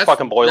Yeah, it's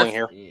fucking boiling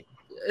here.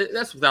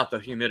 That's without the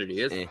humidity.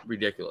 It's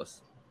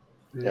ridiculous.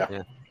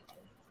 Yeah.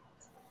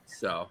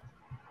 So.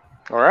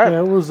 All right.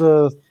 Yeah, it was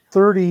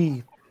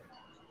 34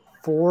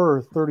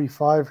 or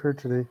 35 here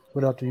today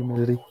without the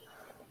humidity.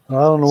 I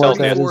don't know what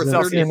that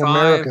is in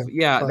America.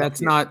 Yeah,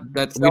 that's not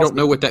that. We don't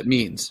know what that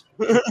means.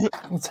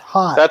 It's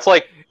hot. That's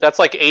like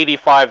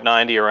 85,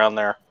 90 around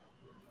there.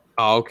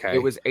 Oh, okay.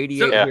 It was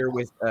 88 here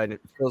with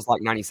it feels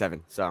like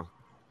 97. So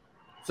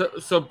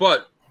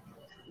But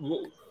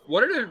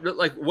what are the,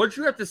 like? What did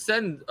you have to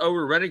send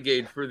over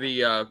Renegade for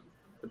the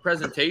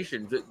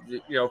presentation? For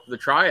the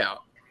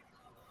tryout.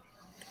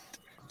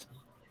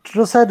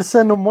 Just had to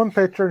send him one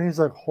picture, and he's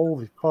like,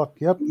 "Holy fuck!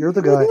 Yep, you're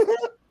the guy."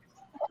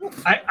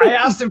 I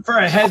asked him for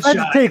a headshot. I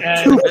had to take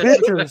 2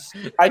 pictures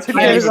to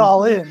get it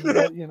all in.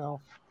 But,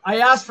 I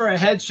asked for a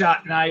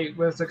headshot, and I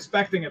was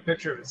expecting a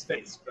picture of his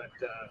face,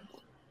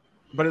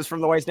 but it's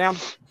from the waist down.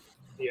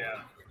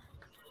 Yeah,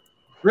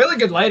 really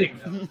good lighting,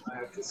 though. I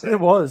have to say. It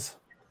was.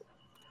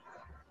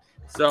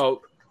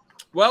 So,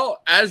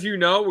 well, as you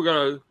know, we're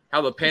gonna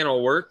how the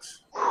panel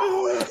works.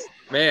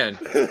 Man,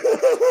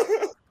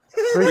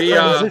 Great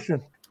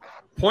transition.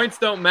 Points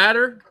don't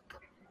matter.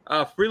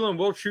 Freeland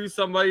will choose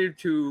somebody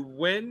to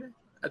win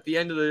at the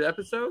end of the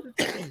episode.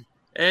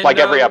 And, Like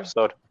every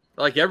episode.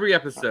 Like every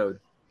episode.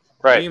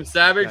 Right. Liam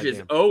Savage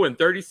is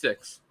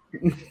 0-36.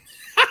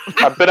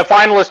 I've been a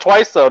finalist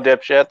twice, though,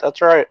 dipshit.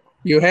 That's right.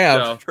 You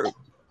have. So,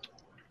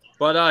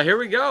 but here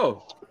we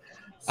go.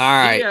 All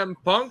right. CM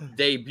Punk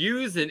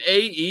debuts in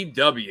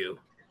AEW.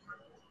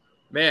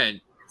 Man,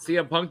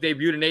 CM Punk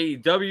debuted in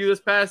AEW this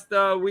past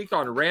week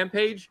on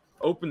Rampage.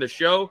 Opened the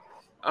show.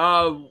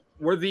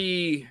 Were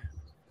the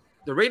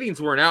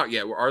ratings weren't out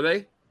yet, are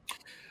they?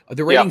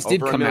 The ratings did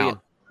come out.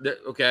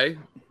 Okay.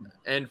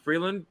 And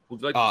Freeland,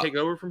 would you like to take it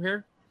over from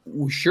here?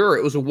 Sure.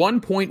 It was a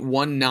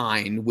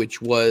 1.19,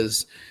 which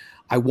was,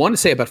 I want to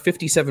say about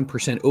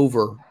 57%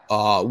 over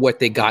what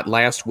they got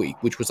last week,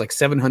 which was like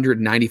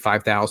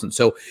 795,000.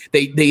 So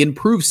they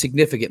improved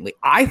significantly.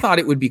 I thought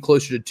it would be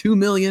closer to 2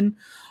 million.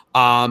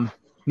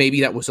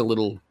 Maybe that was a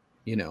little,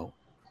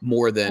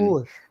 more than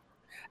Foolish.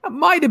 it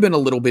might have been a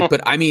little bit,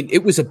 but I mean,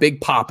 it was a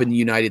big pop in the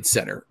United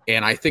Center.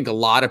 And I think a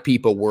lot of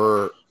people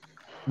were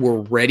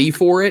ready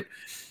for it.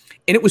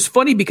 And it was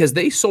funny because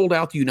they sold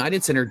out the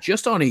United Center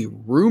just on a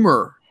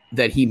rumor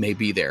that he may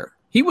be there.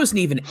 He wasn't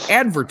even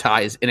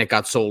advertised, and it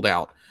got sold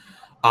out.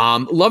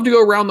 Love to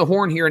go around the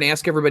horn here and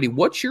ask everybody,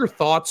 what's your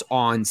thoughts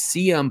on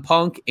CM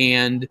Punk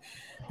and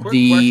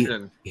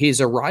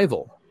his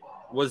arrival?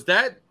 Was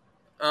that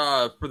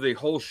for the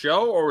whole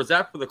show, or was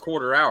that for the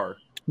quarter hour?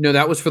 No,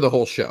 that was for the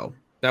whole show.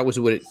 That was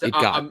what it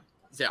got.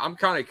 I'm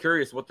kind of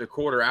curious what the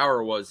quarter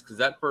hour was, because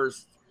that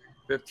first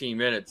 15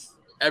 minutes,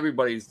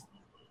 everybody's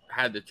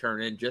had to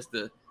turn in just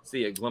to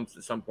see a glimpse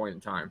at some point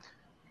in time.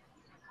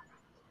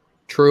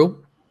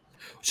 True.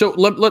 So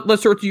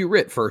let's start with you,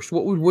 Rit, first.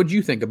 What would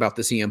you think about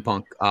the CM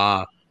Punk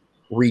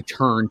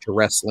return to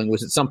wrestling?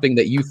 Was it something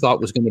that you thought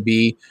was going to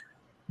be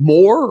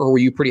more, or were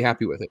you pretty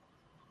happy with it?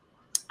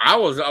 I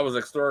was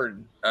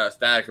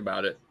ecstatic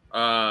about it.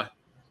 I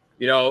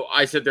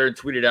sit there and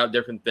tweeted out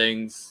different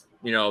things,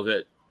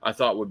 that I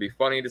thought would be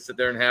funny to sit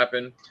there and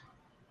happen.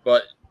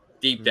 But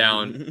deep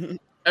down,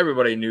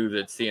 everybody knew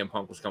that CM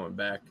Punk was coming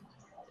back.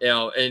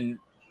 And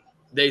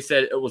they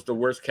said it was the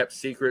worst kept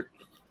secret.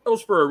 It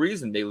was for a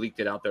reason. They leaked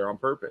it out there on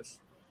purpose.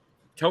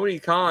 Tony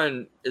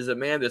Khan is a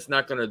man that's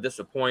not going to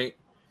disappoint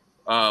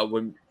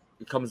when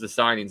it comes to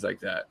signings like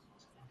that.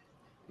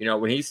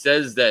 When he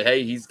says that,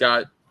 hey, he's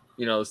got,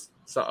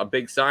 a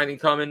big signing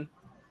coming,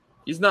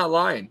 he's not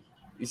lying.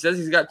 He says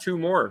he's got 2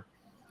 more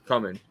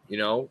coming.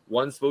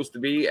 One's supposed to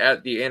be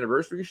at the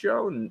anniversary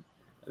show and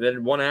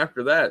then one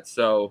after that.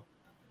 So,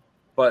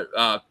 but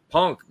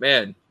Punk,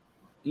 man,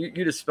 you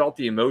just felt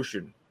the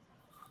emotion,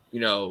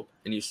 and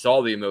you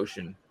saw the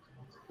emotion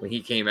when he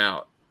came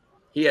out.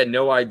 He had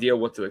no idea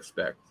what to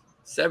expect.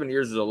 7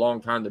 years is a long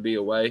time to be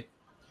away.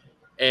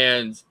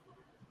 And,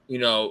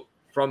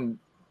 from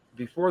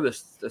before the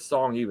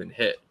song even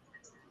hit,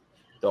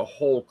 the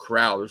whole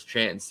crowd was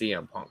chanting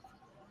CM Punk.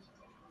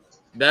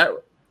 That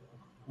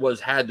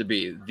had to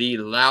be the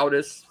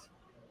loudest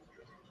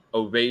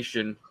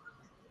ovation,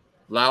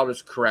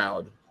 loudest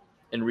crowd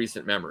in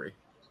recent memory.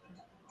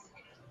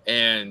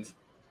 And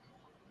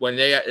when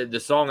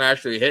the song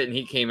actually hit and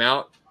he came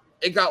out,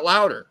 it got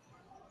louder.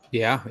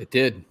 Yeah, it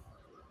did.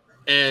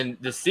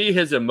 And to see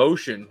his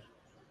emotion,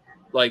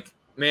 like,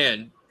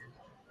 man,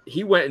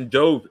 he went and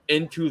dove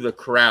into the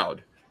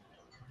crowd.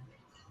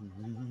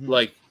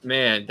 Like,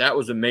 man, that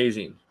was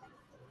amazing.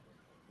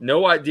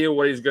 No idea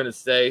what he's going to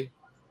say,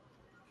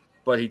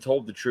 but he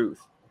told the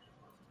truth.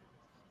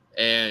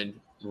 And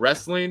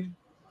wrestling,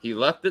 he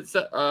left it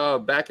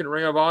back in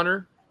Ring of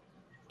Honor,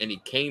 and he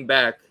came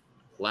back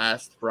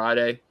last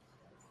Friday.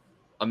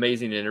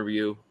 Amazing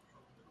interview.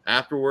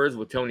 Afterwards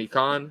with Tony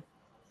Khan,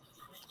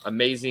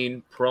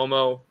 amazing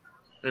promo,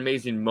 an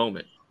amazing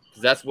moment.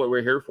 Because that's what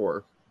we're here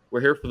for.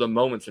 We're here for the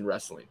moments in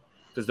wrestling,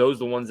 because those are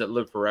the ones that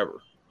live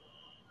forever.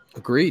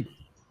 Agreed.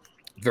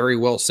 Very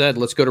well said.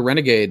 Let's go to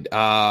Renegade.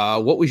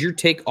 What was your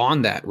take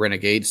on that,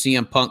 Renegade?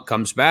 CM Punk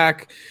comes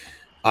back.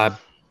 I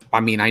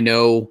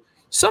know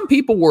some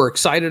people were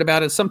excited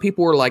about it. Some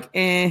people were like,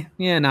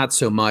 not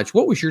so much.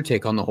 What was your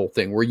take on the whole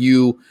thing? Were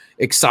you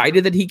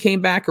excited that he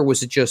came back, or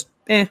was it just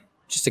a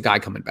guy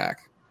coming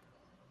back?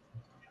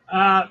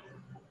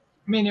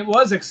 It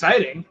was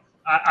exciting.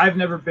 I've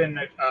never been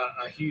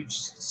a huge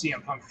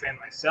CM Punk fan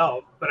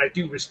myself, but I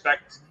do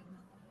respect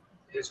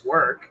his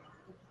work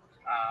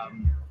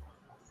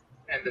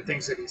and the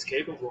things that he's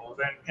capable of.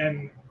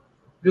 And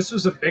this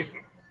was a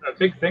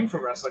big thing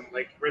for wrestling.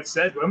 Like Rit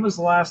said, when was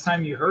the last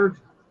time you heard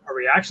a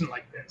reaction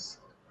like this?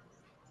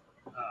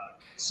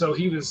 So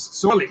he was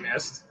sorely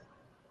missed,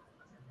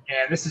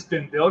 and this has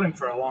been building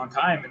for a long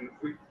time, and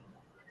we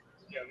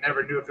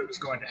never knew if it was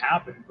going to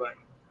happen. But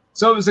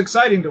so it was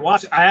exciting to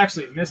watch. I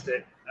actually missed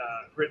it.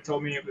 Rit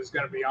told me it was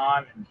going to be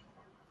on, and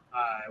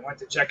I went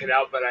to check it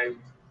out, but I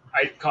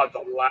caught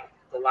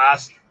the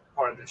last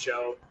part of the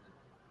show,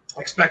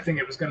 expecting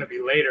it was going to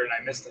be later, and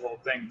I missed the whole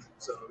thing.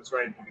 So it was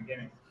right at the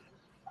beginning.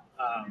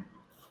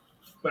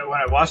 But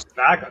when I watched it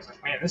back, I was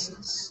like, man, this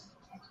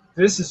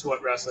is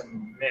what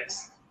wrestling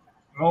missed.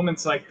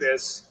 Moments like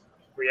this,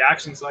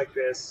 reactions like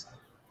this.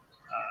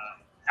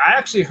 I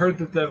actually heard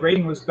that the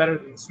rating was better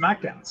than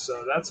SmackDown,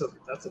 so that's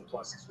a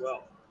plus as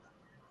well.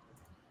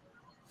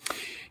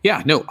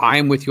 Yeah, no, I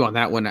am with you on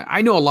that one.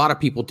 I know a lot of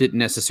people didn't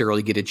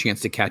necessarily get a chance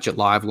to catch it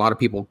live. A lot of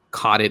people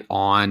caught it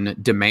on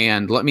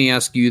demand. Let me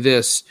ask you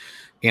this,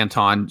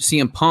 Anton.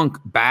 CM Punk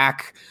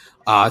back,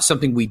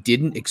 something we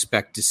didn't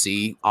expect to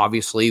see.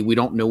 Obviously, we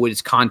don't know what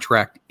his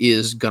contract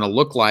is going to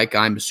look like.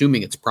 I'm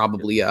assuming it's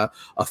probably a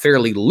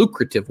fairly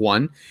lucrative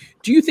one.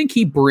 Do you think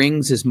he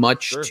brings as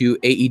much to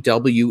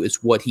AEW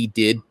as what he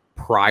did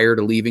prior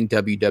to leaving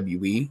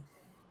WWE?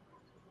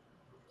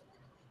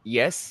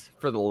 Yes,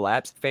 for the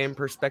lapsed fan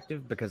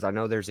perspective, because I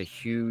know there's a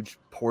huge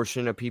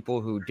portion of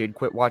people who did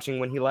quit watching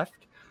when he left.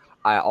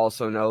 I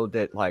also know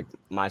that, like,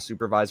 my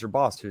supervisor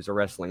boss, who's a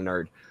wrestling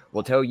nerd,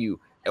 will tell you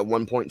at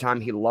one point in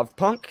time he loved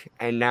Punk,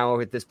 and now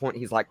at this point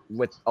he's like,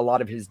 with a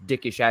lot of his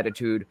dickish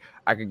attitude,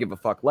 I could give a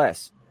fuck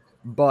less.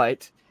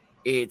 But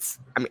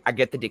I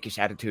get the dickish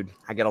attitude.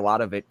 I get a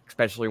lot of it,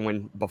 especially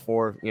when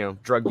before,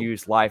 drug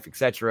use, life,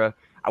 etc.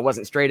 I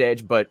wasn't straight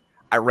edge, but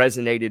I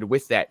resonated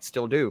with that,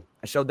 still do.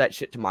 I showed that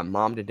shit to my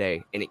mom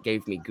today, and it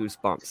gave me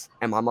goosebumps.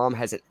 And my mom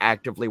hasn't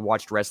actively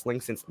watched wrestling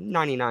since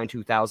 99,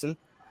 2000.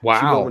 Wow.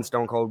 She will when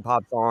Stone Cold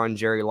pops on,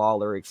 Jerry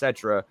Lawler,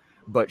 etc.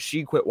 But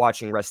she quit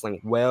watching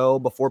wrestling well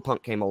before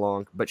Punk came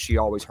along, but she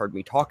always heard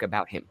me talk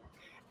about him.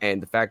 And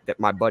the fact that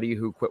my buddy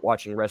who quit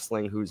watching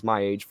wrestling, who's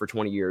my age for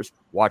 20 years,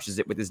 watches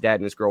it with his dad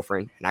and his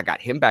girlfriend, and I got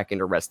him back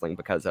into wrestling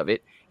because of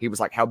it. He was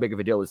like, how big of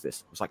a deal is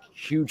this? It was like,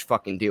 huge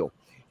fucking deal.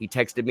 He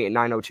texted me at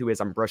 9:02 as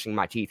I'm brushing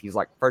my teeth. He's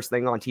like, first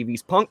thing on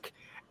TV's Punk,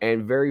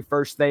 and very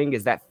first thing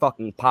is that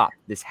fucking pop.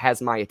 This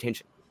has my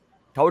attention.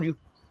 Told you.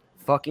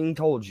 Fucking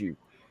told you.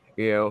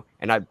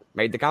 And I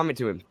made the comment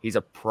to him. He's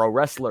a pro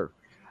wrestler.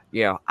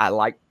 I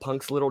like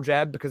Punk's little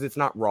jab because it's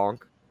not wrong.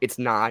 It's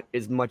not,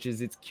 as much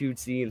as it's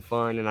cutesy and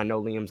fun, and I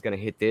know Liam's going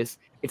to hit this.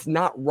 It's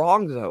not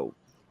wrong, though.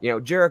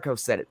 Jericho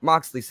said it.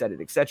 Moxley said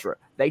it, etc.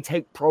 They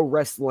take pro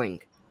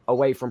wrestling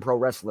away from pro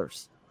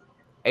wrestlers.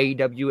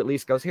 AEW at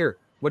least goes, here,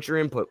 what's your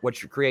input?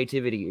 What's your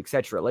creativity,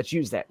 etc.? Let's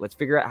use that. Let's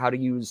figure out how to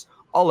use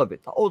all of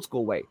it the old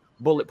school way.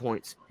 Bullet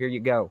points. Here you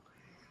go.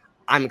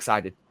 I'm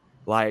excited.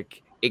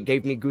 Like, it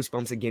gave me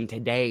goosebumps again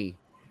today.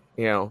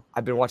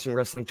 I've been watching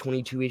wrestling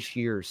 22-ish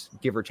years,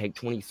 give or take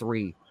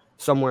 23.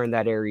 Somewhere in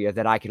that area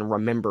that I can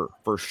remember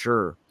for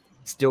sure.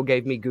 Still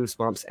gave me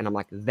goosebumps, and I'm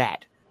like,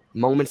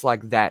 moments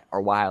like that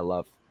are why I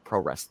love pro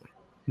wrestling.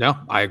 No,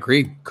 I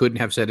agree. Couldn't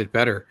have said it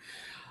better.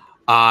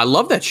 I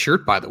love that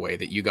shirt, by the way,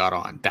 that you got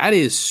on. That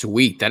is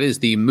sweet. That is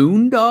the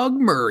Moondog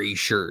Murray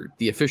shirt,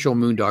 the official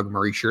Moondog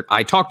Murray shirt.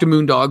 I talked to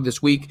Moondog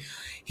this week.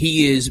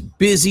 He is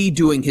busy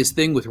doing his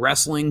thing with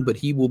wrestling, but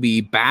he will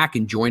be back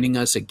and joining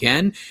us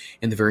again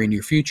in the very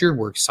near future.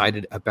 We're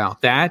excited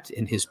about that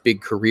and his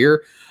big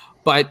career.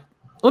 But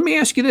let me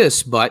ask you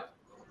this, but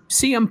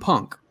CM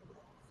Punk,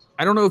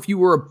 I don't know if you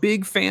were a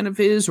big fan of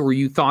his or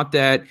you thought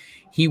that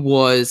he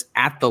was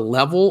at the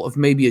level of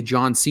maybe a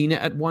John Cena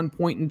at one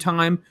point in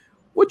time.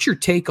 What's your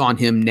take on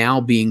him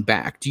now being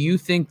back? Do you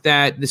think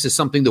that this is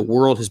something the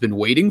world has been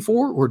waiting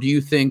for, or do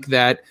you think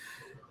that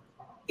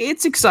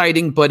it's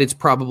exciting, but it's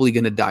probably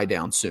going to die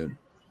down soon?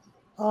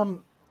 I'd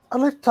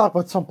like to talk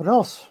about something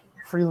else,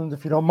 Freeland,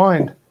 if you don't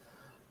mind.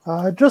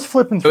 Just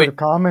flipping through the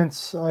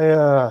comments,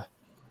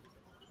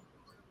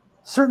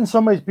 certain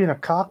somebody's being a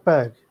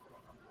cockbag.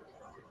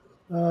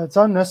 It's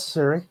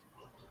unnecessary.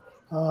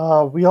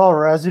 We all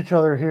razz each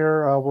other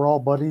here. We're all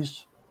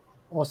buddies,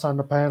 us on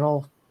the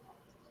panel,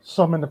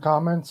 some in the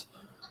comments.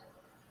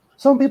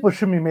 Some people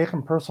shouldn't be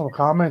making personal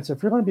comments.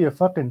 If you're going to be a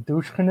fucking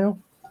douche canoe,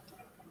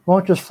 why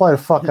don't you just fly the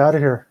fuck out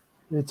of here?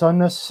 It's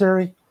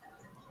unnecessary.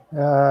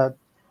 You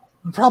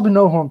probably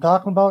know who I'm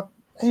talking about,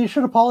 and you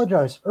should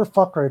apologize or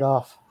fuck right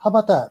off. How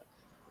about that?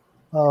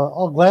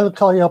 I'll gladly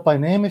call you out by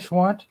name if you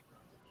want.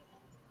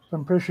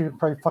 I'm pretty sure you can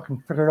probably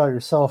fucking figure it out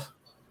yourself,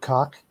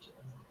 cock.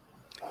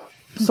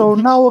 So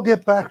now we'll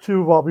get back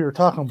to what we were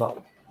talking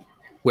about.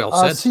 Well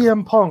said.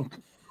 CM Punk,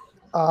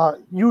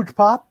 huge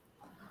pop.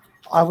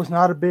 I was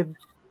not a big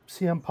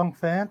CM Punk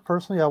fan.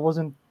 Personally, I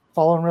wasn't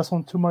following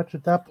wrestling too much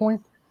at that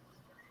point.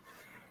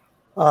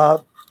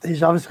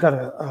 He's obviously got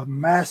a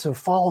massive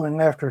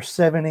following after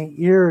 7-8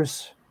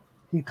 years.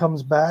 He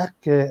comes back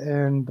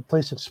and the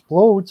place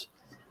explodes.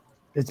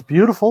 It's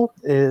beautiful.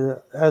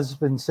 It has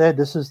been said,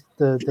 this is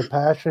the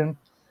passion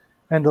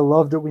and the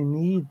love that we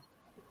need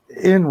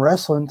in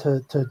wrestling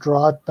to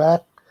draw it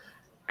back,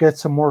 get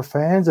some more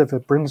fans. If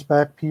it brings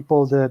back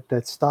people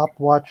that stopped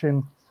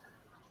watching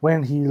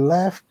when he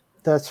left,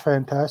 that's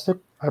fantastic.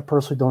 I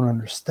personally don't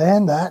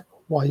understand that,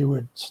 why you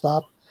would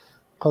stop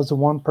because of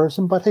one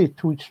person, but hey,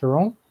 to each their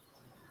own.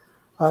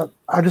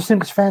 I just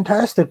think it's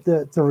fantastic,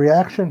 the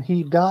reaction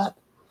he got.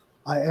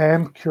 I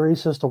am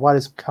curious as to what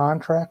his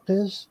contract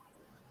is.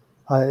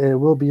 It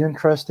will be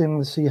interesting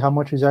to see how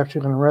much he's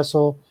actually going to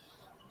wrestle.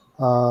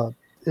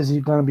 Is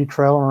he going to be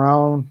trailing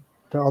around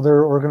to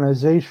other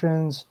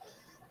organizations?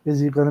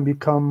 Is he going to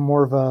become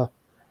more of a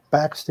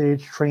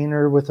backstage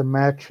trainer with a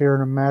match here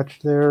and a match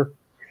there?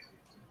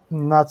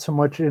 Not so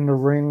much in the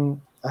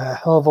ring, a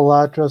hell of a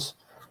lot just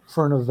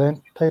for an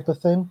event type of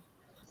thing.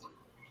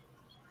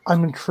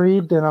 I'm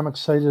intrigued and I'm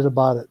excited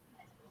about it.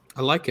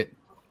 I like it.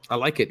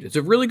 It's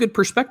a really good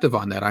perspective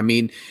on that. I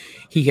mean,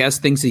 he has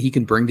things that he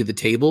can bring to the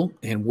table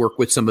and work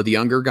with some of the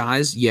younger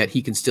guys, yet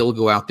he can still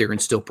go out there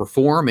and still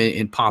perform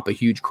and pop a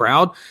huge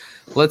crowd.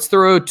 Let's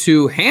throw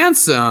to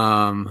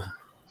handsome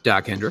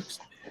Doc Hendricks.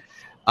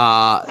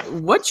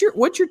 What's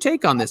your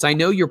take on this? I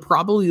know you're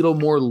probably a little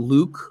more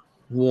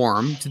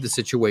lukewarm to the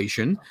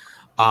situation,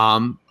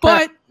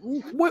 but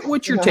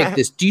what's your take?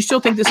 Do you still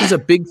think this is a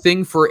big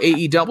thing for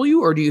AEW,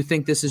 or do you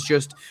think this is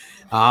just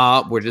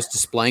we're just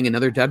displaying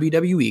another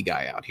WWE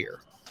guy out here?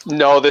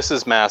 No, this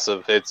is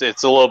massive. It's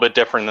a little bit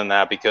different than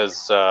that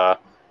because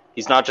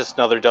He's not just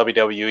another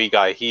WWE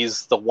guy.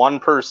 He's the one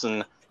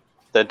person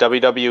that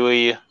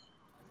WWE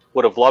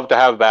would have loved to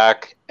have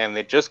back, and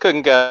they just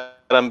couldn't get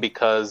him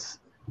because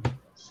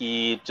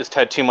he just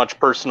had too much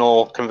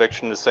personal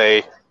conviction to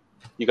say,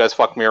 you guys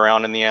fucked me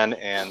around in the end,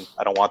 and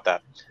I don't want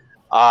that.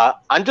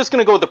 I'm just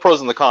going to go with the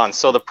pros and the cons.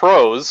 So the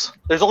pros,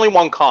 there's only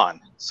one con,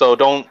 so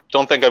don't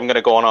think I'm going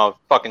to go on a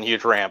fucking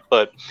huge rant,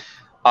 but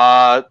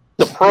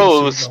the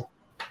pros...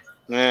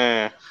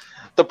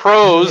 The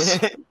pros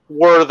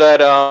were that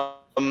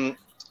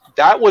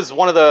that was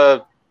one of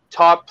the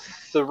top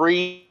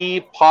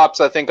 3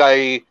 pops I think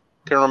I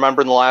can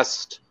remember in the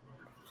last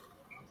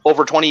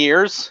over 20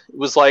 years. It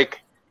was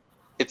like,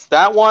 it's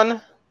that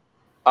one.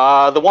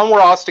 The one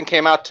where Austin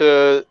came out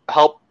to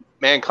help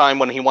Mankind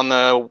when he won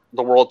the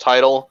world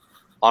title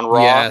on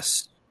Raw.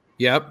 Yes.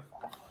 Yep.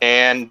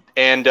 And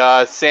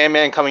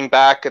Sandman coming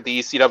back at the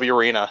ECW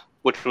arena,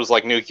 which was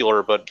like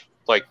nuclear, but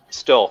like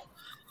still.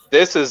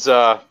 This is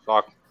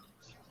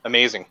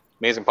amazing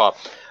pop.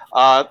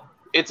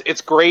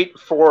 It's great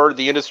for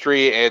the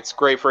industry. It's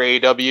great for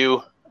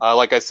AEW.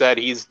 Like I said,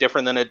 he's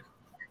different than an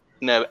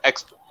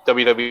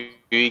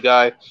ex-WWE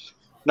guy.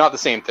 Not the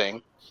same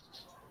thing.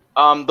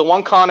 The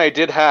one con I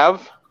did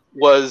have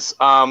was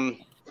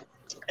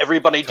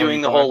everybody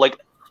doing the whole like.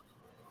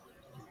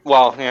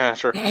 Well, yeah,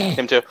 sure,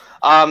 him too.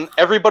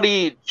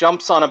 Everybody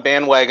jumps on a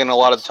bandwagon a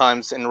lot of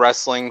times in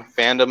wrestling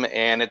fandom,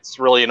 and it's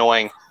really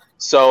annoying.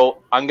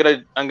 So I'm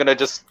gonna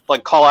just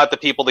like call out the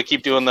people that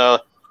keep doing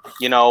the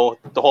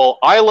whole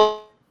I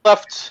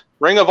left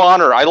Ring of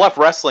Honor. I left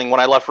wrestling when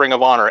I left Ring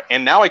of Honor,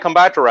 and now I come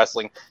back to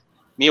wrestling.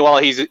 Meanwhile,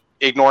 he's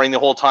ignoring the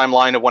whole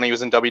timeline of when he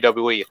was in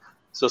WWE.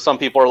 So some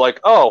people are like,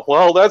 "Oh,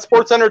 well, that's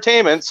sports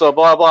entertainment," so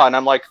blah blah. And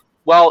I'm like,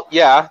 "Well,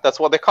 yeah, that's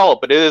what they call it,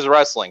 but it is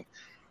wrestling."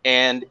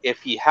 And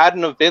if he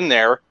hadn't have been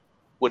there,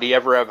 would he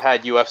ever have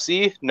had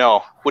UFC?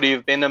 No. Would he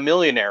have been a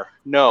millionaire?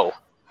 No.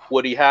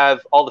 Would he have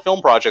all the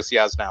film projects he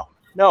has now?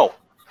 No.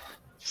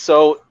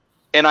 So,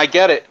 and I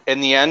get it. In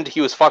the end, he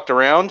was fucked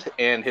around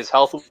and his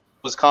health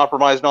was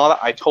compromised and all that.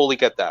 I totally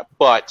get that.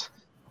 But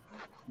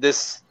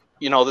this,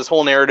 this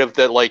whole narrative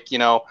that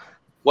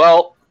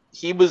well,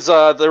 he was,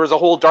 there was a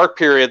whole dark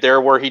period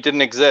there where he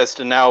didn't exist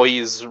and now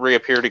he's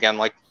reappeared again.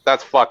 Like,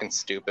 that's fucking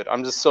stupid.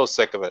 I'm just so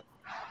sick of it.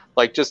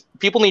 Like, just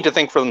people need to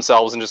think for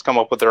themselves and just come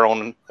up with their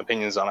own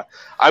opinions on it.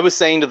 I was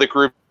saying to the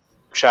group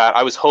chat,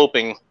 I was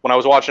hoping when I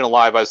was watching it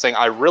live, I was saying,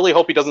 I really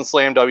hope he doesn't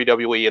slam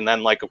WWE. And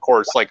then, of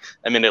course,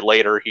 a minute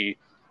later, he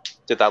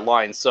did that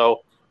line.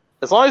 So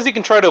as long as he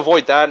can try to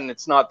avoid that and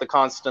it's not the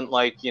constant,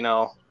 thing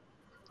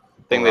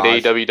that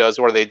AEW does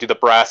where they do the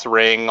brass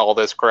ring, all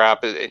this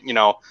crap,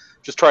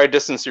 just try to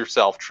distance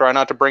yourself. Try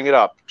not to bring it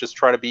up. Just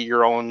try to be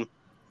your own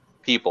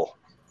people.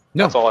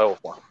 No. That's all I hope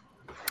for.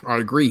 I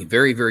agree.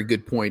 Very, very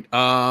good point.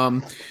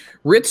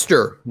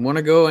 Ritster, want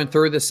to go and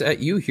throw this at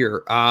you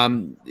here.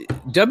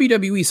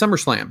 WWE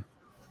SummerSlam,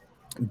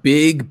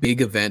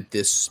 big event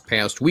this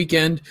past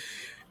weekend.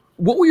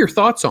 What were your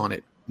thoughts on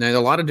it? Now,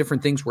 a lot of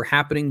different things were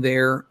happening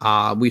there.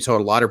 We saw a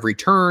lot of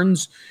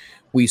returns.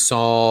 We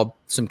saw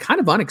some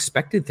kind of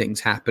unexpected things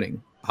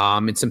happening,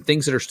 and some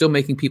things that are still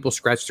making people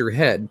scratch their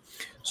head.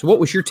 So what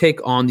was your take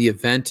on the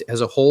event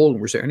as a whole?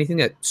 Was there anything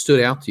that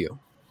stood out to you?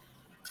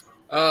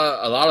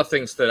 A lot of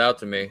things stood out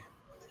to me.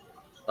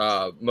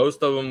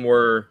 Most of them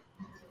were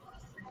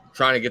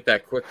trying to get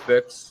that quick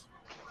fix.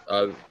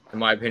 In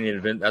my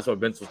opinion, that's what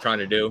Vince was trying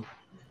to do.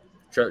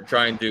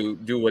 Trying to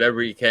do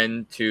whatever he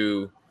can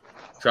to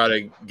try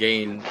to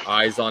gain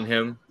eyes on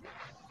him.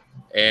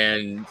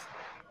 And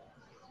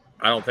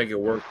I don't think it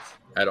worked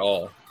at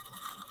all.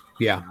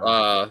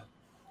 Yeah.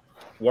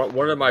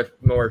 One of my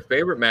more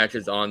favorite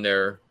matches on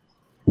there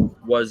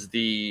was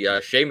the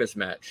Sheamus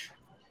match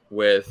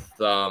with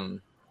what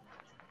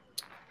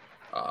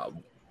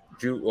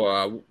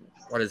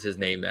is his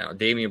name now?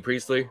 Damian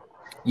Priestley?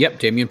 Yep,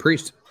 Damian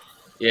Priest.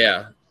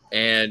 Yeah,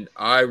 and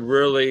I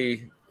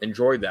really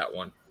enjoyed that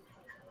one.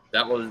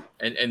 That was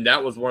and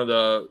that was one of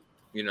the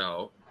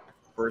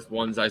first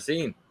ones I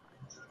seen.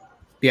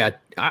 Yeah,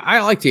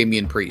 I like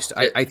Damian Priest.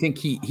 I think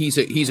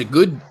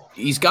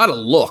he's got a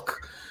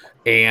look,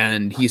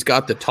 and he's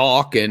got the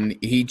talk, and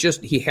he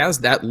has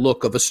that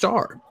look of a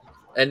star.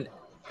 And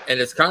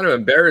it's kind of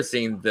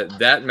embarrassing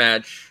that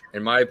match,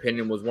 in my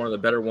opinion, was one of the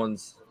better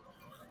ones,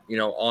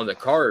 on the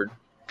card.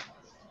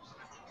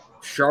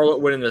 Charlotte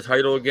winning the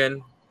title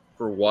again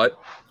for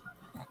what?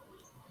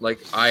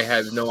 I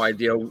have no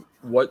idea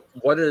what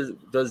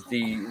does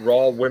the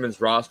Raw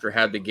women's roster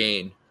have to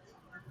gain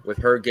with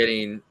her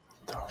getting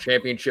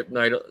championship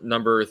night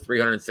number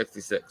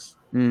 366.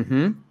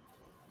 Mm-hmm.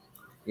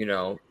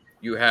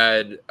 You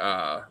had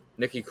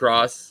Nikki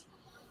Cross,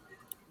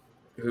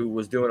 who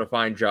was doing a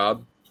fine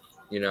job,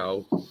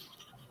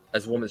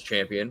 as women's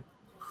champion.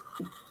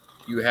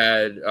 You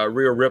had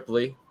Rhea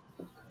Ripley,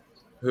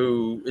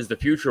 who is the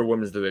future of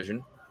women's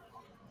division.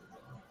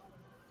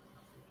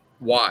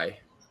 Why?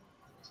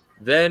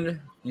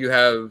 Then you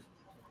have,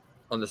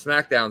 on the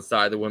SmackDown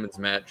side, the women's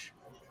match,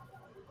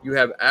 you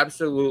have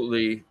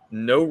absolutely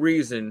no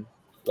reason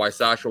why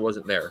Sasha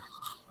wasn't there.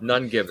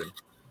 None given.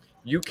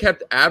 You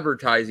kept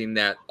advertising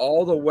that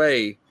all the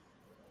way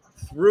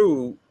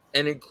through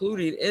and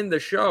including in the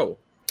show.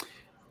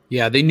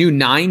 Yeah, they knew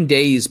 9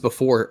 days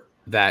before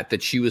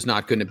that she was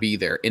not going to be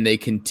there, and they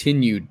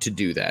continued to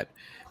do that.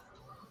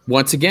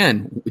 Once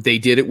again, they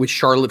did it with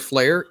Charlotte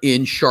Flair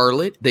in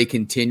Charlotte. They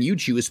continued.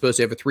 She was supposed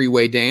to have a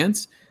 3-way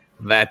dance.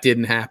 That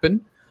didn't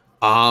happen.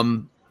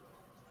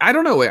 I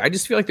don't know. I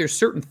just feel like there's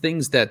certain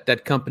things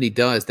that company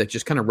does that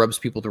just kind of rubs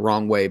people the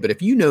wrong way. But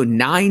if you know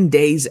 9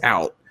 days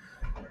out,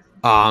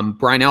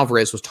 Brian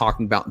Alvarez was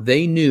talking about,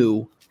 they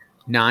knew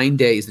 9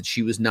 days that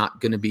she was not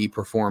going to be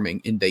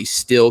performing, and they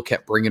still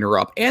kept bringing her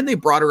up, and they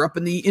brought her up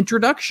in the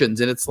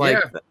introductions, and it's like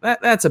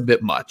that's a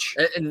bit much.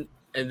 And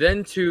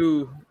then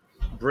to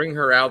bring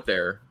her out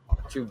there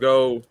to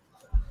go,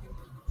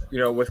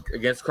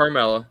 against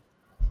Carmella,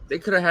 they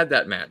could have had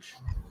that match.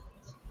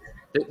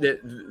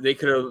 They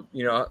could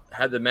have,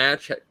 had the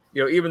match.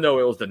 Even though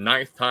it was the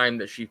 9th time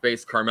that she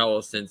faced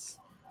Carmella since,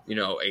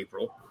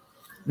 April.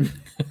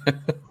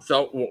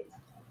 So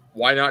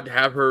why not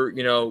have her,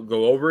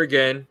 go over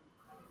again,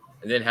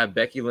 and then have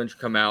Becky Lynch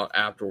come out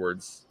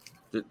afterwards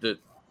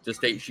to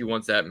state she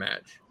wants that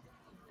match,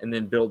 and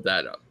then build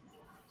that up?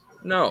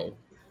 No,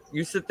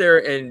 you sit there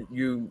and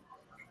you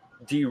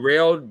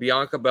derailed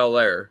Bianca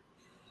Belair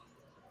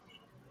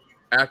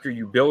after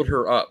you build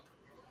her up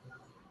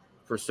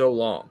for so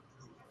long.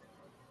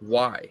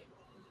 Why?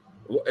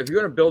 If you're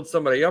going to build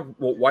somebody up,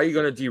 well, why are you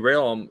going to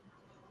derail them,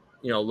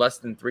 less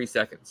than 3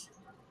 seconds?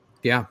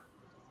 Yeah.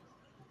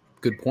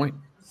 Good point.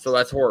 So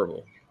that's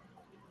horrible.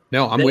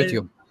 No, I'm with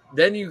you.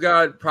 Then you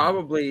got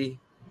probably,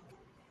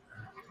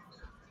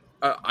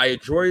 I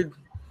enjoyed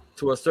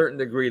to a certain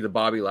degree the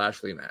Bobby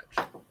Lashley match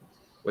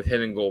with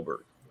him and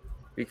Goldberg,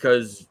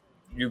 because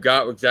you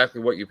got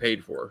exactly what you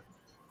paid for.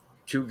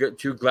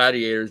 Two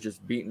gladiators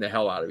just beating the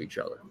hell out of each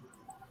other.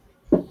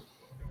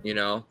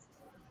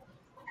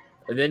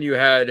 And then you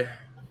had,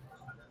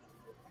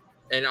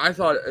 and I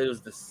thought it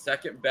was the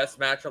second best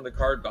match on the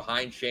card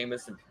behind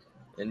Sheamus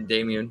and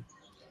Damian,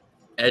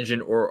 Edge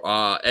and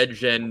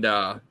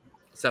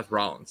Seth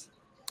Rollins.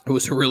 It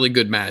was a really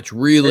good match.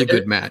 Really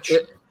good match.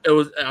 It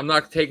was. I'm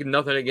not taking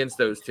nothing against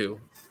those two.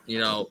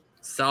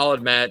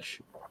 Solid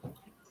match,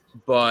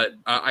 but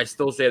I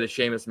still say the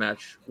Sheamus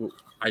match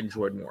I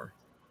enjoyed more.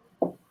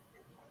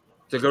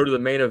 To go to the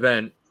main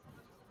event,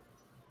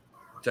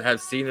 to have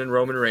Cena and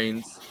Roman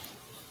Reigns,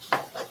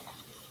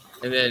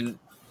 and then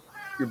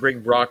you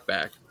bring Brock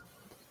back.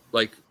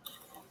 Like,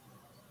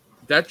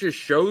 that just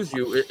shows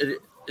you.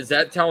 Is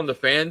that telling the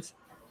fans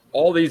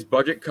all these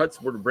budget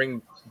cuts were to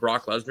bring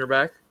Brock Lesnar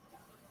back?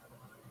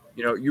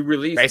 You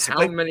released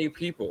basically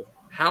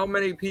how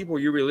many people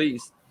you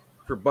released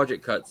for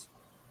budget cuts?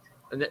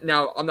 And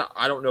now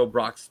I don't know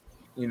Brock's,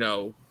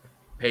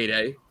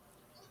 payday,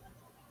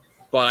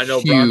 but I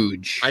know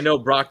huge. I know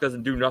Brock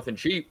doesn't do nothing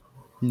cheap.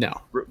 No,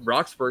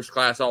 Brock's first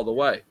class all the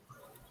way.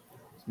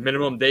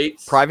 Minimum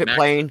dates, private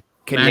plane,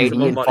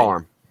 Canadian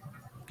farm.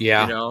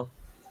 Yeah,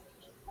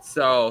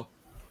 So,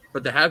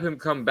 but to have him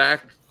come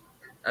back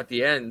at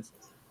the end,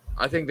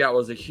 I think that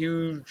was a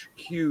huge,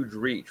 huge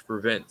reach for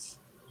Vince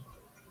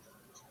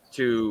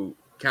to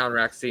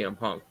counteract CM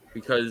Punk,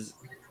 because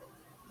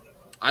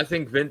I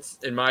think Vince,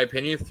 in my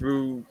opinion,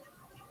 threw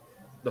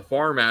the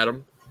farm at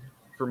him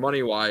for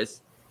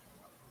money-wise,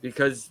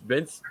 because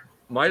Vince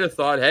might have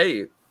thought,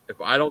 hey, if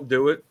I don't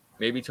do it,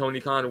 maybe Tony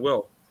Khan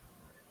will.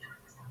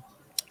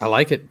 I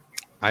like it.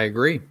 I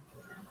agree.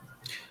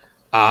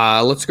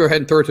 Let's go ahead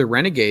and throw it to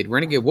Renegade.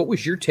 Renegade, what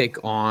was your take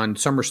on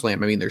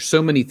SummerSlam? I mean, there's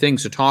so many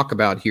things to talk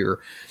about here.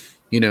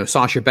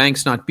 Sasha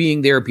Banks not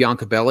being there,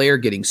 Bianca Belair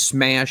getting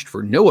smashed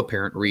for no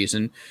apparent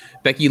reason,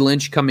 Becky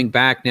Lynch coming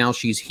back. Now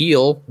she's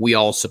heel. We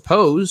all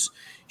suppose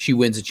she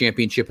wins a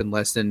championship in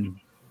less than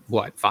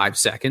 5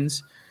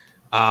 seconds.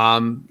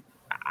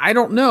 I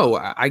don't know.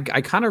 I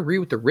kind of agree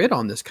with the Rit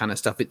on this kind of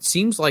stuff. It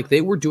seems like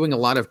they were doing a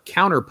lot of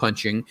counter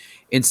punching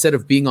instead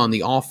of being on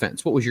the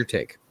offense. What was your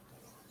take?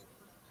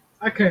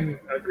 I can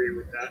agree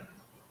with that.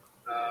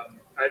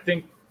 I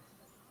think,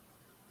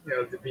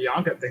 the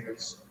Bianca thing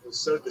was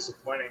so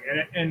disappointing.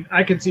 And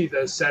I could see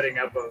the setting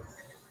up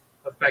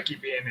of Becky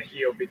being a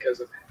heel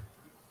because of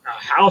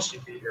how she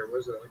beat her.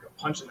 Was it like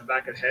a punch in the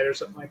back of the head or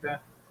something like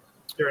that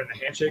during the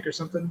handshake or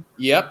something?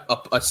 Yep,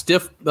 a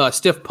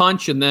stiff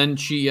punch, and then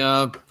she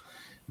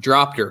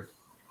dropped her.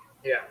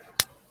 Yeah.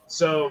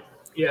 So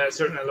it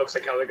certainly looks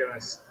like how they're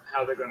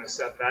gonna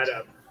set that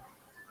up.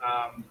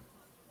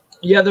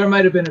 There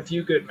might have been a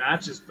few good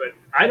matches, but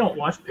I don't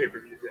watch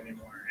pay-per-views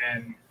anymore.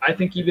 And I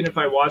think even if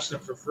I watched them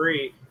for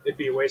free, it'd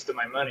be a waste of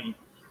my money.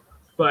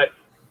 But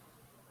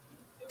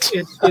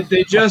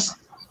they're just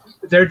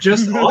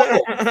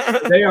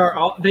awful. They are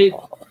all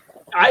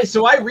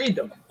So I read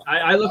them.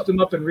 I looked them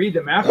up and read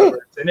them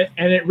afterwards, and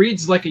it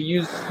reads like a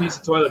used piece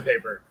of toilet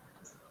paper.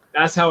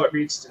 That's how it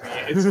reads to me.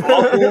 It's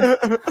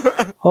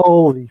awful.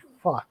 Holy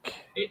fuck!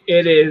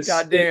 It is.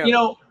 Goddamn.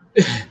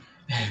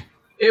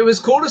 It was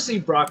cool to see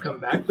Brock come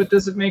back, but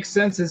does it make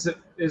sense? Is it?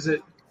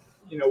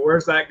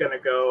 Where's that going to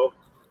go?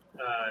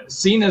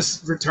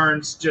 Cena's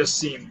returns just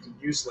seemed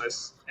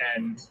useless,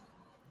 and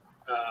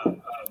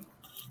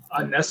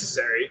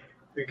unnecessary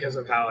because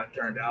of how it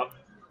turned out.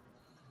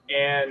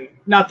 And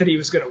not that he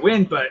was going to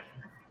win, but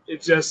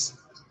it just,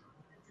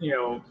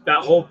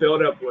 that whole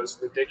buildup was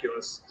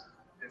ridiculous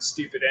and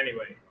stupid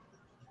anyway.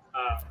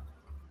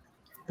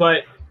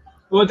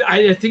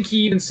 I think he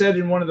even said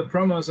in one of the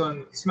promos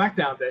on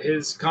SmackDown that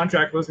his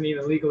contract wasn't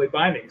even legally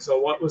binding. So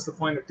what was the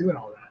point of doing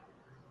all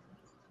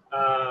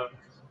that?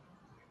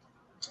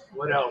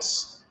 What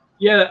else?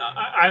 Yeah,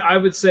 I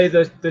would say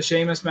the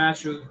Sheamus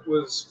match would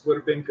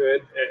have been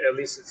good. At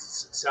least it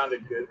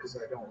sounded good because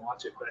I don't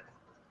watch it.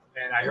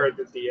 And I heard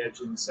that the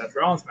Edge and Seth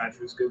Rollins match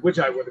was good, which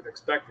I would have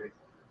expected.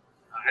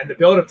 And the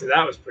build up to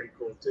that was pretty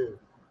cool too.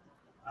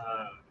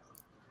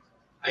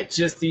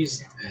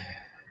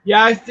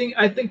 I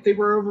think they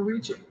were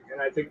overreaching, and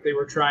I think they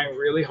were trying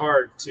really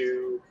hard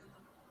to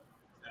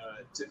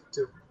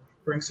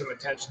bring some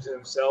attention to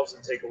themselves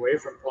and take away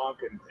from Punk,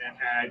 and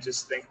I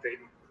just think they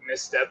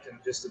misstepped in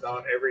just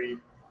about every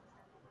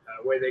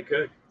way they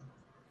could.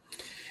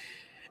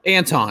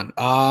 Anton,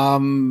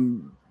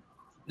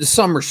 the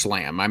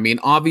SummerSlam. I mean,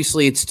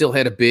 obviously, it still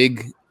had a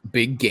big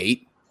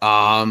gate.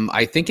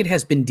 I think it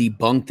has been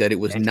debunked that it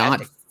was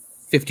not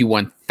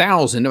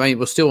 51,000. I mean, it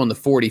was still in the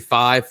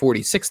 45,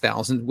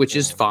 46,000, which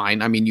is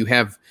fine. I mean, you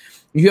have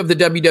the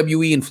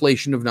WWE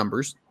inflation of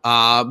numbers,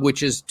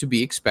 which is to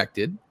be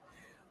expected,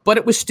 but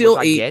it was still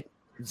It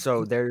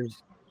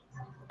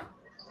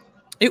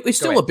was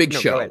still a big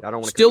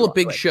show. Still a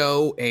big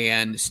show,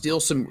 and still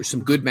some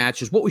good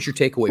matches. What was your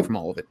takeaway from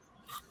all of it?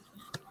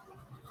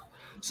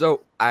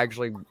 So I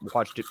actually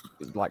watched it,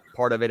 like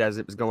part of it as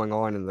it was going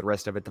on, and the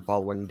rest of it the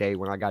following day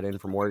when I got in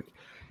from work.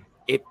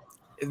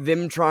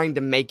 Them trying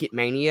to make it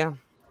Mania,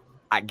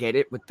 I get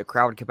it with the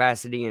crowd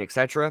capacity and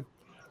etc.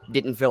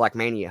 Didn't feel like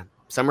Mania.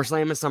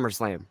 SummerSlam is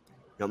SummerSlam.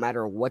 No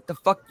matter what the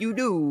fuck you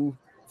do,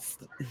 it's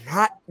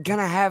not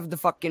gonna have the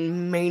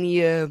fucking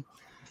Mania,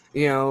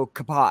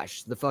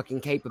 kaposh, the fucking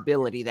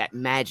capability, that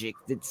magic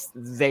that's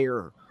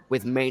there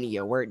with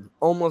Mania, where it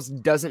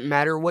almost doesn't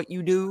matter what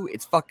you do.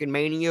 It's fucking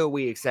Mania.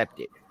 We accept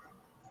it.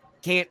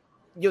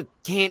 You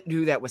can't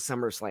do that with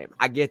SummerSlam.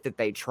 I get that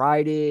they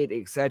tried it,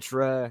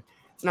 etc.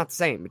 It's not the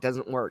same. It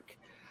doesn't work.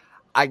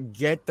 I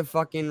get the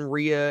fucking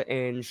Rhea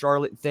and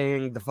Charlotte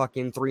thing, the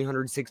fucking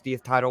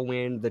 360th title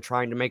win, the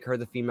trying to make her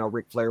the female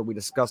Ric Flair. We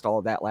discussed all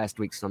of that last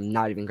week, so I'm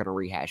not even going to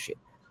rehash it.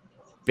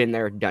 Been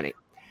there, done it.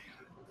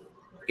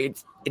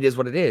 It is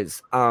what it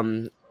is.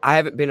 I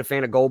haven't been a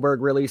fan of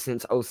Goldberg really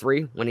since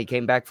 03 when he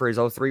came back for his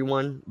 03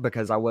 one,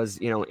 because I was,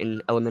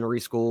 in elementary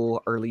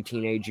school, early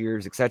teenage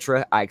years,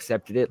 etc. I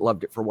accepted it,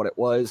 loved it for what it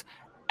was.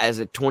 As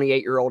a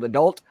 28-year-old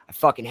adult, I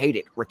fucking hate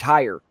it.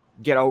 Retire.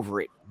 Get over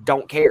it.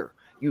 Don't care.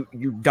 You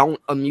don't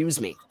amuse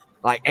me.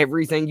 Like,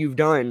 everything you've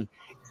done,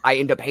 I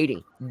end up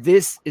hating.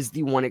 This is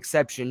the one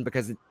exception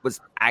because it was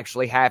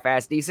actually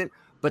half-ass decent,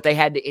 but they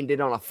had to end it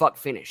on a fuck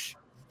finish.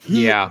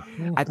 Yeah.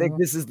 I think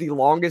this is the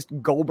longest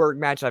Goldberg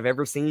match I've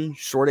ever seen,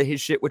 short of his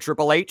shit with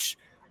Triple H,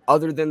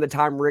 other than the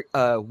time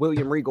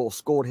William Regal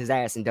schooled his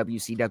ass in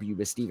WCW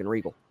with Steven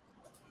Regal.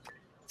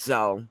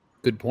 So,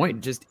 good point.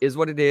 It just is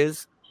what it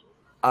is.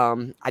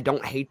 I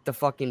don't hate the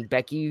fucking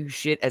Becky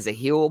shit as a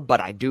heel, but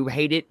I do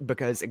hate it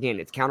because, again,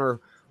 it's counter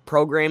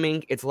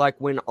programming. It's like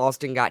when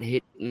Austin got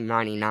hit in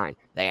 99.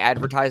 They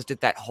advertised it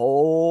that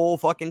whole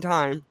fucking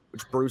time,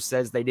 which Bruce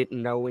says they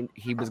didn't know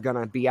he was going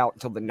to be out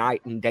until the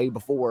night and day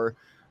before.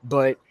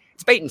 But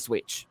it's bait and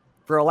switch,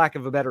 for a lack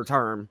of a better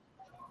term,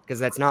 because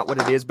that's not what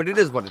it is, but it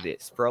is what it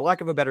is. For a lack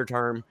of a better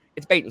term,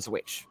 it's bait and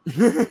switch.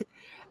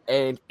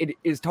 And it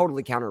is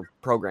totally counter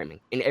programming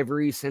in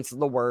every sense of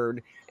the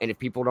word. And if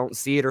people don't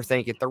see it or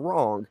think it, they're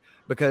wrong,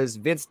 because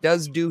Vince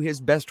does do his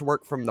best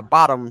work from the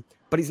bottom,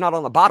 but he's not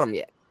on the bottom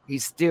yet.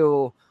 He's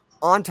still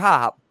on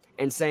top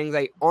and saying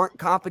they aren't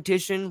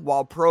competition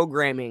while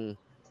programming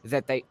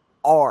that they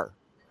are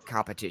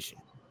competition.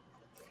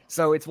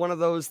 So it's one of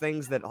those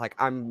things that, like,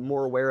 I'm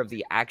more aware of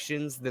the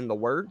actions than the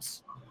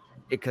words,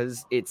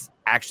 because it's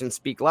actions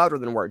speak louder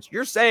than words.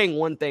 You're saying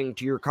one thing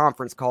to your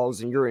conference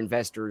calls and your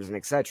investors and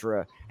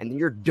etc., and then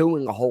you're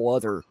doing a whole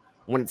other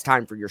when it's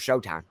time for your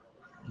showtime.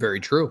 Very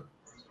true.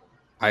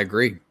 I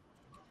agree.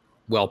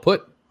 Well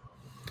put.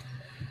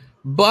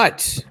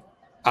 But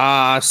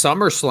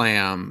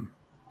SummerSlam,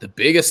 the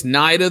biggest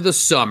night of the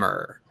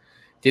summer.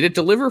 Did it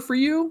deliver for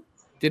you?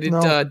 Did it?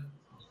 No.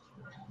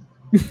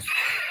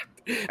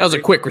 That was a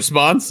quick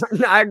response.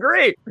 I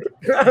agree.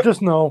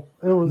 Just no.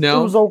 It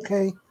was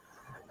okay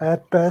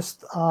at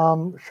best.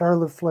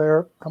 Charlotte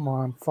Flair, come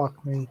on,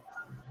 fuck me.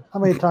 How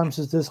many times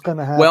is this going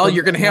to happen? Well,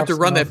 you're going to have to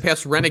run that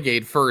past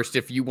Renegade first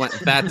if you want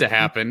that to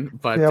happen.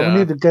 But yeah, we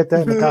need to get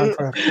that in the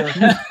contract.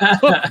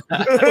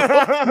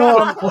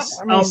 No,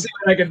 I'll see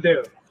what I can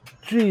do.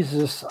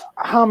 Jesus,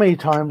 how many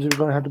times are we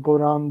going to have to go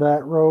down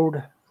that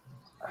road?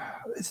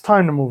 It's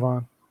time to move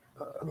on.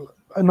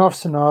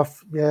 Enough's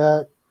enough.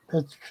 Yeah,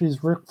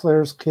 she's Ric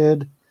Flair's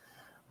kid.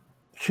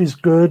 She's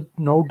good,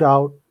 no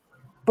doubt.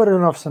 But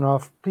enough's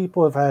enough.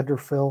 People have had their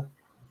fill.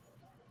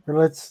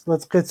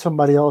 Let's get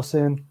somebody else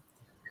in.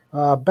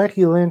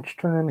 Becky Lynch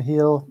turning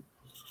heel.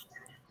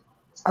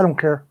 I don't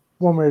care,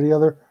 one way or the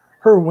other.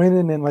 her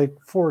winning in like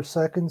 4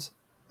 seconds,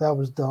 that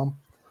was dumb.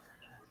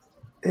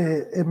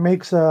 It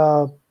makes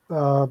Belair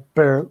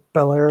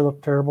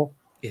look terrible.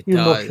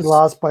 Even though she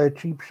lost by a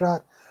cheap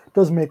shot,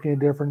 doesn't make any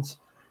difference.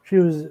 She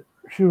was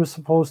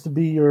supposed to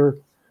be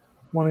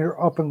one of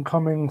your up and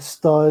coming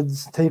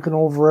studs, taking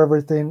over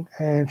everything,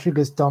 and she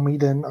gets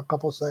dummied in a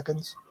couple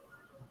seconds.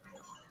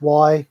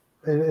 Why?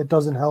 It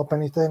doesn't help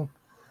anything.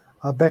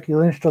 Becky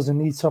Lynch doesn't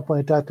need something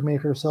like that to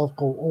make herself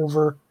go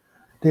over.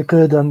 They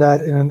could have done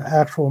that in an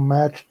actual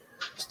match.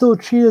 Still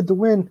cheated to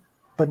win,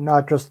 but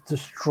not just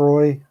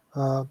destroy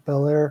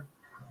Belair.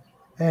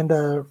 And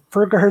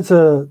for regards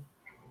to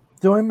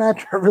the only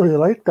match I really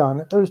liked on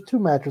it, there was 2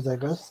 matches, I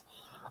guess.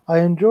 I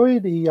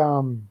enjoyed the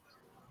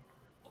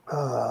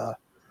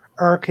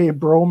RK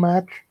Bro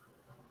match.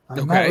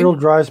 That real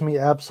drives me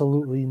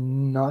absolutely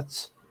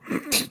nuts.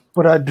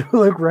 But I do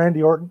like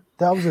Randy Orton.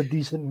 That was a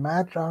decent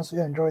match. Honestly,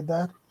 I enjoyed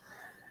that.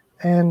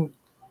 And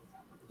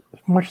as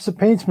much as it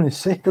pains me to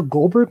say, the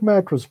Goldberg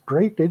match was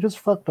great. They just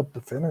fucked up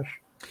the finish.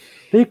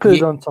 They could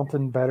have done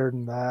something better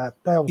than that.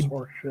 That was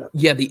horseshit.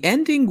 Yeah, the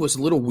ending was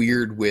a little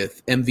weird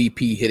with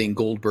MVP hitting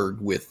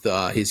Goldberg with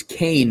his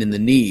cane in the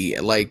knee.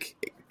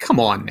 Like, come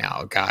on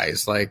now,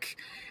 guys. Like,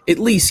 at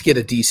least get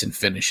a decent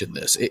finish in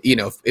this.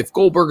 If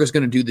Goldberg is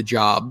going to do the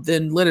job,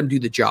 then let him do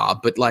the job.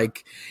 But,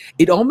 like,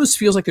 it almost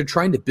feels like they're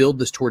trying to build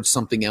this towards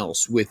something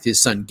else with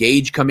his son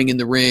Gage coming in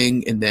the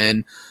ring. And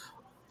then,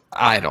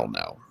 I don't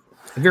know.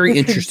 Very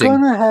interesting. If you're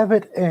going to have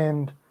it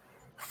end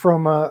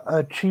from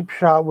a cheap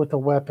shot with a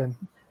weapon,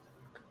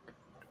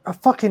 a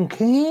fucking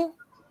cane?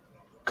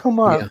 Come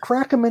on,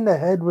 crack him in the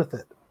head with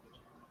it.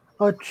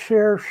 A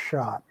chair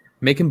shot.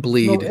 Make him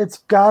bleed. It's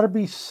got to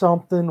be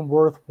something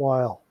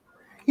worthwhile.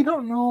 You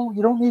don't know.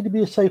 You don't need to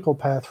be a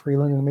psychopath,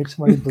 Freeland, and make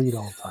somebody bleed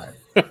all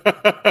the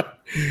time.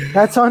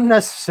 That's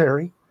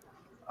unnecessary.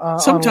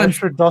 Sometimes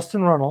for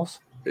Dustin Runnels.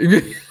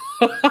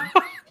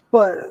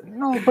 But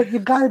you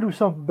got to do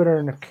something better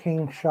than a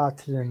cane shot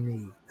to the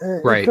knee.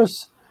 Right.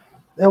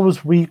 That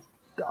was weak.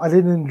 I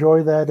didn't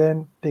enjoy that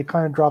end. They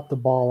kind of dropped the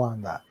ball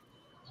on that.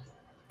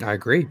 I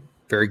agree.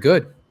 Very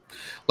good.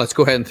 Let's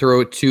go ahead and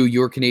throw it to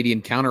your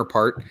Canadian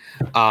counterpart.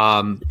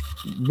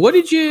 What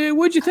did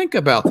you think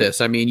about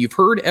this? I mean, you've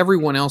heard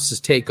everyone else's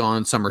take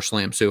on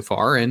SummerSlam so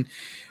far, and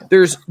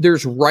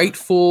there's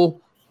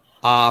rightful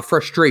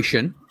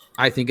frustration.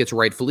 I think it's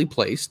rightfully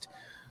placed.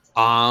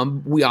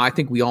 I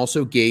think we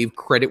also gave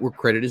credit where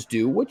credit is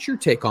due. What's your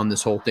take on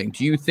this whole thing?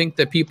 Do you think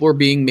that people are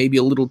being maybe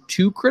a little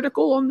too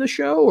critical on the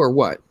show, or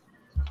what?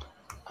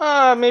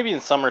 Maybe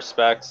in some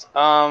respects.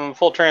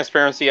 Full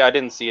transparency, I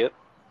didn't see it.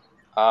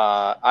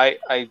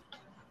 I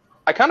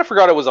kind of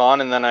forgot it was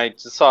on, and then I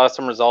just saw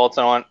some results,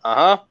 and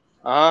I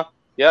went,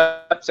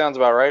 yeah, sounds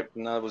about right,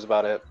 and that was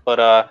about it.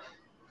 But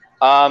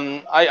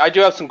I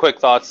do have some quick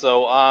thoughts.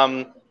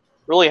 So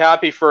really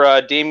happy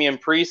for Damian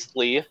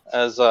Priestley,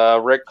 as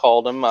Rick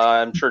called him.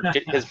 I'm sure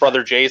his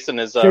brother Jason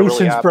is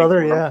really happy.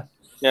 Brother, yeah.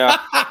 Yeah.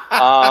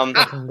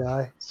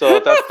 So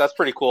that's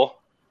pretty cool.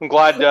 I'm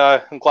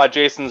glad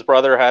Jason's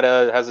brother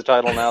has a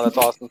title now. That's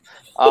awesome.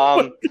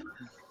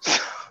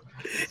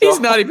 He's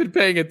not even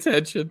paying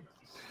attention.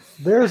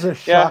 There's a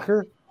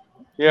shocker.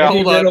 Yeah.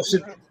 Hold on.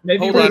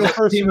 Hold on.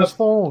 Person's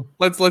phone.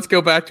 Let's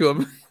go back to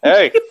him.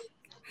 Hey.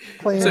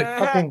 Playing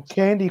fucking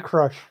Candy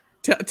Crush.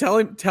 Tell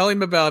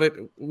him about it.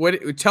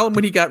 Tell him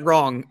what he got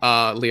wrong,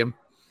 Liam.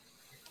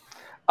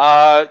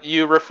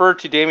 You referred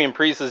to Damian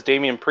Priest as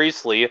Damian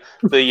Priestley,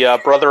 the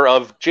brother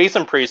of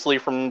Jason Priestley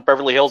from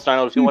Beverly Hills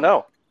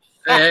 90210.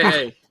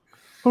 Hey.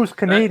 Who's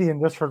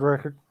Canadian, just for the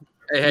record.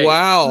 Hey.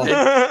 Wow.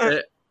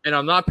 And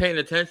I'm not paying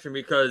attention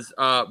because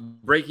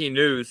breaking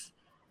news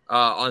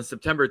on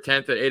September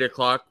 10th at 8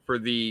 o'clock for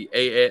the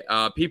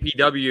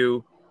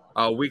PPW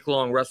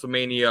week-long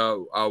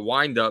WrestleMania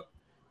wind-up,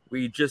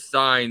 we just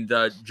signed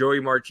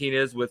Joey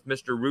Martinez with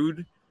Mr.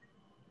 Rude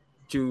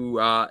to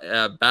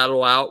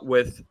battle out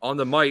with, on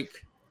the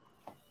mic,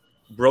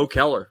 Bro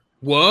Keller.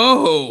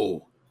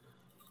 Whoa.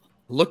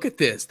 Look at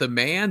this. The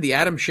man, the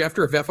Adam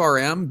Schefter of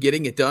FRM,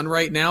 getting it done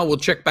right now. We'll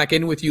check back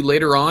in with you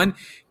later on.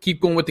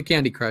 Keep going with the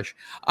Candy Crush.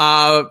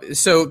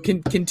 So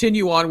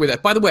continue on with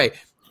that. By the way,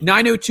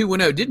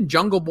 90210, didn't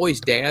Jungle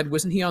Boy's dad,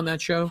 wasn't he on that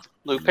show?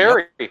 Luke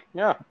Perry,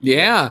 yeah.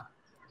 Yeah.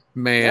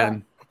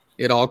 Man,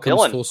 it all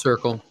comes full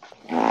circle.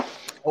 He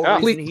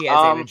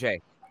has Anna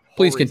J.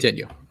 Please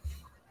continue.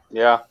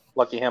 Yeah,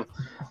 lucky him.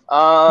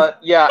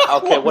 Yeah,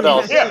 okay, what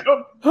else?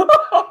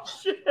 Oh,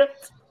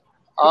 shit.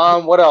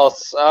 What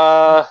else?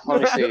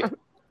 Let me see.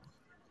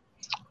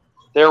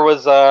 There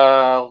was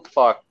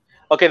fuck.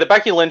 Okay, the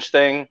Becky Lynch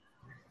thing,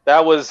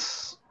 that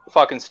was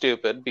fucking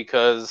stupid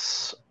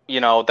because,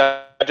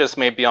 that just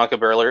made Bianca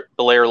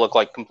Belair look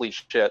like complete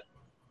shit.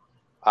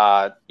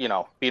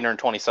 Beating her in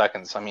 20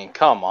 seconds. I mean,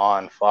 come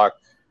on, fuck.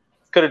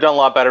 Could have done a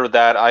lot better with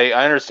that. I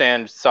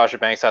understand Sasha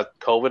Banks had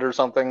COVID or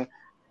something,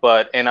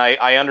 and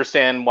I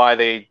understand why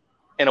they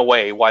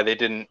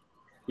didn't,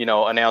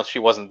 announce she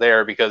wasn't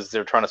there because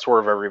they're trying to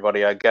swerve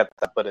everybody. I get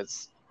that, but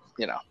it's,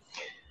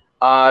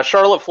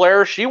 Charlotte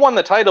Flair, she won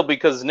the title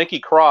because Nikki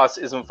Cross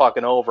isn't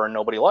fucking over and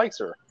nobody likes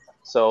her.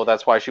 so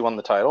that's why she won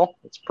the title.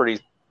 It's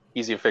pretty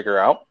easy to figure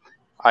out.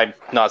 I'm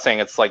not saying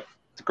it's like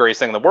the greatest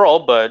thing in the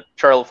world, but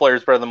Charlotte Flair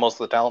is better than most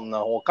of the talent in the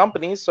whole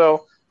company,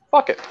 so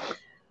fuck it.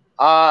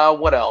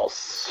 What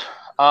else?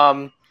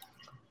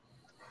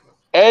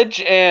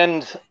 Edge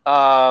and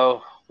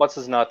what's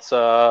his nuts?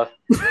 Seth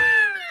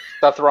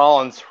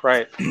Rollins,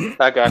 right?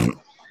 That guy.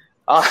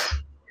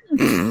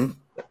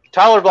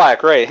 Tyler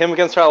Black, right? Him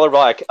against Tyler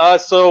Black.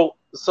 So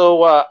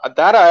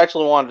that I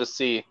actually wanted to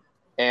see,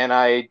 and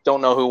I don't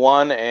know who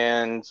won,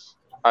 and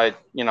I,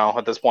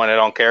 at this point I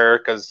don't care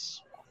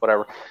because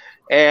whatever.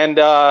 And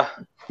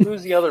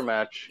who's the other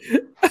match?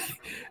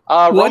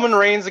 Roman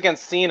Reigns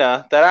against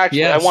Cena. That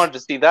actually I wanted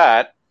to see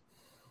that.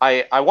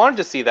 I wanted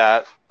to see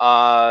that,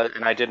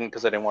 and I didn't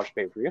because I didn't watch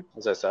pay-per-view,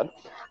 as I said.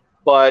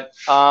 But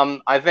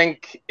I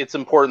think it's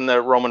important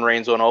that Roman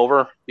Reigns went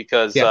over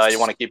because you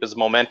want to keep his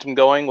momentum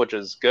going, which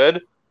is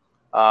good.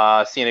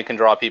 Cena can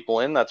draw people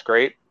in. That's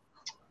great.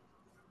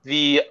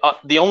 The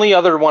only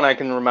other one I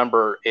can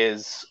remember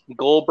is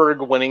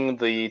Goldberg winning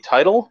the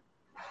title.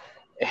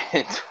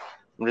 And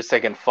I'm just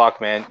thinking,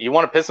 fuck, man. You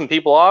want to piss some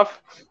people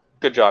off?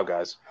 Good job,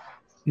 guys.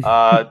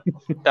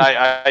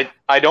 I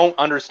don't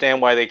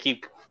understand why they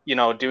keep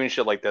doing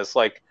shit like this.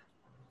 Like,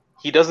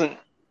 he doesn't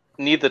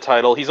need the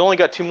title. He's only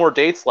got 2 more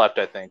dates left,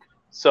 I think.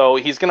 So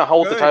he's gonna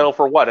hold the title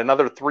for what,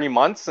 another 3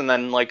 months, and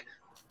then like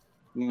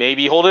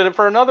maybe hold it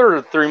for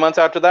another 3 months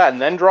after that,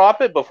 and then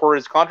drop it before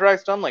his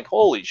contract's done. Like,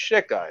 holy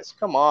shit, guys,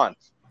 come on.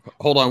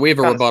 Hold on, we have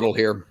a rebuttal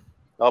here.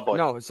 Oh boy.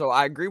 No, so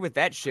I agree with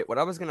that shit. What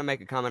I was gonna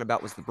make a comment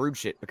about was the Brood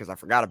shit because I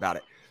forgot about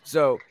it.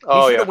 So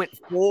he should have went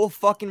full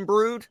fucking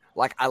Brood.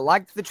 Like, I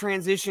liked the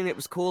transition, it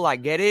was cool, I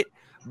get it.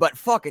 But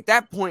fuck, at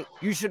that point,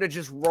 you should have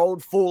just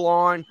rolled full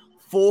on.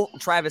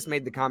 Travis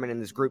made the comment in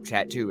this group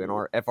chat too, in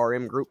our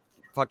FRM group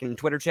fucking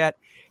Twitter chat.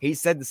 He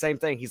said the same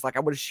thing. He's like,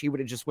 she would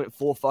have just went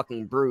full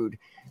fucking Brood.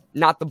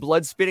 Not the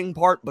blood spitting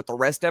part, but the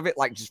rest of it,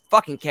 like, just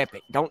fucking kept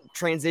it. Don't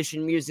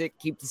transition music,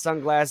 keep the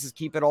sunglasses,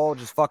 keep it all,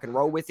 just fucking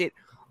roll with it.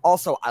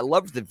 Also, I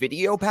loved the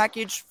video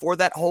package for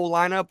that whole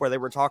lineup where they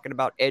were talking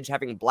about Edge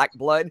having black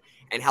blood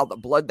and how the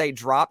blood they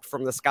dropped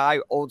from the sky,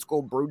 old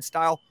school Brood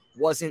style,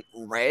 wasn't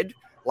red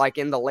like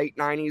in the late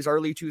 90s,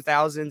 early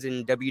 2000s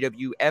in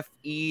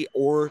WWFE,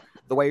 or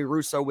the way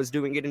Russo was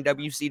doing it in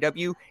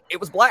WCW. It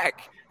was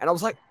black. And I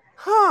was like,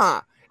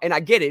 huh. And I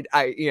get it.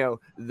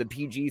 The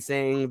PG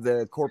thing,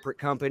 the corporate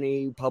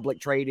company, public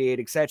traded,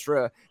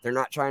 etc. They're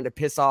not trying to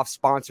piss off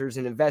sponsors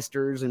and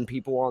investors and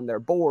people on their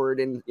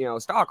board and,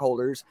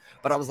 stockholders.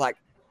 But I was like,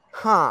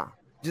 huh.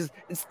 Just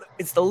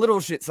it's the little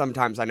shit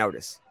sometimes I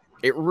notice.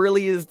 It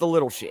really is the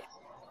little shit.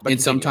 But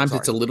and sometimes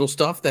it's a little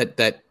stuff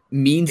that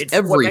means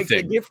everything. What makes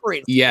a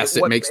difference. Yes,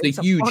 it makes a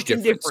huge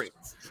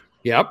difference.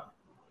 Yep.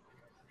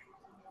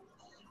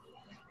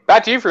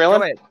 Back to you,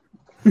 Freeland.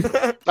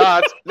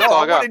 That's all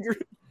I got.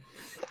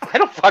 I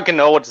don't fucking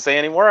know what to say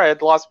anymore. I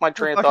had lost my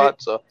train of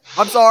thought. So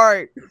I'm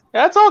sorry.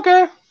 That's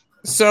okay.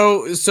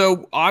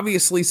 So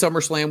obviously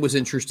SummerSlam was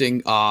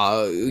interesting.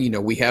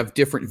 We have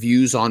different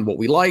views on what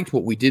we liked,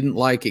 what we didn't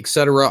like,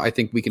 etc. I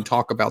think we can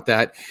talk about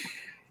that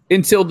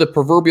until the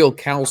proverbial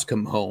cows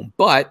come home.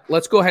 But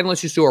let's go ahead and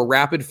let's just do a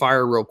rapid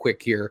fire real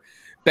quick here.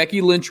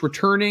 Becky Lynch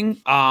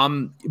returning.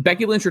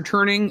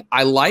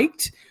 I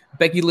liked.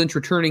 Becky Lynch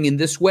returning in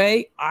this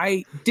way,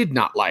 I did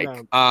not like.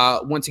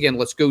 Once again,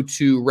 let's go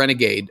to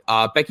Renegade.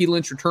 Becky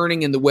Lynch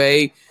returning in the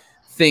way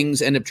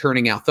things end up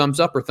turning out. Thumbs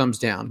up or thumbs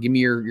down? Give me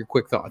your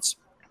quick thoughts.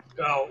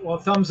 Oh, well,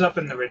 thumbs up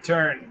in the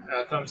return,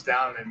 thumbs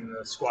down in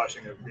the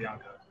squashing of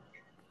Bianca.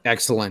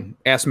 Excellent.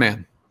 Ass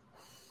man.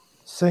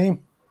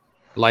 Same.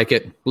 Like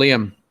it.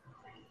 Liam.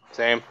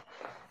 Same.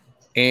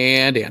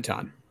 And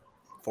Anton.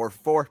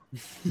 4-4.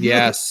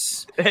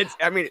 Yes.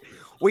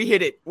 We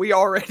hit it. We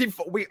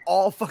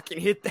all fucking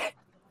hit that.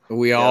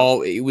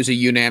 It was a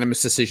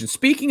unanimous decision.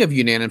 Speaking of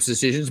unanimous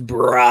decisions,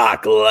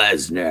 Brock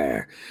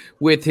Lesnar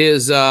with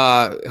his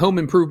home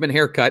improvement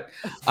haircut,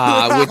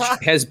 which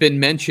has been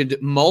mentioned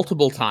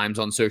multiple times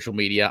on social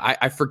media.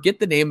 I forget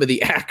the name of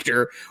the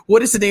actor.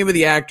 What is the name of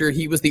the actor?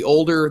 He was the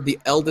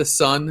eldest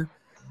son.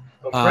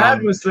 Well,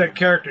 Brad was the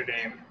character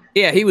name.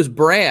 Yeah, he was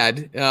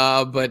Brad.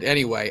 But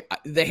anyway,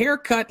 the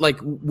haircut, like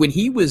when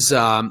he was,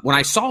 when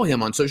I saw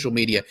him on social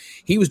media,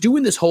 he was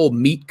doing this whole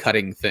meat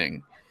cutting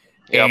thing.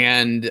 Yep.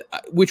 And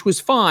which was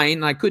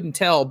fine. I couldn't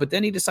tell, but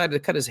then he decided to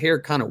cut his hair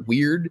kind of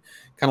weird,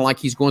 kind of like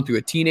he's going through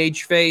a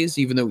teenage phase,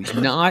 even though he's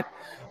not.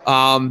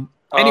 Anyway,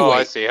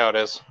 I see how it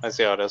is.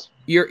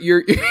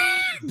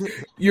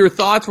 Your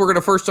thoughts. We're going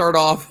to first start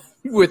off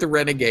with a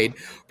Renegade.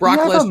 Brock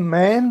Lesnar. A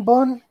man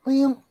bun,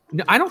 Liam?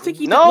 No, I don't think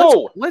he.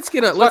 No. Let's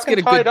get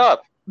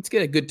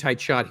a good tight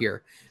shot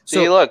here.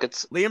 See, look,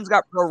 Liam's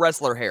got pro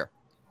wrestler hair.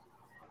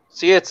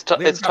 See, it's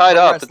tied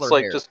up. It's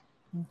like hair.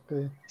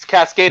 It's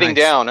cascading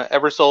down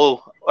ever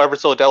so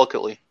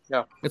delicately.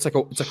 Yeah, it's like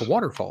a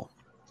waterfall.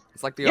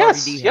 It's like the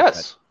RVD haircut.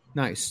 Yes.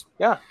 Nice.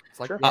 Yeah, it's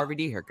like the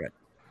RVD haircut.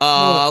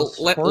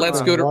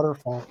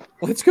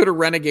 Let's go to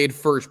Renegade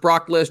first.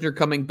 Brock Lesnar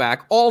coming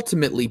back.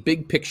 Ultimately,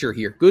 big picture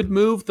here. Good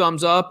move,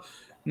 thumbs up.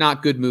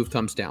 Not good move,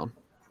 thumbs down.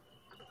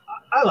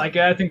 I like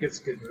it. I think it's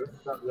a good move.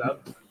 Thumbs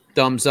up.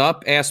 Thumbs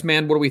up. Ass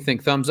Man, what do we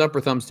think? Thumbs up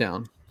or thumbs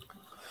down?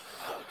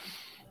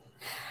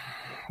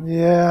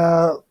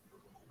 Yeah,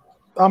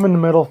 I'm in the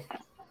middle.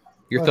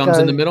 Your thumb's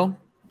in the middle?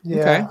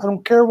 Yeah, Okay. I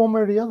don't care one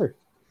way or the other.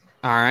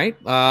 All right.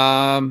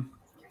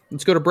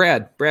 Let's go to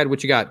Brad. Brad,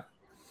 what you got?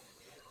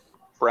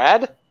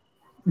 Brad?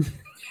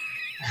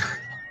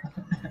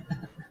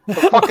 The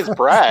fuck is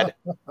Brad?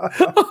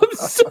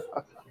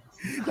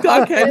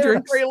 Doc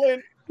Hendricks,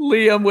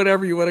 Liam,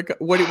 whatever you want to.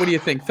 What do you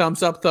think?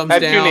 Thumbs up, thumbs I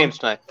have down. 2 names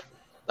tonight.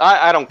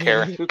 I don't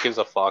care. Who gives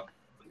a fuck?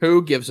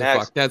 Who gives a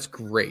Next. fuck? That's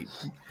great.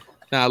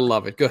 I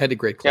love it. Go ahead to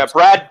great clips.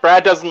 Yeah,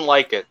 Brad doesn't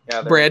like it.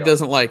 Yeah, there Brad we go.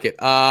 doesn't like it.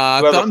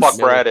 Whoever the fuck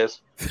Brad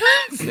is.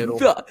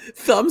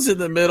 Thumbs in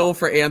the middle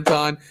for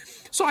Anton.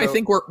 So I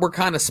think we're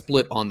kind of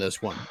split on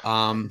this one.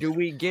 Do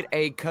we get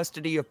a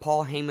custody of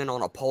Paul Heyman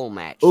on a pole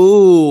match?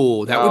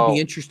 Oh, that would No. be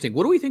interesting.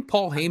 What do we think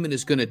Paul Heyman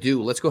is going to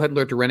do? Let's go ahead and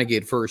learn to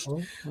Renegade first.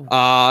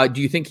 Do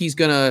you think he's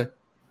going to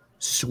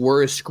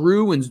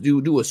screw and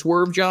do a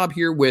swerve job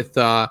here with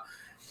the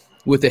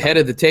head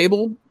of the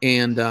table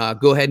and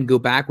go ahead and go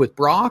back with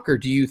Brock, or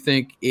do you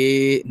think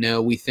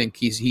no? We think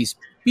he's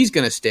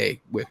going to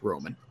stay with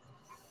Roman.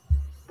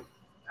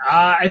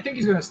 I think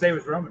he's going to stay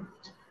with Roman.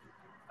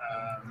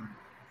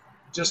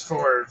 Just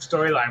for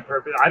storyline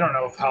purpose. I don't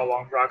know how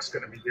long Brock's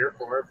going to be here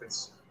for. If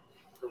it's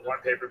for one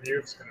pay-per-view,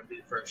 if it's going to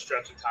be for a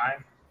stretch of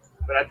time.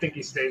 But I think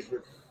he stays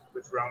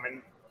with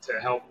Roman to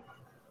help,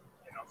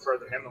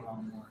 further him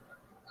along more.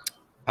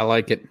 I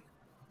like it.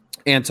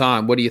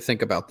 Anton, what do you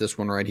think about this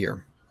one right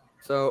here?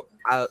 So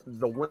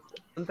the one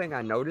thing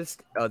I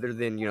noticed, other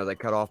than they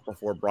cut off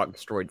before Brock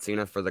destroyed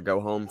Cena for the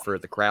go home for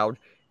the crowd,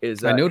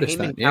 is I noticed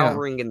Heyman that, yeah.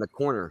 cowering in the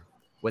corner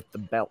with the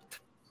belt.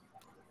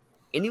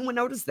 Anyone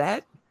notice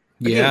that?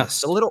 Again, Yes.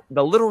 the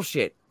little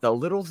shit, the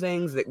little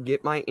things that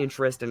get my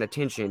interest and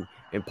attention,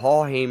 and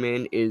Paul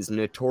Heyman is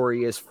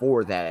notorious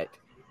for that.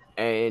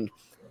 And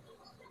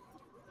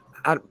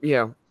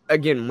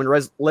again, when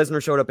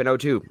Lesnar showed up in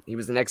 2002, he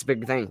was the next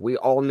big thing. We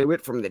all knew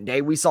it from the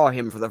day we saw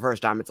him for the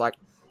first time. It's like,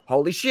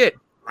 holy shit,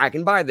 I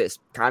can buy this.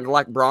 Kind of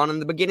like Braun in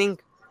the beginning,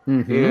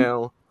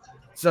 Mhm.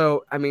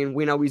 So,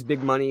 we know he's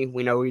big money.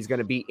 We know he's going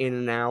to be in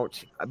and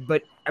out.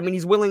 But,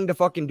 he's willing to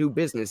fucking do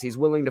business. He's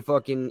willing to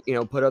fucking,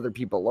 put other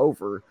people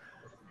over.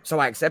 So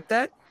I accept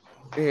that.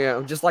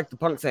 Just like the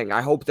Punk thing.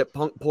 I hope that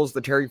Punk pulls the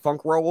Terry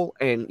Funk role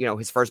and,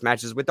 his first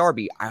matches with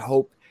Darby. I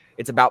hope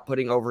it's about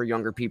putting over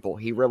younger people.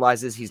 He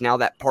realizes he's now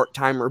that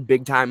part-timer,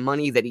 big-time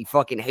money that he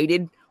fucking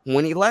hated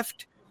when he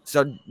left.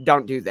 So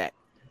don't do that.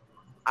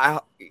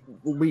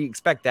 We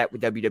expect that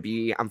with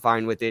WWE. I'm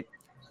fine with it.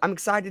 I'm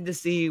excited to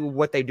see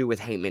what they do with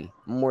Heyman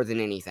more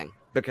than anything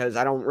because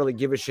I don't really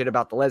give a shit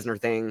about the Lesnar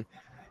thing.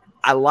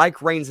 I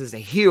like Reigns as a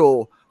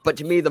heel, but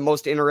to me, the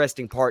most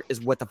interesting part is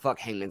what the fuck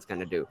Heyman's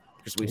going to do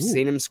because we've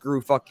seen him screw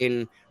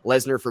fucking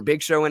Lesnar for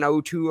Big Show in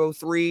 02,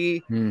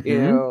 03.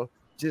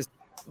 Just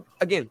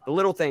again, the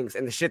little things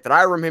and the shit that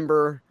I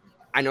remember.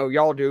 I know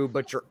y'all do,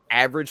 but your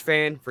average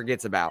fan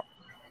forgets about.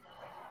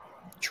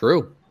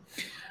 True.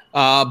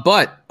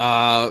 But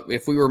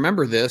if we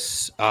remember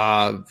this,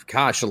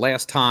 the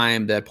last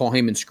time that Paul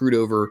Heyman screwed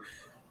over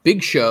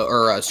Big Show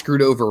or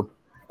screwed over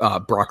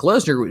Brock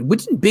Lesnar,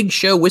 wasn't Big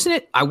Show, wasn't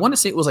it? I want to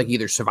say it was like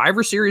either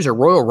Survivor Series or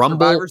Royal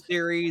Rumble. Survivor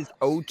Series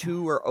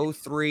 02 or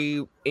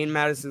 03 in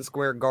Madison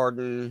Square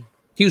Garden.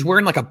 He was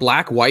wearing like a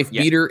black wife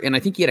beater, and I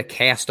think he had a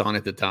cast on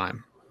at the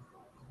time.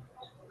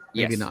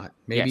 Maybe not.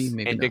 Maybe and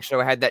not. Big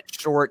Show had that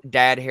short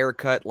dad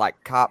haircut,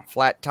 like cop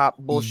flat top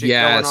bullshit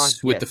going on.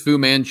 With the Fu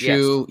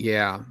Manchu.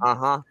 Yeah.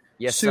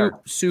 Yes, sir.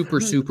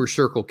 Super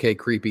Circle K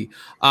creepy.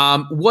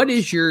 What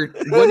is your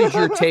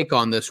take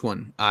on this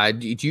one? Are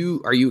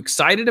you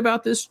excited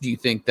about this? Do you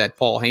think that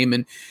Paul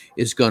Heyman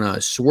is gonna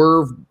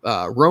swerve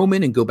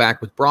Roman and go back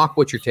with Brock?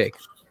 What's your take?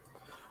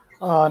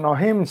 No,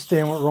 Heyman's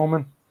staying with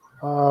Roman.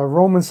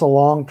 Roman's a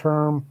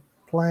long-term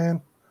plan.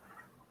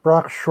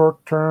 Brock's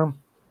short-term.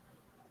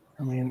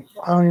 I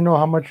don't even know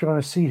how much you're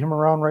going to see him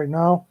around right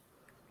now.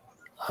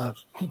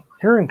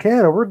 Here in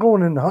Canada, we're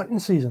going into hunting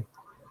season.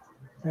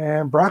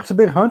 And Brock's a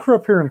big hunter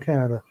up here in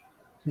Canada.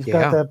 He's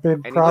got that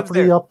big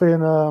property up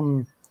in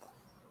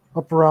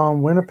up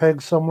around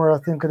Winnipeg somewhere, I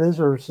think it is,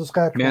 or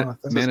Saskatchewan. I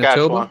think.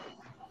 Manitoba.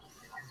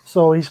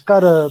 So he's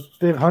got a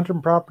big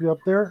hunting property up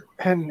there,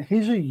 and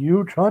he's a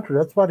huge hunter.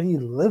 That's what he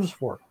lives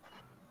for.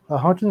 The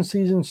hunting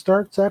season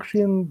starts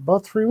actually in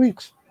about 3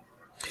 weeks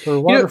for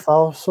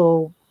waterfowl.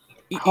 So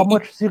how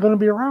much is he going to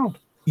be around?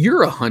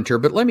 You're a hunter,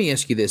 but let me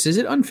ask you this. Is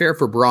it unfair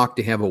for Brock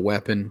to have a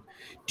weapon?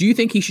 Do you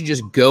think he should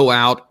just go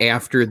out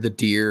after the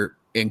deer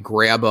and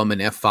grab them and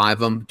F5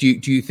 them? Do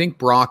you think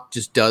Brock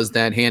just does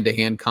that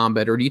hand-to-hand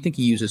combat, or do you think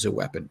he uses a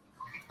weapon?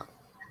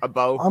 A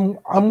bow.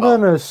 I'm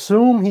going to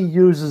assume he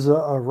uses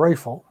a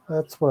rifle.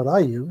 That's what I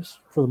use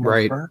for the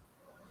most part.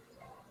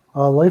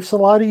 Life's a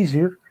lot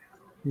easier.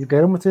 You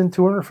get them within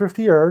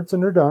 250 yards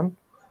and they're done.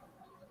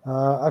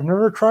 I've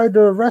never tried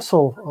to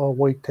wrestle a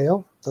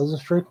whitetail. Doesn't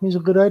strike me as a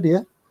good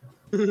idea.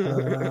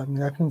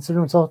 I consider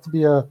myself to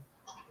be a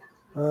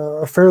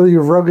fairly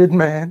rugged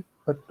man,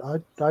 but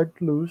I'd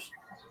lose.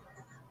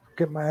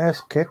 Get my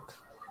ass kicked.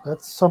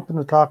 That's something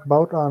to talk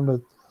about on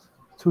the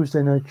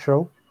Tuesday night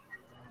show.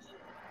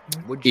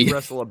 Would you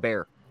wrestle a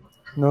bear?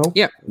 No.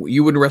 Yeah,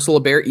 you wouldn't wrestle a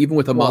bear even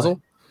with a Why?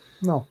 muzzle?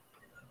 No.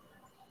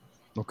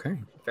 Okay.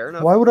 Fair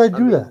enough. Why would I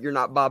do that? You're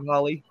not Bob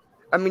Holly.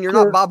 I mean, you're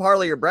not Bob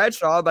Harley or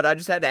Bradshaw, but I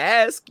just had to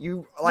ask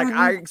you. Like,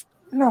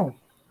 No.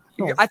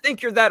 I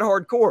think you're that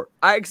hardcore.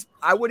 I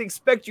would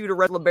expect you to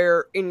wrestle a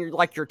bear in your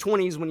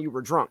 20s when you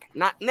were drunk.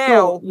 Not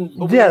now.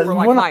 But Yeah, when you were,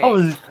 like, when my I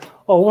was age.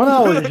 when I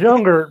was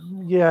younger,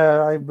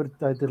 yeah, I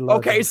did a lot.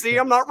 Okay, see,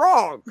 I'm not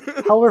wrong.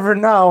 However,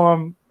 now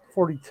I'm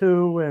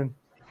 42 and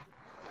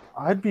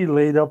I'd be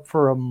laid up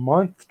for a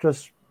month.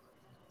 Just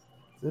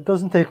it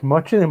doesn't take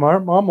much anymore.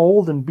 I'm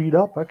old and beat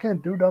up. I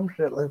can't do dumb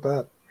shit like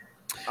that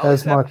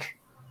as much.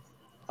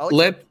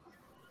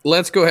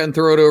 Let's go ahead and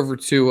throw it over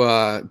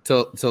to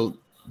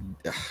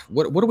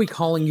what are we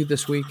calling you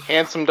this week?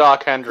 Handsome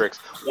Doc Hendricks.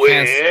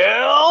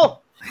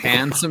 Well,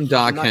 Handsome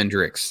Doc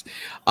Hendricks.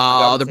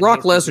 The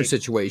Brock Lesnar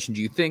situation.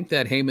 Do you think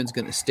that Heyman's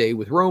going to stay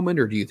with Roman,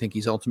 or do you think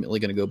he's ultimately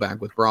going to go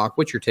back with Brock?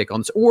 What's your take on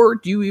this? Or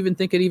do you even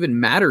think it even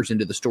matters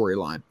into the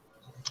storyline?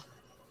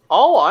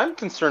 all I'm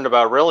concerned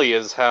about really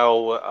is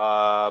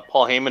how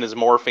Paul Heyman is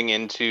morphing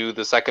into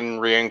the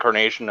second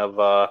reincarnation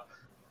of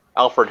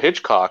Alfred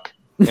Hitchcock.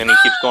 And he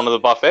keeps going to the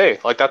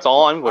buffet. Like, that's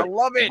all I'm going. I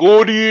love it.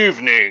 Good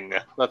evening.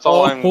 That's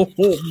all I'm.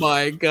 Oh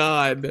my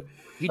god.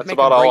 That's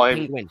about all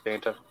I'm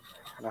saying to.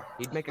 No.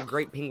 He'd make a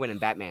great penguin in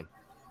Batman.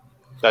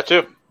 That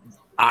too.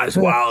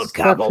 Oswald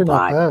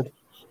Cobblepot.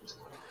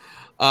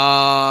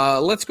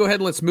 Let's go ahead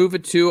and let's move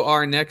it to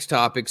our next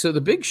topic. So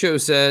the Big Show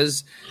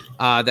says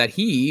that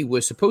he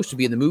was supposed to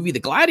be in the movie The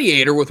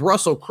Gladiator with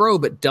Russell Crowe,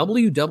 but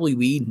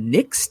WWE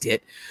nixed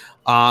it.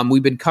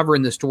 We've been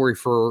covering this story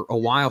for a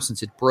while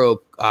since it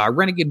broke.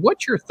 Renegade,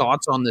 what's your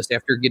thoughts on this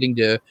after getting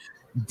to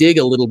dig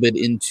a little bit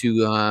into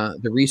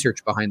the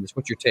research behind this?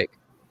 What's your take?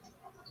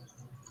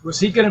 Was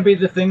he going to be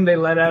the thing they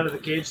let out of the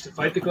cage to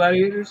fight the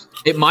gladiators?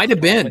 It might have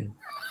been.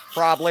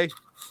 Probably.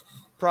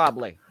 Yeah,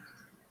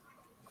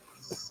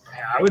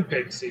 I would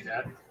pay to see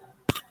that.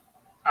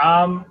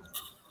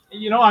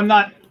 I'm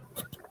not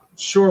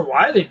sure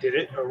why they did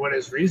it or what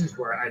his reasons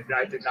were. I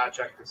did not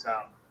check this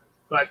out.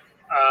 But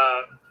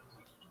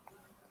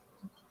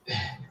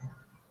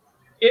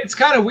it's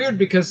kind of weird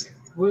because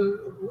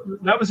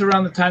that was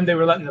around the time they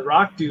were letting The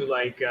Rock do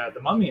like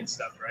the Mummy and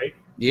stuff, right?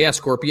 Yeah,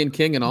 Scorpion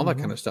King and all that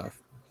kind of stuff.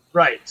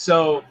 Right.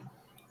 So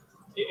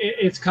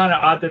it's kind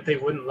of odd that they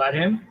wouldn't let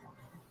him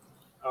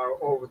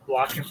or would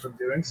block him from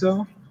doing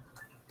so.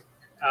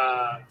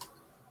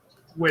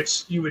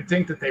 Which you would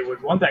think that they would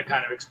want that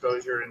kind of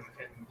exposure and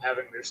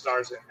having their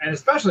stars in. And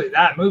especially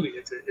that movie.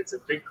 It's a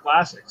big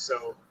classic.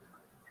 So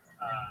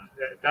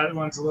that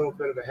one's a little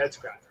bit of a head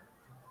scratcher.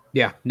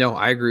 Yeah, no,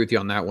 I agree with you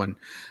on that one.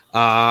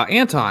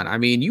 Anton, I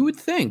mean, you would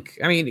think,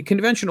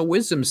 conventional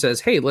wisdom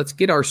says, hey, let's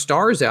get our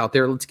stars out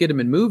there. Let's get them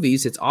in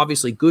movies. It's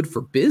obviously good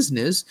for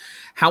business.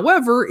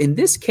 However, in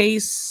this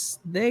case,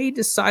 they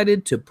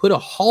decided to put a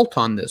halt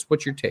on this.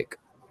 What's your take?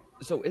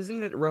 So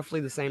isn't it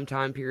roughly the same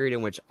time period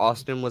in which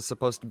Austin was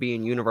supposed to be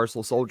in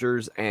Universal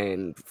Soldiers,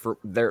 and for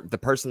the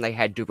person they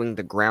had doing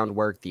the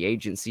groundwork, the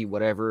agency,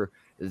 whatever,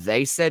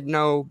 they said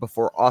no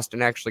before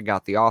Austin actually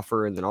got the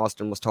offer, and then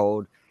Austin was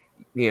told,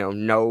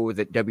 no,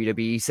 that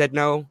WWE said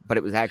no, but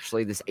it was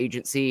actually this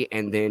agency,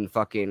 and then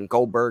fucking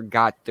Goldberg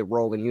got the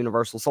role in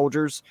Universal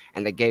Soldiers,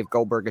 and they gave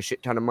Goldberg a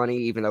shit ton of money,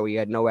 even though he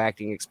had no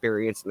acting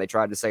experience, and they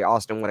tried to say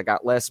Austin would have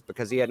got less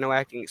because he had no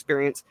acting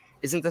experience.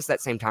 Isn't this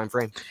that same time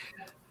frame?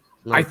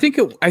 No. I think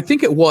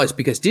it was,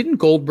 because didn't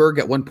Goldberg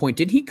at one point,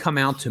 did he come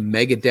out to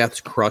Megadeth's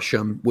Crush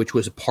 'Em, which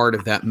was a part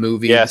of that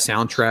movie, the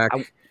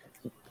soundtrack?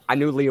 I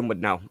knew Liam would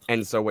know,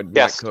 and so would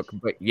Mike Cook,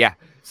 but yeah.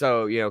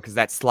 So, because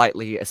that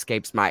slightly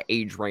escapes my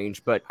age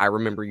range, but I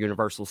remember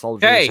Universal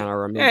Soldiers and I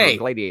remember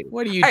Gladiator.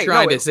 What are you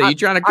trying to say? You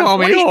trying to call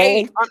me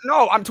old?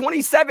 No, I'm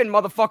 27,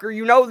 motherfucker.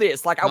 You know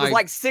this. Like, I was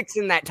like 6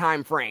 in that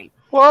time frame.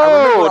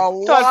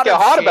 Whoa, don't get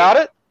hot about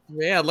it.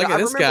 Yeah, look at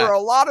this guy. I remember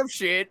a lot of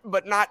shit,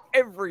 but not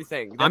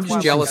everything. I'm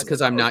just jealous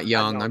because I'm not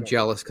young. I'm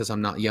jealous because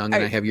I'm not young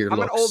and I have your looks.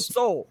 I'm an old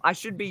soul. I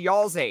should be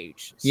y'all's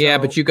age. So. Yeah,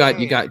 but you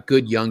got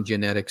good young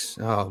genetics.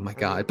 Oh my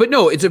god! But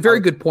no, it's a very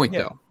good point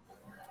though.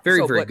 Very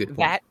good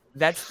point.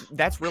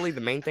 That's really the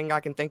main thing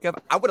I can think of.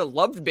 I would have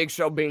loved Big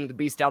Show being the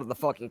beast out of the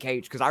fucking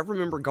cage, because I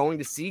remember going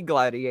to see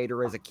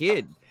Gladiator as a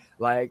kid.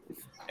 Like,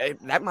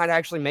 that might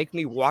actually make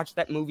me watch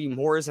that movie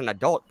more as an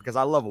adult, because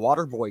I love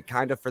Waterboy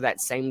kind of for that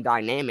same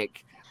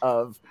dynamic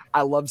of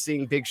I love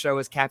seeing Big Show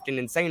as Captain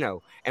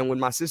Insano. And when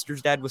my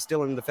sister's dad was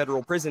still in the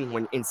federal prison,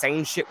 when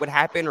insane shit would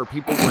happen or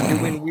people were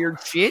doing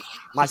weird shit,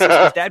 my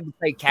sister's dad would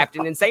say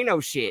Captain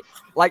Insano shit.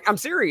 Like, I'm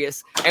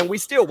serious. And we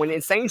still, when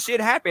insane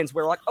shit happens,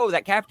 we're like, oh,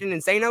 that Captain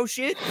Insano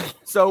shit?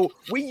 So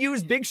we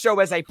use Big Show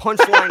as a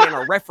punchline and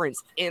a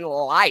reference in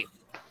life.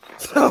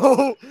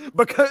 So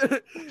it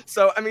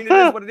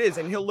is what it is.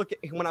 And he'll look at,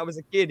 when I was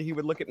a kid, he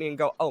would look at me and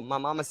go, oh, my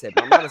mama said,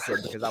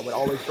 because I would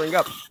always bring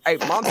up, hey,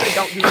 mom said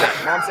don't do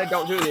that, mom said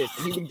don't do this,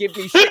 and he would give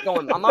me shit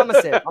going, my mama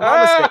said.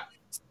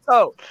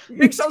 So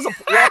Big Show's a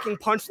walking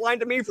punchline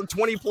to me for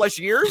 20 plus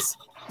years.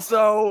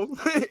 So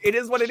it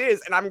is what it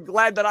is, and I'm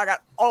glad that I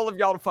got all of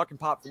y'all to fucking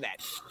pop for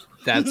that.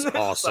 That's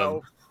awesome.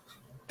 So,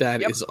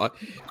 That is.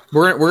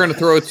 We're gonna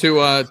throw it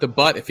to the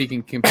butt if he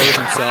can compose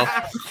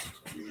himself.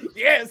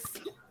 Yes.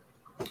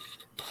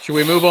 Should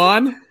we move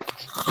on?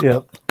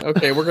 Yep.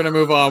 Okay, we're gonna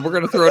move on. We're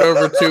gonna throw it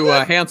over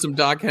to handsome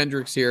Doc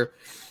Hendricks here.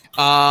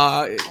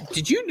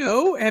 Did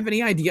you have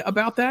any idea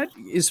about that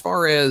as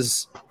far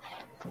as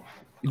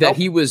that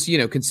he was,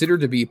 considered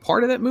to be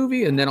part of that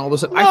movie, and then all of a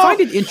sudden, I find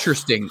it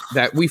interesting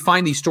that we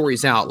find these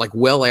stories out like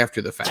well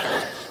after the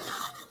fact.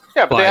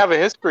 Yeah, but they have a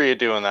history of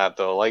doing that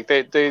though. Like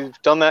they've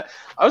done that.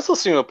 I was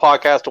listening to a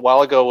podcast a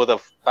while ago with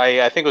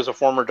I think it was a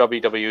former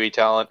WWE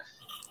talent,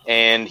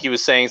 and he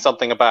was saying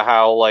something about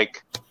how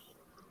like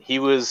he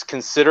was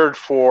considered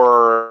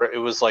for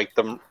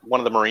one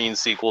of the Marine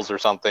sequels or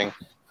something,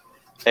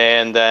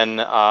 and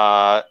then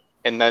I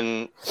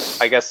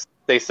guess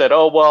they said,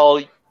 oh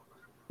well,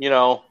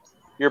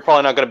 you're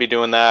probably not going to be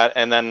doing that,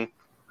 and then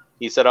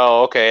he said,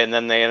 oh, okay, and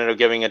then they ended up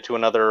giving it to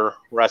another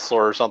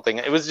wrestler or something.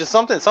 It was just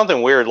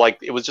something weird. Like,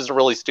 it was just a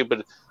really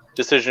stupid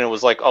decision. It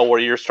was like, oh,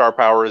 well, your star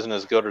power isn't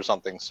as good or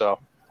something. So,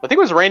 I think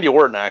it was Randy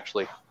Orton,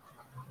 actually.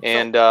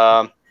 And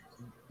that's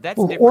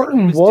different.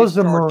 Orton was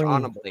a Marine.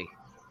 Honorably.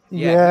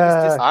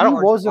 Yeah, he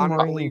was a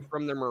honorably Marine.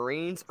 from the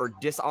Marines or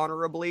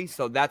dishonorably,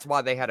 so that's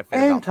why they had a fit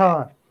about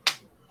Anton.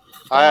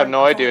 I have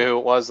no idea who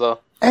it was, though.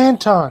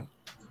 Anton.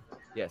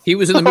 Yes. He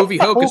was in the movie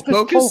Hocus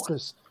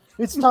Pocus.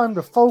 It's time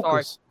to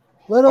focus.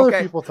 Let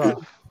other people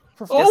talk.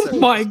 Oh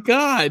my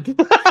God!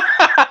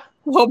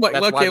 Oh my!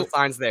 That's why the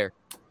sign's there.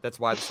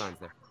 That's why the sign's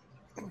there.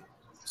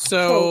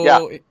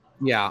 So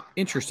yeah,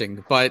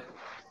 interesting. But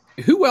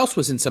who else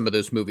was in some of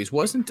those movies?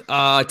 Wasn't Ted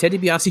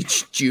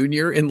DiBiase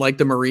Jr. in like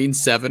the Marine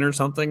 7 or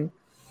something?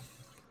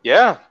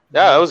 Yeah,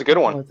 that was a good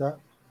one. Like that.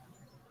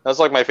 That's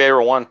like my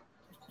favorite one.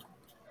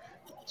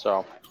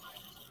 So.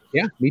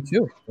 Yeah, me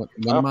too. One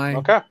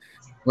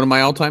of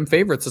my all-time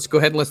favorites. Let's go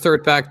ahead and let's throw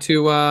it back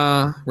to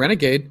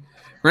Renegade.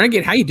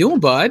 Renegade, how you doing,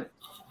 bud?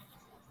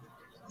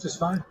 Just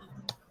fine.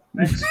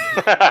 Thanks.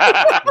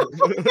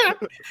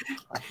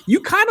 You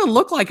kind of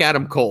look like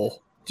Adam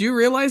Cole. Do you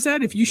realize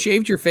that? If you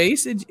shaved your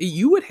face,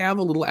 you would have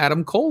a little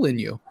Adam Cole in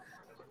you.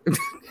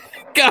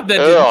 God, that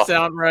didn't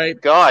sound right.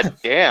 God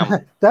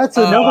damn. That's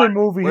another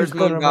movie he's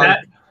going to make.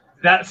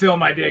 That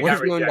film I did got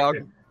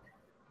rejected.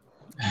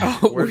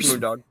 Where's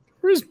Moondog?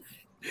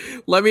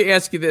 Let me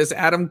ask you this.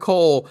 Adam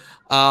Cole,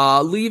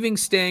 leaving,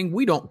 staying,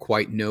 we don't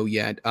quite know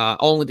yet.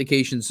 All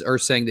indications are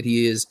saying that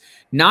he is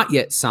not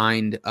yet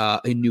signed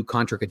a new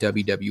contract at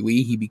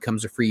WWE. He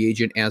becomes a free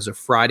agent as of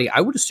Friday.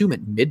 I would assume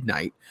at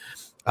midnight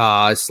 /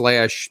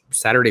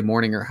 Saturday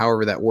morning or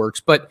however that works.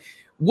 But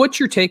what's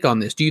your take on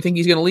this? Do you think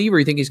he's going to leave or do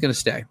you think he's going to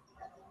stay?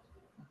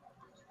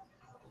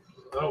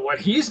 What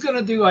he's going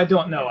to do, I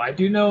don't know. I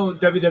do know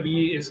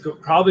WWE is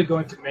probably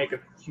going to make a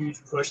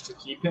huge push to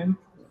keep him.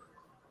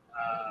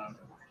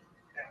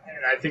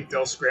 And I think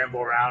they'll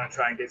scramble around and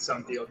try and get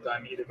some deal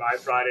done either by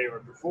Friday or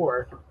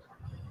before.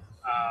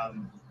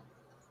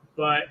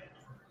 But,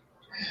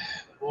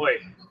 boy,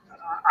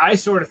 I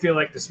sort of feel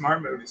like the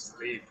smart move is to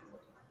leave,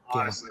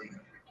 honestly.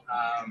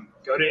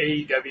 Go to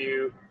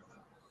AEW.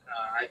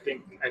 I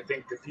think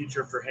the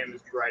future for him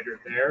is brighter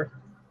there.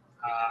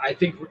 I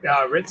think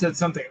Rit said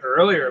something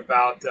earlier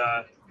about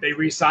they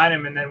re-sign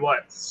him and then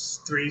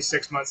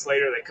 3-6 months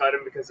later they cut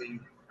him because he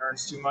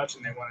earns too much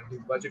and they want to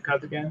do budget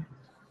cuts again.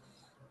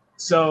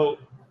 So,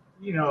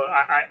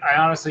 I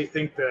honestly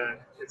think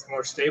that it's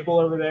more stable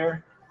over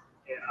there.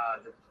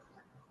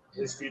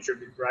 His future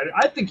would be brighter.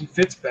 I think he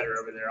fits better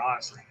over there,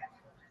 honestly,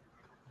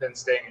 than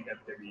staying in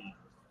WWE.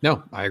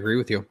 No, I agree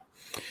with you.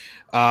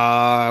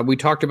 We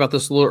talked about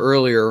this a little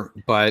earlier,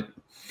 but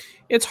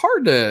it's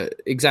hard to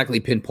exactly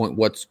pinpoint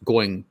what's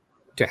going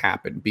to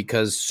happen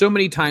because so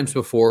many times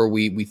before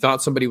we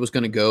thought somebody was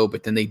going to go,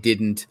 but then they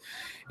didn't,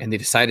 and they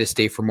decided to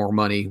stay for more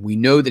money. We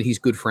know that he's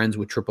good friends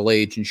with Triple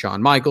H and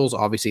Shawn Michaels.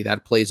 Obviously,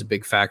 that plays a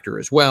big factor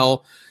as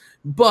well.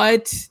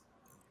 But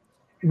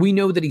we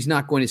know that he's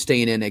not going to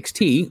stay in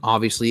NXT.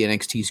 Obviously,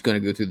 NXT is going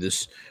to go through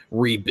this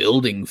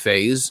rebuilding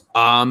phase.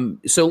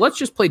 So let's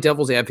just play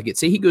devil's advocate.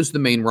 Say he goes to the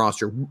main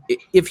roster.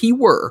 If he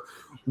were,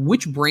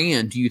 which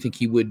brand do you think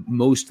he would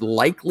most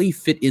likely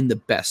fit in the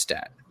best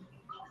at?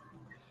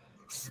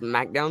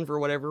 SmackDown for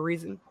whatever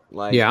reason.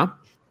 Yeah.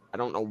 I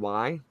don't know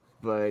why,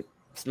 but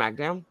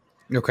SmackDown.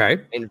 Okay.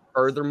 And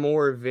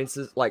furthermore, Vince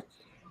is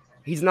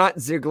he's not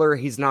Ziggler.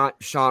 He's not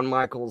Shawn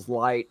Michaels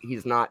light.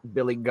 He's not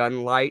Billy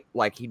Gunn light.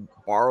 He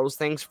borrows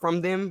things from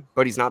them,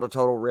 but he's not a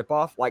total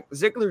ripoff.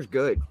 Ziggler's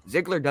good.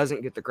 Ziggler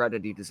doesn't get the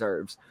credit he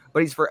deserves,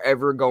 but he's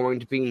forever going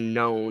to be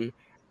known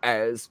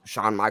as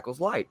Shawn Michaels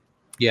light.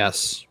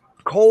 Yes.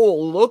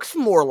 Cole looks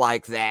more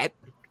like that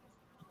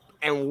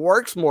and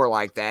works more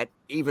like that,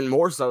 even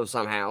more so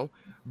somehow,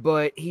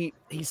 but he's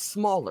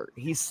smaller.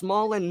 He's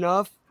small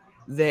enough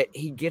that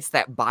he gets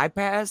that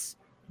bypass,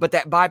 but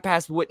that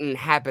bypass wouldn't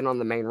happen on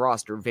the main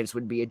roster. Vince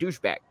would be a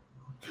douchebag.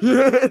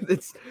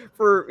 It's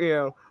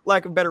for,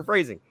 lack of better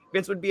phrasing.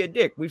 Vince would be a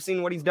dick. We've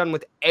seen what he's done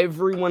with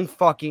everyone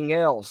fucking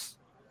else.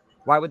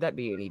 Why would that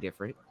be any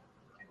different?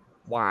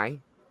 Why?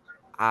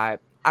 I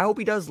hope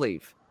he does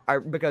leave.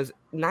 Because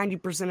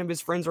 90% of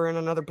his friends are in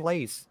another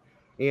place.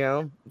 You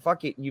know,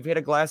 fuck it. You've hit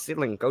a glass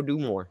ceiling. Go do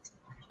more.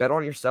 Bet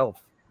on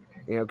yourself.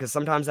 You know, because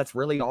sometimes that's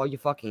really all you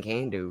fucking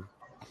can do.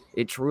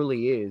 It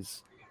truly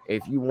is.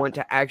 If you want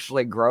to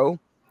actually grow,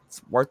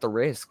 it's worth the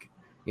risk.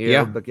 You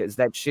know, because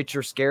that shit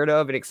you're scared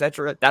of and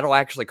etc. That'll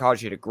actually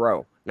cause you to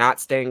grow.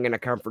 Not staying in a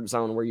comfort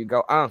zone where you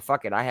go, oh,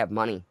 fuck it, I have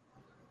money.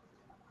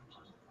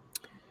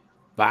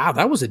 Wow,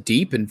 that was a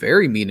deep and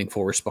very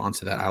meaningful response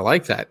to that. I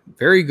like that.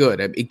 Very good.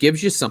 It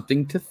gives you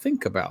something to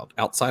think about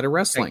outside of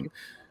wrestling.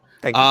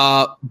 Thank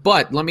you.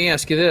 But let me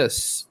ask you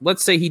this.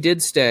 Let's say he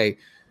did stay.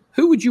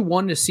 Who would you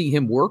want to see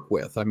him work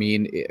with? I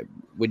mean,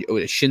 would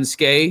a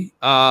Shinsuke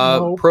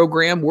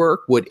program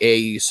work? Would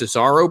a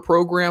Cesaro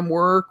program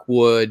work?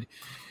 Would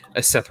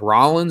a Seth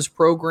Rollins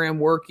program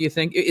work, you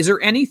think? Is there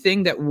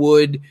anything that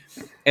would,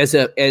 if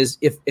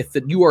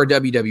you are a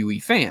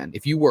WWE fan,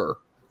 if you were,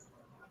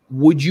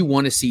 would you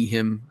want to see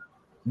him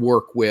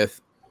work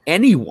with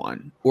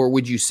anyone? Or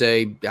would you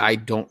say, I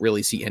don't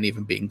really see any of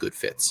them being good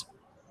fits?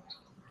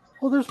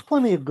 Well, there's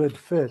plenty of good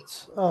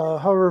fits.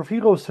 However, if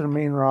he goes to the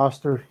main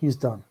roster, he's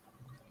done.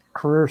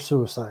 Career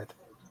suicide.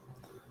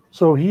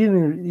 So he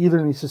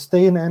either needs to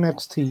stay in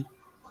NXT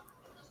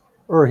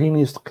or he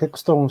needs to kick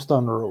stones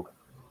down the road.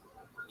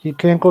 He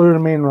can't go to the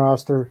main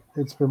roster.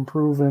 It's been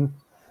proven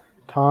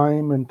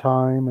time and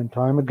time and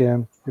time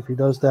again. If he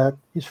does that,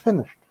 he's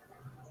finished.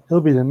 He'll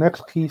be the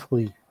next Keith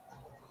Lee.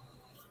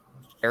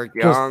 Eric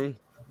Young.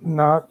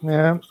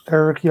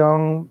 Eric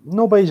Young.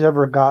 Nobody's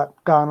ever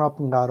gone up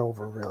and got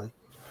over, really.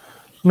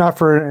 Not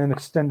for an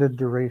extended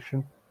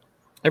duration.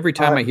 Every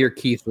time I hear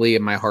Keith Lee,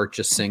 my heart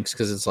just sinks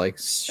because it's like,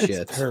 shit.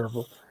 It's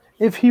terrible.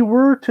 If he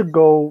were to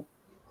go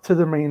to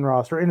the main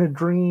roster in a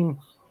dream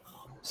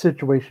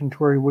situation to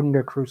where he wouldn't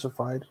get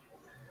crucified,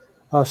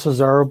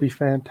 Cesaro would be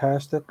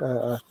fantastic.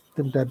 I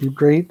think that'd be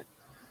great.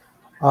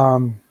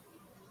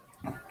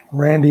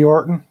 Randy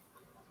Orton.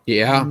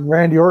 Yeah.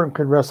 Randy Orton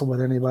could wrestle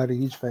with anybody.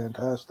 He's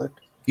fantastic.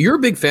 You're a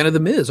big fan of The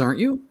Miz, aren't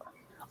you?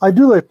 I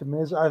do like The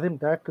Miz. I think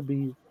that could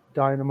be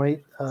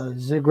dynamite.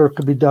 Ziggler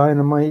could be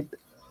dynamite.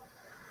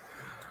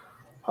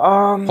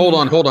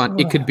 Hold on.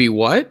 It could be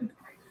what?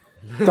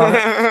 I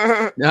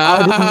didn't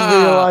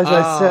realize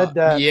I said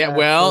that. Yeah, actually.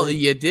 Well,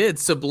 you did.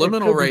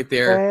 Subliminal right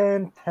there.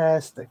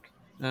 Fantastic.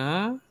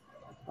 Nice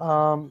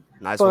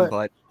one,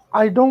 bud.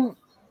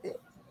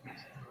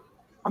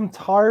 I'm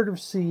tired of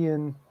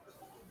seeing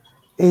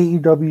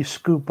AEW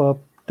scoop up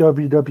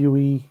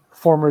WWE,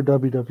 former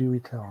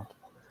WWE talent.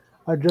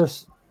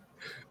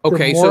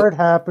 The more it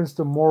happens,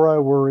 the more I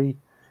worry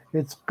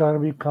it's going to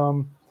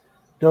become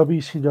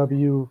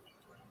WCW.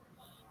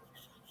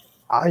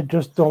 I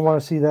just don't want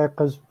to see that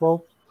because,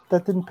 well,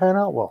 that didn't pan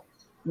out well.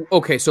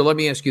 Okay, so let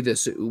me ask you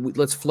this.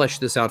 Let's flesh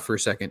this out for a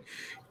second.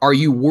 Are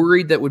you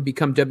worried that would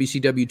become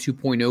WCW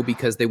 2.0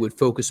 because they would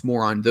focus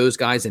more on those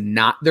guys and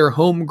not their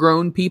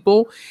homegrown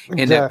people?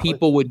 And that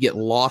people would get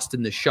lost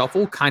in the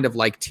shuffle, kind of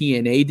like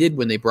TNA did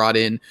when they brought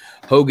in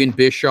Hogan,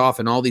 Bischoff,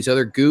 and all these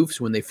other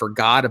goofs when they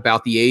forgot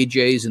about the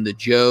AJs and the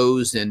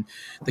Joes and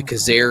the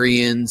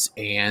Kazarians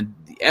and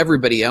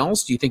everybody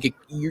else? Do you think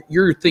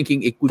you're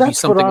thinking it would be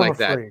something like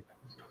that?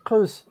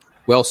 Because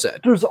well said.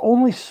 There's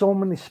only so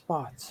many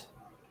spots.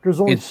 There's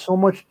only so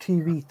much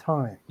TV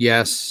time.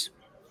 Yes.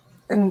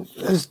 And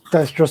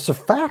that's just a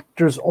fact.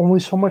 There's only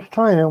so much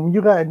time.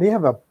 And they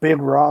have a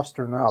big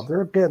roster now.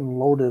 They're getting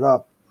loaded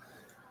up.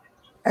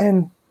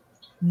 And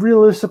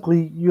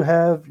realistically, you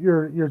have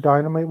your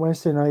Dynamite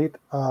Wednesday night,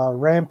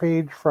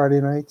 Rampage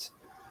Friday nights.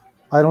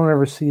 I don't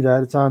ever see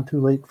that. It's on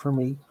too late for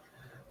me.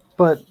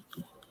 But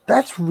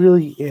that's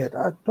really it.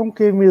 Don't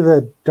give me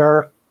the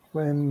Dark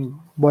and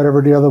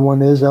whatever the other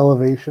one is,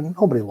 Elevation.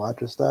 Nobody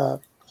watches that.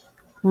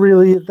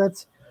 Really,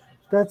 that's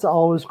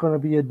always going to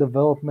be a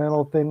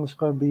developmental thing. It's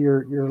going to be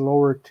your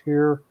lower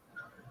tier,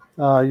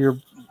 your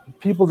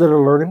people that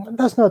are learning.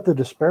 That's not to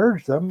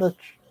disparage them. That's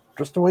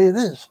just the way it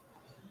is.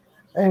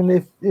 And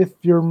if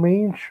your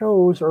main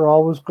shows are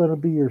always going to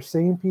be your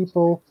same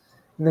people,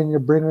 and then you're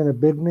bringing a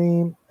big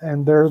name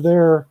and they're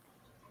there,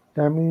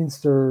 that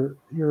means they're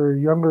your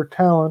younger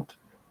talent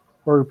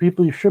or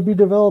people you should be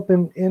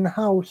developing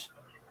in-house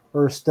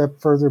or a step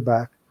further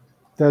back.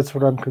 That's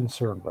what I'm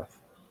concerned with.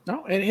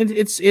 No, and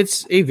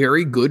it's a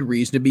very good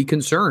reason to be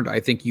concerned. I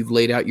think you've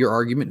laid out your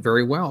argument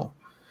very well.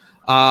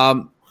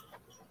 Liam,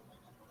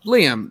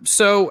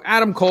 so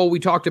Adam Cole, we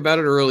talked about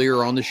it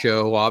earlier on the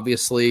show.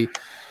 Obviously,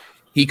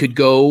 he could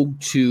go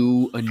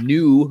to a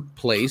new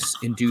place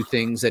and do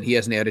things that he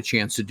hasn't had a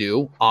chance to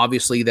do.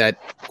 Obviously,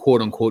 that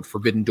quote-unquote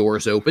forbidden door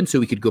is open,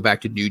 so he could go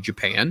back to New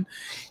Japan.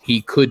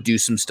 He could do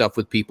some stuff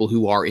with people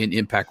who are in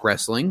Impact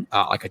Wrestling,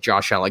 like a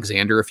Josh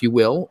Alexander, if you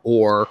will,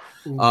 or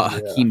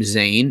Hakeem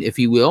Zayn, if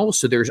you will.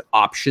 So there's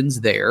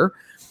options there.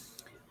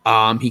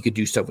 He could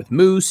do stuff with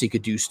Moose. He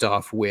could do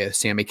stuff with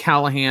Sami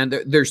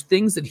Callihan. There's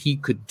things that he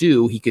could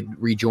do. He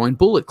could rejoin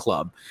Bullet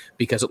Club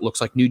because it looks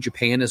like New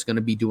Japan is going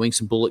to be doing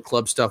some Bullet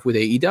Club stuff with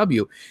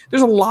AEW.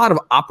 There's a lot of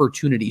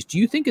opportunities. Do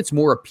you think it's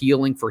more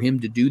appealing for him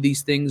to do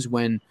these things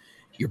when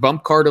your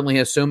bump card only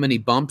has so many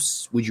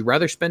bumps? Would you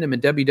rather spend him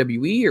in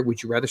WWE or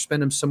would you rather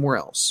spend him somewhere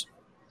else?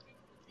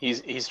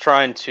 He's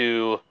trying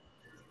to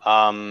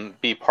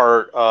be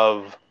part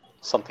of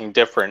something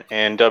different,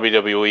 and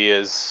WWE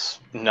is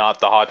not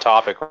the hot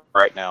topic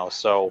right now.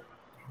 So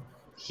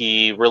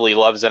he really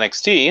loves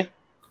NXT.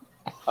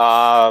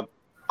 I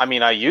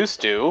mean, I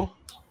used to.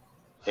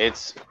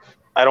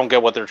 I don't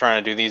get what they're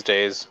trying to do these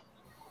days.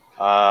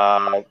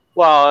 Well,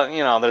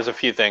 there's a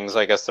few things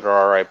I guess that are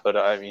all right, but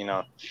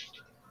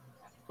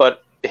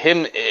but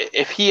him,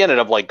 if he ended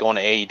up like going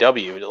to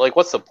AEW, like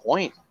what's the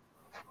point?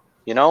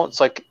 It's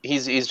like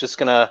he's just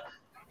gonna.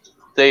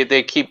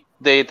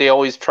 They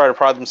always try to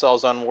pride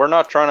themselves on, we're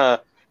not trying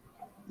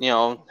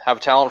to, have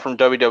talent from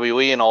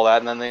WWE and all that,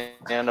 and then they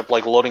end up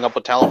like loading up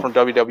with talent from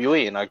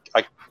WWE, and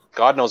I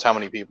God knows how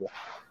many people.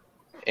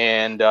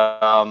 And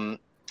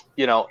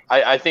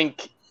I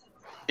think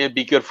it'd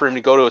be good for him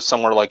to go to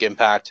somewhere like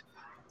Impact,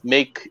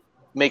 make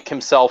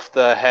himself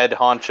the head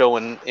honcho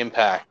in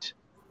Impact,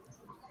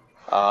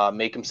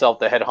 make himself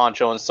the head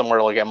honcho in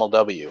somewhere like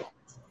MLW,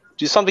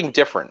 do something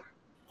different,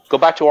 go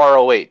back to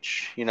ROH,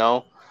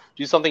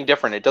 do something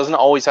different. It doesn't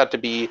always have to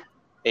be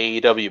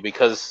AEW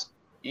because,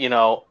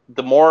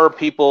 the more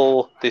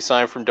people they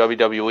sign from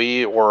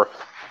WWE or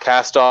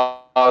cast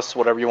us,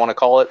 whatever you want to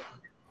call it,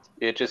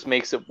 it just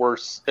makes it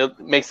worse. It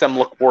makes them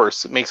look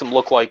worse. It makes them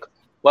look like,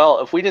 well,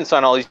 if we didn't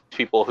sign all these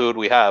people, who would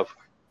we have?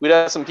 We'd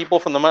have some people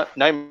from the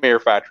Nightmare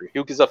Factory.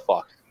 Who gives a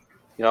fuck?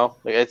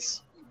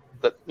 It's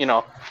a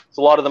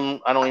lot of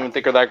them I don't even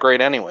think are that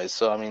great anyways.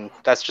 So, I mean,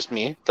 that's just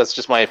me. That's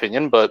just my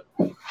opinion. But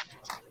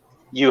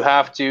you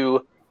have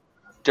to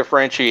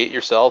differentiate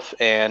yourself,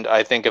 and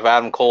I think if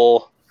Adam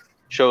Cole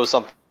shows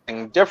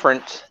something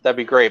different, that'd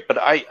be great. But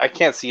I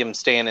can't see him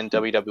staying in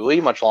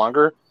WWE much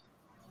longer.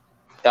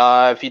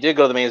 If he did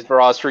go to the main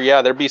roster,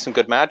 yeah, there'd be some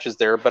good matches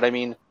there. But I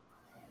mean,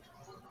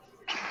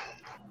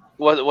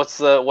 what's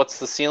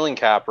the ceiling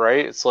cap,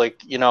 right? It's like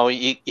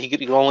he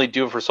could only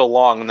do it for so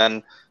long, and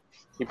then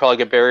he'd probably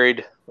get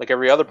buried like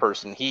every other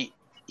person.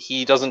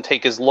 He doesn't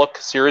take his look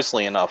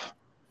seriously enough.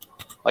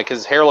 Like,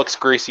 his hair looks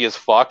greasy as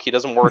fuck. He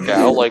doesn't work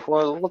out. Like,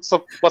 well, what's the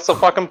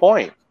fucking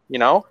point?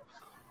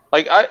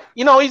 Like,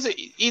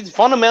 he's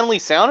fundamentally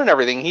sound and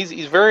everything.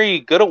 He's very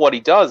good at what he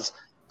does,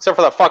 except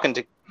for that fucking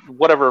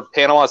whatever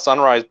Panama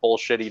Sunrise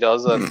bullshit he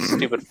does. That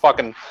stupid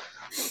fucking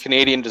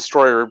Canadian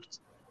Destroyer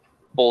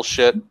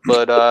bullshit.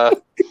 But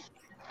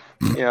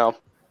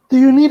do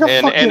you need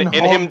a fucking and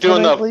him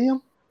doing tonight, the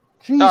Liam?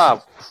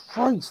 Jesus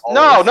Christ.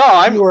 No,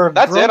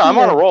 that's it. I'm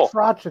on a roll.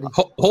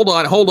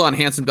 Hold on,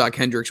 Handsome Doc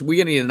Hendricks.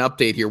 We need an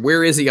update here.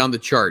 Where is he on the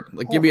chart?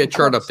 Like, give me a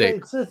chart update.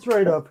 It sits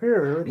right up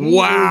here. He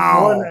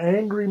Wow. is one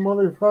angry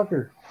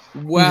motherfucker.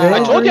 Wow.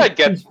 I told you I'd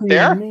get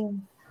there.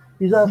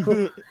 He's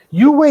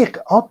you wake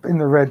up in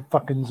the red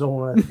fucking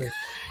zone. I think.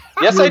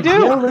 Yes, I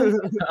do.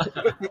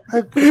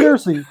 Like,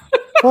 seriously,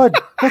 bud,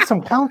 get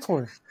some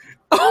counselors.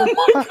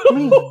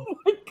 Oh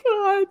my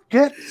god.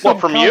 Get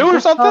what, from you or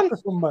something?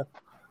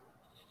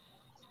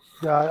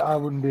 Yeah, I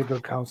wouldn't be a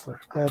good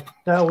counselor.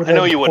 That would. I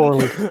know you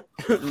poorly.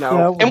 wouldn't.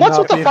 No. And what's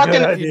with the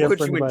fucking? Put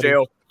you in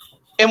jail.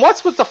 And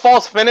what's with the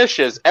false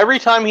finishes? Every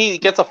time he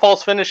gets a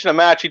false finish in a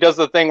match, he does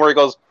the thing where he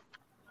goes,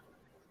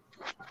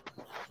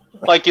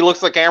 like he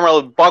looks at the camera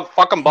with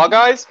fucking bug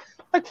eyes.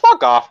 Like,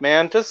 fuck off,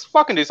 man. Just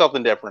fucking do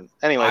something different.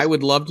 Anyways, I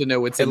would love to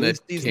know what's in that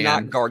can. He's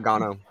not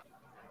Gargano.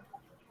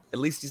 At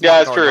least he's Yeah,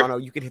 not that's Gargano.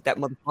 true. You could hit that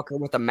motherfucker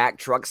with a Mack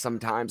truck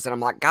sometimes, and I'm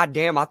like, God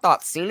damn, I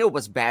thought Cena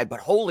was bad, but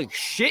holy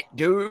shit,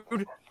 dude.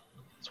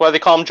 That's why they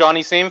call him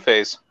Johnny Same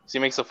Face. Because he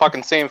makes the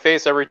fucking same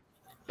face every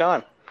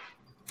time.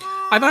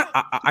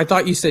 I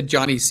thought you said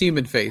Johnny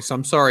Seaman Face.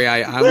 I'm sorry,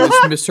 I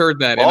almost misheard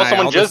that. Well,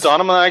 someone jizzed on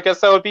him, and I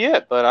guess that would be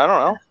it. But I don't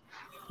know.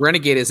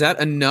 Renegade, is that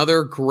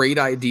another great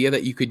idea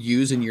that you could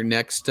use in your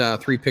next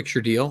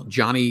 3-picture deal?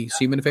 Johnny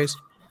Seaman Face?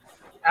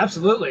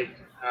 Absolutely.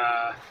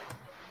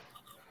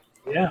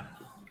 Yeah.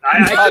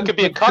 It could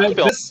be a cuck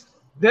film.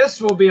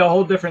 This will be a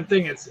whole different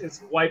thing.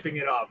 It's wiping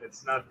it off.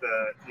 It's not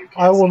the.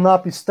 I will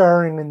not be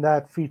starring in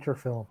that feature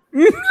film.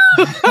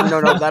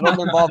 No,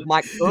 that'll involve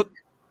Mike Cook.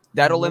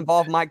 That'll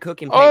involve Mike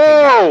Cook and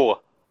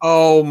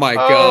Oh my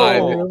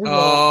god!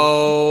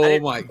 Oh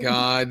my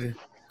god!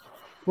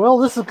 Well,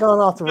 this has gone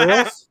off the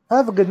rails.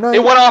 Have a good night.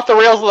 It went off the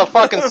rails at the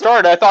fucking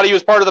start. I thought he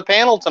was part of the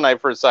panel tonight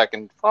for a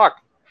second.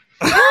 Fuck.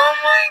 Oh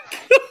my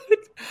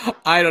god!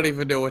 I don't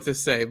even know what to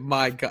say.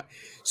 My god.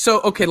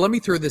 So, okay, let me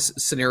throw this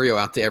scenario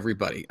out to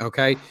everybody,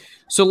 okay?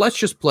 So let's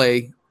just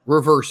play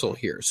reversal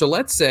here. So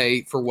let's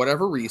say, for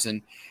whatever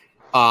reason,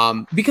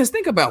 because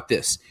think about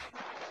this.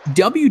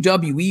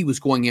 WWE was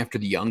going after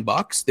the Young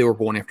Bucks. They were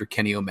going after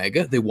Kenny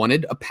Omega. They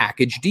wanted a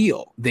package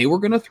deal. They were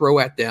going to throw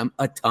at them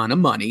a ton of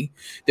money.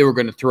 They were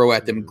going to throw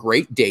at them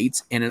great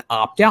dates and an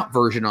opt-out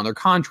version on their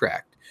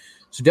contract.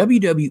 So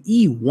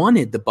WWE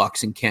wanted the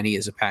Bucks and Kenny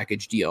as a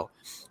package deal.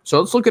 So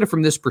let's look at it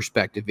from this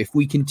perspective. If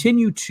we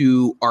continue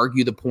to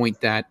argue the point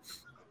that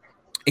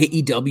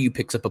AEW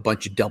picks up a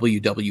bunch of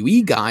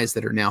WWE guys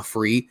that are now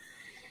free,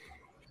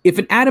 if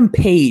an Adam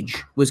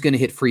Page was going to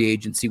hit free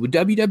agency, would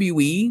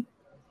WWE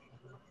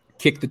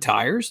kick the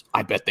tires?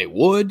 I bet they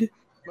would.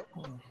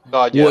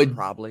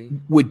 Probably.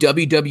 Would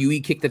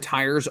WWE kick the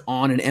tires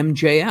on an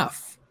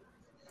MJF?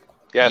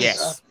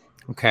 Yes.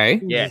 Okay.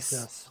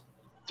 Yes.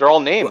 They're all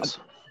names.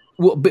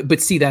 Well, but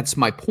see, that's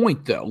my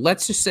point, though.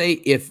 Let's just say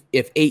if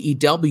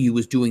AEW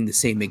was doing the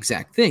same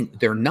exact thing.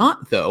 They're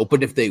not, though.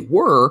 But if they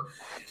were,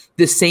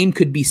 the same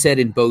could be said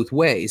in both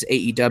ways.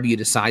 AEW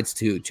decides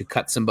to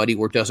cut somebody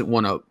or doesn't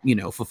want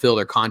to, fulfill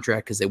their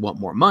contract because they want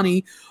more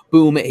money.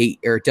 Boom,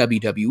 or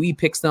WWE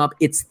picks them up.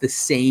 It's the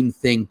same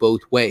thing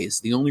both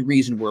ways. The only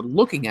reason we're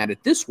looking at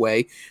it this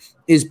way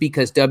is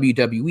because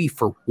WWE,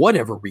 for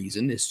whatever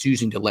reason, is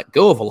choosing to let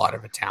go of a lot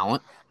of a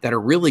talent that are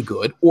really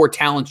good, or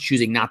talent's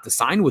choosing not to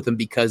sign with them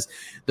because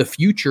the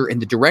future and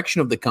the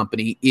direction of the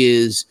company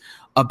is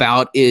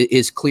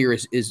clear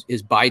as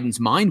Biden's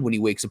mind when he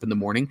wakes up in the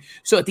morning.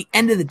 So at the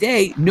end of the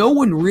day, no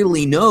one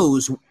really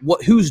knows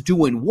who's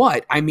doing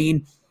what. I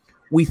mean,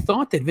 we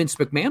thought that Vince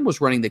McMahon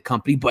was running the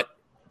company, but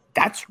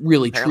that's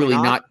really Apparently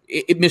truly not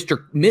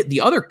Mr.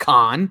 The other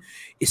Khan.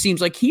 It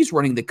seems like he's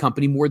running the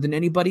company more than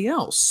anybody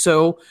else.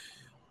 So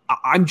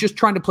I'm just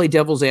trying to play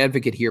devil's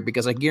advocate here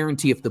because I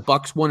guarantee if the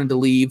Bucks wanted to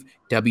leave,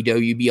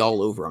 WWE would be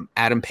all over him.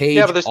 Adam Page,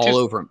 all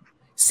over him.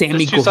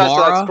 Sammy Guevara. Sides to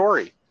that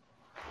story.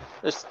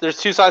 There's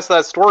two sides to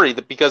that story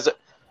because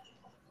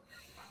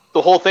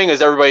the whole thing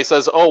is everybody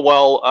says, oh,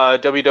 well,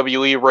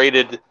 WWE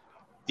raided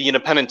the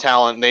independent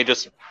talent and they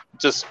just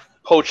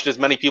poached as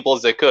many people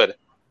as they could.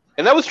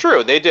 And that was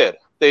true. They did.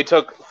 They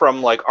took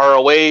from like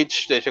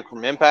ROH, they took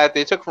from Impact,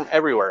 they took from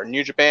everywhere.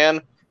 New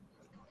Japan.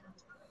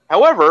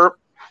 However,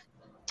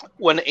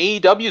 when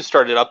AEW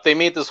started up, they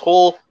made this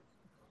whole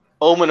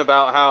omen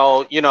about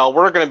how,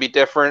 we're going to be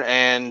different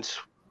and,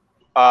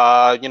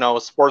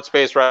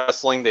 sports-based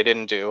wrestling they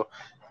didn't do.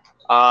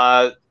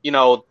 The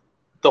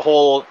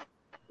whole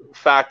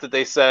fact that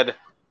they said,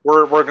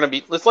 we're going to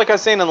be, it's like I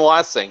was saying in the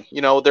last thing,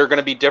 they're going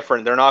to be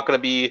different. They're not going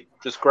to be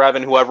just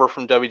grabbing whoever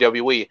from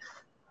WWE.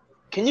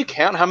 Can you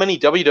count how many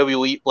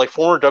WWE, like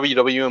former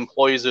WWE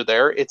employees are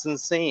there? It's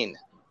insane.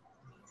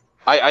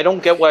 I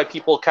don't get why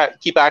people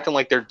keep acting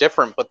like they're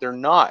different, but they're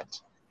not.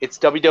 It's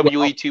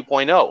WWE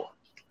 2.0.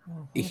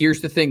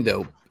 Here's the thing,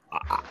 though.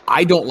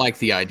 I don't like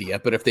the idea,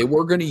 but if they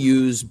were going to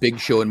use Big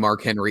Show and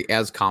Mark Henry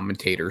as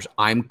commentators,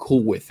 I'm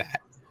cool with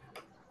that.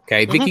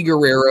 Okay, Vicky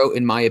Guerrero,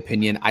 in my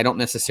opinion, I don't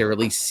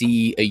necessarily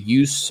see a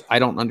use. I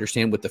don't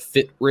understand what the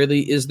fit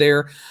really is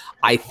there.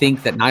 I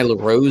think that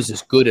Nyla Rose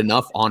is good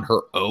enough on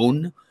her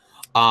own.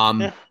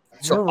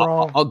 So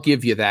I'll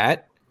give you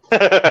that.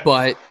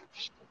 But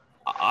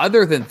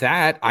other than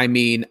that, I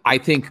mean, I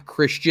think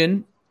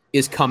Christian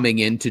is coming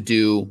in to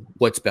do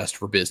what's best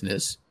for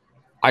business.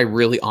 I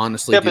really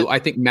honestly do. I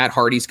think Matt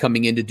Hardy's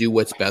coming in to do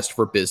what's best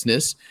for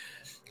business.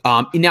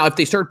 Now, if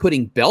they start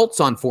putting belts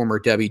on former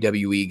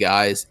WWE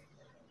guys,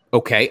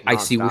 okay, I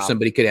see where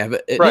somebody could have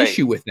an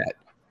issue with that.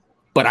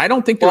 But I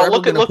don't think they're ever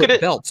going to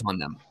put belts on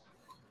them.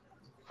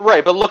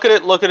 Right, but look at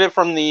it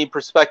from the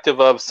perspective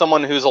of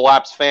someone who's a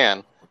lapsed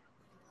fan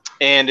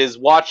and is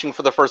watching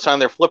for the first time.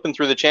 They're flipping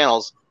through the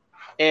channels,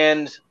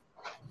 and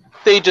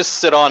they just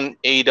sit on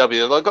AEW.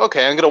 They're like,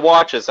 okay, I'm going to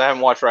watch this. I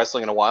haven't watched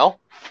wrestling in a while.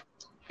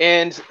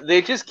 And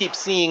they just keep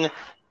seeing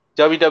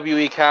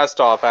WWE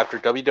cast-off after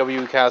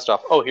WWE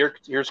cast-off. Oh,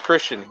 here's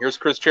Christian. Here's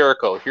Chris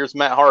Jericho. Here's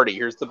Matt Hardy.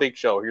 Here's The Big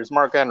Show. Here's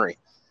Mark Henry.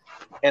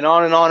 And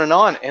on and on and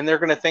on. And they're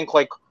going to think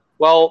like,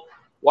 well,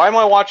 why am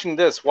I watching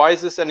this? Why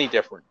is this any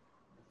different?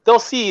 They'll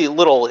see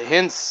little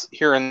hints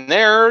here and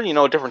there,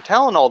 different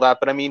talent, all that.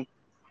 But I mean,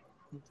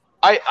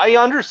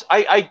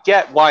 I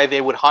get why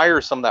they would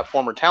hire some of that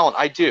former talent.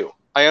 I do.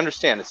 I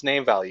understand it's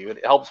name value.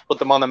 It helps put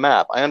them on the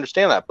map. I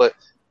understand that. But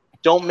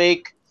don't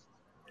make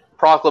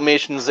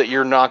proclamations that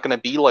you're not going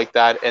to be like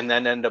that and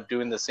then end up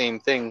doing the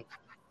same thing,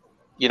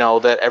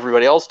 that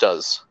everybody else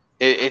does.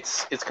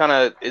 It's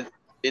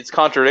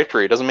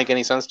contradictory. It doesn't make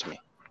any sense to me.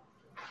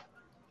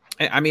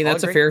 I mean,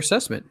 that's a fair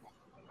assessment.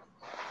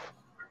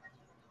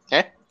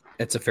 Okay.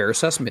 That's a fair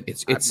assessment.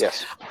 It's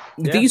yes.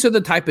 These are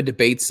the type of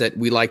debates that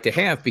we like to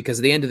have because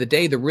at the end of the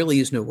day, there really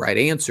is no right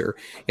answer.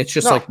 It's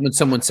just like when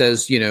someone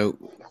says,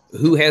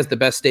 who has the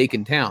best steak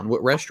in town?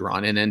 What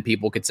restaurant? And then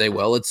people could say,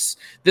 well, it's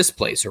this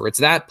place or it's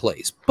that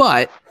place.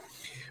 But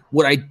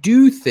what I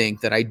do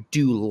think that I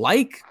do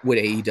like what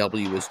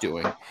AEW is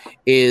doing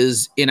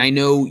is, and I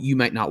know you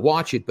might not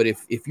watch it, but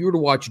if you were to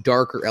watch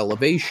Dark or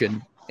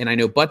Elevation, and I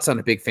know Butt's not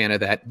a big fan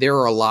of that, there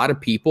are a lot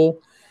of people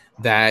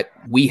that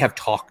we have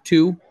talked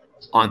to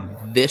on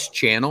this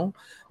channel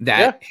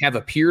that have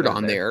appeared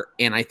on there.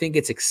 And I think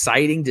it's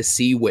exciting to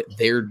see what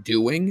they're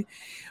doing.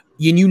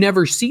 And you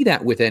never see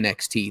that with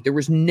NXT. There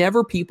was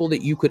never people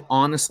that you could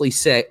honestly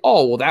say,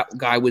 oh, well, that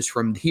guy was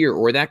from here,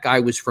 or that guy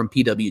was from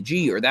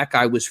PWG, or that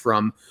guy was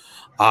from,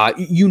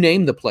 you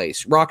name the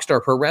place,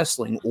 Rockstar Pro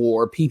Wrestling,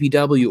 or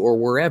PPW, or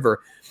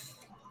wherever.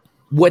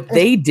 What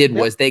they did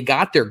was they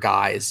got their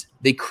guys,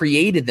 they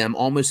created them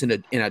almost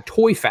in a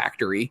toy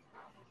factory,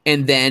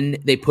 and then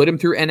they put them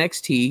through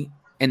NXT,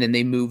 and then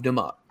they moved them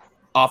up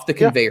off the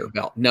conveyor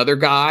belt. Another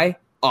guy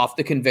off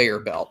the conveyor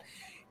belt.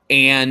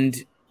 And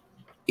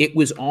it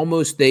was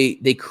almost they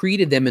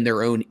created them in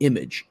their own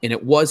image, and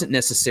it wasn't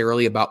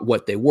necessarily about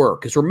what they were.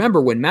 Because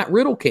remember, when Matt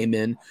Riddle came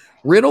in,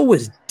 Riddle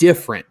was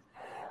different.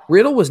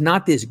 Riddle was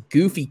not this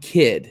goofy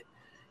kid.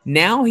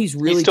 Now he's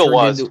really he still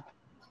was.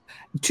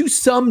 To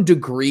some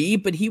degree,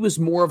 but he was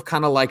more of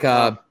kind of like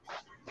a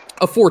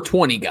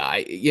 420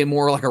 guy,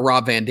 more like a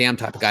Rob Van Dam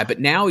type of guy. But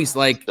now he's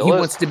like, he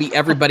wants to be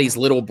everybody's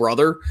little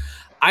brother.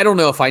 I don't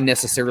know if I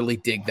necessarily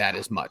dig that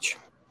as much.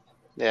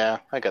 Yeah,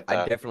 I get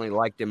that. I definitely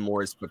liked him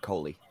more as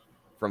Spicoli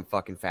from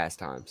fucking Fast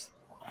Times.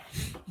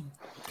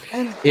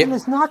 And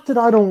it's not that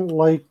I don't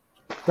like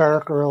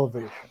Dark or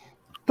Elevation.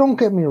 Don't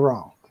get me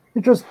wrong.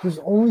 It just, there's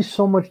only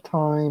so much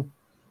time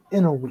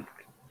in a week.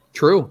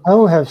 True. I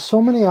only have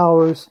so many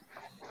hours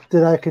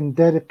that I can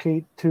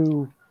dedicate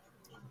to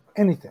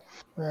anything.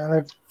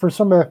 And for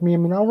somebody like me, I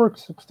mean, I work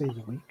 6 days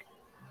a week.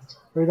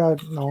 Right?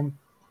 I'm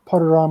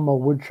putter on my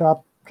wood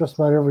shop just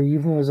about every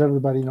evening, as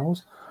everybody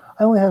knows.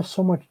 I only have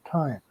so much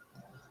time.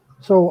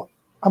 So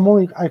I'm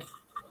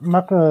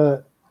not going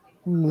to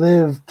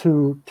live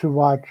to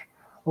watch,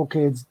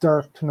 okay, it's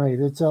Dark tonight,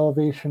 it's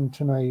Elevation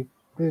tonight,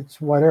 it's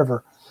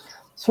whatever.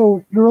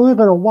 So you're only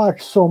going to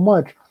watch so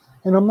much,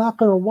 and I'm not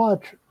going to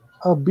watch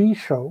a B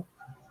show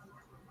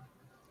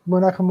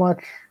when I can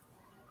watch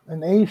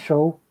an A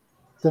show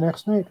the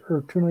next night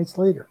or 2 nights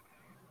later.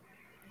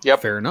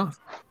 Yep. Fair enough.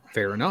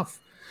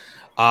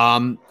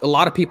 A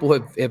lot of people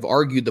have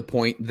argued the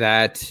point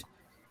that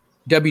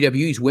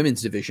WWE's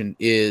women's division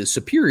is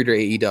superior to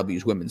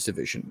AEW's women's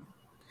division.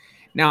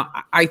 Now,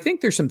 I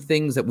think there's some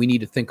things that we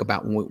need to think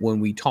about when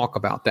we talk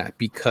about that,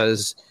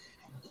 because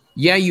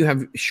you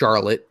have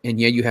Charlotte, and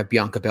you have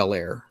Bianca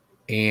Belair,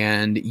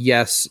 and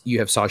yes, you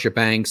have Sasha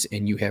Banks,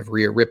 and you have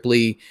Rhea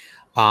Ripley.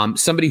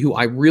 Somebody who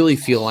I really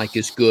feel like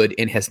is good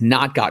and has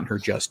not gotten her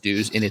just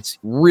dues, and it's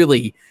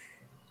really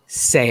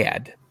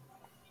sad,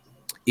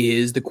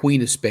 is the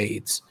Queen of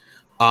Spades.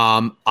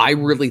 I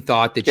really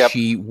thought that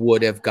she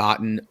would have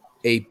gotten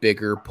a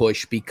bigger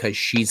push because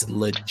she's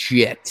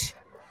legit.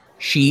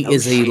 She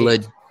is a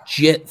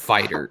legit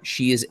fighter.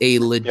 She is a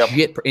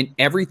legit, and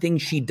everything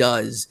she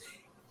does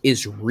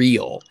is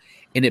real.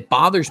 And it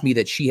bothers me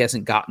that she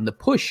hasn't gotten the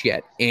push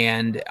yet.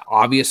 And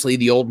obviously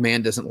the old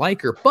man doesn't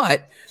like her,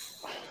 but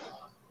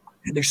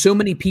there's so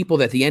many people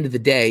that at the end of the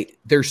day,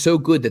 they're so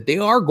good that they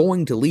are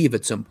going to leave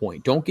at some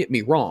point. Don't get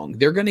me wrong.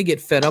 They're going to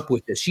get fed up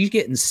with this. She's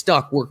getting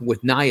stuck working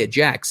with Nia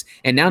Jax.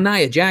 And now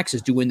Nia Jax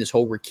is doing this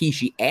whole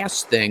Rikishi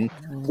ass thing,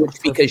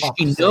 which because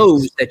she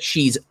knows that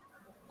she's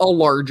a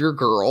larger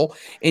girl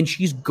and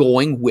she's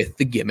going with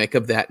the gimmick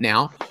of that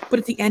now. But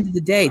at the end of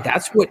the day,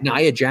 that's what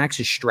Nia Jax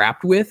is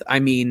strapped with. I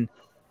mean,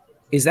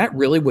 is that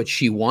really what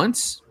she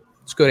wants?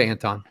 Let's go to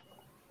Anton.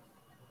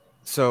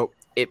 So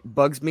it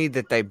bugs me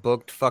that they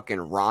booked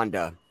fucking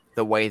Ronda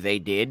the way they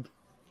did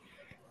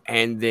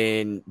and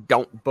then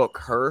don't book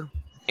her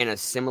in a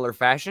similar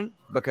fashion,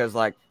 because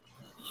like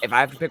if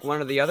I have to pick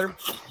one or the other,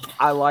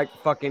 I like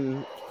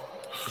fucking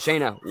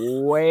Shayna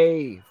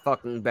way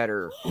fucking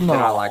better than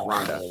I like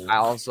Ronda.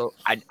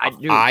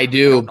 I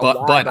do,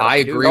 but I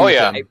agree with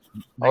them.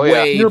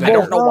 I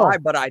don't know why,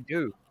 but I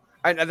do.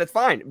 And that's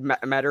fine.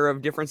 A matter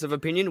of difference of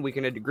opinion. We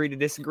can agree to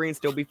disagree and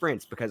still be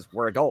friends because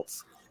we're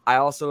adults. I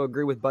also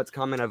agree with Butt's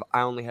comment of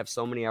I only have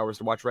so many hours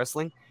to watch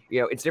wrestling.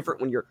 You know, it's different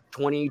when you're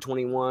 20,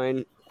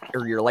 21,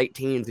 or your late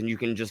teens and you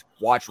can just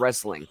watch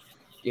wrestling.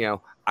 You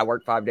know, I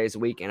work 5 days a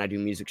week and I do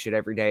music shit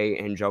every day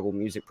and juggle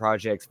music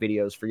projects,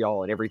 videos for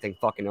y'all, and everything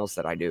fucking else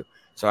that I do.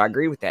 So I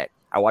agree with that.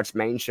 I watch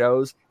main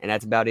shows and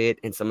that's about it.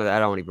 And some of that I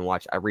don't even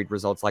watch. I read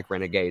results like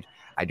Renegade.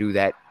 I do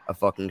that a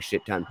fucking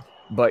shit ton.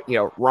 But, you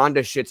know,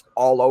 Ronda shits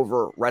all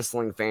over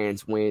wrestling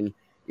fans when,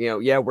 you know,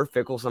 yeah, we're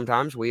fickle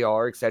sometimes. We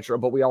are, etc.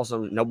 But we also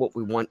know what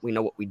we want. We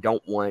know what we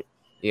don't want.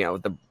 You know,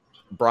 the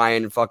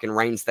Brian fucking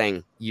Reigns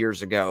thing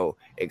years ago,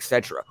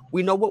 etc.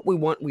 We know what we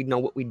want. We know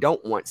what we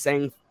don't want.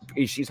 Saying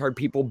she's heard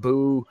people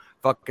boo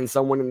fucking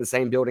someone in the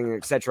same building,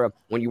 etc.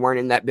 when you weren't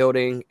in that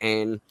building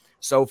and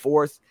so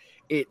forth.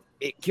 It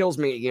kills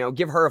me. You know,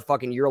 give her a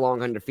fucking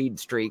year-long undefeated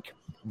streak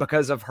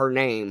because of her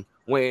name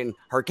when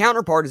her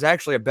counterpart is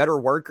actually a better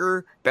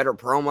worker, better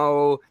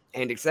promo,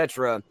 and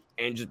etc.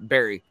 And just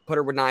put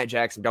her with Nia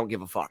Jax and don't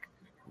give a fuck.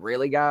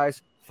 Really,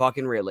 guys?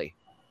 Fucking really.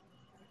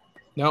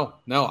 No,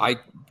 I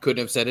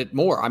couldn't have said it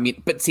more. I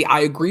mean, but see, I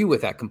agree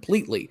with that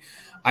completely.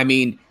 I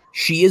mean,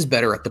 she is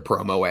better at the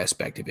promo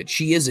aspect of it.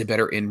 She is a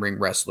better in-ring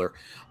wrestler.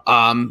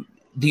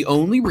 The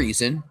only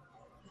reason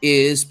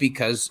is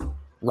because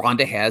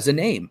Ronda has a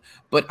name.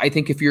 But I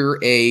think if you're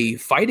a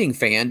fighting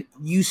fan,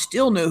 you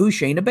still know who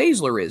Shayna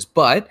Baszler is.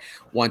 But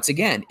once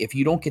again, if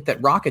you don't get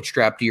that rocket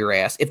strapped to your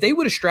ass, if they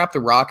would have strapped the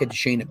rocket to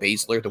Shayna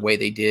Baszler the way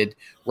they did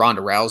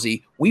Ronda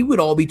Rousey, we would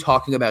all be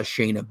talking about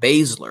Shayna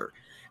Baszler.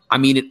 I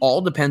mean, it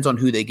all depends on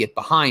who they get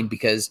behind,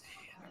 because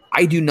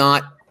I do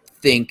not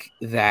think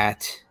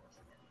that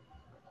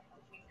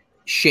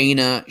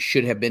Shayna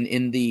should have been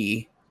in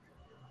the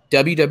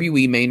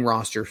WWE main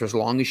roster for as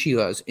long as she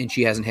was, and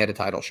she hasn't had a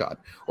title shot,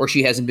 or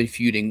she hasn't been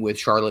feuding with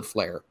Charlotte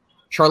Flair.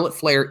 Charlotte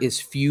Flair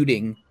is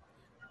feuding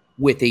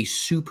with a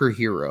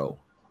superhero.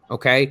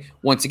 Okay.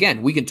 Once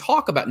again, we can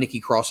talk about Nikki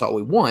Cross all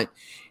we want,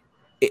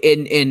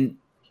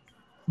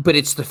 but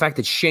it's the fact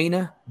that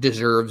Shayna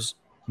deserves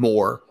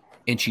more,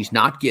 and she's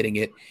not getting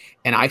it.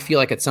 And I feel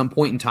like at some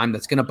point in time,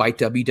 that's going to bite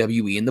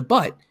WWE in the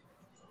butt.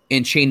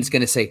 And Shayna's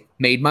going to say,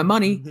 made my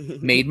money,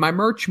 made my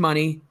merch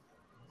money.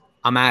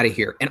 I'm out of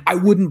here. And I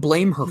wouldn't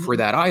blame her for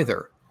that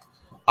either.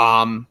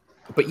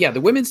 But yeah, the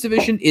women's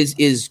division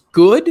is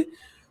good,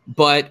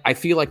 but I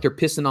feel like they're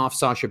pissing off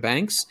Sasha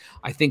Banks.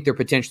 I think they're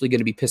potentially going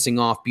to be pissing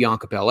off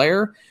Bianca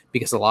Belair,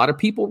 because a lot of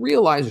people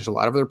realize there's a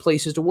lot of other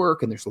places to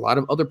work and there's a lot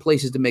of other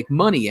places to make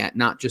money at,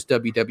 not just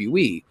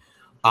WWE.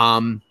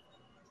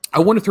 I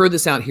want to throw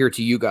this out here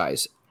to you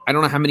guys. I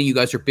don't know how many of you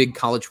guys are big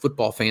college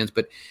football fans,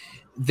 but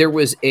there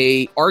was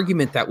a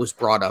argument that was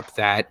brought up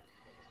that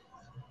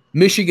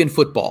Michigan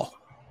football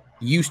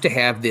used to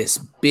have this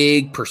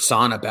big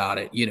persona about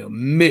it,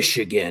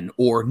 Michigan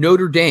or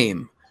Notre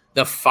Dame,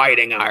 the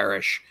Fighting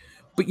Irish.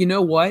 But you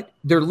know what?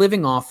 They're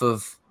living off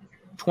of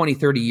 20,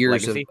 30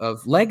 years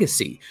of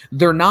legacy.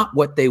 They're not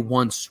what they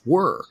once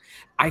were.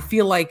 I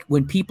feel like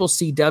when people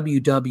see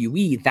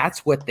WWE,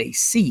 that's what they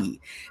see.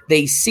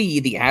 They see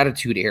the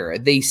Attitude Era.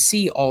 They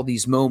see all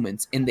these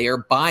moments, and they are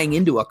buying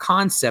into a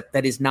concept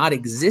that is not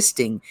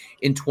existing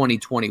in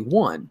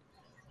 2021.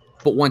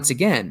 But once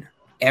again,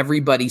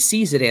 everybody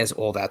sees it as,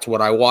 oh, that's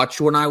what I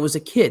watched when I was a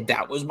kid.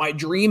 That was my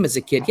dream as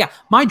a kid. Yeah,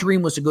 my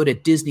dream was to go to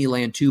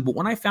Disneyland too, but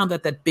when I found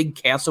that that big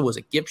castle was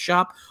a gift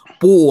shop,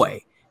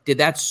 boy, did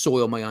that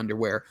soil my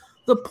underwear.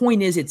 The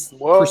point is,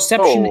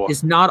 perception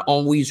is not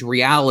always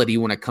reality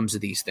when it comes to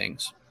these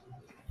things.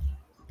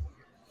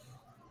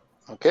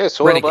 Okay,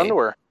 soiled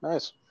underwear.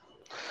 Nice.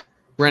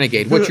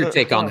 Renegade, what's your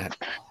take on that?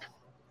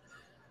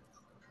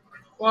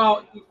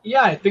 Well,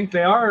 yeah, I think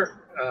they are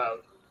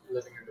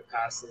living in the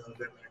past a little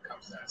bit when it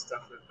comes to that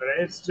stuff. But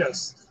it's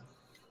just,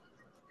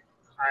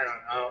 I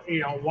don't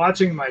know.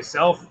 Watching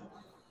myself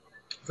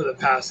for the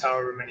past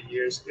however many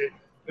years,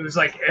 it was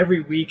like every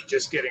week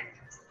just getting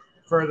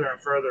further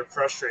and further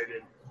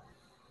frustrated,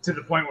 to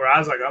the point where I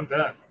was like, I'm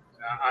done.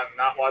 I'm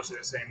not watching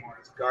this anymore.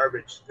 It's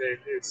garbage.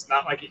 It's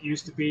not like it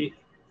used to be.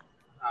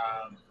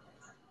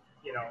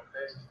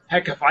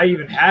 Heck, if I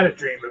even had a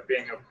dream of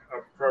being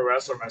a pro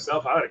wrestler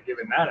myself, I would have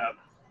given that up.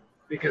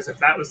 Because if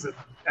that was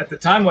at the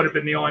time would have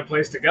been the only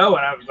place to go,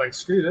 and I was like,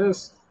 screw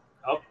this,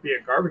 I'll be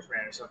a garbage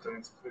man or something.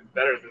 It's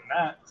better than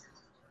that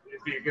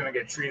if you're going to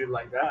get treated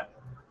like that.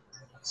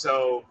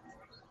 So,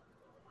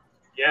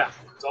 yeah,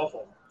 it's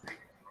awful.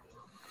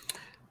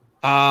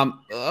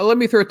 Let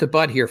me throw it to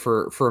Bud here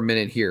for a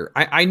minute here.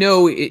 I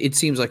know it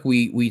seems like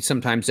we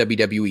sometimes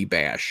WWE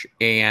bash,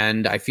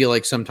 and I feel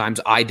like sometimes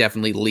I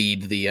definitely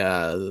lead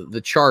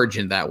the charge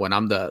in that one.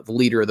 I'm the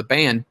leader of the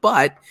band,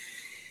 but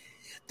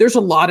there's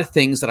a lot of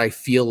things that I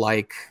feel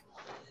like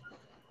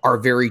are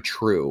very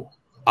true.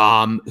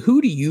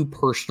 Who do you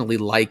personally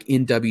like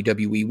in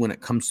WWE when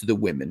it comes to the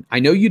women? I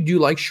know you do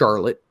like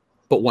Charlotte,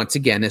 but once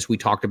again, as we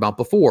talked about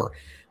before,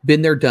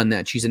 been there, done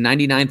that. She's a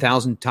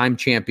 99,000 time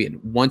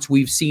champion. Once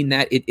we've seen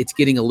that, it's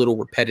getting a little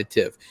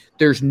repetitive.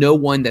 There's no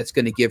one that's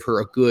going to give her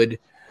a good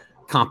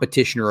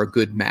competition or a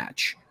good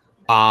match.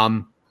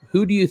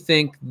 Who do you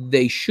think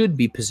they should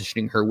be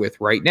positioning her with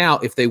right now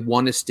if they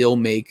want to still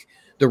make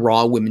the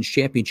Raw Women's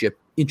Championship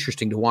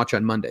interesting to watch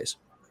on Mondays?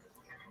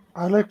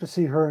 I'd like to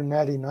see her and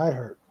Natty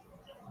Neidhart.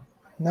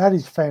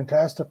 Natty's a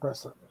fantastic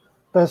wrestler.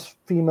 Best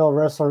female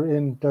wrestler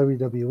in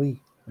WWE,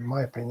 in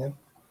my opinion.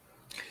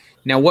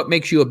 Now, what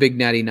makes you a big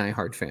Natty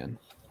Neidhart fan?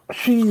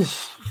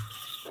 She's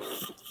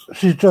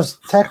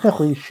just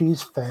technically,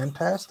 she's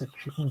fantastic.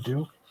 She can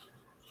do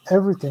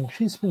everything.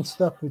 She's been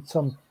stuck with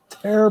some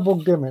terrible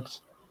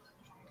gimmicks,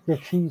 yet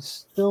she's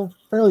still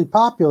fairly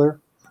popular.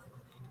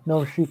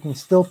 She can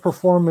still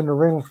perform in the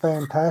ring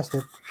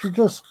fantastic. She's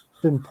just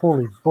been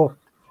poorly booked.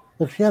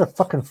 If she had a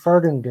fucking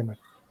farting gimmick,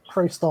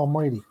 Christ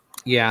almighty.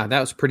 Yeah, that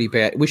was pretty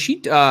bad. Was she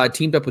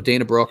teamed up with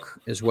Dana Brooke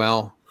as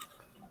well?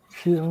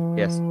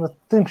 Yes. I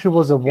think she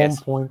was at one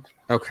point.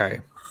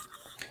 Okay.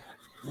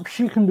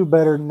 She can do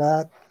better than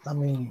that. I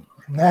mean,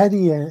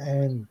 Natty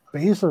and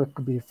Baszler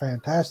could be a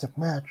fantastic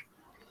match.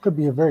 Could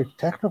be a very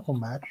technical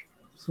match.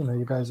 So,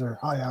 you guys are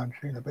high on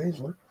Shayna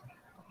Baszler.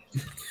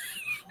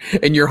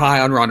 And you're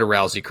high on Ronda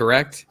Rousey,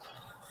 correct?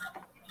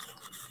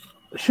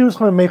 She was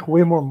going to make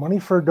way more money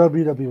for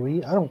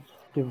WWE. I don't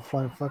give a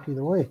flying fuck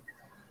either way.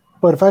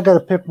 But if I got to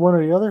pick one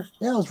or the other,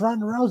 yeah, it was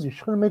Ronda Rousey.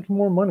 She's going to make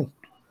more money.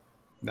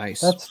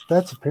 Nice.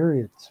 That's a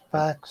period. It's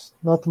facts.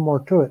 Nothing more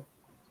to it.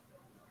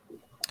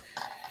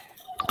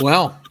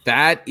 Well,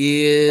 that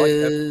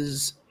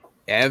is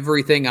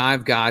everything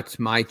I've got.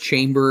 My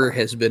chamber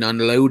has been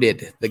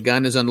unloaded. The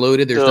gun is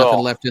unloaded. There's nothing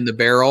left in the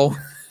barrel.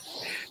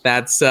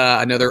 That's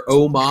another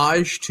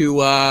homage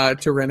to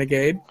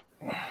Renegade.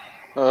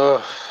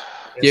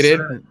 Get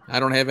it? I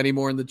don't have any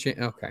more in the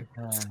Okay.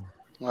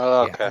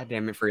 Okay. God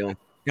damn it, Freeland.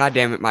 God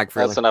damn it, Mike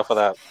Freeland. That's enough of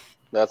that.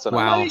 That's enough.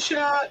 Wow.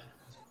 Shot.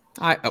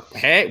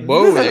 Hey,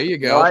 whoa, there you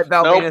go. All right,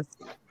 Val Venus.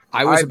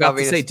 I was about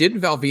to say, didn't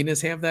Val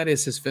Venus have that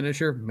as his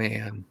finisher?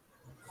 Man.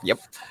 Yep.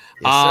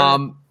 Yes,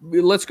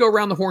 let's go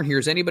around the horn here.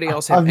 Does anybody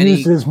else have I've any?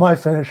 used it as my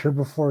finisher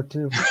before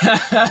too.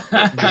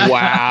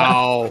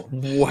 Wow.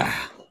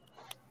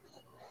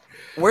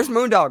 Where's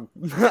Moondog?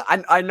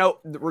 I know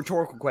the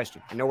rhetorical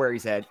question. I know where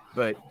he's at,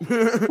 but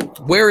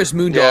where is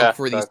Moondog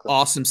for these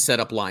awesome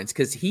setup lines?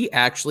 Because he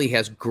actually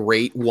has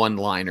great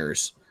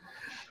one-liners.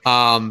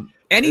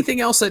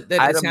 Anything else that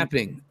is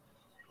happening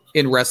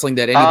in wrestling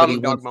that anybody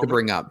wants to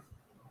bring up?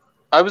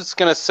 I was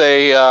gonna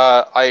say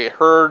I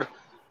heard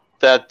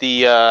that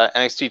the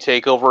NXT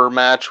TakeOver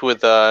match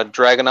with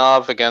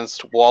Dragunov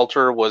against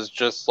Walter was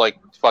just like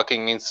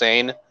fucking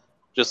insane,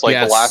 just like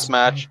the last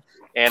match.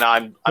 And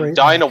I'm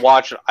dying to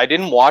watch it. I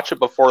didn't watch it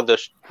before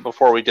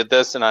we did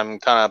this, and I'm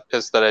kind of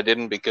pissed that I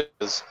didn't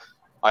because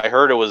I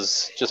heard it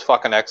was just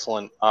fucking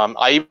excellent.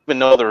 I even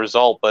know the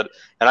result, and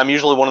I'm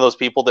usually one of those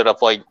people that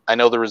if like I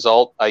know the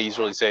result, I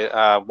usually say,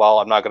 well,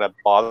 I'm not gonna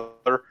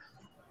bother.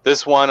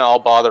 This one I'll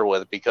bother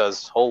with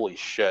because holy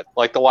shit!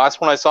 Like the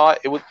last one I saw,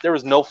 there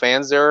was no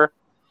fans there,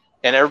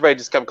 and everybody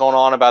just kept going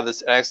on about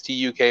this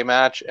NXT UK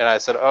match, and I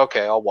said,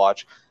 okay, I'll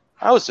watch.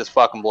 I was just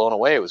fucking blown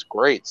away. It was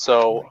great.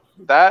 So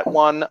that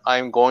one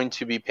I'm going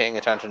to be paying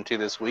attention to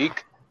this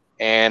week,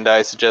 and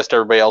I suggest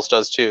everybody else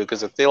does too,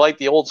 because if they like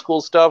the old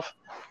school stuff,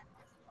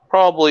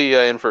 probably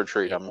in for a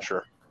treat, I'm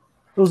sure.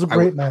 It was a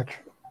great match.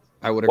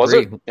 I would agree. Was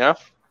it? Yeah?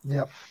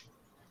 Yep.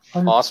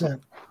 100%.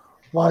 Awesome.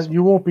 Well,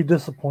 you won't be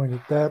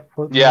disappointed. I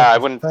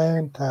wouldn't.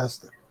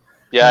 Fantastic.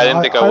 Yeah, I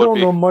didn't think I would be. I don't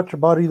know much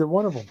about either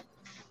one of them.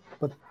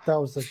 But that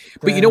was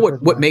But you know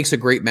what makes a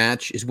great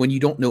match is when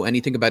you don't know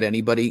anything about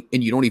anybody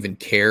and you don't even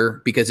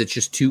care because it's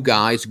just two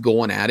guys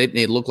going at it and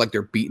they look like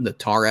they're beating the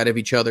tar out of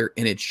each other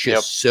and it's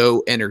just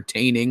so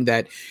entertaining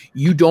that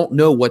you don't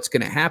know what's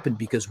going to happen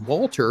because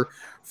Walter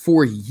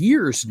for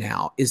years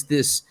now is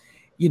this,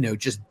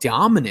 just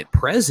dominant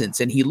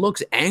presence and he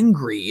looks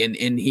angry and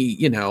he,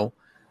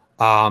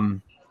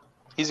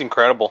 he's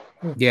incredible.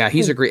 Yeah,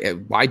 he's a great.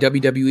 Why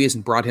WWE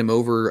hasn't brought him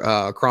over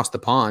across the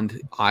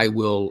pond, I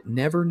will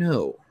never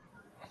know.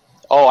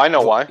 Oh, I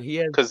know why.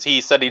 Because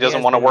he said he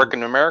doesn't want to work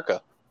in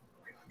America.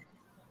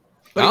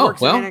 But he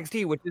works in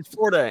NXT, which is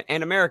Florida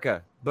and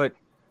America. But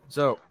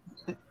so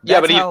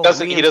but he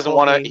doesn't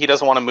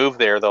want to move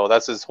there though.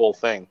 That's his whole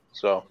thing.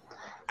 So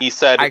he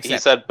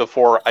said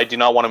before, I do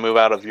not want to move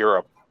out of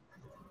Europe,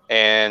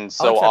 and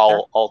so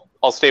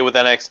I'll stay with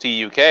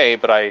NXT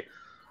UK, but I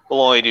will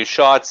only do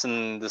shots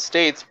in the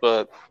States.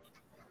 But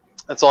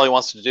that's all he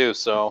wants to do.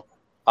 So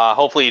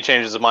hopefully he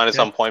changes his mind at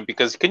some point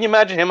because can you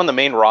imagine him on the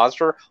main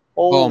roster?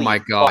 Oh my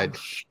God.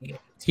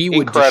 He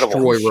would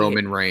destroy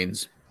Roman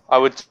Reigns. I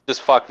would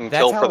just fucking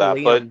kill for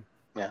that. But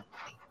yeah.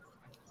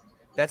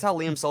 That's how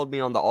Liam sold me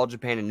on the All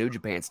Japan and New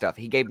Japan stuff.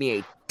 He gave me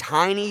a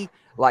tiny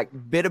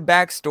bit of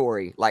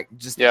backstory,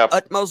 the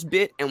utmost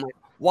bit, and went,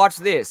 watch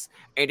this.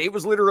 And it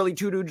was literally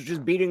two dudes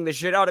just beating the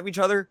shit out of each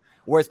other,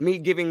 with me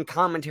giving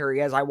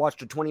commentary as I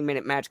watched a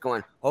 20-minute match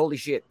going, holy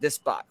shit, this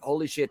spot,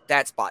 holy shit,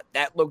 that spot,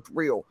 that looked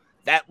real,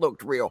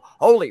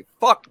 holy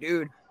fuck,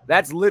 dude.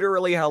 That's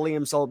literally how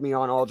Liam sold me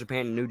on All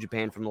Japan and New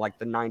Japan from the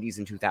 90s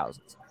and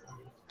 2000s.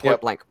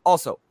 Point blank.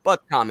 Also,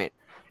 butt comment.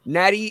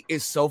 Natty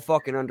is so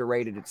fucking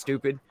underrated, it's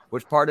stupid.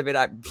 Which part of it,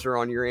 I'm sure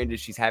on your end, is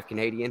she's half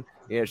Canadian.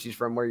 She's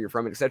from where you're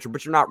from, etc.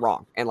 But you're not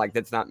wrong. And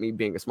that's not me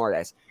being a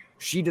smartass.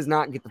 She does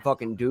not get the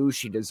fucking due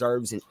she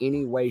deserves in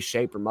any way,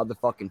 shape, or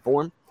motherfucking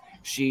form.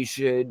 She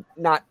should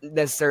not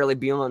necessarily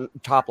be on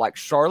top like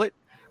Charlotte,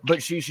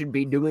 but she should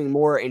be doing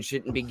more and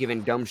shouldn't be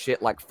giving dumb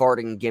shit like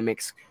farting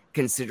gimmicks,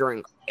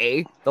 considering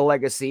A, the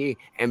legacy,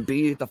 and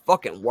B, the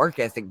fucking work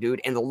ethic,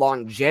 dude, and the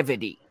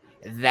longevity.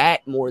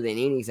 That more than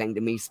anything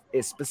to me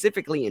is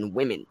specifically in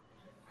women.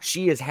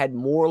 She has had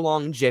more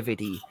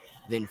longevity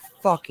than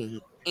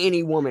fucking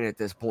any woman at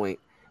this point,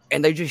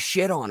 and they just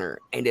shit on her,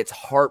 and it's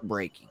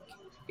heartbreaking.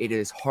 It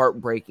is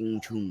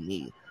heartbreaking to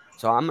me.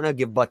 So I'm gonna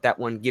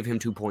give him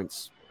 2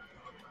 points.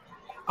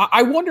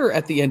 I wonder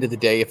at the end of the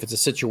day if it's a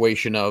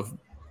situation of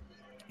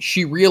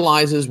she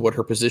realizes what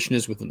her position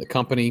is within the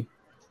company.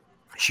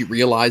 She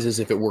realizes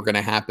if it were going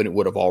to happen, it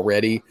would have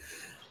already.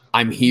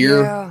 I'm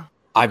here. Yeah.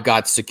 I've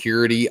got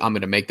security. I'm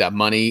going to make that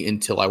money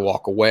until I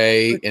walk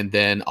away, and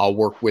then I'll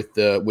work with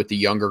the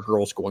younger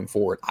girls going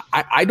forward.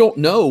 I don't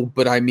know,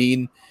 but I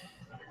mean,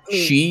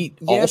 she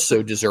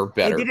also desered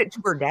better. They did it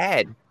to her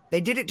dad.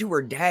 They did it to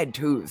her dad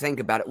too. Think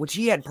about it, which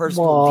he had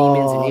personal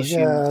demons and issues.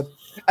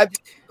 Yeah.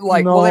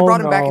 They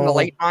brought him back in the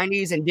late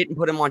 90s and didn't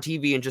put him on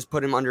TV and just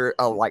put him under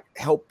a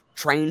help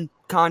train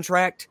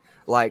contract.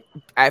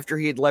 After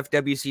he had left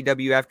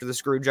WCW after the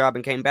screw job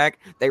and came back,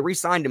 they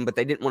re-signed him, but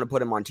they didn't want to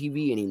put him on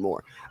TV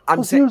anymore.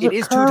 I'm saying it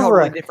is two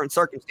totally different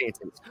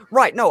circumstances.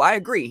 Right. No, I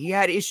agree. He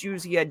had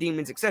issues, he had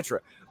demons,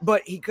 etc.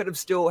 But he could have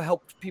still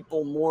helped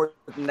people more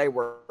than they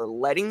were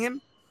letting him.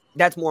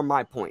 That's more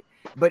my point.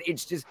 But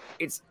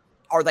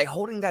are they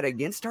holding that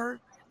against her?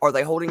 Are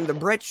they holding the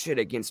Brett shit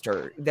against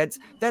her? That's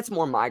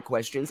more my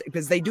questions,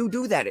 because they do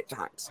that at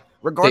times.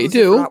 Regardless of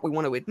whether or not we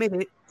want to admit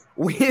it,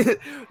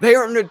 They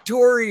are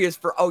notorious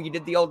for, oh, you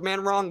did the old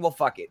man wrong? Well,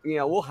 fuck it. You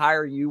know, we'll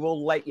hire you.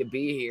 We'll let you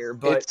be here,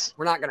 but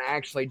we're not going to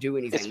actually do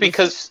anything.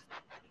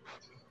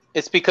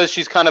 It's because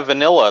she's kind of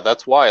vanilla.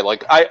 That's why.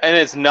 Like, and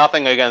it's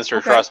nothing against her.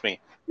 Okay. Trust me.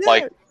 Yeah.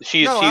 Like,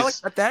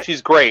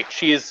 she's great.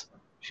 She's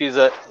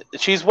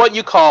what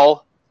you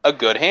call a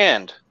good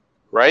hand,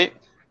 right?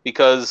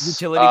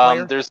 Because utility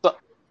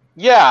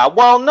player?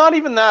 well, not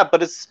even that, but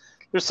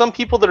there's some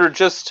people that are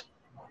just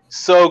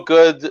so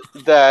good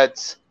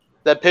that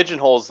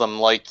pigeonholes them,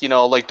 like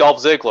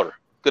Dolph Ziggler,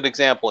 good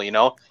example.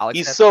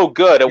 He's so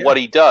good at what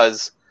he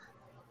does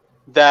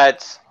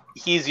that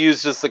he's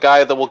used as the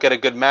guy that will get a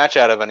good match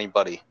out of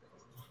anybody.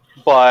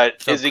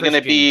 But so is he going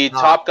to be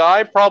top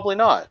guy? Probably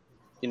not.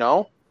 It's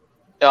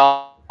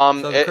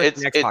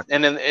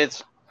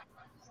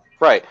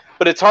right,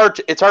 but it's hard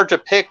to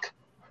pick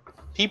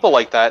people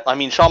like that. I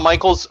mean, Shawn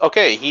Michaels,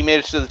 okay, he made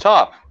it to the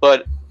top,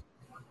 but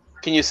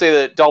can you say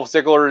that Dolph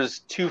Ziggler is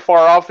too far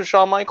off of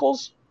Shawn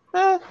Michaels?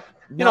 I'll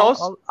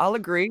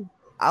agree.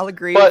 But,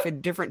 if a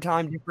different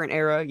time, different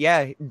era,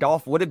 yeah,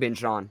 Dolph would have been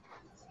Shawn.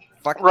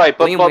 Right,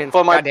 but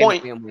my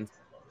point.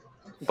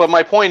 But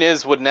my point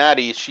is with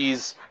Natty,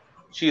 she's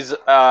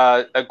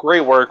a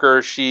great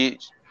worker. She's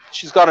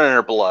got it in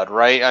her blood,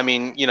 right? I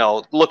mean,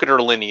 look at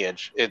her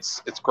lineage.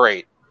 It's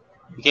great.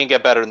 You can't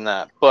get better than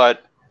that.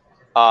 But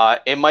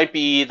it might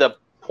be the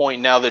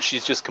point now that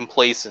she's just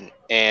complacent,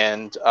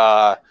 and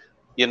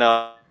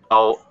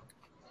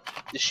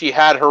she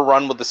had her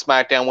run with the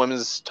SmackDown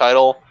Women's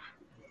title.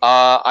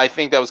 I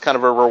think that was kind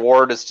of a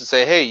reward, is to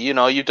say, hey,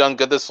 you've done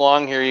good this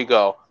long. Here you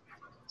go.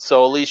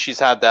 So at least she's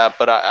had that,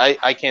 but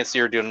I can't see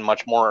her doing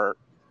much more.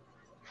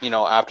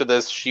 After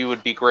this, she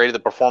would be great at the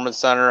Performance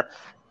Center,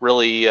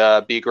 really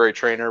be a great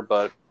trainer.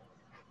 But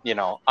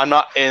I'm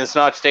not, and it's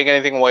not to take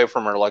anything away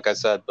from her, like I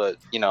said. But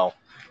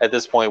at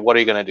this point, what are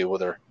you going to do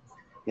with her?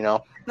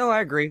 No,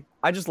 I agree.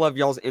 I just love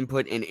y'all's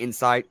input and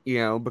insight,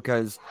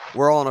 because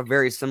we're all on a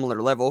very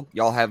similar level.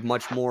 Y'all have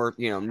much more,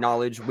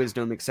 knowledge,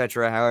 wisdom,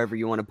 etc., however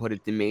you want to put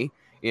it, than me,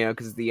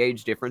 because of the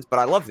age difference. But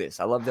I love this.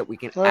 I love that we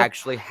can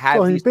actually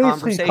have these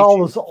conversations. He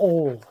called us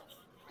old.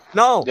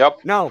 No,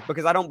 no,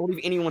 because I don't believe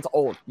anyone's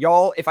old.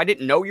 Y'all, if I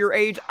didn't know your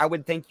age, I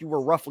would think you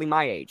were roughly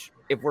my age,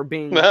 if we're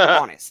being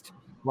honest.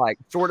 Like,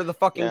 sort of the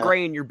fucking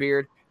gray in your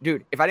beard.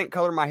 Dude, if I didn't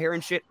color my hair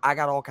and shit, I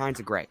got all kinds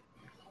of gray.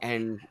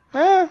 And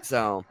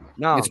so,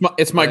 no.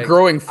 It's my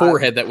growing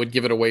forehead that would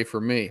give it away for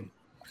me.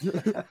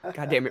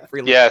 God damn it,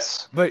 Freeland.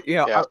 Yes. But,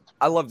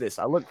 I love this.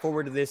 I look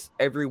forward to this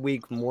every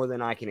week more than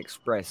I can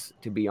express,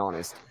 to be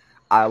honest.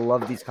 I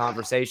love these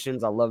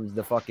conversations. I love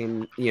the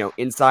fucking,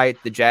 insight,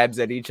 the jabs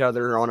at each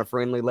other on a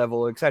friendly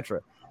level,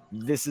 etc.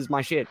 This is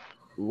my shit.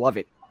 Love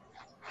it.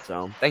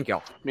 So, thank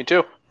y'all. Me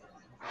too.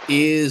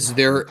 Is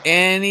there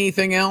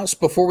anything else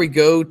before we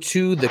go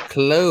to the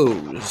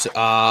close?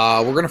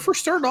 We're going to first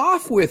start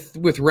off with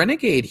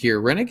Renegade here.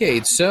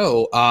 Renegade,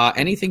 so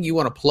anything you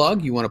want to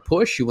plug, you want to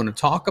push, you want to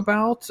talk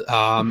about?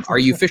 Are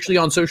you officially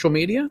on social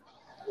media?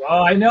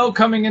 Well, I know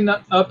coming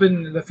up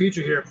in the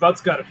future here, But's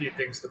got a few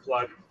things to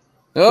plug.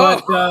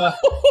 Oh,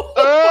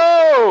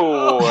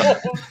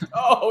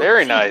 but,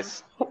 very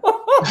nice.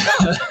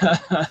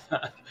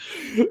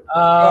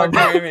 God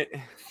damn it.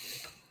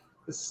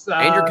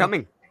 And you're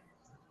coming.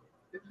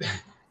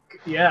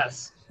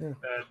 Yes,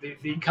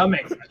 the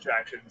coming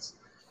attractions.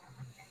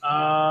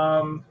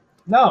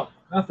 No,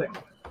 nothing.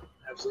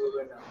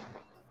 Absolutely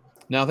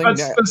nothing.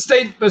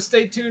 Nothing. But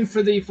stay tuned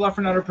for the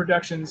Fluffernutter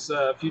Productions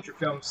future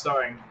film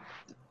starring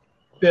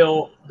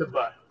Bill the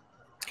Butt.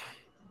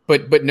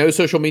 But no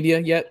social media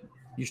yet.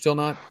 You're still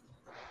not?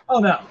 Oh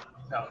no.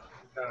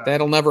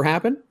 That'll never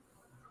happen?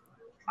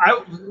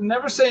 I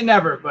never say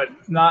never, but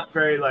not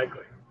very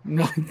likely.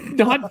 Not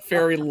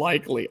very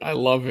likely. I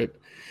love it.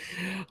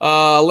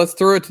 Let's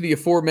throw it to the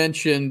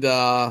aforementioned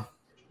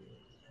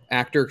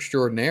actor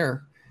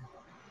extraordinaire.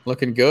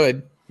 Looking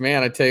good.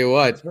 Man, I tell you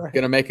what, right.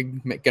 gonna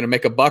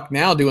make a buck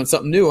now doing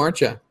something new,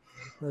 aren't you?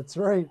 That's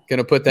right.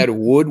 Gonna put that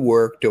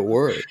woodwork to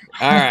work.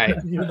 All right.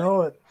 You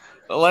know it.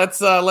 Let's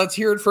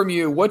hear it from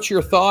you. What's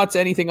your thoughts?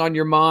 Anything on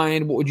your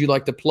mind? What would you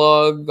like to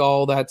plug?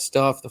 All that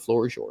stuff. The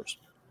floor is yours.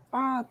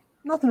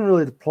 Nothing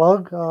really to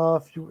plug.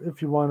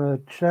 If you want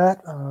to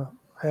chat,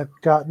 at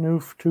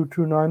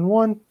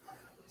GotNoof2291,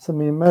 send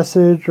me a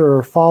message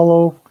or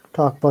follow.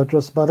 Talk about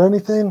just about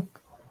anything.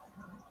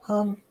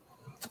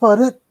 That's about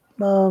it.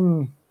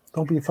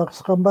 Don't be a fuck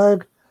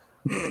scumbag.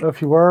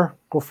 If you are,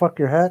 go fuck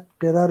your hat.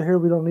 Get out of here.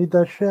 We don't need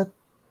that shit.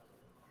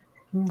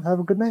 Have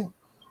a good night.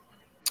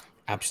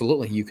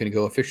 Absolutely. You can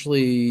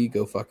officially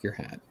go fuck your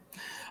hat.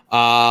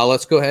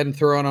 Let's go ahead and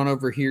throw it on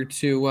over here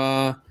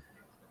to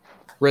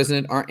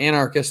Resident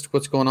Anarchist.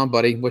 What's going on,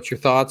 buddy? What's your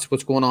thoughts?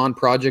 What's going on?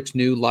 Projects,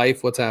 new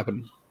life? What's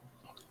happening?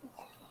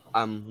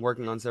 I'm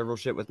working on several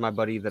shit with my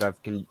buddy that I've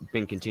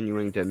been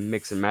continuing to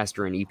mix and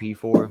master an EP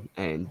for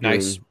and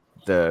doing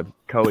the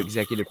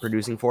co-executive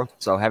producing for.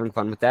 So having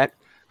fun with that.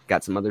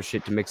 Got some other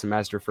shit to mix and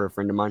master for a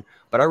friend of mine.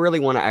 But I really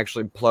want to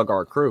actually plug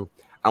our crew.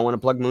 I want to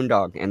plug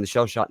Moondog and the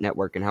Shell Shot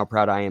Network and how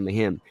proud I am of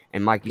him.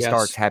 And Mikey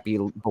Stark's happy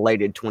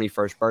belated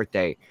 21st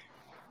birthday.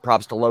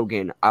 props to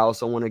Logan. I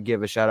also want to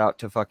give a shout out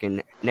to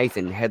fucking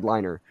Nathan,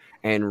 headliner,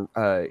 and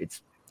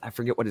I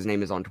forget what his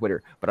name is on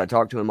Twitter, but I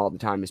talk to him all the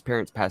time. His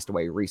parents passed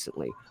away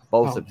recently,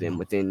 both of them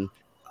within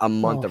a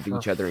month of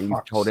each other, and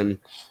you told him,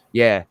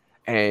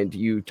 and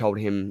you told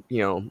him,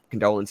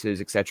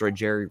 condolences, etc.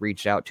 Jerry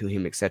reached out to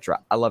him, etc.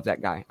 I love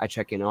that guy. I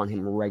check in on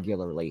him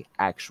regularly.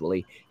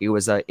 Actually, he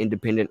was an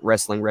independent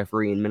wrestling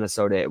referee in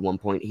Minnesota at one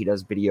point. He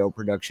does video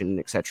production,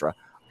 etc.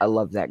 I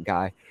love that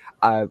guy.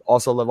 I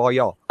also love all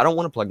y'all. I don't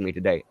want to plug me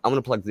today. I want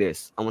to plug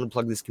this. I want to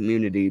plug this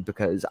community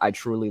because I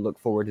truly look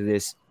forward to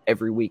this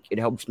every week. It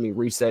helps me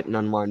reset and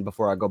unwind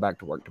before I go back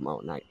to work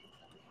tomorrow night.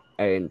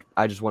 And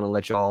I just want to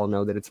let y'all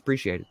know that it's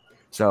appreciated.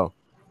 So,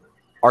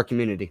 our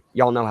community,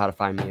 y'all know how to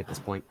find me at this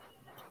point.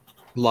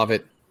 Love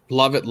it.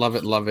 Love it, love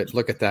it, love it.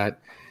 Look at that.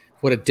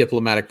 What a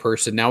diplomatic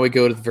person. Now we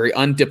go to the very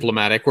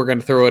undiplomatic. We're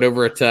going to throw it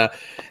over at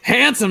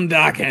handsome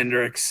Doc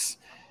Hendricks.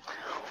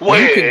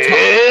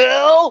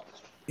 Well,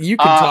 you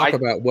can talk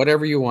about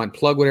whatever you want.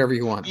 Plug whatever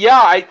you want.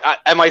 Yeah,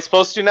 am I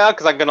supposed to now?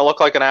 Because I'm going to look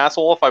like an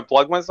asshole if I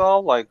plug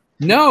myself?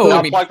 No.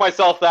 I plug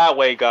myself that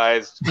way,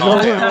 guys. You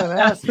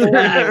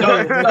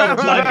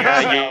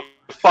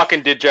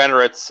fucking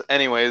degenerates.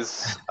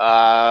 Anyways,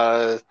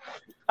 I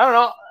don't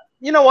know.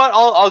 You know what?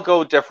 I'll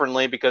go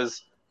differently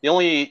because the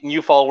only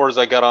new followers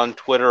I got on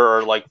Twitter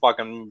are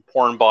fucking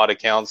porn bot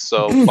accounts.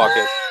 So fuck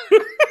it.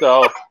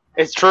 So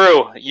it's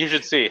true. You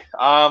should see.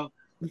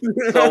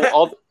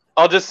 So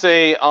I'll just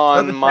say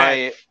on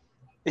my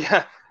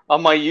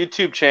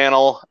YouTube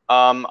channel,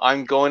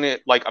 I'm going to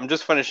I'm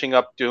just finishing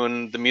up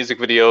doing the music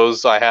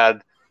videos I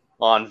had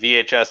on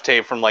VHS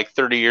tape from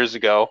 30 years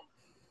ago.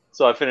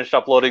 So I finished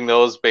uploading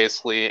those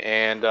basically,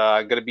 and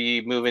I'm going to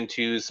be moving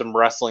to some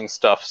wrestling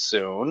stuff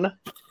soon.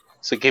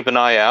 So keep an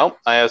eye out.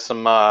 I have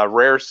some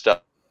rare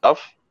stuff.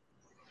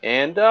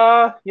 And,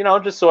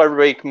 just so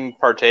everybody can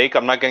partake.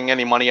 I'm not getting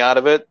any money out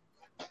of it.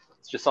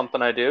 It's just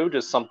something I do.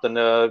 Just something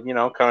to,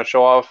 kind of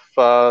show off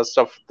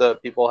stuff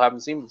that people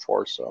haven't seen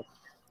before. So.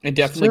 And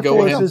definitely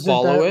go ahead and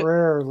follow it.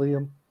 Rare,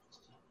 Liam.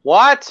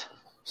 What?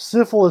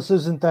 Syphilis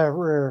isn't that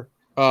rare.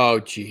 Oh,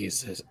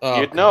 Jesus.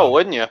 Oh, You'd know,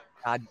 wouldn't you?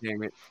 God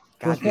damn it.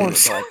 Oh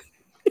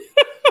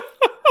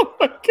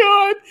my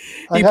God.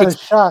 I got a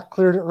shot,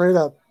 cleared it right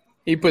up.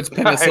 He puts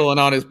penicillin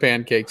on his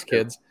pancakes,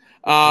 kids.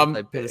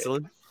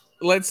 Penicillin?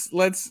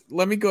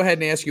 Let me go ahead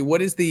and ask you,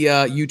 what is the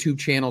YouTube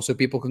channel so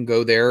people can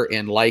go there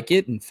and like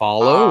it and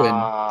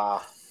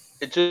follow?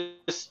 It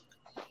just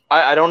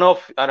I don't know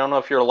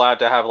if you're allowed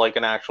to have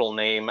an actual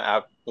name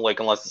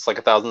unless it's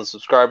 1,000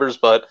 subscribers,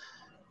 but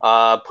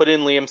put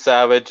in Liam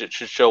Savage, it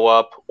should show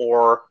up,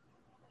 or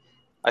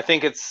I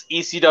think it's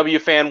ECW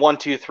Fan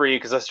 123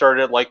 because I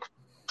started when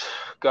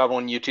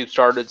YouTube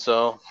started,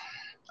 so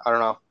I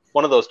don't know.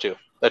 One of those two.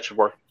 That should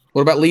work.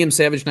 What about Liam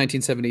Savage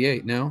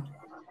 1978? No?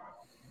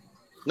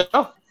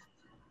 No,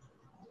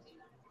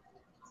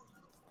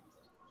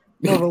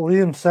 but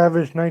Liam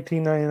Savage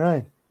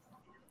 1999.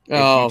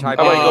 Oh, how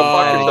about you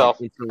go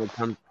fuck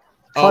yourself?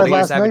 Tried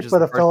last night,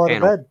 but I fell out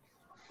of bed.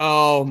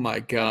 Oh my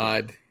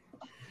God.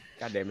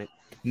 God damn it.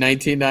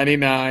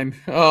 1999.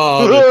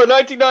 Oh,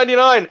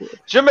 1999.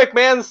 Jim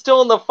McMahon's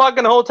still in the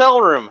fucking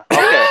hotel room.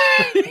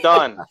 Okay,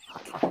 done.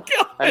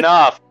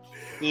 Enough.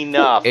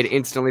 It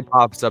instantly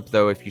pops up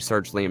though if you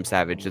search Liam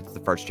Savage. It's the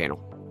first channel.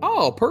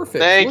 Oh,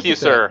 perfect. Thank you,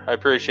 sir. I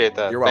appreciate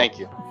that. You're Thank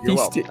you. You're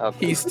welcome.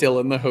 He's still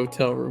in the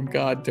hotel room.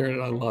 God darn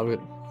it, I love it.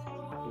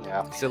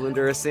 Yeah.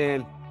 Cylinder of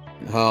Sin.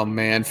 Oh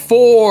man,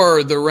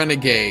 for the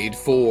Renegade,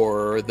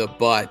 for the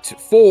Butt,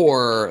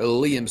 for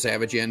Liam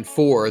Savage, and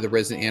for the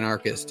Resident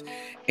Anarchist,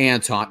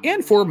 Anton,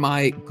 and for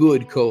my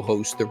good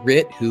co-host, the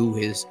Rit, who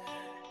has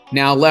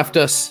now left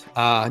us.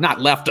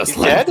 Not left us,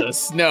 left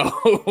us. No.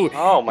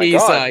 Oh my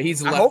God.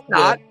 He's I hope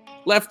not.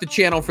 Left the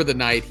channel for the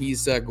night.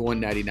 He's going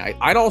nighty-night.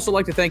 I'd also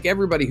like to thank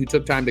everybody who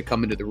took time to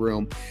come into the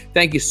room.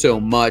 Thank you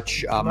so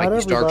much,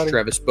 Mikey Starks,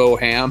 Travis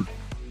Boham.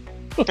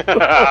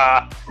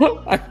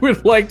 I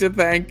would like to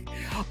thank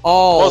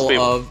all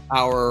of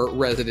our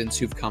residents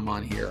who've come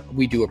on here.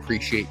 We do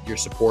appreciate your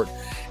support.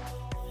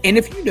 And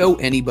if you know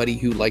anybody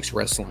who likes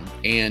wrestling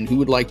and who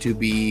would like to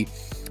be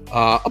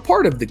a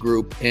part of the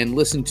group and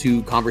listen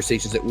to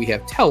conversations that we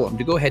have, tell them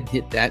to go ahead and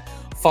hit that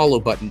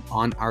follow button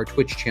on our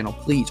Twitch channel,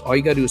 please. All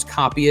you got to do is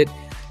copy it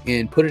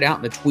and put it out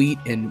in a tweet,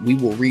 and we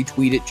will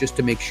retweet it just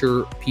to make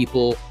sure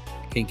people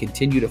can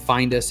continue to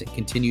find us and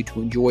continue to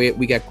enjoy it.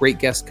 We got great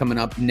guests coming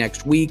up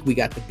next week. We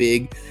got the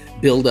big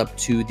build up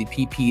to the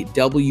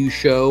PPW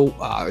show.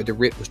 The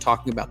Rit was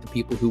talking about the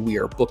people who we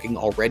are booking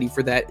already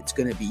for that. It's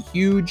going to be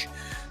huge.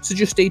 So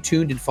just stay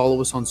tuned and follow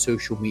us on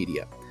social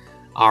media.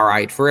 All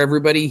right, for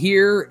everybody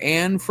here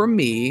and from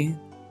me,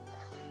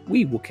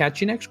 we will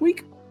catch you next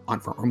week on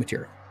Front Row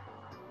Material.